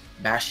job.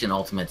 Bastion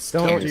ultimates.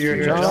 Don't do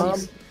your job.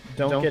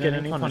 Don't get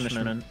any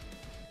punishment.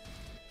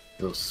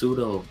 Yo,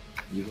 Pseudo,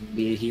 you can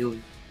be a healer.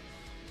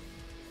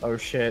 Oh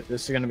shit,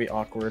 this is gonna be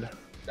awkward.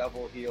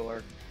 Double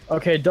healer.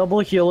 Okay, double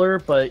healer,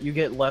 but you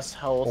get less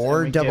health.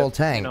 Or and double get,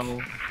 tank. You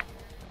know...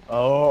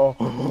 Oh.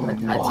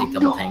 I'd take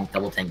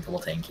double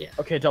tank, yeah.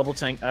 Okay, double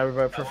tank. I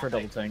would prefer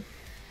double tank.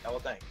 Double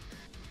tank.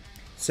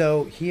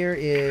 So here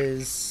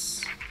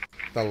is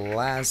the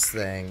last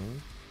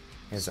thing,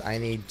 is I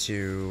need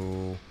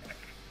to,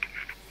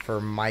 for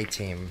my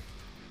team,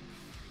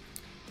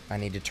 I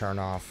need to turn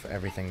off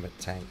everything but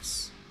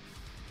tanks.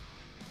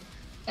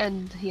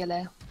 And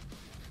healer.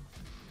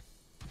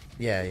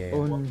 Yeah.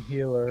 One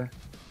healer.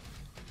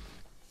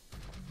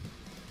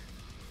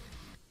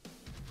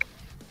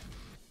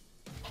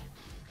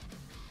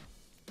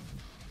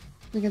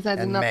 Because I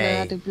do not know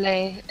how to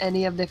play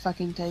any of the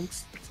fucking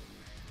tanks.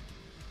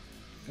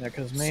 Yeah,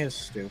 because May is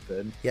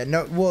stupid. Yeah,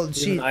 no, well,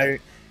 I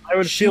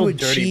would she feel would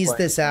dirty cheese playing.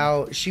 this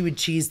out. She would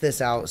cheese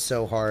this out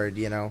so hard,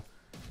 you know.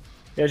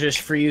 Yeah, just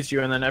freeze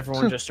you, and then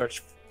everyone just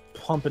starts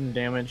pumping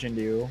damage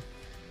into you.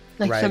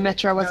 Like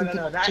Symmetra wasn't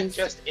No, not just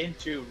just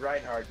into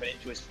Reinhardt, but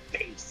into his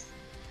face.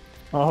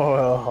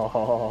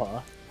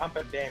 Oh.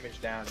 Pumping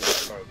damage down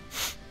his throat.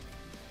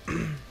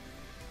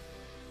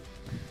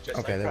 Just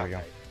Okay, like there we go.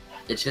 Night.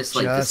 It's just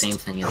like the same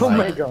thing as Oh like,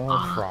 my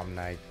god. Prom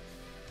night.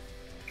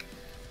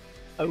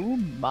 Oh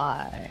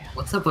my.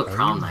 What's up with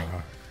prom night?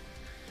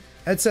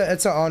 It's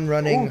a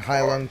on-running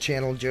Heilung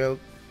channel joke.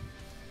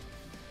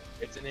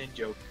 It's an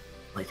in-joke.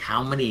 Like,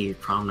 how many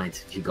prom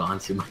nights have you gone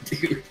to, my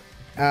dude?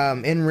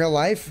 In real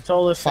life, it's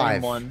all the 5.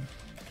 same one.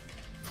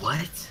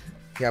 What?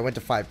 Yeah, I went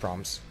to 5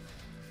 proms.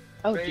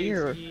 Oh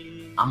dear.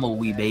 I'm a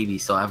wee baby,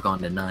 so I've gone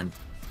to none.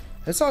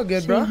 It's all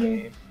good, bro.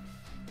 Here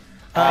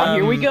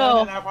we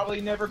go. And I'll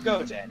probably never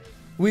go to any.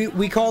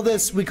 We call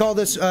this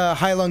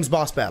Heilung's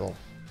boss battle.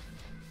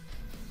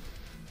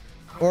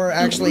 Or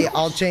actually,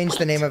 I'll change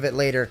the name of it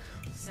later.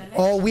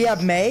 Oh, we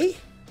have May?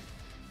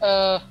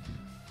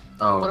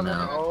 Oh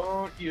no.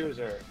 Don't use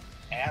her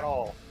at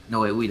all.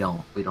 No wait, we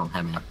don't have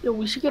any. Yo,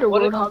 we should get a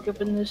Roadhog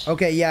up in this.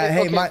 Okay, yeah.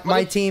 Hey,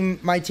 Okay,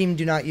 my team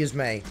do not use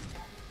May.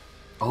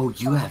 Oh,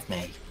 you have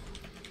May.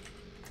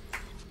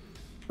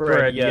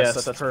 Bread,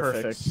 yes, that's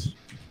perfect.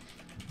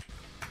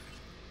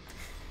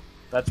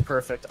 That's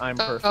perfect. I'm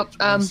perfect.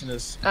 Winston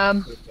is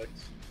perfect.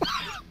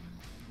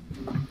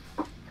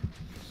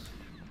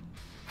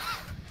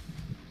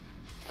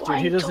 Dude,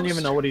 he doesn't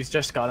even know what he's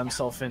just got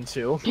himself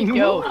into.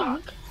 Yo.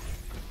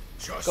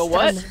 Go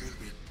what?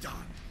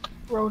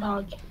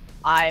 Roadhog.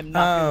 I'm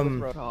not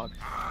good with Roadhog.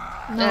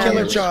 No,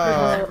 Killer just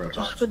Chaw. for the-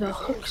 Just for the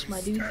hooks, my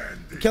dude.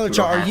 Killer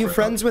Chaw, are you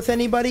friends with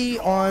anybody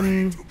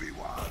in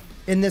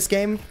this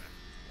game?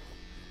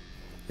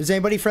 Is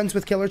anybody friends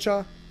with Killer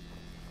Chaw?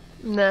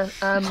 No,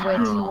 I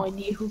have no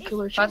idea who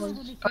Killer Chaw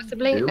is.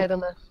 Possibly? Who? I don't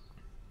know.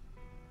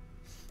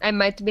 I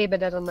might be,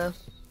 but I don't know.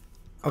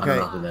 Okay. I don't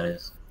know who that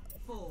is.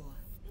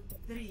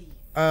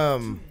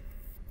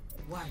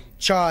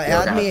 Chaw, Yo,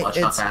 add guys, me. watch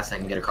how It's fast I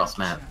can get across the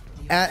map.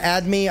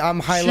 add me.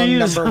 I'm Heilung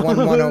number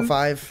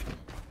 1105.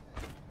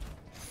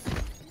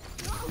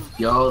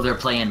 Yo, they're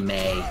playing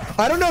May.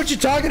 I don't know what you're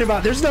talking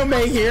about. There's no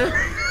May here.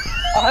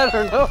 I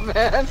don't know,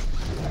 man.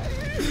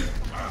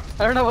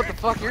 I don't know what the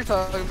fuck you're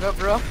talking about,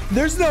 bro.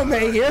 There's no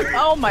May here.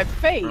 Oh, my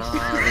face.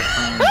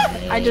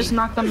 I just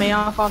knocked the May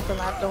off the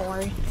map, don't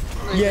worry.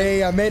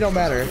 Yeah. May don't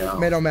matter.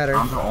 May don't matter.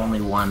 I'm the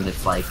only one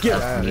that's like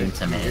Get outta immune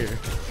to May.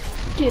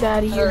 Get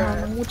out of here,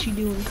 Hannah. What you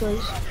doing,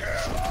 cuz?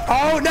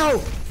 Oh no!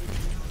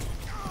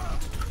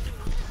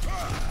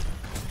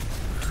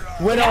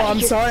 Widow,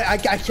 I'm sorry. I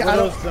can't. I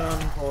Widow's don't.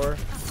 done for.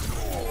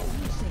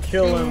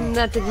 Kill him.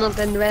 That did not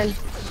end well.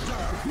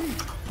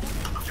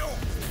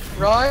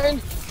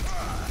 Ryan!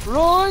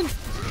 Ryan!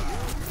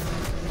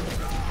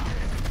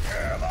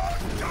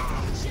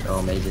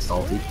 Oh, May just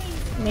ulted.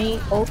 May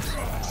ult,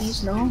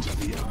 please no.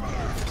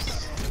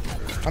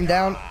 I'm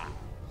down.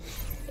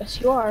 Yes,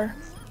 you are.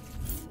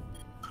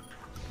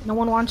 No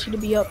one wants you to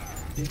be up.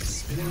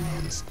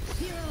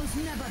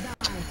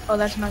 Oh,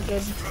 that's not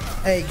good.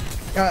 Hey,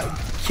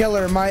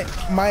 Killer, my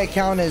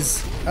account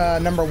is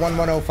number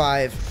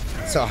 1105.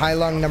 So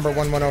Heilung number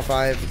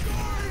 1105.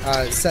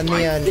 Send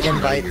me an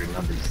invite.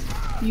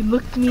 You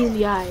looked me in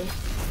the eye,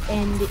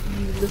 and you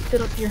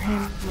lifted up your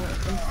hand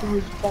and threw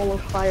a ball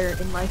of fire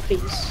in my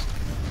face.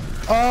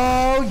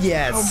 Oh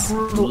yes. How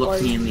You brutal are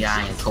looked me you? in the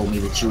eye and told me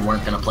that you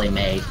weren't gonna play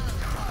May.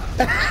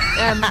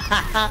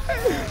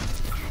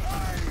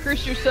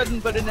 Curse your sudden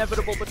but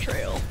inevitable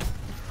betrayal.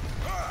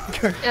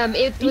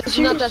 It was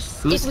not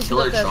us. Who's It was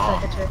Killer not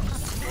Chaw? us.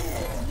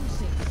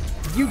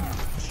 You.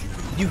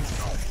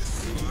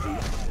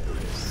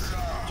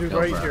 Dude, Go,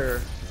 right bro.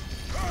 here.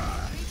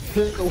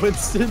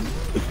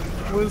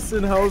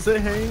 Winston, how's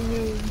it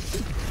hanging?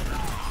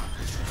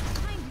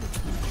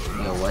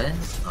 Yo, what?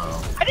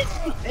 Oh. I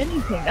didn't do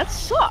anything. That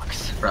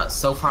sucks. Bro,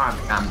 so far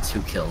I've gotten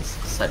 2 kills.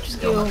 Such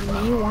skill.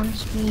 Yo,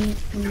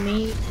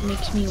 May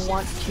makes me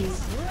want to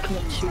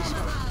commit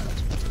suicide.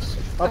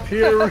 Up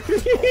here.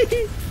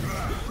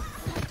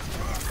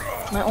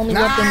 My only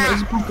weapon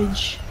is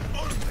poopage.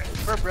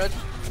 For bread.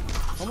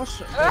 How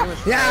much?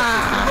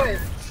 Yeah.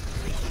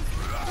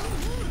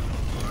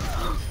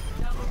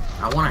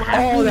 I wanna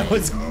have Oh, that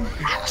was.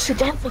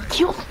 Accidentally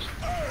killed me.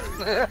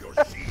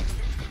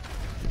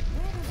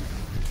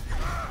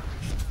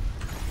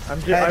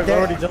 I've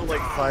already done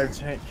like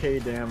 5k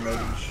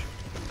damage.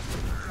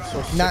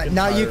 So sick and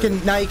Now you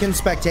tired. can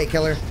spectate,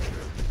 Killer.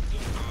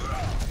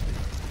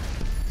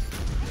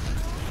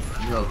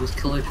 Yo, who's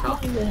Killer Chaw?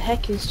 Who the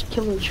heck is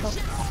Killer Chaw?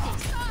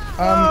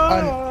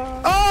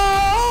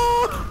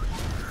 Oh!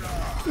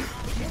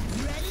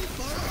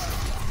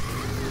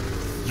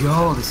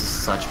 Yo, this is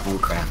such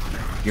bullcrap.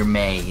 Your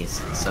May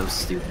is so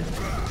stupid.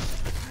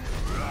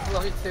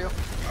 Love you too.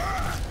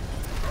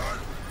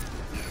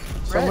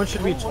 Someone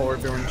should be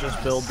Torbjorn and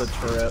just build the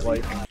turret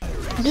like.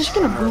 I'm just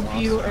gonna boop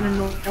you and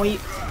annoy you.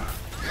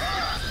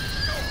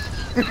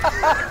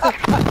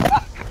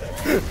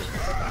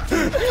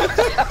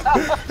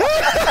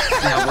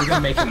 Yeah, we're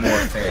gonna make it more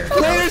fair.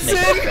 Let's make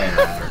it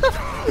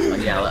fair.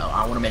 Yeah,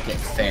 I want to make it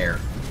fair.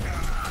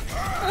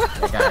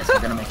 Guys, we're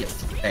gonna make it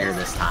fair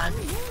this time.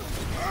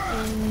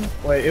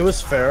 Wait, it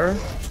was fair?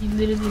 You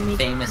literally make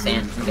Famous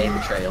and gay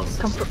betrayals.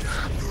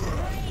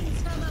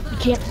 You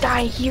can't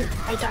die here.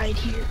 I died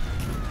here.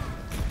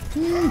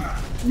 Me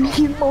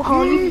and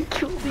Mohani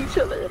killed each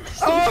other at the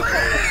same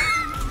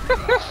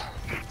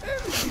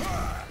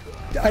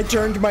time. I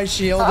turned my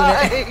shield and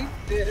I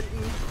didn't.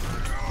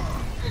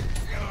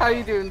 How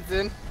you doing,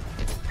 Zin?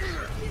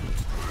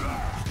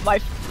 My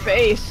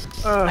face.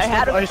 I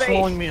had a ice face.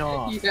 rolling me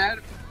off. You had.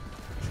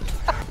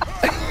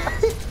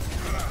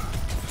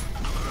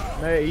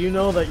 Hey, you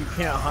know that you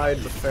can't hide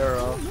the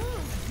Pharaoh.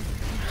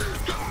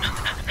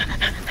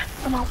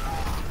 I'm out.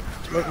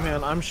 Look,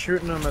 man, I'm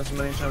shooting him as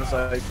many times as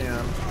I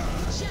can.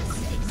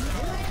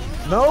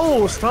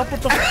 No! Stop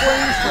with the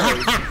flame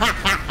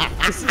fight!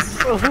 This is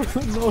so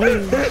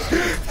annoying.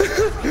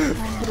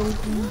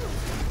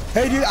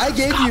 Hey, dude, I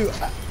gave you.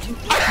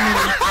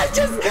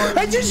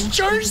 I just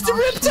charged the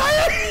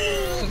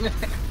Riptide.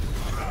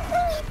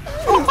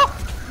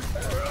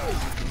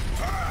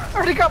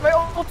 already got my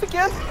ult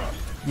again.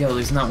 Yo,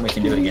 there's nothing we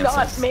can do against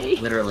Not this. me.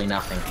 Literally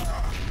nothing.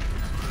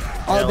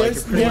 Oh, Yeah, like,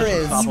 there you're pretty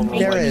is. unstoppable.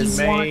 There Like, is.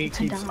 May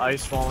keeps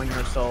ice walling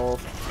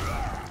herself.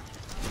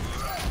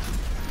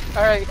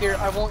 Alright, here,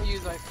 I won't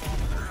use ice wall.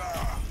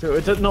 Dude,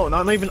 it does, no,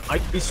 not even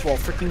ice wall,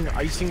 freaking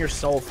icing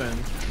yourself in.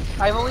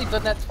 I've only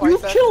done that twice. You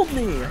killed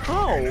me!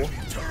 How?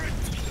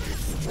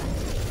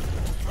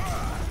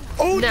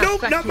 Oh, No,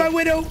 nope, fuck not you. my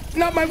widow!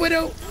 Not my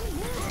widow!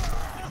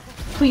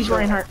 Please,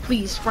 Reinhardt.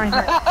 Please,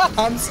 Reinhardt.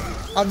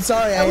 I'm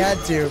sorry, I had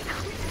to.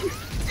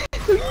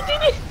 You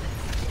did it!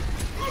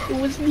 It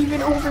wasn't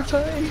even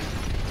overtime.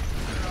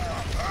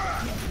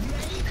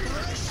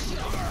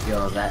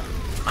 Yo, that.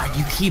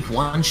 You keep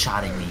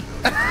one-shotting me.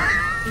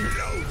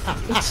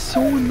 It's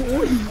so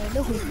annoying, I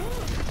know.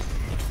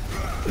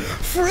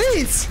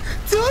 Freeze!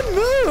 Don't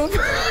move!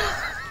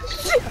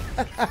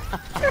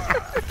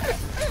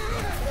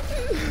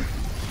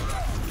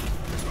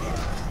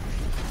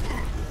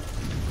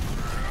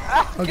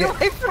 Get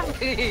away from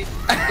me!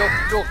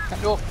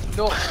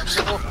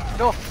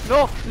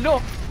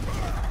 No!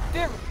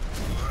 Damn it!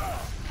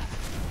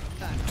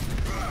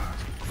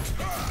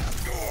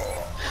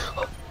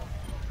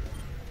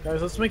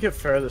 Guys, let's make it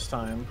fair this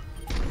time.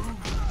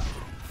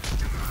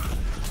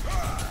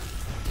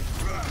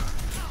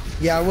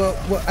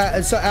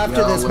 Yeah, so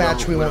after this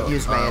match, we won't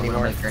use May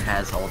anymore. Widowmaker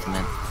has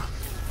ultimate.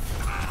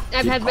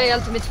 I've had my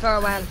ultimate for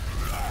a while.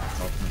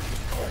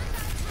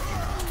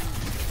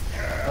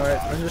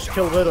 Alright, then just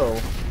kill Widow.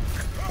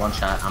 One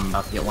shot. I'm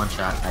about to get one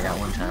shot. I got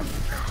one shot.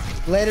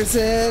 Later,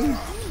 Sin.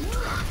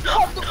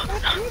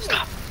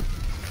 Stop.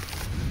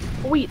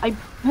 Wait, I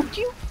booped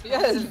you?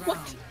 Yes.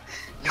 What?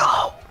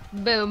 No.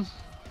 Boom.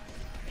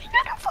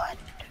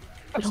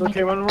 It's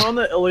okay, when we're on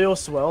the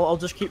Ilios well, I'll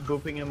just keep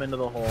booping him into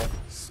the hole.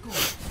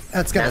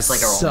 That's gonna like our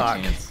suck.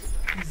 only chance.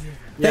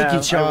 Thank you,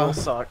 I Chaw. will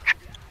suck.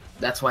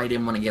 That's why he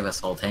didn't want to give us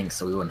whole tanks,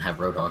 so we wouldn't have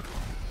Roadhog.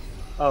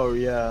 Oh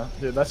yeah,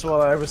 dude, that's what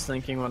I was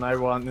thinking when I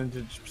wanted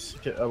to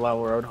just allow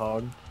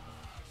Roadhog.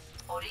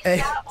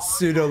 Hey,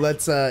 Pseudo,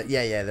 let's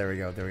yeah, there we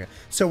go.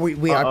 So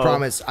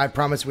I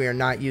promise we are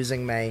not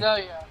using May. No,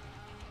 yeah.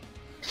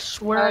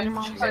 Swear on your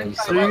mom's life.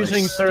 So you're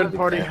using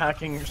third-party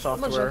hacking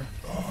software.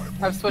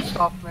 I've switched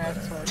off my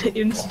X-Wing. To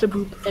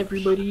insta-boop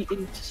everybody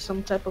into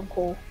some type of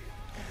hole.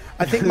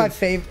 I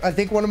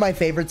think one of my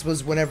favorites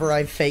was whenever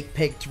I fake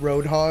picked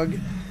Roadhog,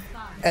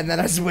 and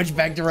then I switched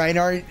back to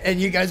Reinhardt, and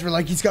you guys were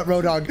like, "He's got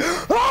Roadhog."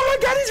 Oh my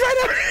God,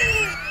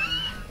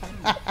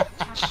 he's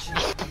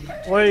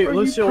Reinhardt! Wait,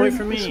 Lucio, wait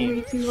for This me.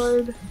 way too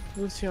hard.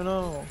 Lucio,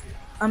 no.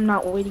 I'm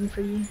not waiting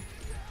for you.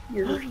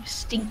 You're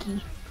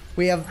stinky.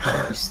 We have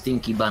You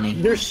stinky bunny.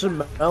 You're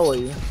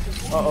smelly.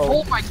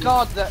 Uh-oh. Oh my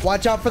god, that.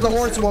 Watch out for the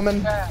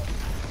horsewoman.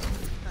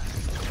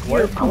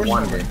 What?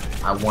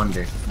 I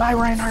wonder. Bye,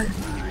 Reinhardt.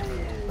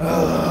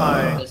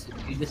 Hi.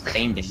 You do the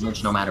same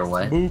damage no matter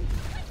what. Boop.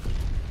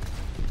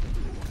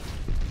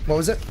 What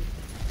was it?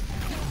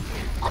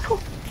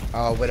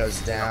 Oh,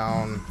 Widow's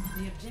down.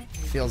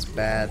 Feels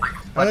bad.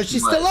 Oh no,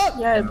 she's still up!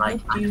 Yeah, And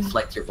like, I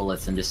deflect your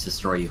bullets and just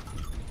destroy you.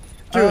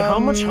 Dude, how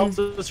much health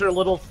does her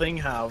little thing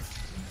have?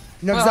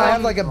 No, because I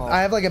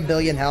have like a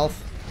billion health.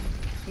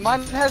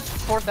 Mine has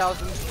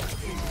 4,000.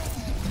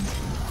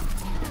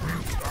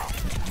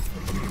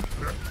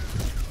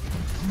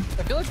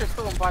 I feel like they're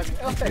still on by me.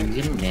 Are Okay. you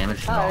getting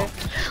damaged at Hi. all?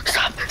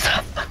 Stop!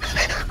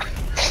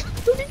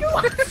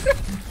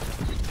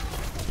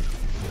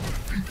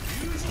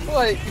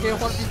 What? You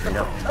don't want to be Straight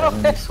up, Oh,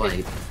 only hey.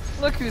 swipe.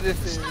 Look who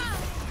this is.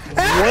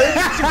 What?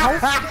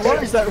 How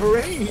far is that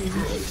range?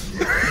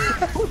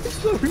 What is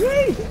the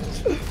range?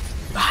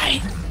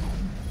 Bye.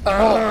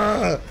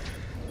 Brad,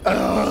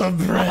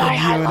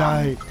 you and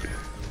I.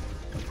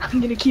 I'm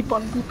gonna keep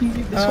on booping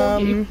you this whole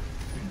game.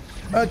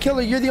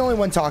 Killer, you're the only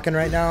one talking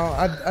right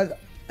now.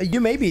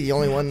 You may be the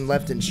only one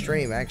left in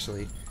stream,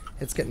 actually.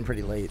 It's getting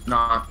pretty late.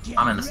 No,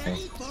 I'm in the stream.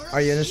 Are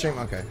you in the stream?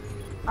 Okay.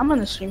 I'm on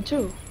the stream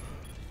too.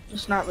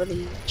 Just not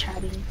really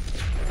chatting.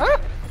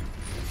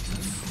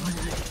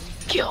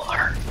 Kill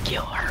her.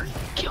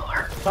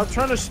 Stop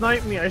trying to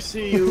snipe me, I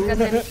see you.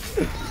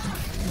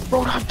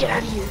 Roadhog, get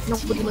out of here.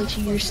 Nobody likes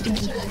you, you're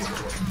stinky.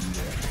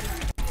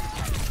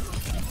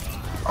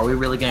 Are we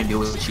really gonna do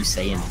what you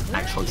say and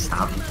actually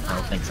stop? I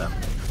don't think so.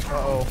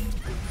 Uh-oh.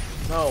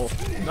 No.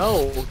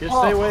 Just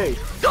stay away. You!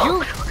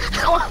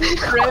 Oh,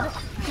 Fred!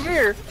 Come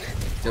here!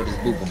 Yo, just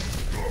boop him.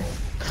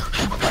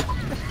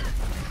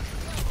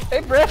 Hey,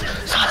 Brett!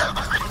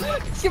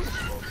 Stay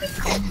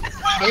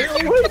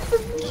away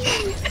from me!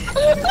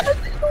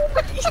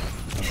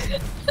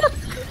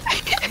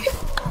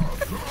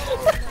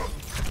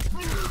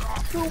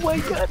 Oh my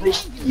god,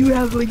 you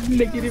have like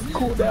negative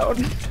cooldown.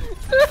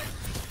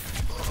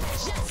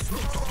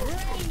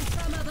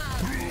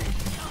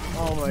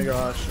 Oh my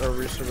gosh, are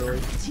we really?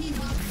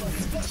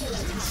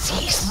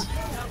 Cease.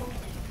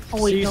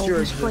 Oh wait, no, Cease your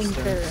he's playing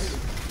fair.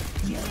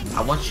 existence.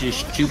 I want you to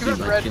shoot me,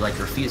 but you like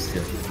refuse to.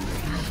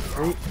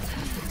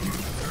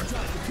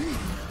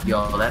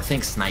 Yo, that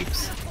thing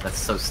snipes. That's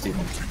so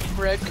stupid.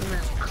 Brett, come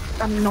here.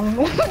 No.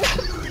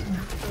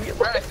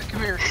 Brett, I said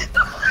come here.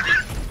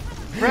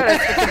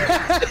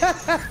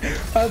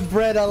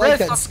 Bread, I like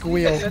that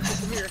squeal.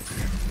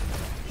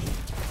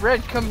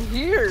 Red, come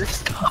here.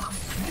 Stop.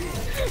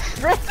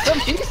 Red, come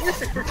here.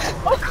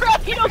 Oh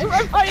crap, he knows where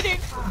I'm hiding.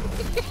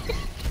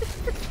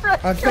 Red,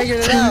 I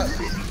figured it out.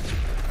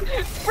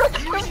 Red,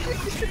 come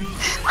here.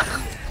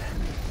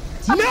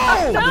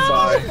 No!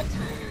 No!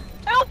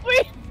 Help me!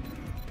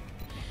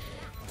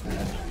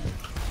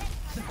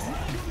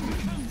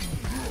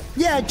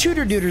 Yeah,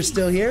 Tutor Duder's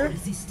still here.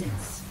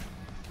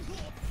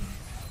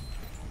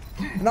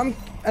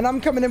 And I'm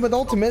coming in with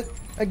ultimate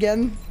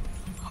again.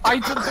 I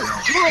did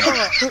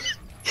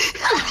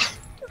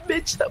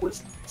bitch, that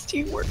was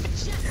teamwork.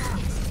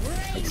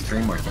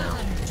 Extreme work now.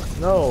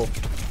 No.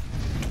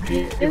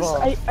 Yes,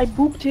 I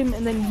booped him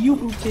and then you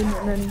booped him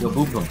and then. Yo,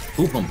 boop him.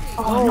 Boop him.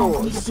 Oh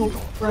no, he's so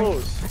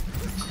close.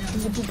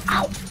 He's a boop.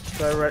 Ow.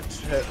 Direct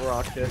hit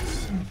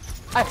rockets.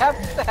 I have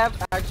to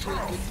have actually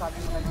good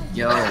timing when I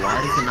Yo,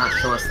 why does it not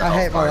show us the I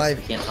hate health my bars? life.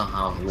 I can't tell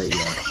how lit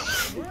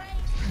you are.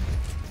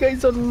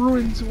 Guys on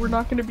ruins, we're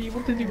not gonna be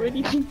able to do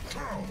anything.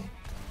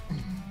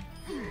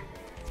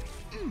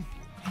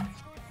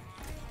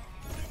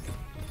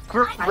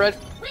 Red.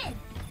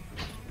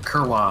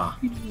 Kerwa.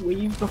 You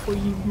waved before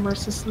you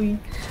mercifully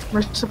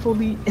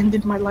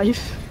ended my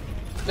life.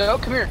 No,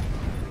 come here.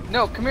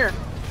 No, come here.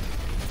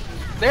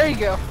 There you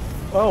go.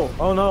 Oh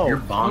no. Your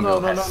bongo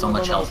has so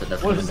much health it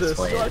doesn't even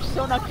display You are it.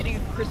 so not getting a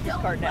Christmas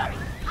card now.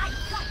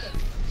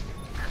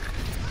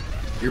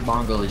 Your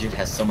bongo legit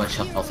has so much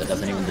health it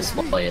doesn't even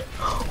display it.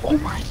 Oh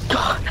my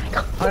god.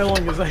 How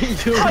long is that you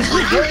doing?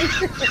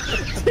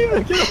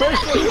 Steven, get away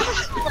from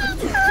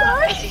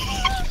me.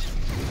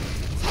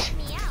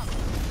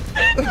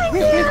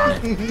 Get on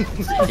it.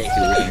 Take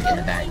two leave in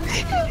the bag.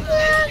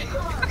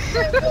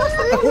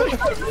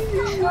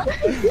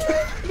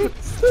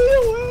 Stay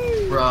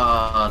away.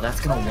 Bruh, that's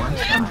gonna one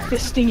shot. I'm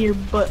fisting your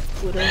butt,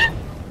 Widow.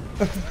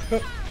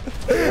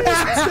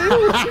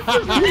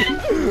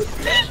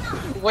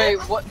 Wait,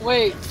 what?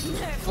 Wait,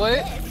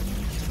 what?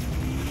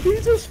 He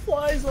just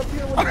flies up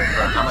here with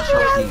Bruh, how much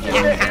health do you get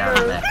when you get out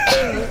of that?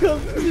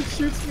 It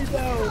shoots me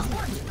down.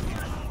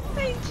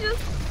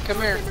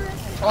 Come here.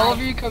 All of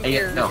you come Hey,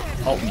 here. no,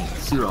 help me.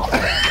 Pseudo.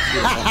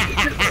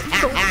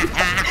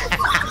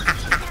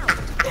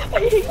 I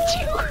hate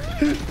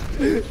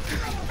you.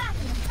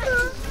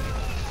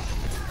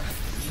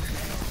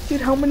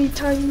 Dude, how many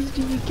times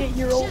do you get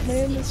your old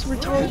man? It's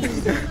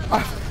retarded.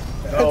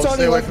 It's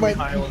only like my.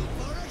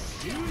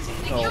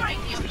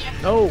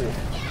 No.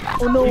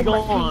 Oh no, Be my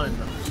gone.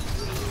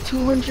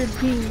 200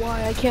 ping.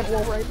 Why? I can't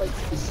wall ride like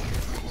this.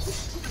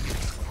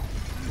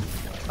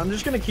 I'm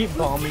just gonna keep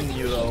bombing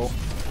you though.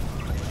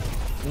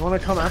 You wanna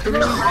come after me?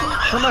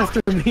 Come after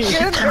me!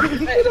 Get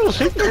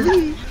away from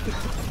me!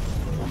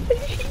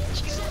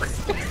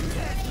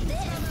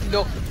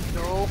 No,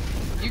 no.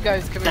 You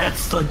guys come here. That's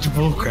such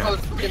bullcrap. You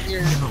both come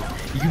here.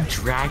 You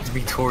dragged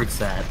me towards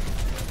that.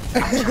 I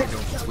tried to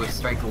swift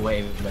strike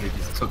away, but it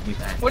just took me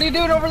back. What are you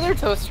doing over there,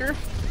 Toaster?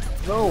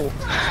 No!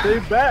 Stay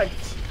back!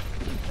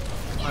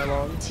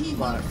 Heilung.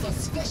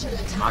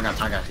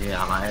 Maga here,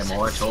 I am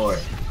more toy.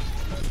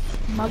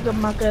 Maga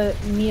maga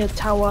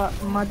miatawa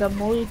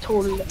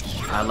madamolitol.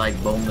 I like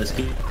boneless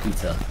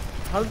pizza.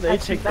 How did they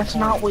take That's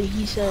not what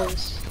he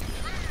says.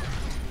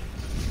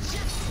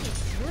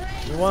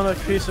 You want a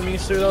piece of me,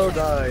 Pseudo?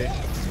 Die.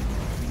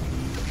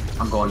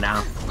 I'm going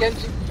down.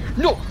 Genji.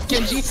 No!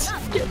 Genji!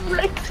 Get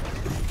wrecked!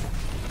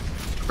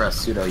 Bruh,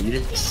 Pseudo, you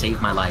didn't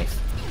save my life.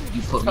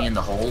 You put me in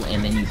the hole,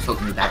 and then you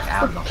took me back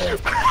out of the hole.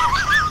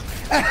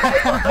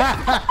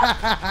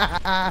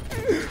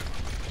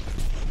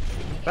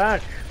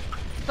 Back!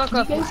 Can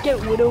you guys get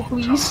Widow,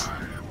 please?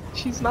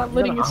 She's not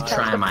letting us I'm catch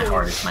trying up my to her.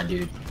 hardest, my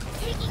dude.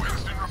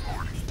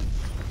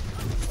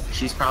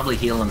 She's probably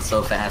healing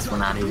so fast we're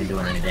not even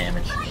doing any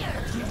damage. To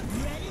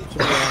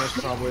be honest,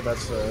 probably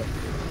that's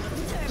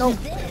No,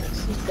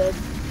 she's dead.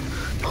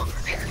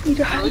 You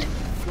died.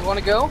 You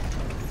wanna go?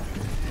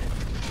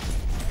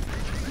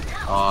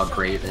 Oh,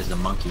 great, there's a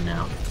monkey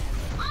now.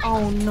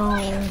 Oh no.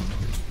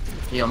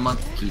 Yo,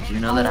 monkey, do you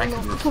know that I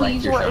could reflect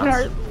Please, your shots?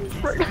 Reinhardt.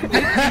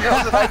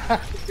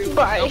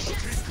 Bye.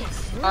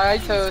 Hi,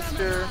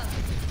 Toaster.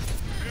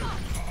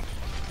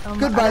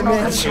 Goodbye, I don't know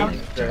how man. to counter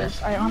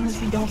this. I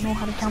honestly don't know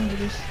how to counter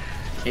this.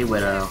 Hey,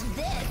 Widow.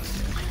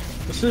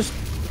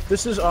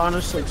 This is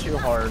honestly too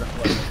hard.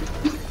 Like,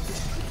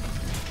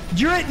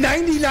 You're at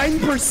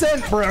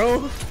 99%,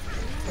 bro.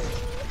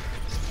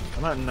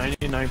 I'm at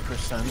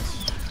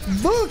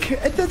 99%. Look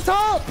at the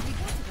top.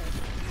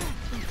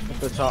 At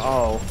the top.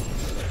 Oh.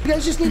 You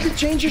guys just need to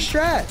change your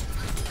strat.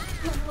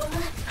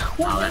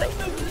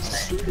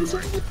 This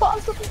is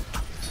impossible.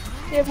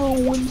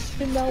 Everyone's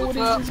been now what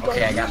is this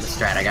Okay, I got the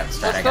strat, I got the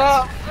strat, I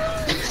got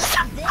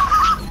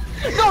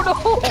No,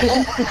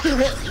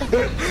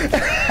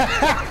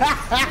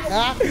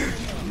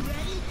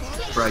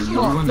 Bro, you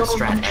ruin the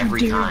strat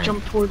every time.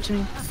 Jump towards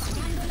me.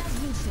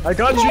 I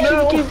got you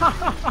now!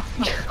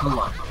 Come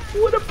on.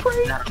 What a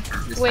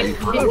prank! Wait,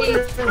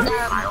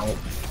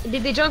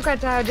 did the Junkrat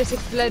tower just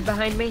explode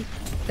behind me?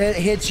 It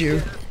hit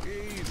you.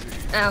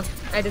 Oh,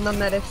 I did not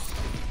notice.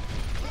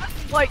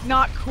 like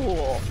not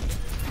cool.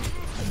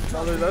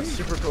 No, dude, that's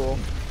super cool.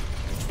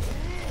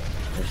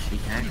 Does she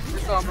hack?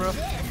 It's on, bro.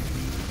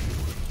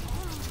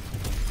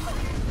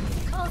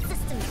 All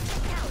systems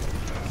out.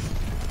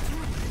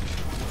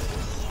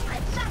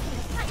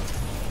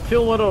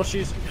 Kill Widow,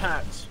 she's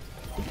hacked.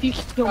 If you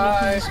kill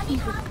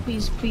me,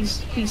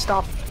 please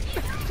stop.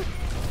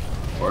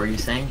 What are you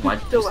saying?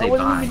 Why'd you I say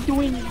wasn't bye? even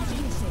doing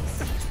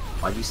anything.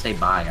 Why'd you say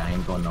bye? I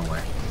ain't going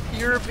nowhere.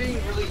 You're being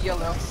really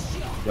yellow.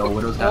 Yo,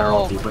 Widow's got her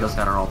ulti. Widow's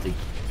got her ulti.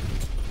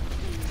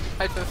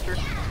 Hi, sister.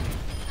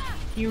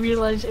 You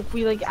realize if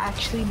we like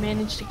actually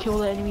manage to kill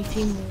the enemy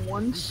team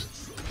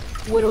once,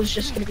 Widow's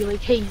just gonna be like,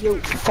 hey yo,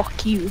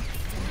 fuck you.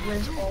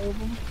 Res all of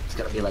them. It's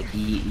gonna be like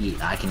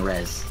eat. I can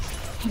res.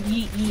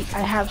 Yeet, I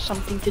have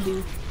something to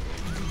do.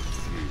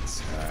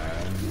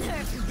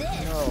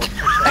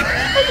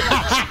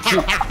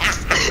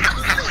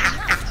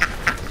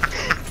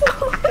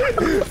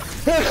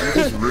 You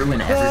just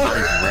ruin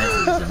everybody's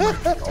reses and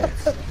like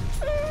ults.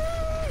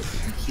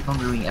 You keep on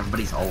ruining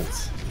everybody's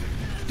ults.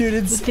 Dude,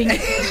 it's... The thing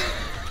is,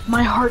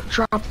 my heart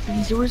dropped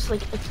because there was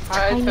like a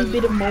tiny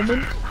bit of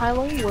moment,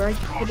 Heilung, where I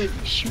could like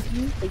shoot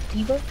you, like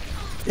Diva.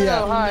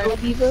 Yeah. Hi.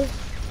 Diva.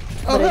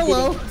 Oh, But I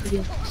hello.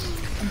 didn't.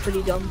 I'm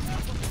pretty dumb.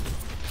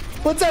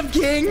 What's up,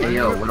 King? Hey,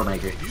 yo,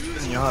 Widowmaker.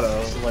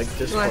 Pinata, like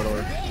Discord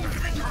org.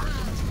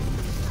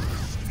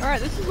 Alright,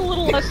 this is a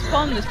little less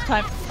fun this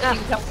time.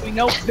 There's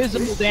no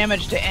visible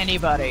damage to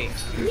anybody.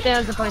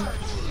 There's the point.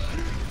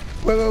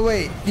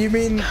 Wait. You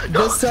mean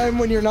this time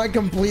when you're not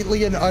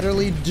completely and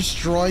utterly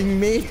destroying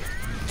me?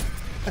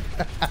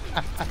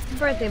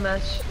 Birthday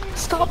match.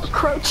 Stop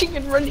crouching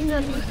and running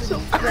under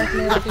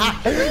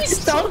the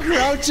Stop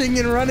crouching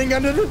and running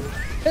under the...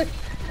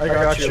 I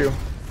got you.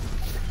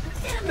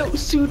 No,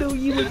 Pseudo,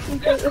 you look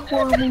like a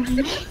horror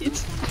movie.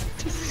 It's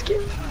just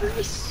scary.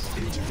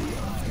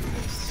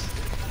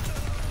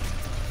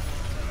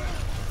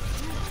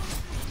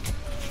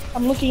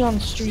 I'm looking on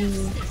stream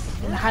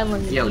in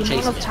Heilung. Yo, the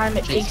chase amount of me. time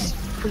it Chase takes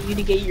for you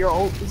to get your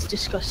ult is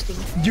disgusting.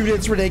 Dude,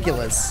 it's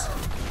ridiculous.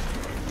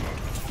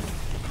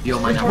 Yo,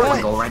 my number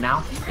one goal right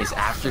now is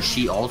after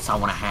she ults, I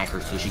want to hack her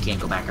so she can't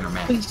go back in her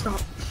match. Please stop.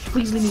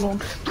 Please leave me alone.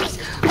 Please.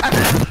 I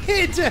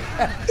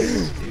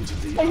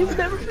have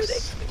never been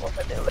able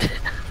to do it.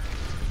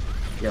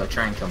 Yo,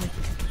 try and kill me.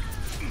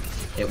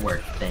 It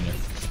worked, dang it.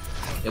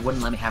 It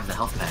wouldn't let me have the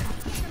health pack.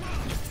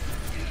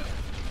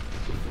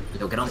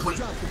 Yo, get on point.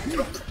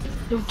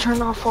 Yo,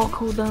 turn off all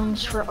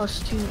cooldowns for us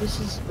too. This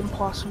is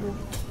impossible.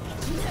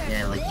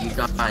 Yeah, like you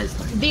guys.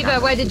 Diva,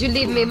 why did you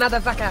leave me,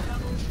 motherfucker?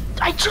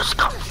 I just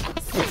got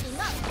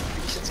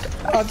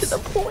back to the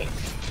point.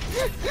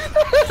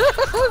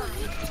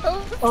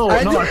 Oh,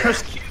 no, I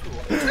pressed Q.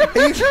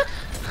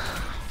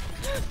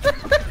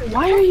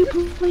 Why are you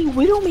playing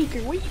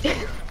Widowmaker? Wait.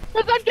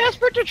 Because I'm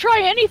desperate to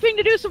try anything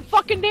to do some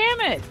fucking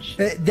damage.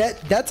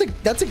 That's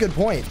a good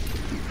point.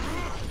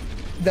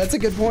 That's a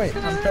good point.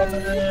 I'm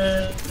coming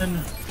in.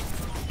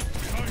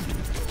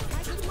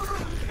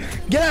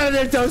 Get out of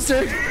there,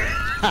 Toaster!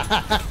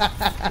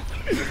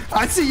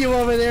 I see you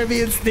over there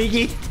being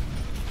sneaky.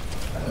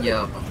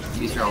 Yo,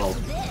 use your ult.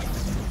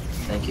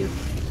 Thank you.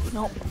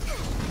 Nope.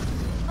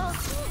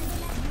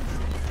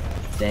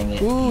 Dang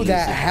it. Ooh, use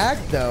that it. hack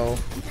though.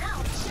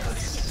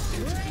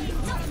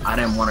 I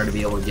didn't want her to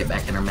be able to get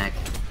back in her mech.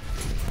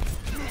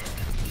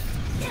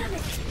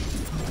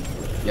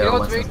 Yo,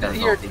 once let's make this this guy's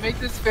here. ulti- To make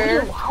this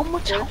fair. Yo, how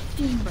much health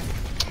do you bring?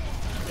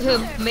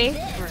 Who, me?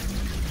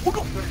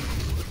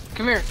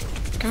 Come here.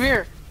 Come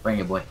here. Bring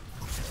it, boy.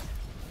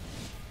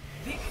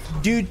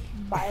 Dude.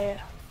 Bye.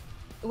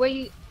 Were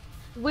you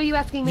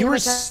asking me You how were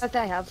much health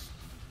I have?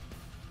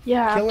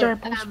 Yeah, Killer.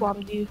 after I post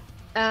swapped you.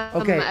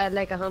 Okay.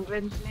 Like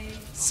 100.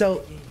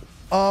 So,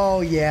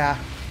 oh yeah.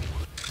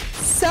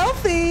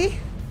 Selfie.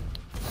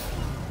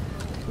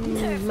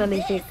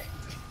 Magnifique.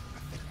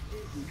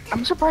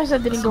 I'm surprised I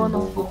didn't go on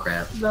Bull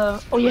crap.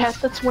 the. Oh yeah,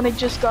 that's when I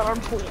just got on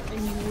point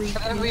and you read.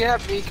 And we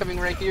have me coming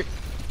right here.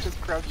 Just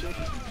crouching.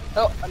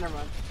 Oh, never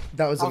mind.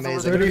 That was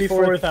amazing.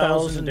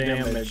 34,000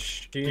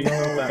 damage. Do you know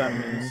what that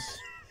means?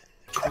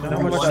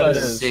 How much that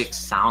is? 6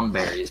 sound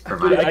berries Dude,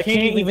 provided. I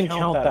can't even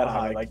count that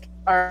high. Like,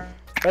 Alright.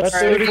 that's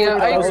Alright,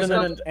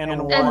 34,000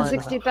 and one. And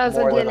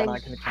 60,000 more than healing. I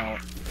can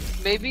count.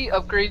 Maybe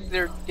upgrade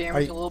their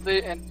damage a little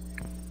bit and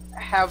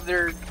have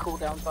their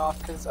cooldowns off,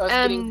 because us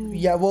getting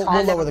Yeah, we'll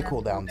caught lower up the in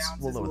cooldowns. is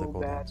We'll a lower the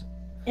little bad. cooldowns.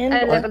 And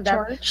I orc leveled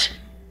up. charge.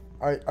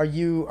 Are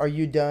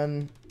you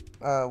done,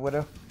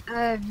 Widow?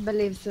 I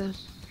believe so.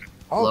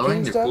 Oh, Lowering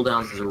King's the done?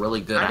 cooldowns is a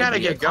really good I gotta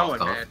idea. get going,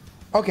 Coco. man.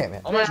 Okay,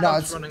 man. All my No,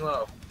 stuff's it's running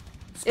low.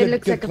 it's It good,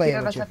 looks good like a few playing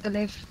of with us you. have to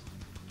leave.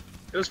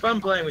 It was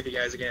fun playing with you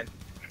guys again.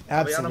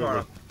 I'll be on Absolutely.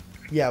 tomorrow.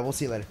 Yeah, we'll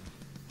see you later.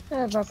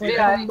 By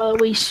the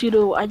way,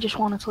 Pseudo, I just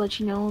wanted to let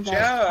you know that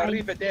Ciao, I no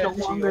arrivederci,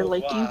 longer au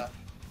like you. revoir.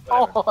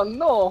 Oh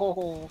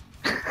no!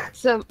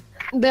 So,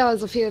 there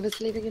was a few of us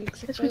leaving. It looks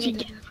like That's what you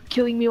get for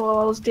killing me while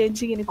I was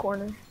dancing in a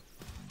corner.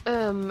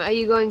 Are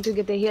you going to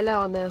get the healer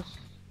or no?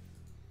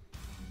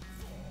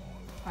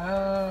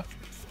 I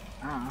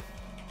don't know.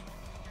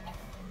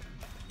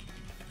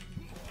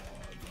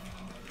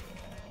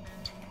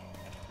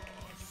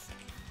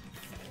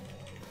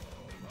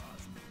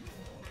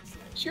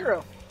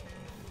 Chiro.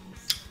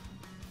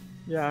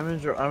 Yeah,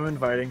 I'm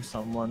inviting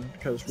someone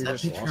because we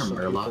just lost some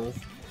people.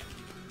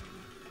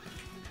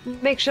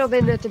 Make sure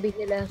they know to be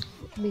here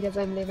because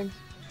I'm leaving.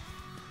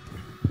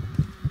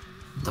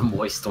 The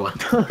moist one.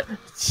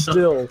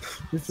 Still,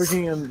 you're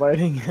freaking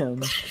inviting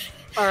him.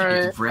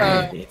 Alright. It's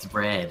bread. It's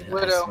bread. I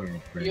Widow, swear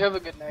it's bread. you have a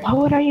good night. Why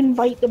would I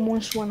invite the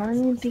moist one? I don't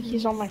even think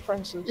he's on my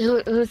friends list.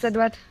 Who said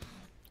what?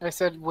 I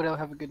said, Widow,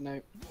 have a good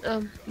night.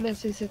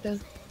 Merci, c'était.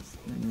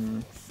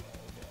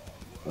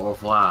 Au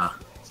revoir.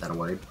 Is that a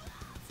word?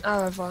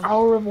 Au revoir.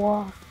 Au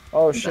revoir.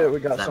 Oh shit, we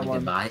got Does that mean someone.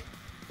 goodbye?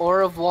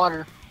 Or of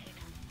water.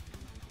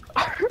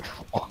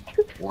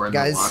 Or in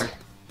Guys. the water?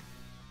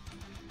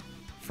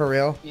 For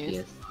real?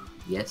 Yes.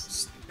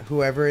 Yes.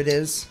 Whoever it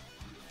is,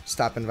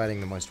 stop inviting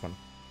the moist one.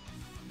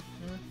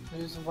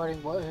 Who's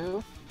inviting what?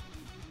 Who?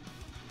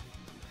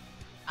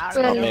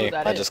 Not me.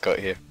 I just got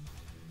here.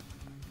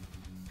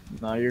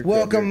 No, you're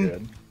Welcome,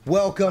 good.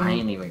 welcome, I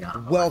ain't even got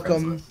on my friends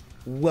welcome, list.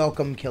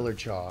 welcome, Killer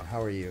Chaw.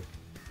 How are you?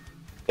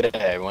 Good day,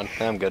 everyone.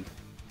 I'm good.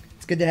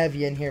 It's good to have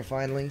you in here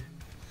finally.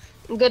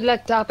 Good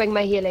luck topping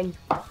my healing.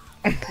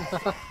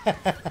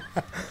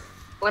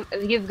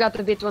 You've got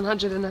to beat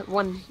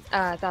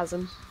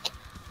 101,000.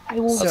 I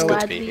will So-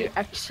 gladly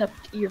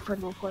accept your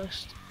friend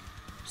request.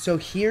 So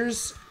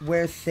here's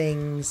where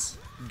things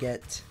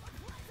get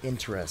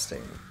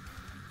interesting.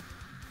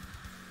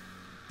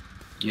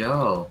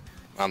 Yo.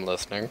 I'm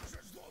listening.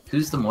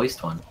 Who's the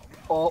moist one?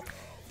 Oh.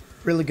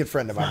 Really good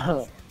friend of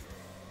mine.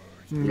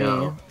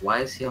 Yo. Why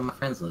is he on my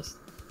friends list?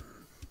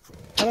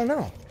 I don't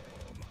know.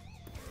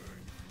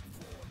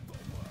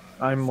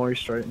 I'm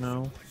moist right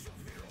now.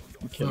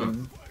 I'm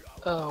kidding.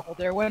 Oh. Well,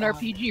 there went our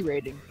PG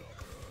rating.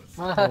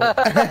 Well,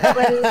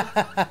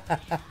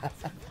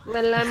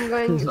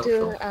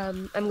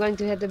 I'm going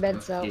to head to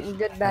bed. So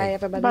goodbye,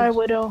 everybody. Bye,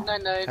 Widow.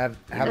 Night night.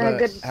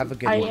 Have a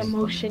good I one.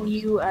 emotion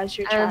you as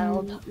your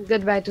child.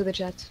 Goodbye to the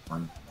chat.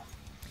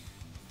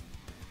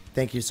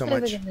 Thank you so Have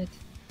a much. good night.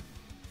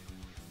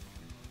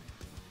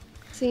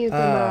 See you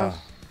tomorrow.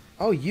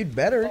 Oh, you'd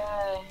better.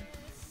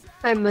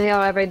 I'm here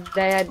every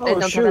day. I don't Oh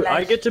have a shoot, life.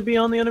 I get to be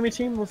on the enemy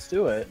team? Let's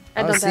do it.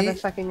 I don't have see? a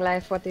fucking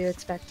life. What do you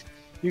expect?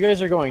 You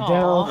guys are going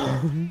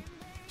down.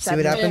 See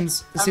what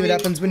happens? See what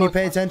happens when you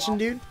pay attention,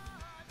 dude?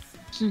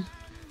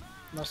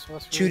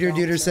 Shooter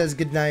Duder says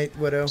good night,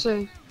 Widow.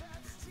 Sure.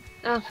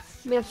 Ah,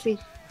 merci.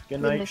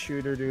 Good night,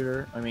 Shooter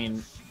Duder. I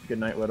mean, good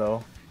night,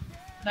 Widow.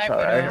 Night,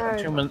 Sorry, I Widow.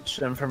 have too much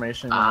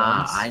information at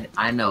once.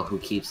 I know who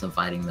keeps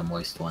inviting the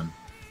moist one.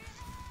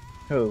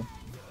 Who?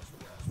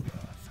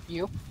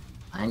 You?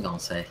 I ain't gonna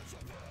say.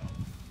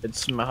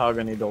 It's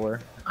Mahogany Door.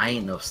 I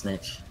ain't no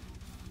snitch.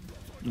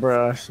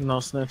 Bruh, no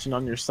snitching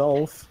on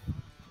yourself.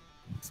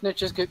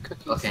 Snitches get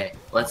cookies. Okay,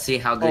 let's see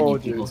how good Oh, you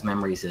dude. people's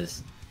memories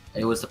is.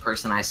 It was the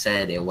person I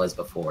said it was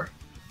before.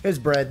 Here's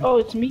Bread. Oh,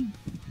 it's me.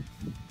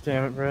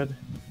 Damn it, Bread.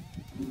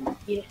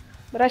 Yeah,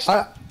 but I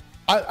stopped.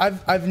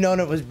 I've known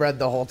it was Bread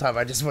the whole time.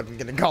 I just wasn't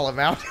gonna call him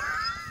out.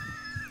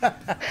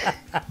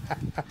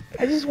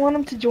 I just want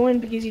him to join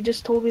because he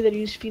just told me that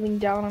he was feeling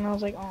down, and I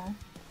was like, oh.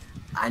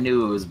 I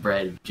knew it was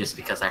bread just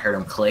because I heard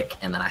him click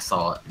and then I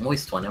saw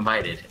moist one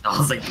invited. I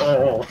was like,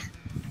 oh.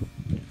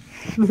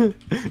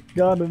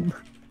 Got him.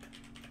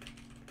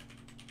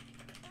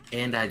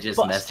 And I just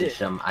Busted. messaged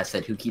him. I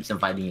said, who keeps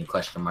inviting you?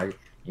 Question mark. And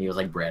he was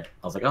like, bread.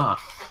 I was like, oh.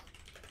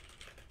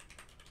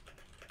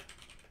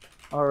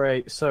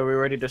 Alright, so we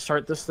ready to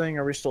start this thing?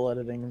 Or are we still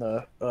editing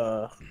the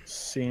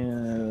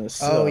scene?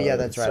 Oh yeah,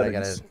 that's right.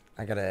 settings?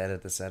 I gotta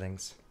edit the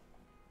settings.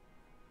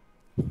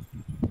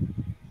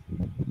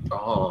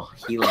 Oh,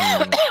 healing.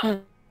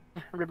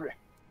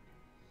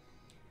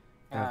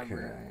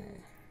 Okay.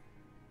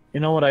 You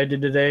know what I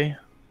did today?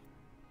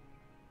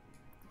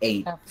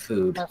 Ate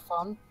food. Have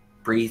fun.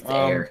 Breathed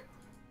air.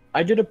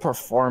 I did a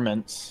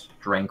performance.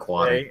 Drank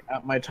water. today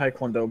at my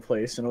Taekwondo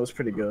place, and it was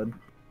pretty good.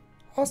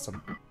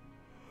 Awesome. It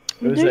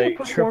I'm was doing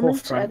a a triple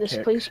performance front at this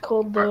kick. place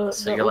called the,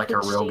 So the you're like a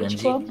Open real Stage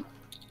Genji? Club.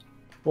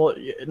 Well,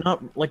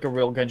 not like a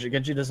real Genji.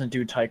 Genji doesn't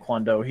do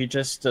Taekwondo. He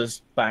just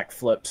does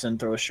backflips and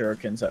throws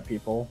shurikens at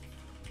people.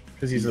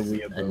 Because he's a A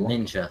weeaboo.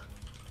 ninja.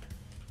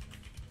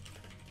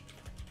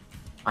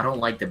 I don't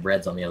like the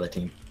breads on the other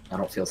team. I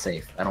don't feel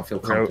safe. I don't feel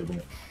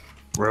comfortable.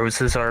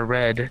 Roses are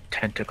red,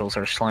 tentacles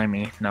are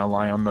slimy. Now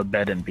lie on the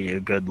bed and be a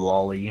good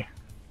lolly.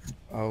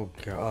 Oh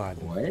god.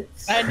 What?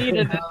 I need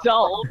an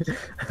adult.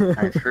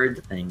 I've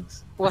heard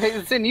things.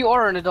 Wait, then you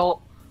are an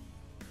adult.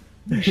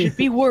 You should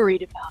be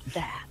worried about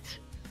that.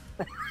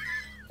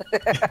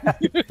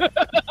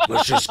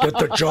 Let's just get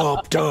the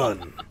job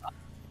done.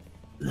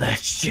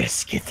 Let's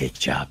just get the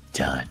job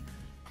done.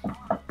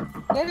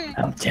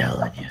 I'm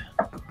telling you.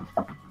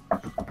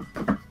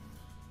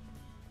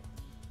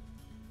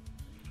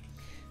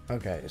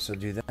 Okay, so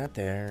do that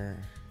there.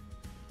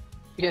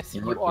 Yes,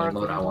 You you, know what are game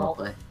mode an I want adult.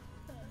 to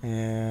play?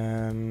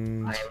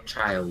 And I am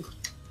child.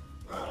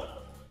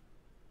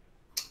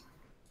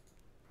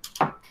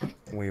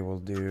 we will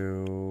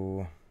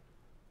do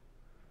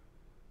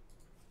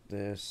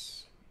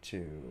this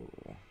to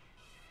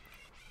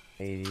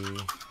 80.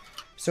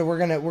 So we're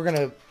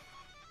gonna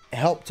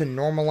help to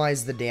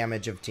normalize the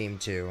damage of Team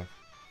 2.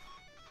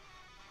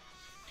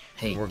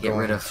 Hey, We're get going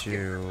rid of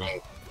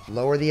to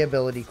lower the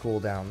ability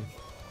cooldown.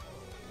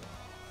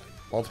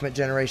 Ultimate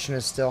generation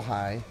is still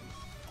high.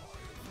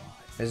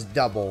 It's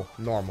double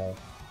normal.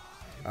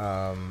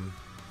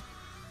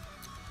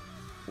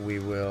 We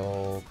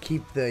will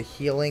keep the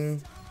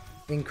healing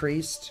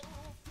increased,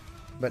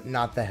 but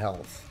not the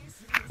health.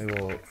 We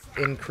will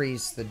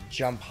increase the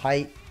jump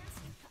height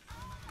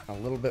a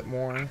little bit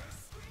more.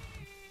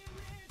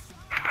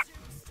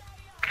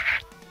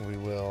 We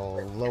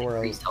will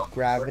lower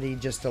gravity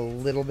just a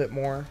little bit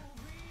more.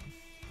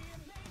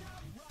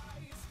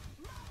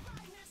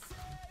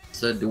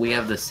 So do we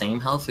have the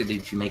same health, or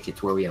did you make it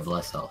to where we have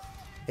less health?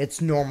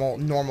 It's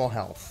normal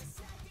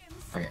health.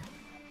 Okay.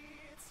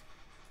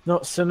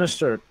 No,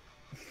 Sinister.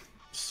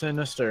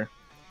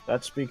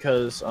 That's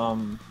because,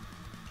 oh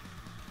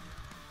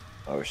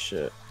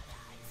shit.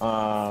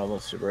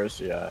 Let's see, where is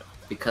he at?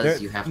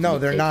 Because you have to No, be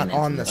they're not taken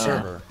on into the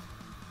server.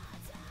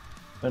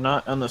 They're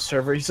not on the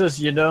server. He says,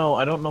 you know,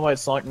 I don't know why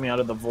it's locked me out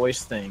of the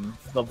voice thing.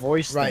 The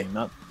voice thing,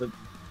 not the...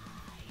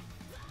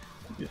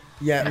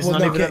 Yeah, He's well,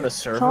 not no, even in the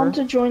server? Tell him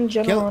to join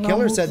General and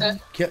Killer I'll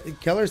said move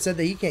Killer said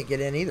that he can't get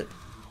in either.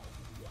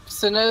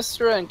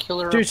 Sinister and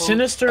Killer are Dude, both...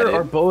 Sinister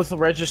are both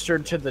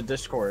registered to the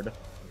Discord.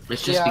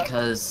 It's just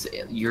because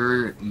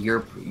your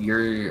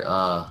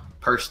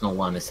personal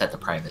one is set to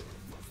private.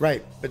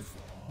 Right, but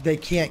they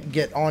can't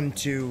get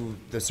onto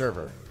the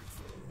server.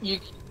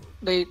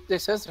 They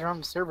says they're on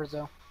the server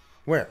though.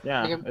 Where?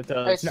 Yeah, it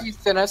does. I see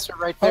Sinister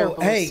right there. Oh,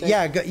 hey,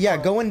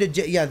 go into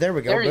yeah. There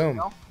we go. There you Boom.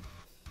 go.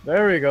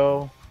 There we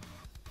go.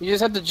 You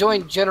just have to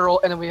join General,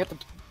 and then we have to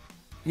pull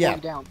Yeah.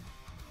 you down.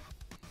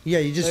 Yeah,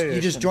 you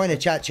just join a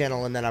chat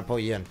channel and then I pull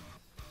you in.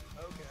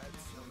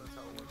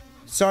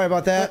 Sorry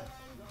about that.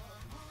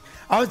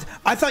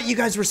 I thought you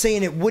guys were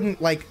saying it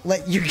wouldn't like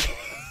let you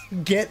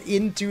get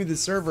into the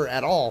server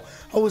at all.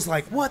 I was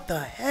like, what the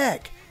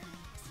heck?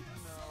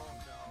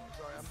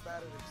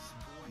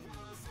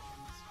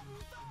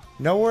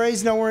 No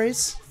worries, no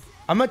worries.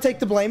 I'm gonna take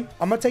the blame.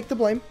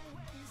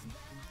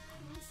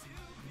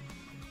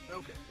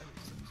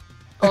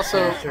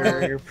 Also,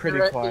 You're pretty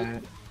at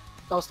quiet.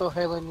 Also,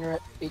 Heilung, you're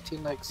at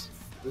 18 likes.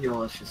 You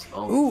know, it's just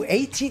Ooh,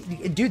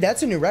 18. Dude,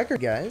 that's a new record,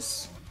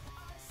 guys.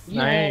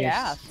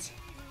 Nice.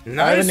 Nice.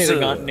 I haven't even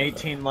gotten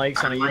 18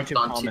 likes on a liked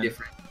YouTube on comment.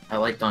 I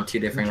liked on 2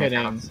 different I'm kidding.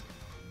 accounts.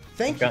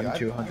 Thank I've you. gotten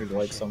 200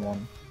 likes on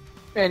one.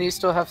 And you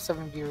still have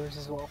 7 viewers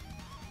as well.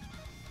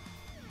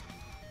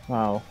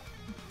 Wow.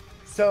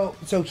 So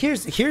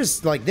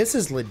here's like, this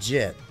is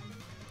legit.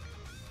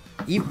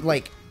 Even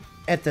like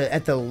at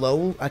the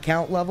low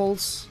account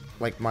levels,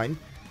 like mine,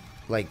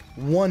 like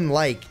 1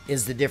 like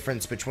is the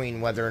difference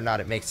between whether or not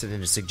it makes it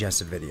into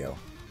suggested video.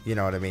 You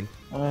know what I mean?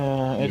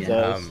 It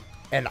does.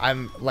 And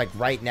I'm like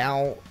right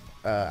now,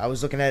 I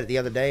was looking at it the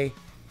other day.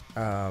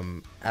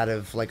 Out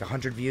of like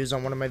 100 views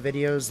on one of my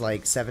videos,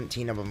 like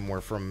 17 of them were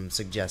from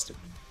suggested.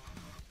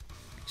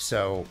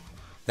 So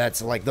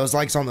that's like, those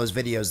likes on those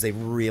videos, they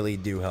really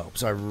do help.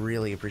 So I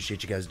really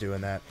appreciate you guys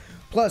doing that.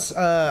 Plus,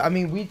 I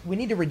mean, we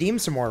need to redeem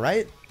some more,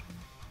 right?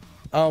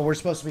 Oh, we're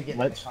supposed to be getting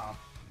a comp,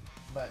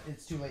 but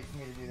it's too late for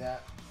me to do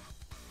that.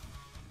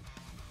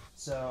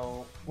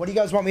 So what do you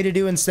guys want me to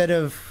do instead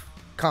of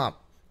comp?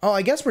 Oh,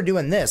 I guess we're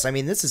doing this. I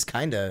mean, this is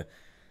kind of,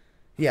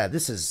 yeah,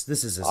 this is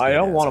as I good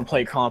don't as want to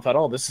play comp at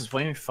all. This is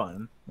way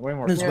fun. Way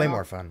more. This is fun. way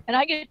more fun. And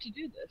I get to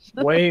do this.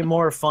 Way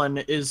more fun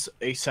is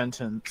a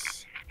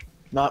sentence,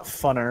 not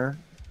funner.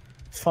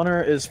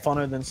 Funner is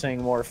funner than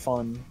saying more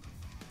fun.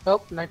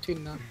 Oh,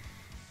 19 now.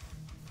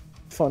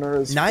 Funner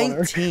is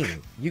 19.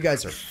 funner. You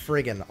guys are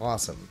friggin'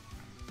 awesome.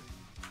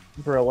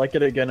 Bro, like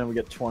it again and we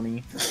get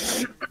 20.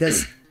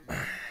 This.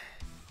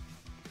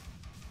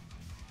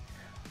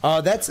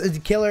 Oh, that's a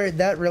killer.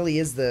 That really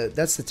is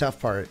that's the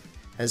tough part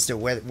as to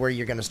where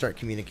you're gonna start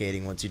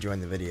communicating once you join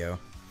the video.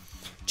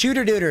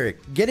 Chooter Dooter,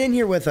 get in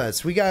here with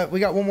us. We got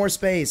one more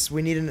space.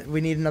 We need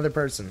another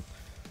person.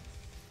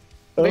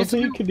 I don't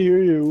think he can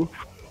hear you.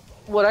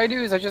 What I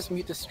do is I just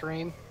mute the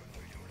stream.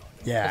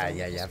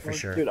 Yeah, for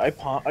sure. Dude, I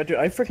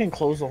freaking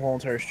closed the whole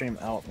entire stream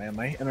out, man.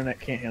 My internet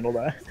can't handle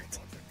that.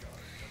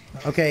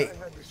 Okay.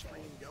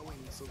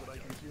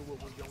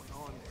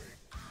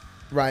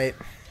 Right.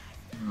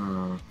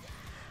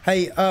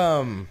 Hey,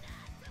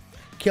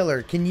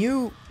 Killer, can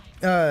you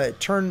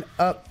turn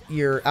up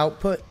your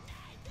output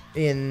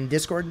in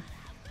Discord?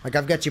 Like,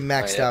 I've got you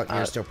maxed out and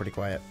you're still pretty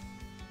quiet.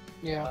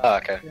 Yeah. Oh,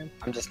 okay.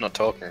 I'm just not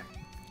talking.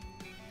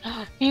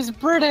 He's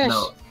British!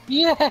 No.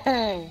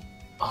 Yay!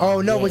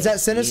 Oh, no, was that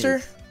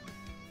Sinister?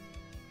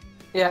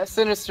 Yeah,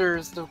 Sinister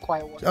is the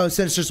quiet one. Oh,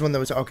 Sinister's the one that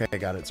was... Okay, I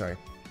got it, sorry.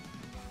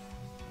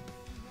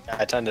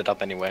 I turned it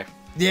up anyway.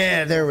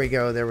 Yeah, there we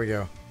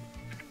go.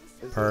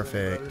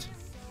 Perfect.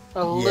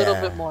 A little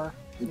bit more.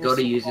 Go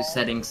to user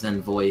settings,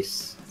 then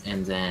voice,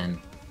 and then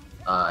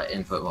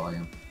input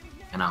volume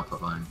and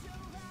output volume.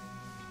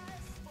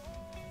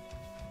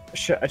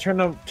 Shit, I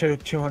turned up to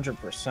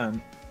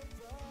 200%.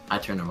 I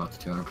turned them up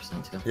to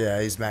 200% too. Yeah,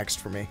 he's maxed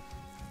for me.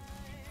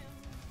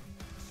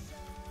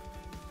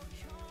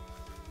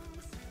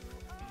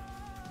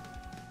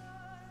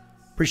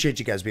 Appreciate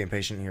you guys being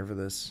patient here for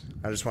this.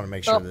 I just want to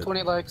make sure that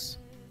 20 likes.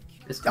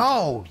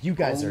 Oh, you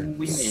guys are.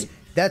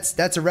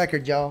 That's a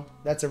record, y'all.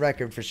 That's a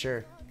record for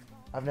sure.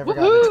 I've never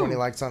gotten 20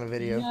 likes on a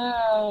video.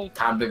 Yay.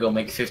 Time to go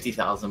make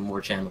 50,000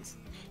 more channels.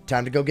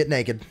 Time to go get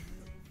naked.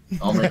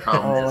 Only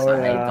problem is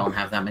I don't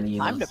have that many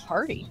emails. Time to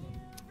party.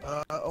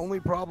 Only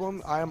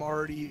problem, I am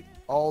already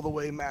all the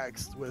way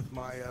maxed with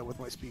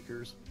my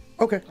speakers.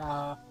 Okay.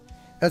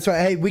 That's right.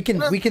 Hey, we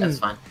can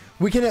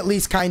at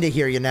least kind of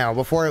hear you now.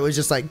 Before it was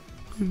just like.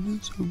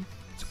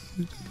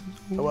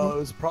 Well, it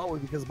was probably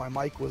because my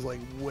mic was like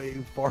way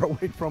far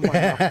away from my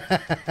mouth.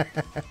 Yeah,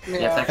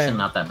 it's actually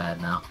not that bad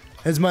now.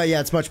 It's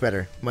much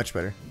better. Much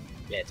better.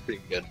 Yeah, it's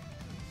pretty good.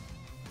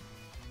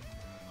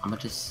 I'm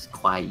gonna just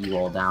quiet you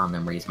all down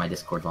and raise my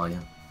Discord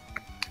volume.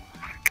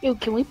 Yo,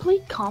 can we play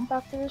comp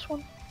after this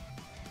one?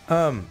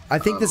 I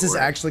think this is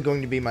actually going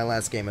to be my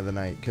last game of the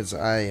night because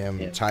I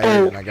am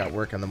tired and I got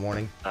work in the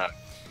morning.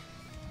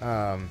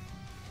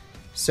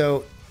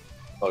 So.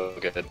 Oh,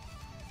 good.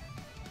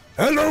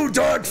 Hello,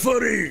 Dark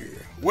Furry!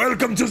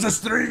 Welcome to the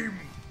stream!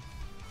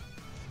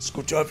 It's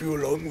good to have you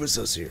along with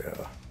us here.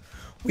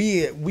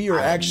 We are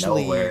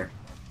actually.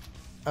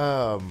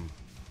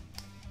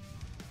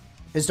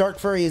 Is Dark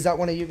Furry? Is that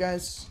one of you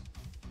guys?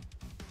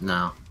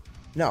 No.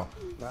 No.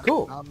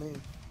 Cool. Not me.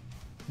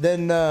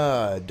 Then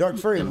Dark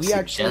Furry, we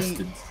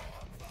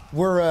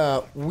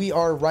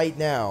are right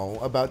now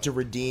about to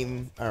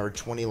redeem our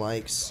 20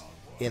 likes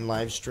in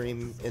live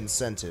stream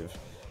incentive.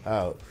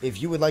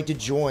 If you would like to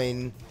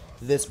join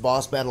this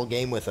boss battle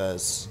game with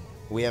us,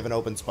 we have an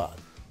open spot.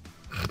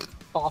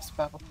 Boss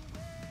battle.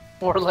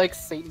 More like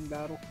Satan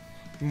battle.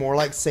 More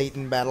like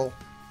Satan battle.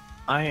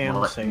 I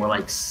am Satan. More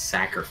like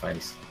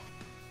sacrifice.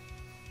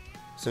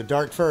 So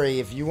Dark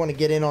Furry, if you want to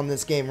get in on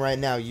this game right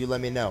now, you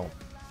let me know.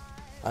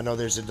 I know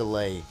there's a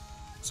delay,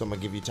 so I'm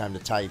gonna give you time to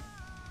type.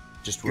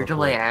 Just your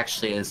delay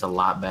actually is a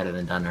lot better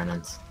than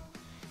Dunrenan's.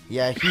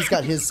 Yeah, he's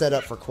got his set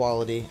up for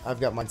quality.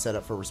 I've got mine set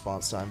up for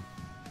response time.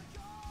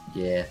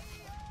 Yeah.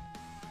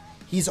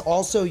 He's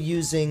also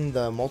using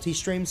the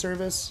multi-stream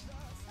service,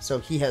 so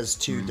he has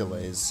 2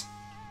 delays.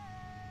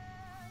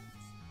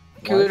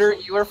 Cooter,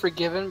 you are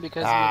forgiven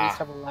because you at least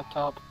have a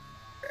laptop.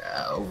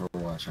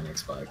 Overwatch on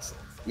Xbox.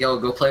 Yo,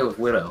 go play with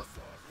Widow.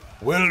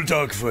 Well,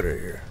 Dark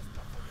Furry,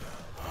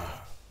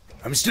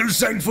 I'm still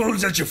thankful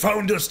that you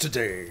found us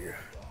today.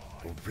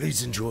 Oh,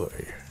 please enjoy.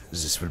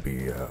 This will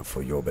be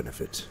for your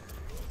benefit.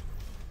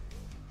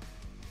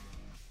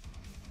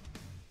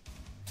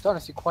 It's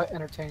honestly quite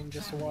entertaining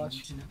just to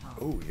watch.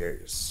 Oh,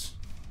 yes.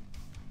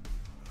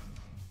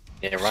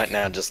 Yeah, right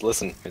now, just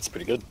listen. It's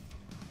pretty good.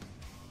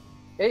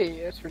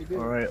 Hey, that's pretty good.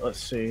 Alright,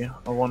 let's see.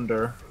 I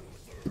wonder.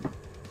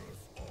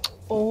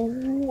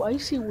 Oh, I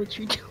see what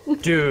you're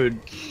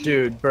doing.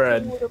 Dude,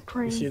 Brad. What a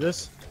prank. You see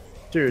this?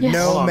 Dude, Yes.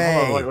 No, hold on,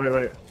 May. hold on,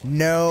 wait.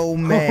 No,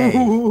 May.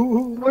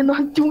 We're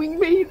not doing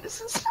May.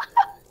 This is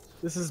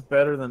This is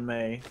better than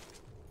May.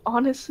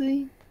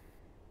 honestly.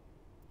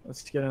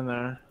 Let's get in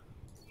there.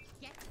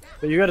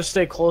 But you gotta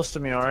stay close to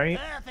me, alright?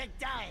 Perfect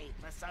day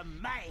for some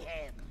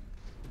mayhem.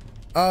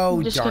 Oh,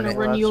 I'm just darn gonna it.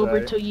 run you over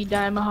right. till you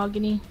die,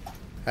 Mahogany.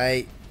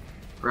 Hey.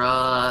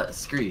 Bruh,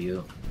 screw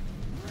you.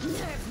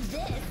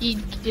 You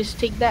just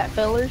take that,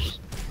 fellers.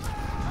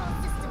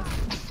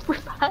 We're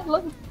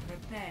Heilung.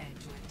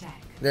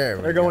 There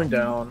we They're go. going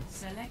down.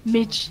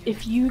 Mitch,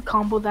 if you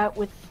combo that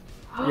with.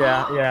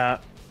 Yeah.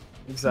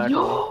 Exactly.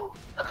 Yo!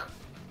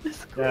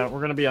 Yeah,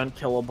 we're gonna be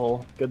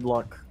unkillable. Good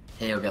luck.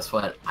 Hey, yo, guess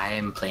what? I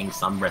am playing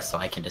Sombra, so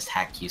I can just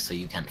hack you so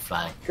you can't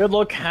fly. Good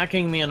luck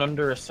hacking me in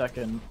under a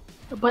second.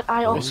 But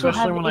I also Especially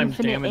have when I'm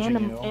infinite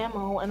damaging you.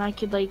 ammo, and I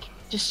could like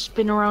just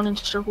spin around in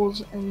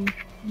circles, and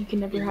you can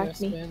never hack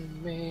me.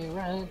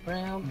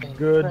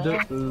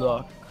 Good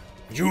luck.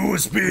 You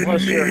spin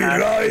Plus me, your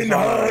hack is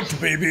Reinhardt,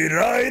 baby,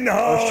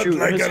 Reinhardt, Oh shoot,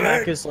 like his a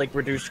hack is like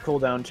reduced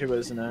cooldown too,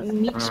 isn't it?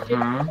 Me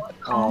spin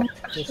Oh,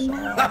 piss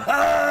off.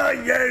 Haha,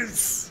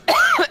 yes!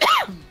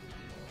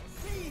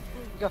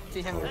 I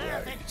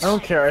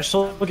don't care, I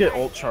still get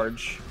ult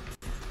charge.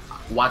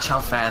 Watch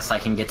how fast I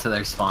can get to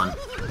their spawn.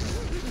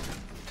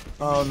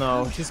 Oh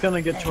no, he's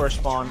gonna get to our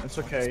spawn. It's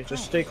okay.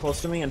 Just stay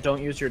close to me and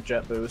don't use your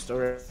jet boost,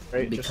 alright?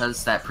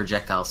 Because that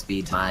projectile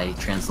speed, my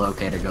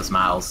translocator goes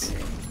miles.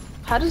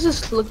 How does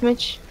this look,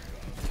 Mitch?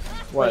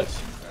 What?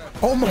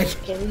 Oh my.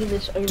 Okay, look at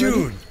this. Are you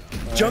Dude,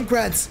 ready?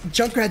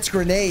 Junkrat's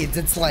grenades.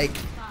 It's like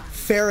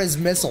Farah's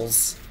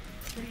missiles.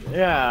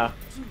 Yeah,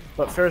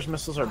 but Ferris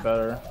missiles are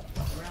better.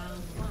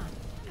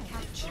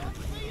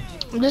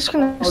 I'm just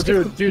gonna. Oh stick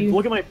dude, with you.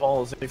 look at my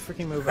balls. They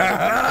freaking move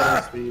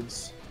at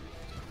speeds.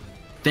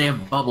 They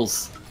have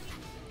bubbles.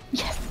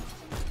 Yes.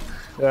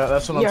 Yeah,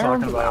 that's what I'm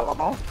talking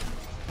about.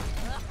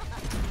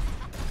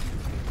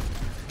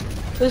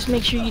 Just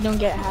make sure you don't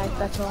get hacked.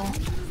 That's all.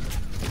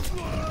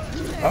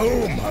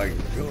 Oh my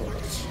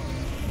god.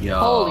 Yo.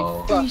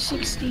 Holy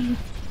 360.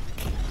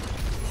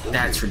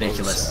 That's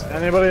ridiculous.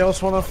 Anybody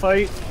else want to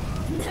fight?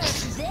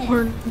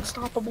 We're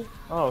unstoppable.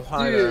 Oh,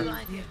 hi Dude, there.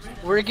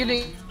 we're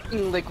getting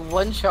like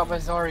one shot by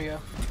Zarya.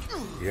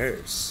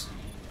 Yes.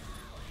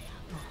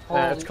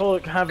 Yeah, it's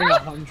called having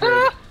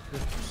 100%.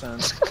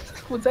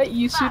 Was that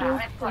you, Pseudo?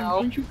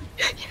 Ow.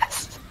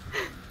 Yes.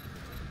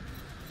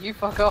 You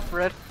fuck off,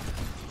 Red.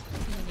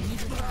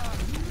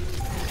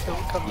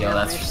 Don't come Yo, near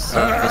that's me.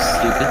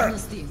 so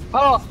stupid.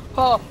 Oh,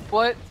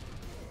 what?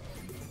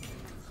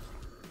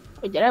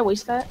 Wait, did I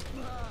waste that?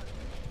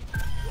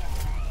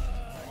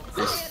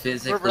 There's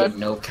physically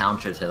no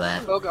counter to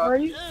that. Oh god. Where are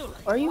you?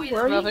 Where are you?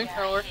 Where are you? Nothing.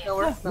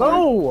 Nowhere.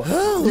 No! Is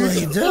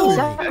Holy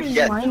that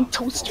Yeah. flying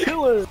toaster?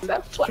 Killer.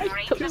 That flying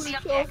toaster.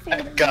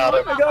 I got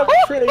him. I got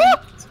pranked!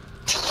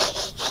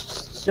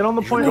 Get on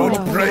the point.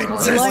 got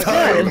pranked this Like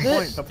time.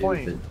 that, the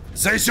point.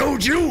 I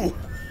showed you.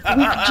 Shake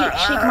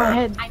my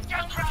head.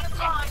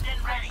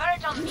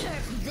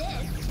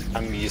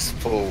 I'm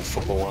useful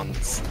for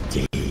once.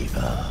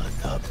 Diva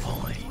the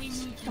point.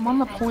 I'm on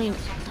the point,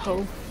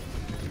 Ho.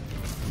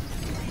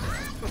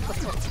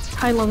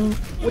 Heilung,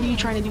 what are you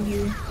trying to do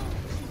here?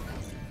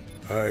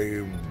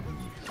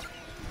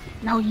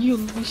 Now you,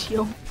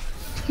 Lucio.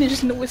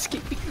 There's no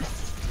escaping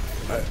this.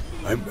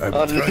 I'm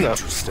trying to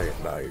stay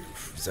alive.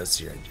 That's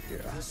the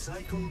idea.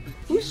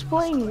 Who's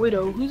playing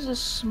Widow? Who's a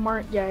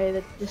smart guy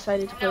that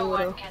decided to play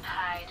Widow?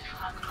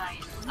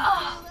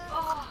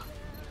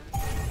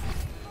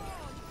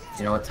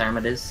 You know what time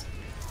it is?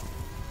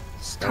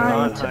 It's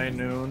time High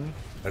noon.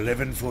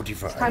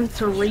 11:45. It's time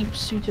to rape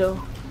Suto.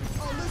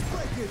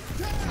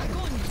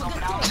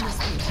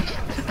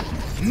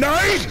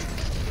 9!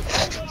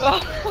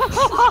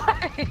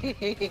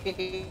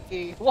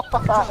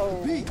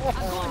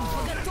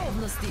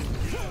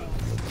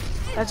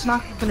 That's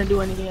not gonna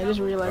do anything, I just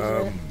realized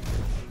that.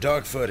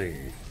 Dark Furry.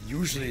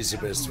 Usually the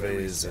best way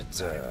is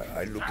that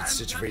I look at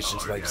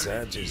situations like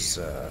that is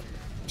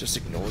just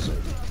ignore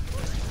them.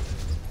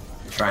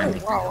 Try me.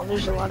 Wow,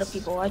 there's a lot of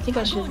people. I think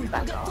I should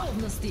back off.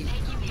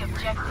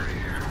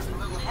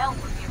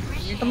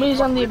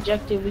 Somebody's on the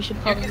objective, we should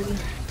probably...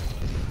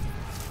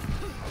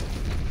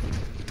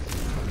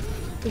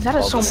 Is that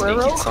a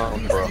sombrero?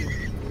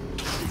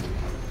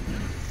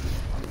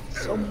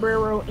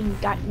 Sombrero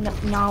ain't got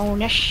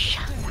no-ness.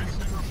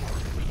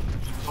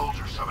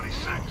 Soldier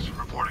 76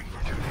 reporting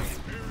for duty.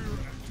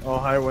 Oh,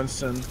 hi,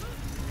 Winston.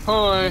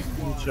 Hi.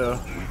 Nietzsche.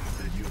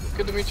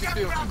 Good to meet you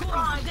too.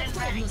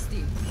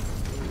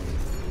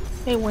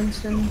 Hey,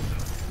 Winston.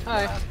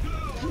 Hi.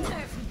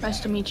 Nice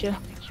to meet you.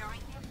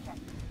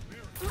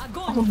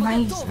 Oh,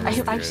 nice.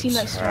 I've seen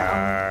that start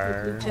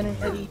on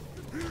Lieutenant Eddie.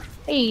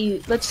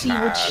 Hey, let's see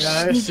which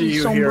sneaky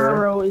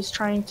sombrero is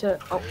trying to...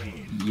 Oh.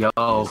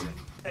 Yo.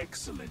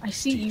 I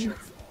see you.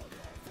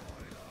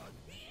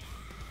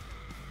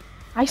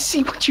 I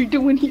see what you're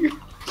doing here.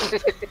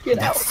 Get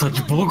out. That's such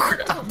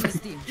bullcrap.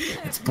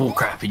 It's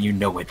bullcrap and you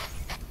know it.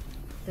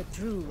 The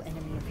true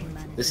enemy of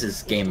humanity. This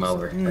is game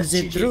over. That's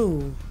The GG.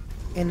 true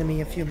enemy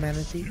of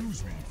humanity.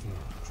 Is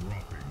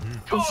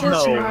this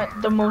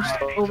not the most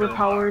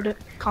overpowered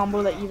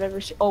combo that you've ever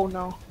seen? Oh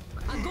no.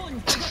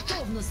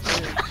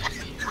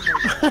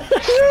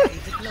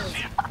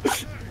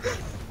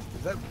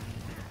 Is that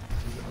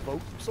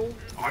boat soul?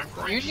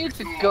 You need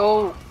to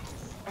go.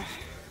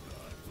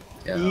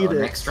 Yo,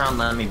 next round,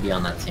 let me be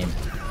on that team.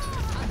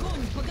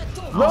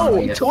 No,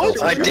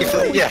 I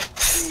definitely,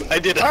 yes, I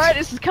did it. Alright,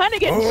 this is kind of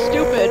getting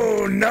stupid.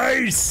 Oh,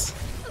 nice!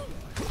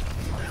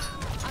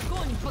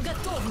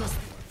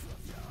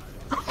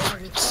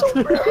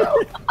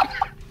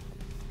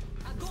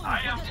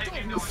 I am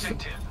taking no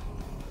attentive.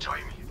 Join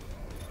me.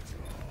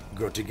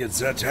 Got to get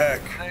that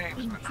hack.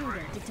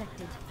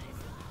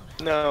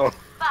 No.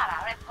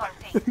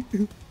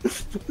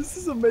 This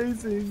is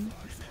amazing.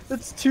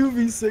 It's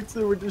 2v6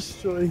 and we're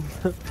destroying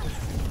them.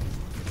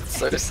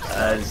 So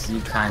As you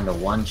kind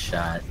of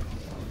one-shot.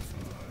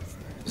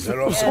 Is that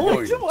also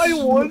Why do I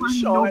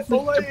one-shot?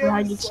 No big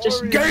surprise, it's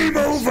just Game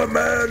over,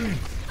 man!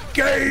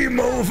 Game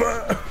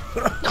over!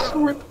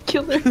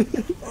 Killer.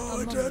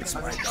 Oh, that's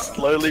my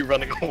slowly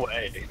running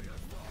away.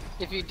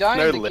 If you die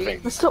No in the living.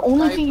 game, That's the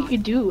only thing you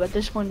could do at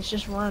this point is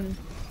just run.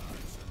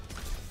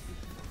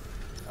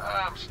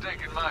 I'm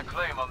staking my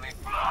claim on the.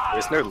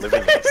 There's no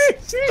living.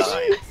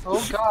 Die.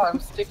 oh god, I'm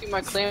sticking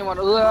my claim on.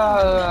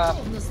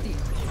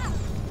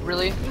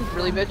 Really?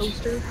 Really, Mitch?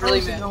 Really,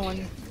 How's it Mitch?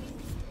 going?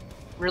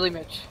 Really,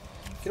 Mitch?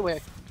 Get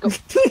away. Go.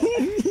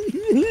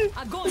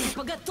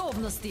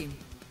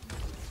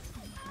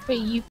 Hey,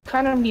 you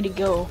kind of need to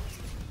go.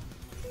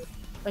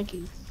 Thank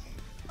you.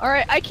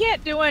 Alright, I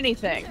can't do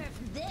anything.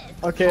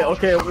 Okay,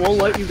 we'll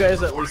let you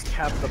guys at least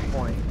cap the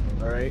point,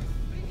 alright?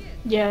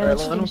 Yeah, Alright,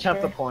 that let them seems cap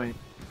fair. the point.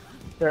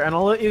 There, and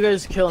I'll let you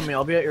guys kill me,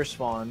 I'll be at your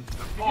spawn.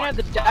 Yeah,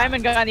 the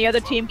diamond guy on the other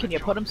team, can you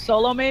put him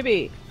solo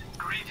maybe?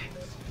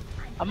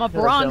 I'm a Gotta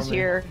bronze kill me.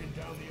 here.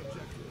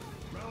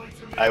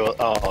 I will.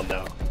 Oh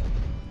no.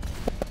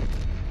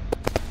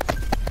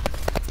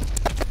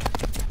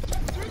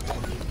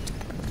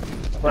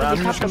 But I'm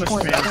They just cap gonna the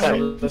point, spam right?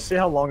 shield. Let's see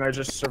how long I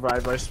just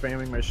survive by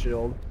spamming my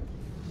shield.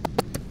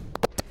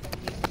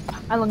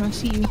 I'm gonna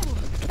see you.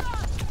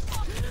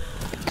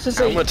 This is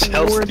How a much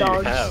health war do you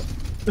dogs. have?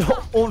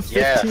 On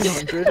Yeah.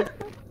 1500.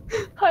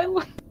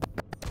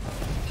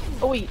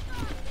 Oh wait.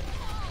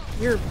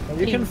 You're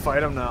You can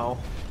fight him now.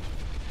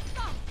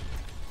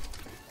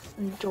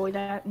 enjoy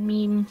that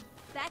meme.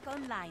 Back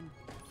online.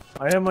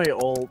 I have my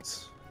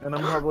ult, and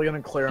I'm probably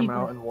gonna clear him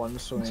out in one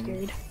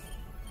swing.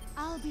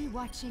 I'll be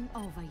watching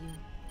over you.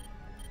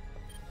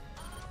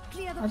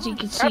 Clear the As you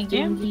can point. see,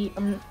 Genji,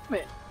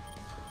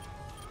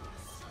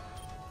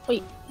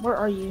 wait, where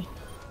are you?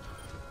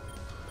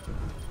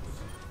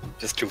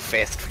 Just too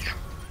fast for you.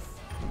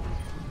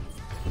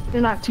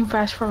 You're not too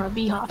fast for my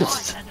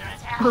B-hops.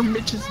 Or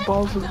Mitch's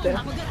balls of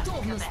death.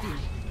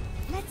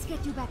 Let's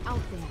get you back out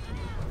there.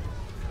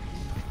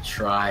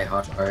 Try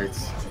hard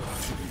hearts.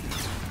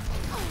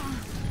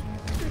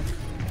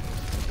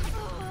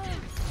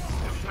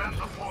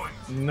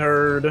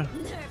 Nerd.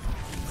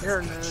 You're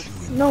a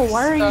nerd. No,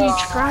 why are you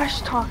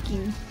trash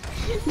talking?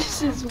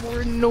 This is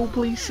where no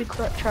place to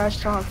trash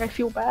talk. I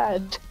feel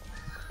bad.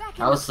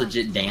 I was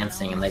legit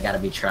dancing and they gotta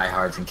be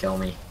tryhards and kill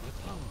me.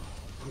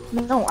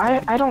 No,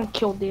 I don't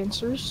kill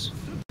dancers.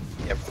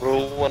 Yeah,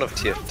 rule 1 of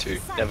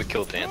TF2. Never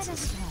kill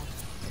dancers.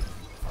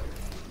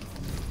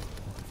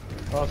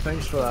 Oh,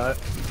 thanks for that.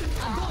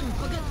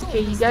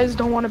 Okay, you guys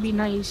don't want to be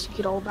nice. You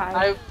could all die.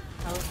 I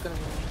was gonna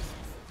be nice.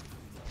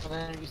 But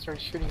then you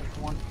started shooting at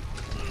one.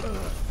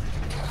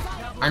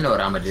 I know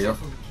what I'm gonna do.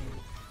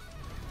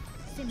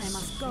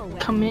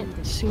 Commit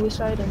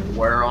suicide and.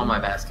 Where are all my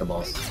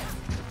basketballs?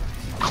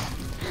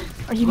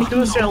 Are you I'm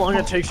gonna see how long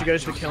it takes you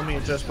guys to kill me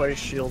just by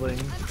shielding.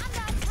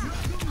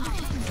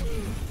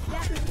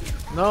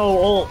 No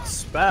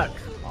ults, back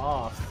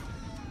off.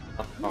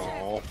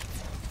 Oh.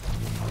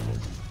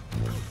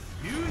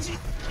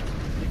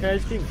 You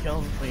guys keep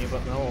killing me,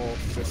 but no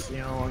ults. Just see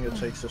how long it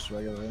takes this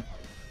regularly.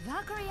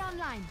 Valkyrie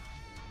online.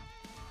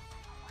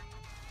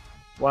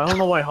 Well, I don't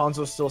know why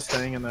Hanzo's still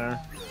staying in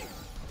there.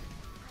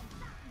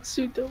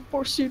 Pseudo,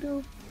 poor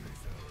pseudo.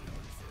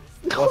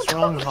 What's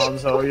wrong,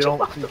 Hanzo?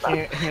 You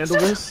can't handle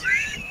this?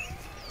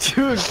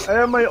 Dude, I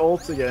have my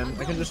ult again.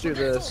 I can just do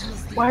this.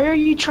 Why are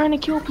you trying to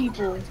kill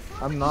people?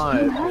 I'm not.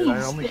 Dude,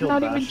 I only They're killed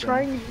not Bastion. even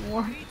trying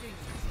anymore.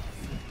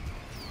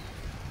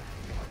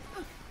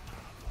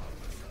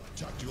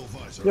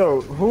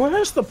 Yo, who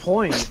has the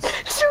point?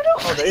 Pseudo!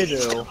 Oh, they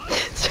do.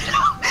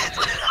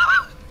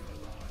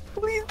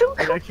 Please don't.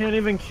 Like, I can't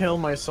even kill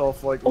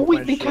myself like. Oh with wait,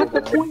 my they got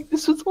the shield. point.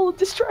 This was all a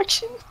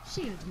distraction.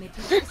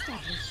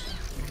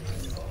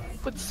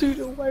 But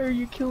pseudo, why are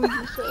you killing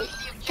yourself?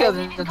 Because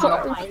it's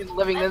not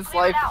living this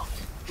life.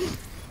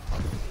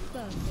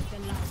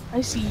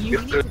 I see you.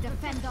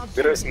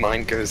 Widow's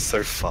mind goes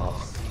so far.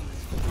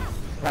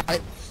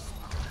 Right.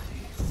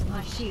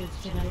 My shield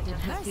generator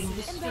has been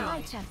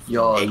destroyed.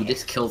 Yo, you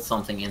just killed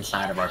something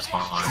inside of our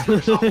spawn.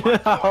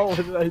 How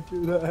did I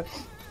do that?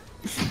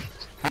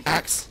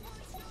 Axe.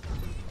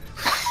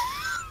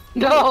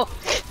 No!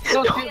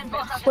 Don't do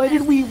Why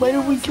did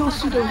we kill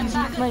pseudo? He's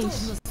not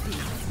nice.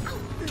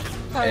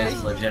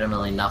 There's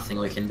legitimately nothing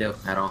we can do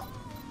at all.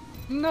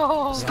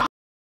 No!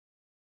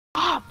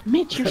 Stop,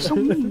 Mitch, you're so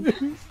mean.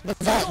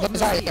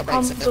 Sorry,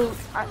 Just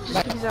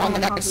because on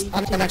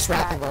the next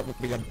round, we'll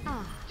be good.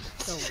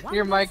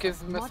 Your mic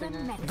is missing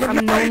it.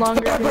 I'm no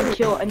longer gonna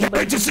kill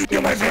anybody.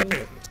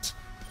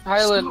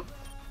 Hyland.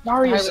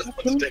 Darius,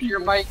 Your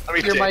mic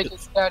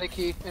is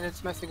staticky and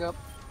it's messing up.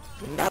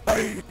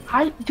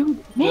 Dude,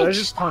 Mitch. Dude, I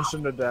just punched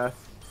him to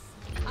death.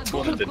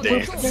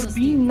 They're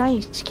being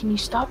nice. Can you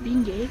stop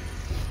being gay?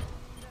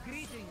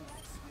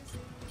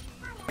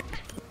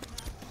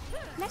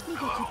 Let me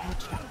get you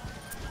patched up.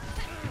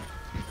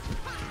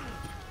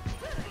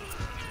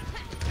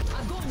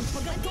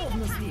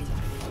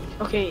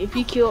 Okay, if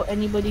you kill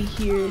anybody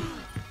here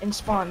in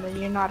spawn, then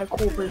you're not a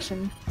cool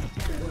person.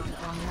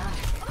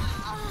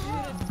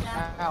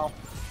 Ow.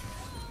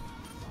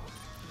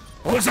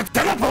 Who's a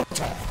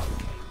teleporter?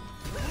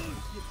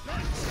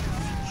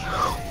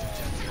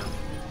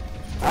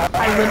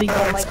 I really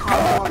don't like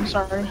Hanzo, I'm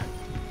sorry.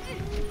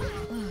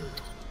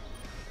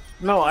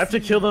 No, I have to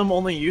kill them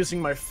only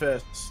using my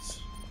fists.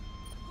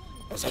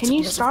 Can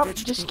you stop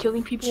just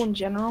killing people in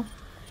general?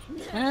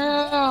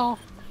 Ow.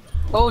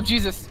 Oh,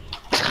 Jesus.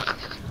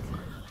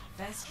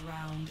 Best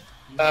round.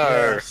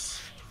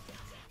 Yes.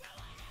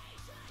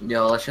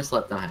 Yo, let's just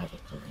let them have it.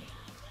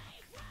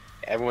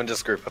 Everyone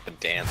just group up and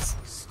dance.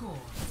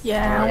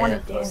 Yeah, I want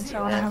to dance. I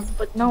want to have,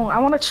 but no, I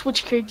want to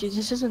switch characters.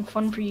 This isn't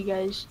fun for you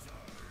guys,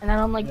 and I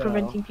don't like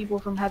preventing people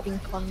from having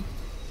fun.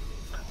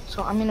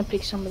 So I'm gonna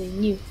pick somebody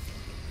new.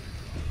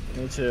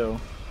 Me too.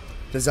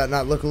 Does that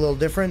not look a little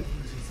different?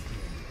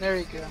 There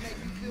you go.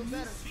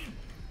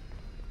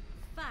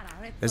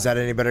 Is that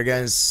any better,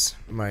 guys?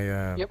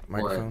 My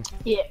microphone.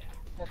 Yeah.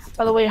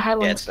 By the way,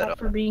 Heilung, stop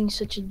for being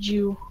such a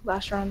Jew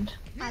last round.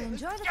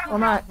 Well,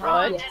 not.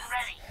 Yes.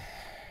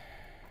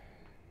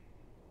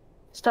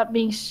 Stop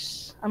being.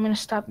 I'm gonna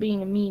stop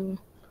being a meme.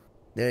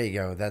 There you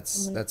go.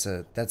 That's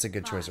a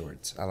good choice of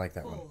words. I like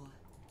that one.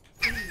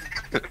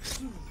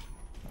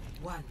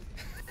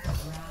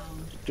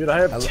 Dude, I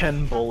have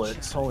 10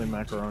 bullets. Holy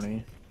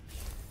macaroni.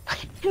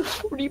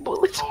 40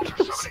 bullets in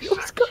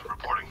Lucio's gun.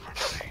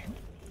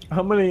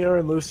 How many are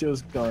in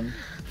Lucio's gun?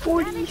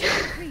 40.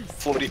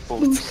 40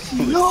 bullets.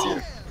 No.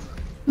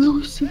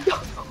 Lucio.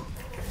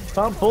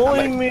 Stop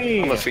bullying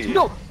me!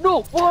 No,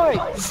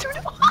 why?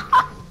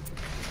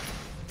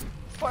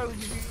 Why would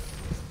you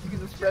do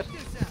this, Fred?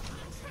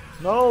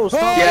 No,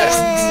 stop.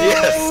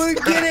 Yes,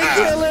 Get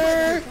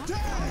it, killer!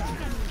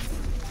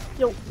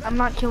 Yo, I'm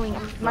not killing.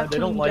 I'm not They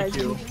killing don't like guys.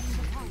 you.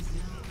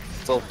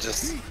 So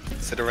just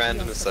sit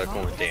around in a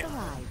circle and dance.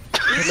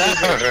 No!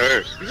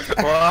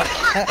 Why?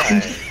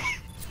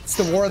 It's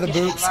the war of the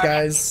boots,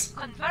 guys.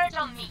 Convert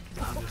on me.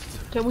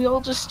 Can we all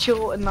just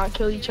chill and not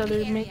kill each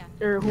other, mate?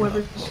 Or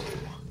whoever.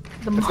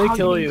 The If they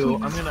kill mahogany you,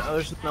 queens.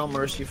 there's no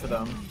mercy for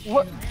them.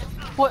 What?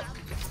 What?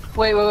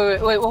 Wait,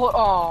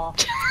 aw.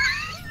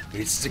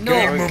 It's the No,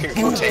 game I of can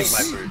boots. take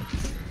my boot.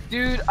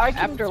 Dude, I can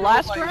After feel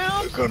last like-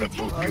 round? I'm gonna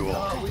boop you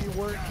all.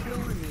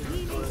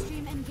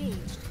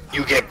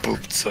 You get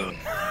booped, son.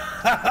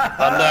 Oh no,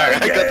 I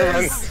got the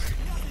wrong.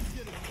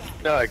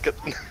 No, I got.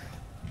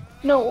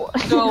 No.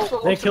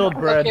 No. They killed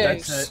Bread, Okay.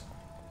 that's it.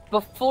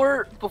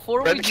 Before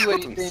Red we do killed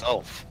anything,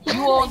 himself.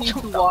 you all need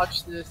to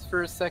watch this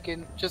for a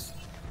second. Just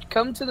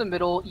come to the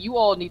middle. You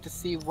all need to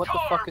see what the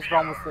fuck is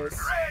wrong with this.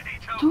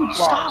 Dude,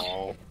 stop.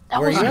 Oh. That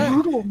Where was you at?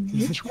 brutal,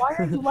 Mitch. Why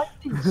are you like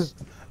this?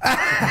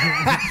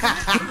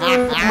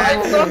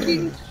 My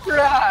fucking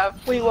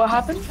crap! Wait, what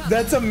happened?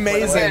 That's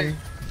amazing.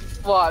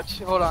 Watch.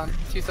 Hold on.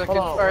 2 seconds. Hold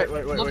on, Alright.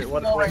 wait, look at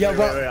what, the wall right Yeah, here.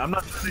 what- wait, I'm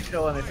not trying to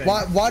kill anything.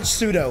 Watch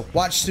pseudo.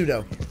 Watch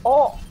pseudo.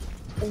 Oh.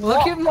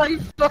 Look at my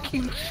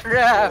fucking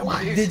crap.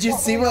 dude. Did you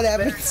see what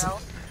happened?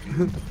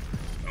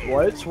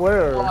 What?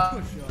 Where?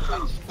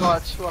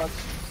 Watch.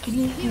 Can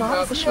you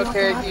not push it off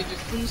Okay, the map? you just.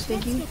 Please,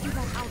 thank you.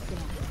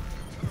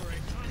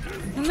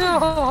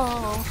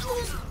 No.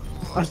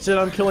 I said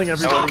I'm killing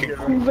everybody here.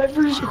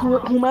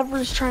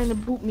 Whomever's trying to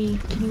boot me,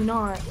 can you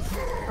not?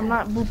 I'm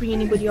not booping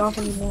anybody off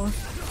anymore.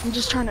 I'm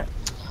just trying to.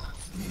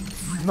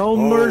 No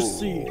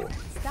mercy.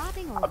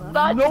 I'm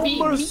not No being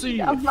mercy.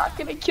 mean. I'm not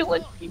gonna kill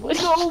anybody.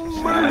 No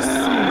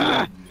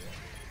mercy.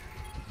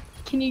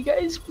 Can you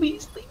guys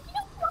please leave me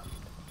alone?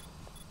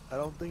 I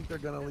don't think they're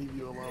gonna leave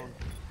you alone.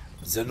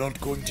 They're not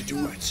going to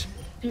do it.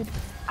 Dude,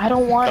 I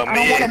don't want Come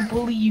here. to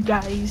bully you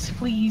guys,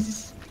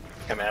 please.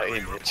 Come out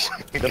here, bitch.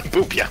 I'm gonna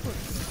boop ya.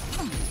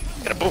 I'm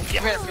gonna boop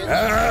ya.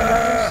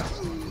 Ah!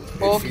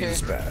 It Okay.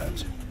 feels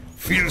bad.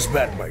 Feels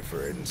bad, my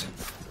friend.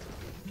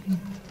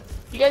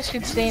 You guys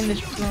could stay in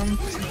this room.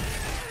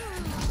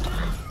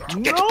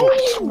 Get I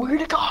booped. swear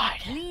to God.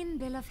 Clean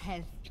bill of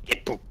health.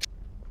 Get booped.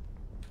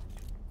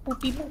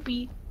 Boopy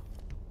boopy.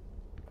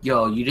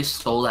 Yo, you just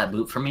stole that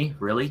boot from me?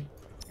 Really?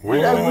 I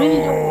really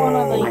don't wanna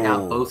I like.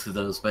 got both of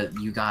those, but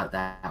you got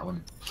that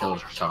one. Killer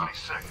Shaw.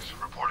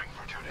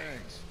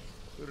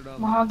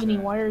 Mahogany,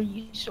 why are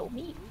you so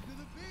mean?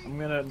 I'm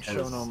gonna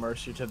show no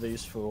mercy to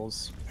these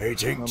fools. Hey,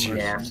 take No two.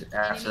 mercy. Yeah,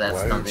 after that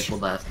Why stunt would people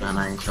left, man,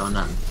 I ain't showing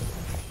nothing.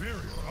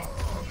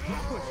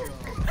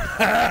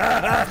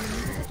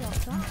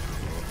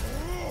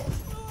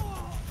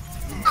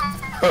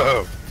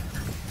 Oh.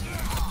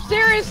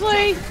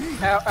 Seriously?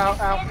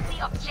 Ow.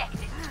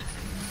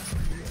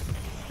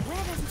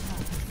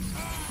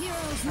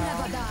 Heroes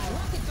never die.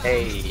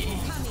 Hey.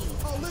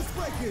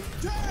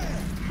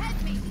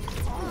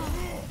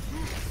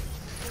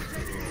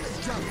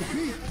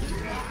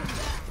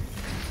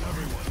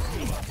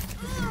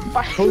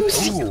 Ooh,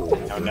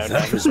 No,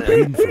 that was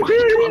painful.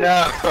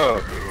 No.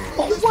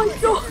 Oh my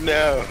God,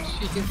 No.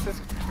 She gets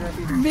this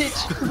crappy. Mitch,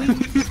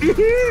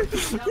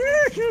 please.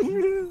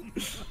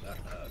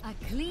 A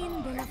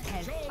clean bill of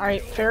health.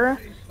 Alright, Farah,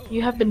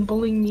 you have been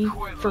bullying me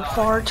for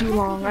far too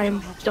long. I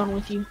am done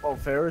with you. Oh,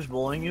 Farah's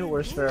bullying you?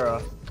 Where's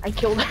Farah? I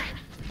killed her.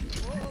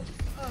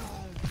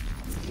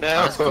 No.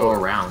 Let's go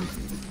around.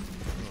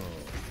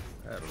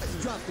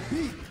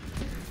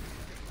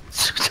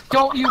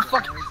 Don't you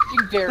fucking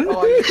dare!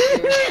 Oh, you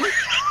dare.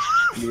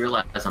 You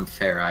realize I'm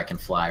fair, I can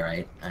fly,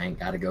 right? I ain't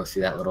gotta go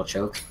through that little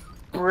choke.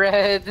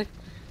 Bread.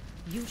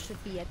 You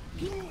should be at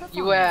peak performance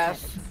You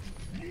ass.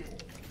 levels.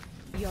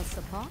 Your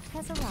support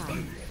has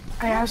arrived.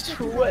 I asked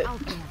for what? Out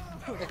there.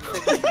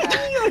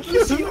 I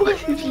can see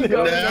what if you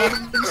know.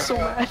 I'm so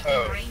mad.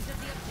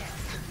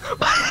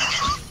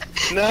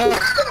 No.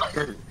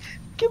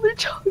 Give her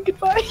tongue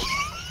goodbye.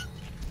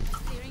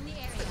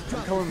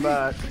 I'm coming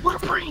back.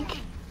 What a prank.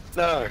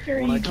 No.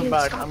 Harry, When I you come can't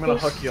back, stop I'm gonna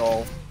this. hook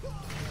y'all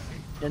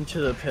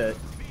into the pit.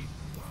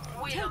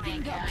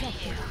 Taking the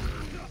objective.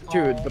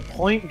 Dude, the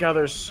point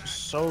gathers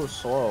so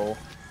slow.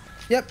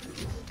 Yep.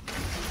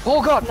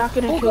 Oh God! I'm not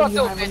gonna Oh kill God, you,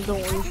 no, Ivan, bitch.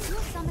 don't worry.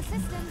 Some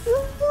assistance.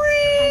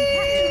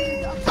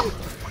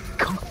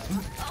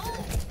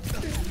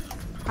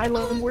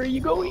 Heilung, where are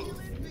you going?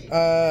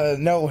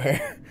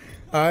 Nowhere.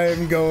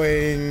 I'm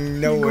going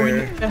nowhere.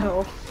 You're going to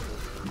hell.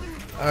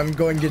 I'm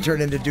going to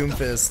turn into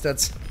Doomfist.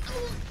 That's.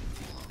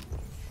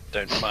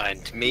 Don't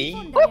mind me.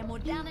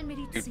 Andiamo down in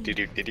medicine.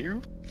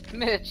 Do-do-do-do-do.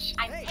 Mitch,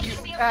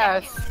 you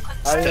ass.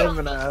 I am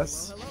an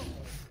ass.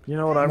 You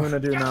know what I'm gonna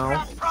do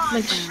now?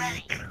 Mitch,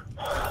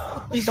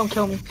 please don't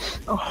kill me.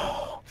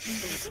 Oh.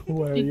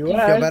 Where are you Feel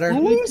at? better?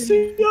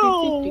 Lucy,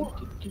 no!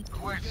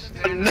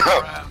 No.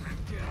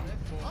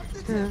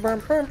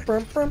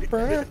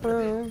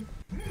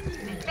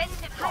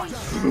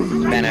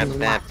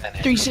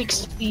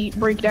 360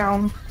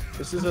 breakdown.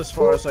 This is as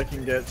far as I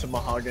can get to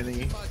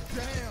Mahogany.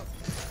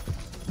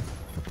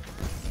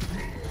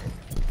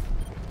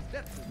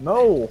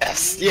 No.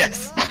 Yes,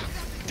 yes.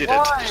 Did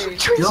Why?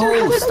 it.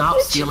 Yo, stop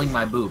stealing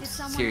my boobs.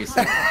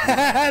 Seriously.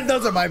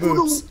 Those are my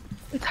boobs.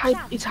 It's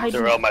hiding.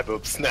 They're all my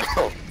boobs now.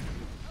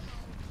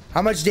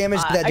 How much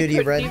damage did that do to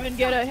you, I Red? couldn't even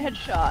get a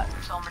headshot.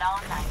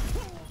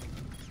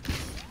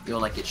 Yo,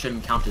 like, it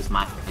shouldn't count as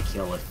my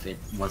kill if it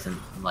wasn't,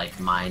 like,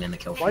 mine in the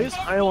kill. Why is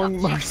Heilung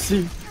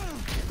Mercy?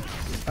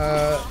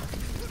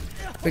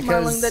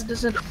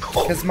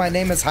 Because my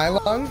name is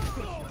Heilung?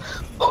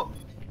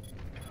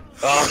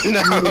 Oh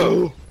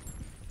no!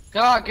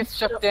 God, get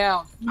shut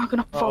down. I'm not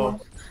gonna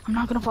follow. I'm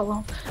not gonna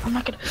follow. I'm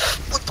not gonna.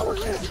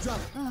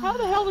 How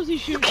the hell does he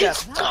shoot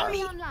that?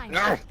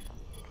 No!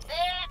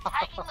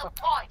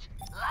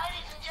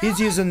 He's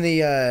using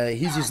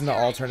the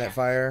alternate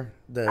fire,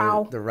 the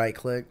right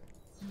click.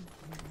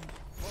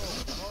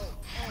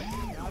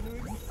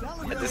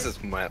 Yeah, this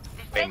is way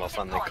more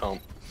fun than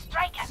comp.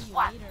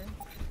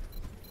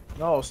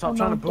 No, stop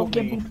trying to boot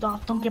me. Don't get booped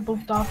off. Don't get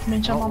booped off,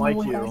 Mitch. I'm Don't on my like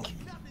way you. back.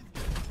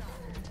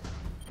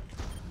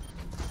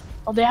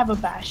 Oh, they have a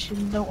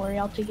Bastion. Don't worry,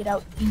 I'll take it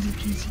out easy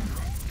peasy.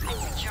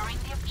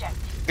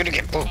 Gonna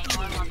get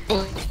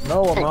booped.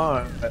 No, I'm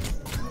not.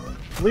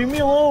 Leave me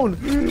alone.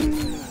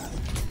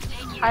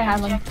 Hi,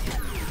 Heilung.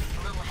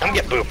 I'm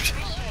getting booped.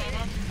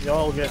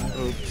 Y'all getting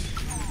booped.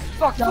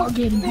 Fuck, y'all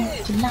getting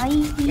booped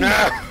tonight.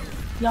 No.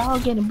 Y'all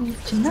getting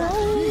booped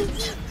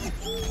tonight.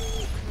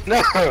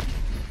 No.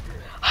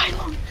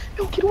 Heilung,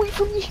 no, get away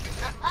from me.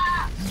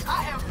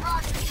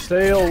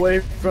 Stay away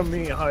from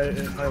me,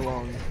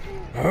 Heilung.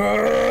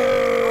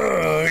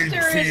 It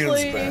feels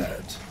Seriously?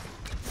 bad.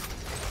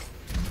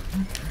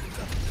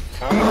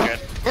 I'm good.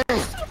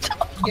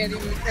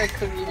 I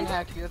couldn't even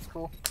hack you, that's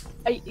cool.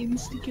 I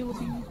insta-killed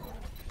you.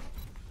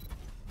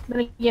 Then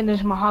again,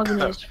 there's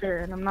Mahogany as fair,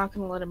 and I'm not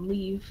gonna let him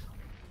leave.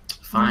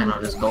 Fine,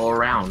 I'll just go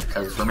around,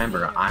 because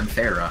remember, I'm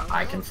Farah,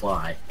 I can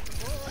fly.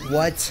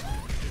 What?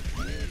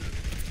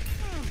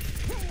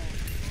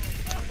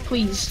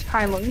 Please,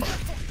 Heilung.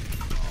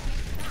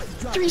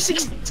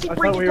 360, I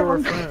break thought it we were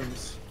down.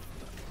 friends.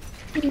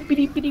 Bitty,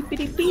 bitty, bitty,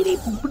 bitty, bitty,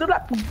 boom, boom,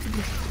 boom,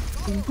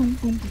 boom, boom,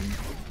 boom,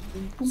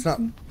 boom. Stop.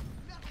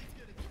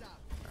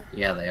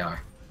 Yeah, they are.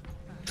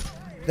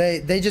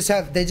 They just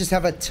have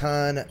a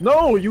ton.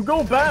 No, you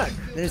go back.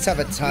 They just have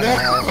a ton of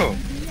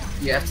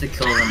health. You have to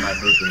kill them by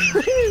booping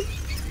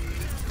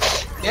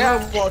them.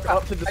 Yeah, walk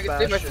up to the I can see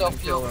Bastion myself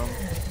and kill him.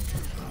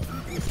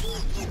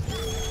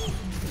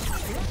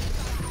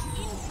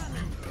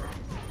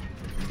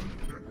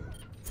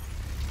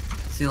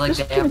 See, like,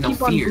 Just they have gonna no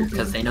keep on fear, booping.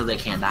 because they know they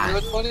can't You die. know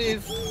what's funny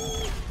is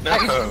No. I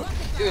can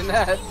just doing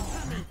that.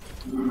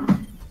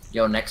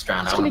 Yo, next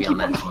round, I want to be on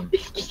that team.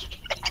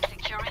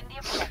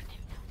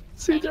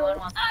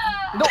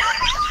 No.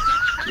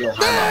 Yo,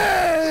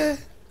 Heilung.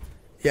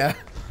 Yeah.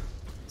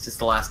 Is this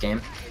the last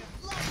game?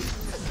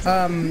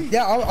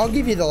 Yeah, I'll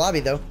give you the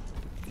lobby though.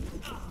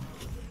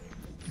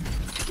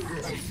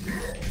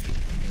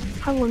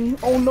 Heilung,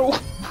 oh no.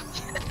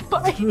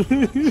 Bye.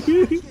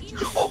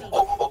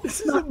 This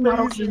is Not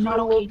okay, amazing. not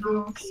okay, not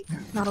okay.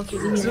 Not okay,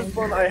 leave me This is alone.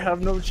 fun. I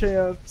have no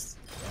chance.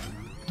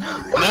 No.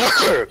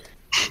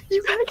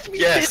 You hacked me.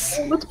 Yes.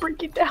 Bitch. Let's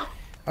break it down.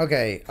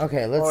 Okay,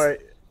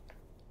 Alright.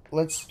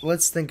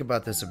 let's think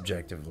about this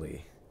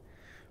objectively.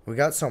 We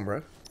got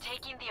Sombra,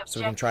 so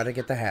we can try to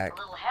get the hack.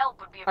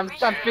 I'm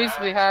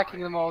basically hacking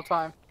them all the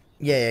time.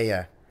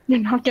 Yeah. You're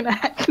not gonna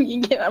hack me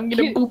again. I'm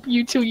gonna boop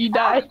you till you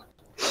die.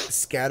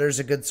 Scatter's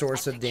a good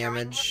source of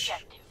damage.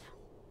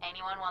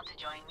 Anyone want to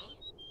join me?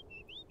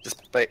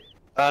 Just wait.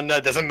 No,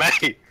 it doesn't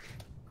matter.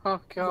 Oh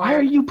god. Why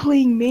are you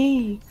playing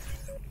me?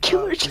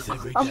 Killer,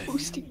 I'm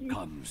boosting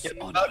you.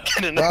 You're not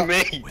gonna know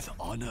me.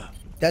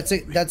 That's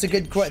a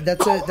good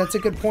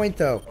point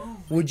though.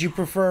 Would you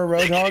prefer a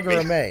Roadhog or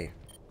a May?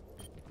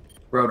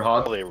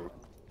 Roadhog.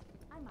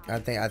 I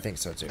think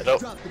so too.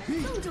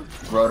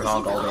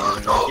 Roadhog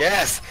all day.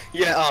 Yes.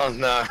 Yeah. Oh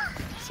no.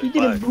 You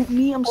didn't boot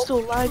me. I'm still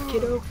alive,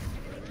 kiddo.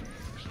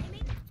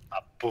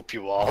 I'll boop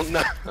you all.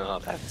 No. Oh,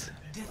 that's.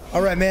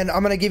 All right, man.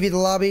 I'm gonna give you the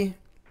lobby,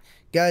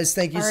 guys.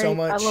 Thank you so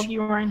Alright, much. I love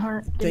you,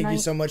 Reinhardt. Good Thank you night.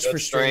 so much Good for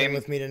streaming stream.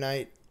 with me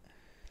tonight.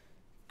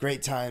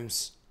 Great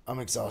times. I'm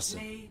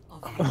exhausted.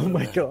 Oh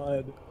my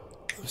god.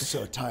 I'm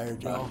so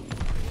tired, y'all.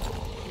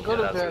 Go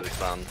to That's bed. really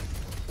fun.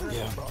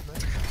 Yeah.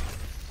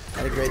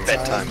 Had a great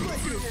Bedtime.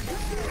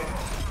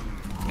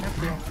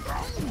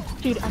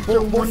 Dude,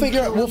 after We'll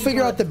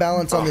figure out the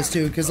balance on this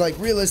too, because like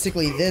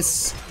realistically,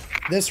 this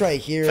right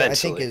here, I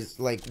think Eventually. is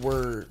like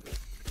we're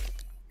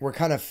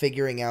kind of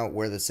figuring out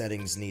where the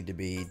settings need to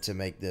be to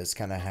make this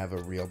kind of have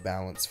a real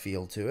balanced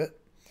feel to it.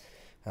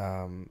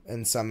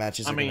 And some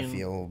matches are going to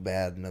feel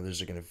bad, and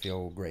others are going to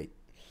feel great.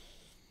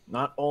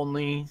 Not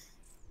only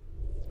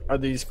are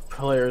these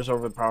players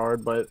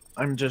overpowered, but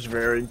I'm just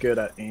very good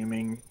at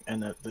aiming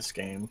and at this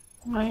game.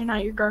 No, you're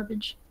not. You're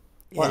garbage.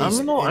 Well, And I he's-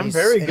 don't know. and I'm he's-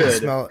 very and he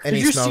good. smell- and Did he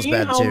you smells see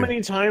bad, how too. many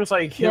times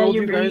I killed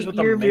you're you guys very- with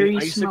the you're very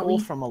icicle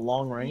smelly. from a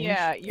long range?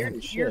 Yeah, Holy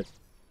you're shit. Yeah, you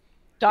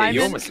diamond.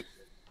 almost.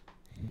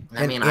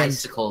 I mean,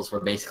 icicles were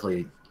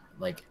basically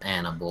like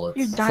Anna bullets.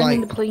 You're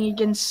diamond playing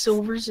against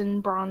silvers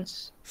and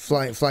bronze.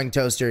 Flying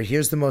Toaster,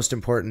 here's the most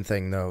important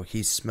thing, though.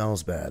 He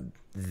smells bad.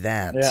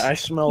 Yeah, I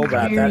smell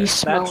bad.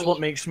 That's what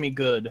makes me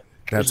good.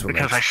 That's what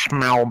because I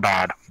smell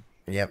bad.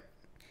 Yep.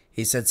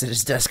 He sits at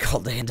his desk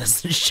all day and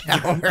doesn't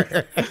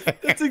shower.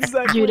 That's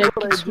exactly Dude, I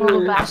what can smell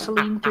the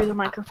Vaseline through the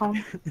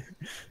microphone.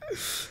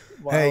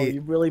 Wow, Hey.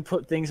 you really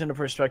put things into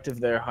perspective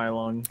there,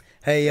 Heilung.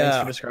 Hey, Thanks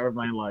for describing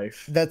my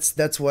life.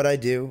 That's what I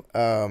do.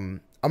 I'm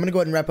gonna go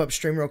ahead and wrap up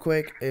stream real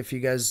quick. If you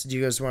guys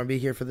want to be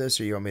here for this,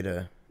 or you want me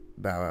to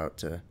bow out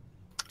to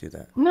do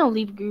that? I'm gonna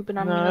leave group and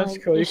I'm No, gonna that's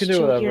cool. You just can do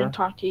chill whatever. here and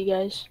talk to you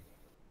guys.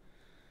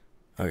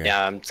 Okay.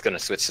 Yeah, I'm just gonna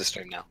switch the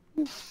stream now.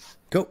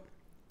 Cool.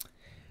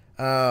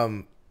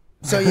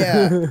 So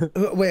yeah.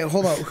 Wait,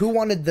 hold on. Who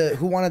wanted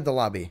the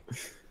lobby?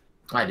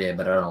 I did,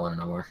 but I don't want it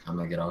no more. I'm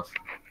gonna get off.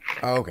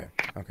 Oh, okay.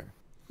 Okay.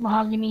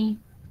 Mahogany,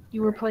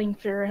 you were playing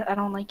fair. I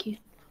don't like you.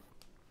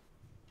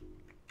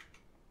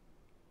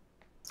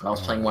 I was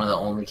playing one of the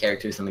only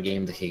characters in the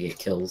game that can get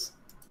kills.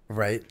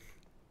 Right.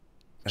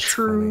 That's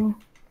True.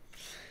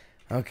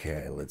 funny.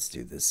 Okay, let's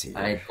do this here.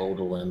 I had gold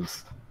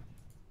limbs.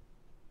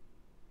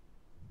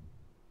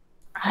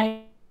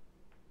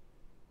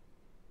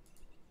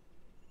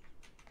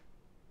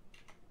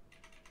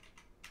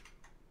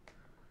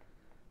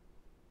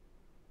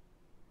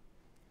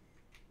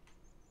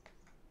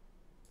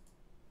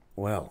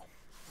 Well,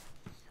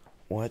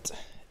 what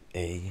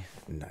a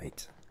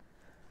night.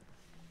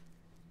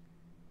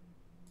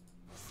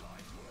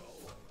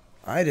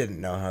 I didn't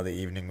know how the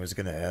evening was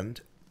going to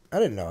end. I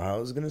didn't know how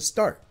it was going to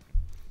start.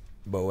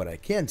 But what I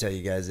can tell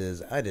you guys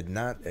is I did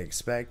not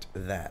expect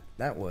that.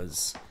 That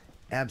was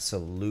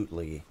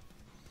absolutely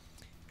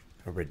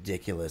a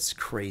ridiculous,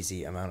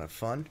 crazy amount of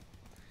fun.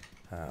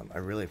 I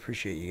really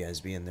appreciate you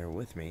guys being there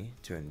with me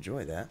to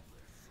enjoy that.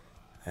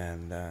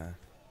 And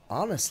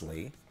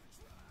honestly,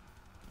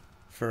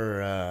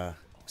 for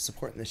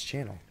supporting this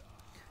channel.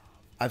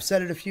 I've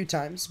said it a few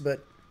times, but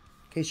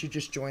in case you're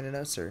just joining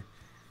us or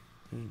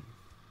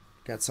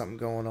got something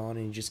going on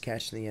and you just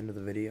catch the end of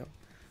the video,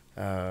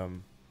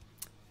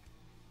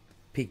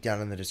 peek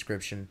down in the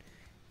description.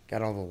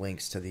 Got all the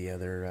links to the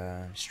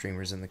other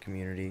streamers in the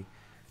community.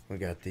 We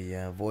got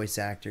the voice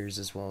actors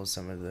as well as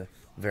some of the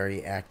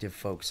very active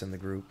folks in the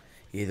group.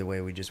 Either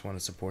way, we just want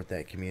to support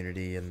that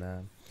community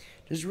and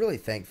just really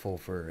thankful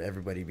for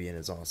everybody being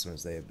as awesome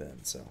as they have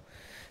been. So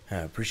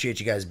appreciate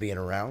you guys being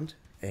around.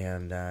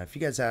 And if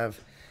you guys have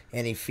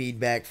any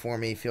feedback for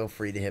me, feel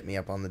free to hit me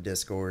up on the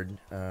Discord.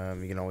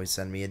 You can always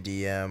send me a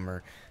DM,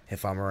 or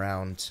if I'm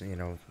around, you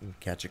know,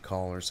 catch a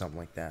call or something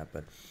like that.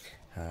 But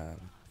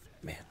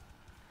man,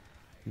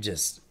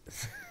 just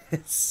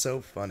it's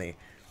so funny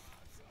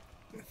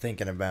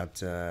thinking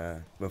about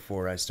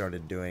before I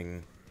started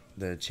doing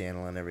the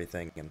channel and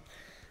everything, and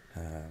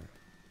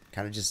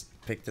kind of just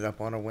picked it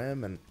up on a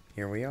whim, and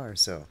here we are.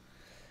 So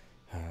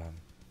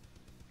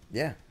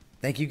yeah,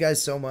 thank you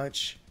guys so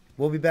much.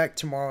 We'll be back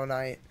tomorrow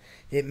night.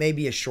 It may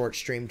be a short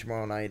stream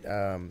tomorrow night.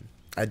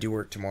 I do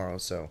work tomorrow,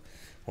 so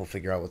we'll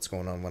figure out what's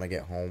going on when I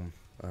get home.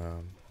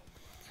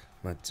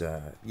 But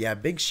yeah,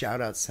 big shout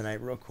outs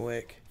tonight real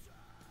quick.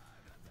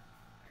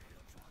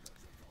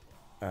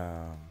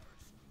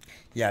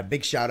 Yeah,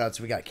 big shout outs.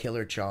 We got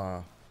Killer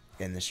Chaw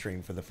in the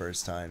stream for the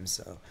first time,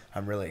 so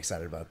I'm really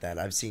excited about that.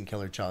 I've seen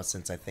Killer Chaw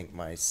since I think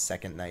my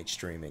second night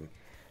streaming.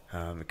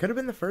 It could have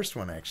been the first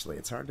one, actually.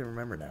 It's hard to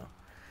remember now.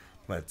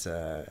 But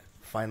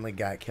finally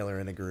got Killer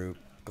in the group.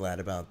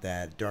 Glad about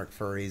that. Dark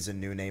Furry's a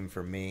new name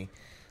for me.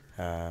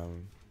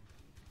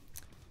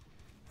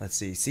 Let's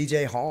see.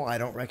 CJ Hall, I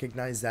don't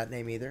recognize that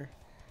name either.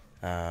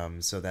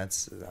 So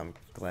that's, I'm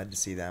glad to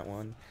see that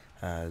one.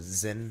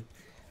 Zen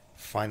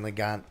finally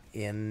got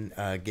in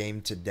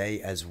game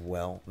today as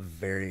well.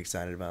 Very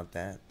excited about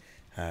that.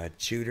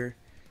 Tudor,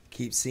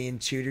 keep seeing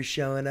Tudor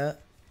showing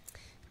up.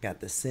 Got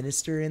the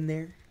Sinister in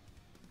there.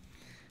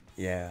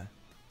 Yeah.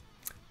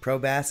 Pro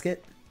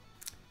Basket.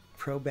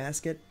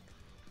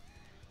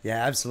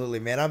 Yeah, absolutely,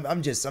 man.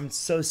 I'm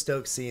so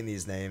stoked seeing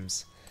these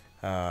names.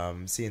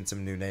 Seeing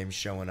some new names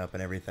showing up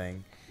and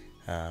everything.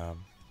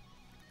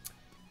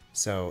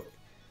 So,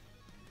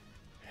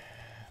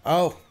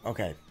 oh,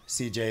 okay.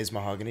 CJ's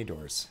Mahogany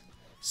Doors.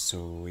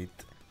 Sweet.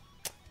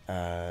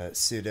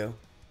 Pseudo.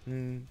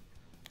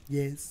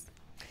 Yes.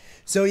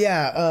 So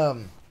yeah,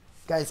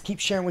 guys, keep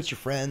sharing with your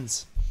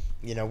friends.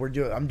 You know,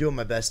 I'm doing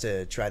my best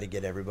to try to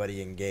get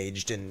everybody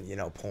engaged and, you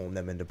know, pulling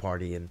them into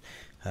party and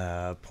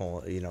kind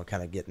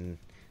of getting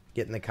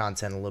the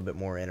content a little bit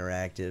more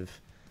interactive.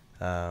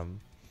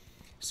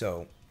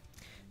 So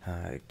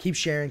keep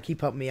sharing,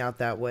 keep helping me out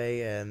that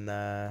way, and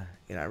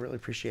you know, I really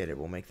appreciate it.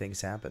 We'll make things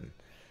happen.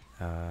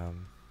 Yeah.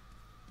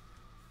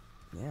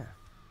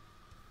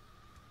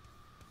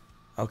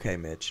 Okay,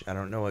 Mitch. I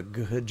don't know what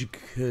good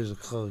is,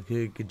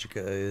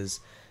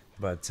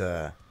 but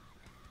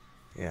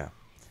yeah.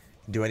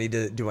 Do I need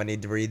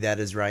to read that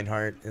as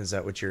Reinhardt? Is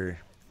that what you're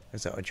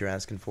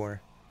asking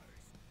for?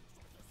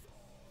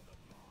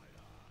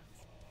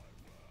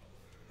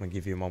 I'm gonna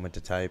give you a moment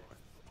to type.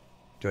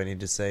 Do I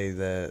need to say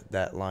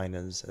that line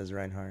as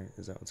Reinhardt?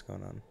 Is that what's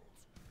going on?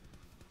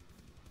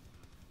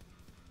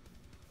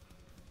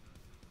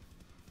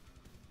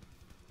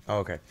 Oh,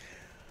 okay.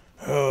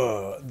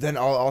 Then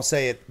I'll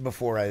say it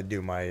before I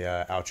do my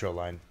outro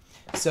line.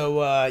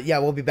 So yeah,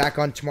 we'll be back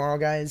on tomorrow,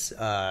 guys.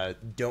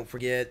 Don't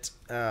forget.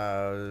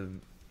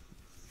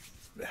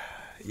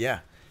 Yeah,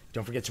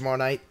 don't forget tomorrow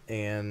night,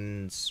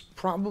 and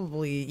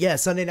probably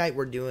Sunday night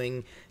we're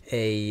doing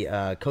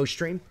a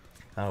co-stream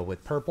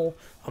with Purple.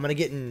 I'm gonna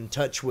get in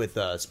touch with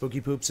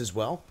Spooky Poops as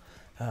well,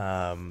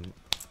 and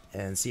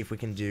see if we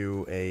can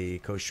do a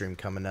co-stream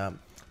coming up.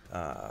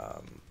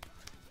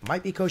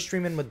 Might be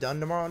co-streaming with Dunn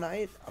tomorrow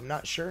night. I'm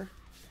not sure,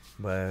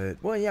 but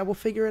well, yeah, we'll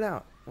figure it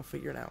out. We'll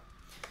figure it out.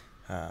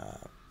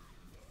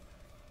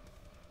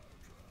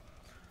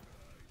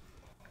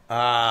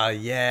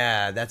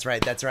 Yeah, that's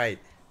right. That's right.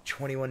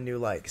 21 new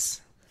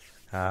likes.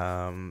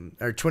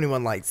 Or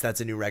 21 likes.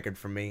 That's a new record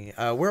for me.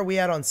 Where are we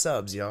at on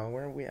subs, y'all?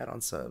 Where are we at on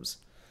subs?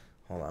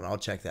 Hold on, I'll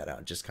check that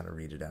out. Just kind of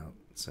read it out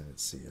so I can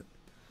see it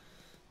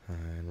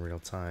in real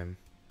time.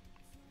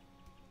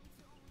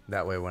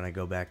 That way, when I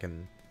go back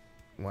and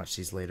watch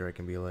these later, I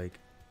can be like,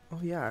 oh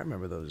yeah, I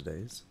remember those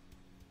days.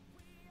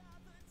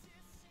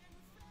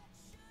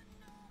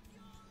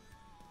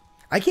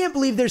 I can't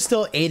believe there's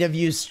still 8 of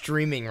you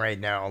streaming right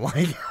now.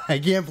 Like, I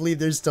can't believe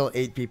there's still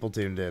 8 people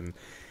tuned in.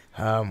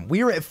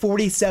 We were at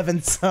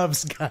 47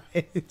 subs,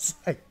 guys.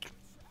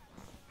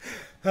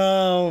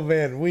 Oh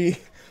man,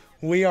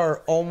 we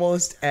are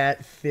almost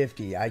at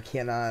 50. I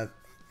can't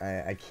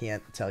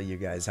tell you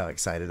guys how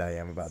excited I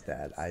am about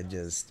that. I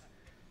just,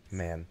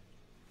 man.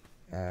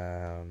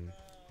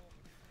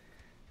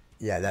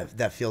 Yeah,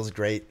 that feels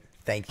great.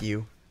 Thank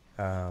you.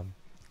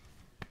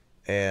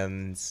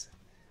 And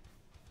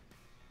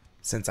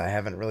since I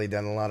haven't really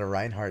done a lot of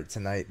Reinhardt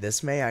tonight,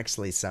 this may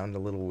actually sound a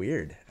little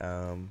weird.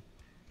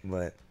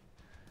 But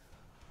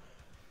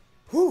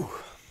whew.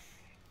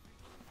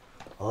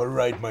 All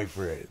right, my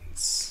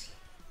friends.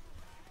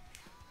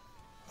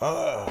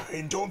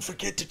 And don't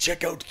forget to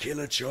check out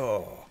Killer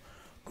Chaw.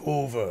 Go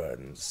over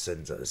and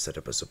set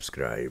up a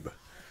subscribe.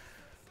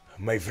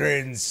 My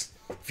friends,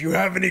 if you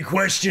have any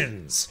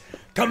questions,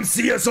 come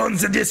see us on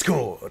the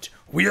Discord.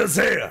 We are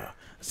there.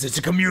 It's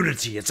a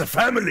community. It's a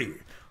family.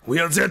 We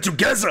are there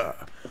together.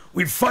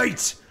 We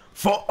fight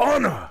for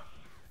honor,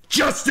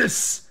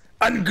 justice,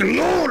 and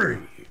glory.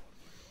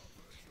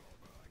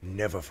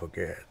 Never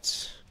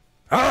forget,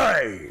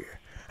 I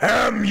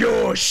am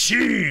your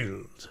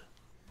shield.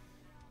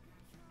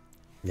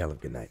 Y'all have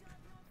a good night.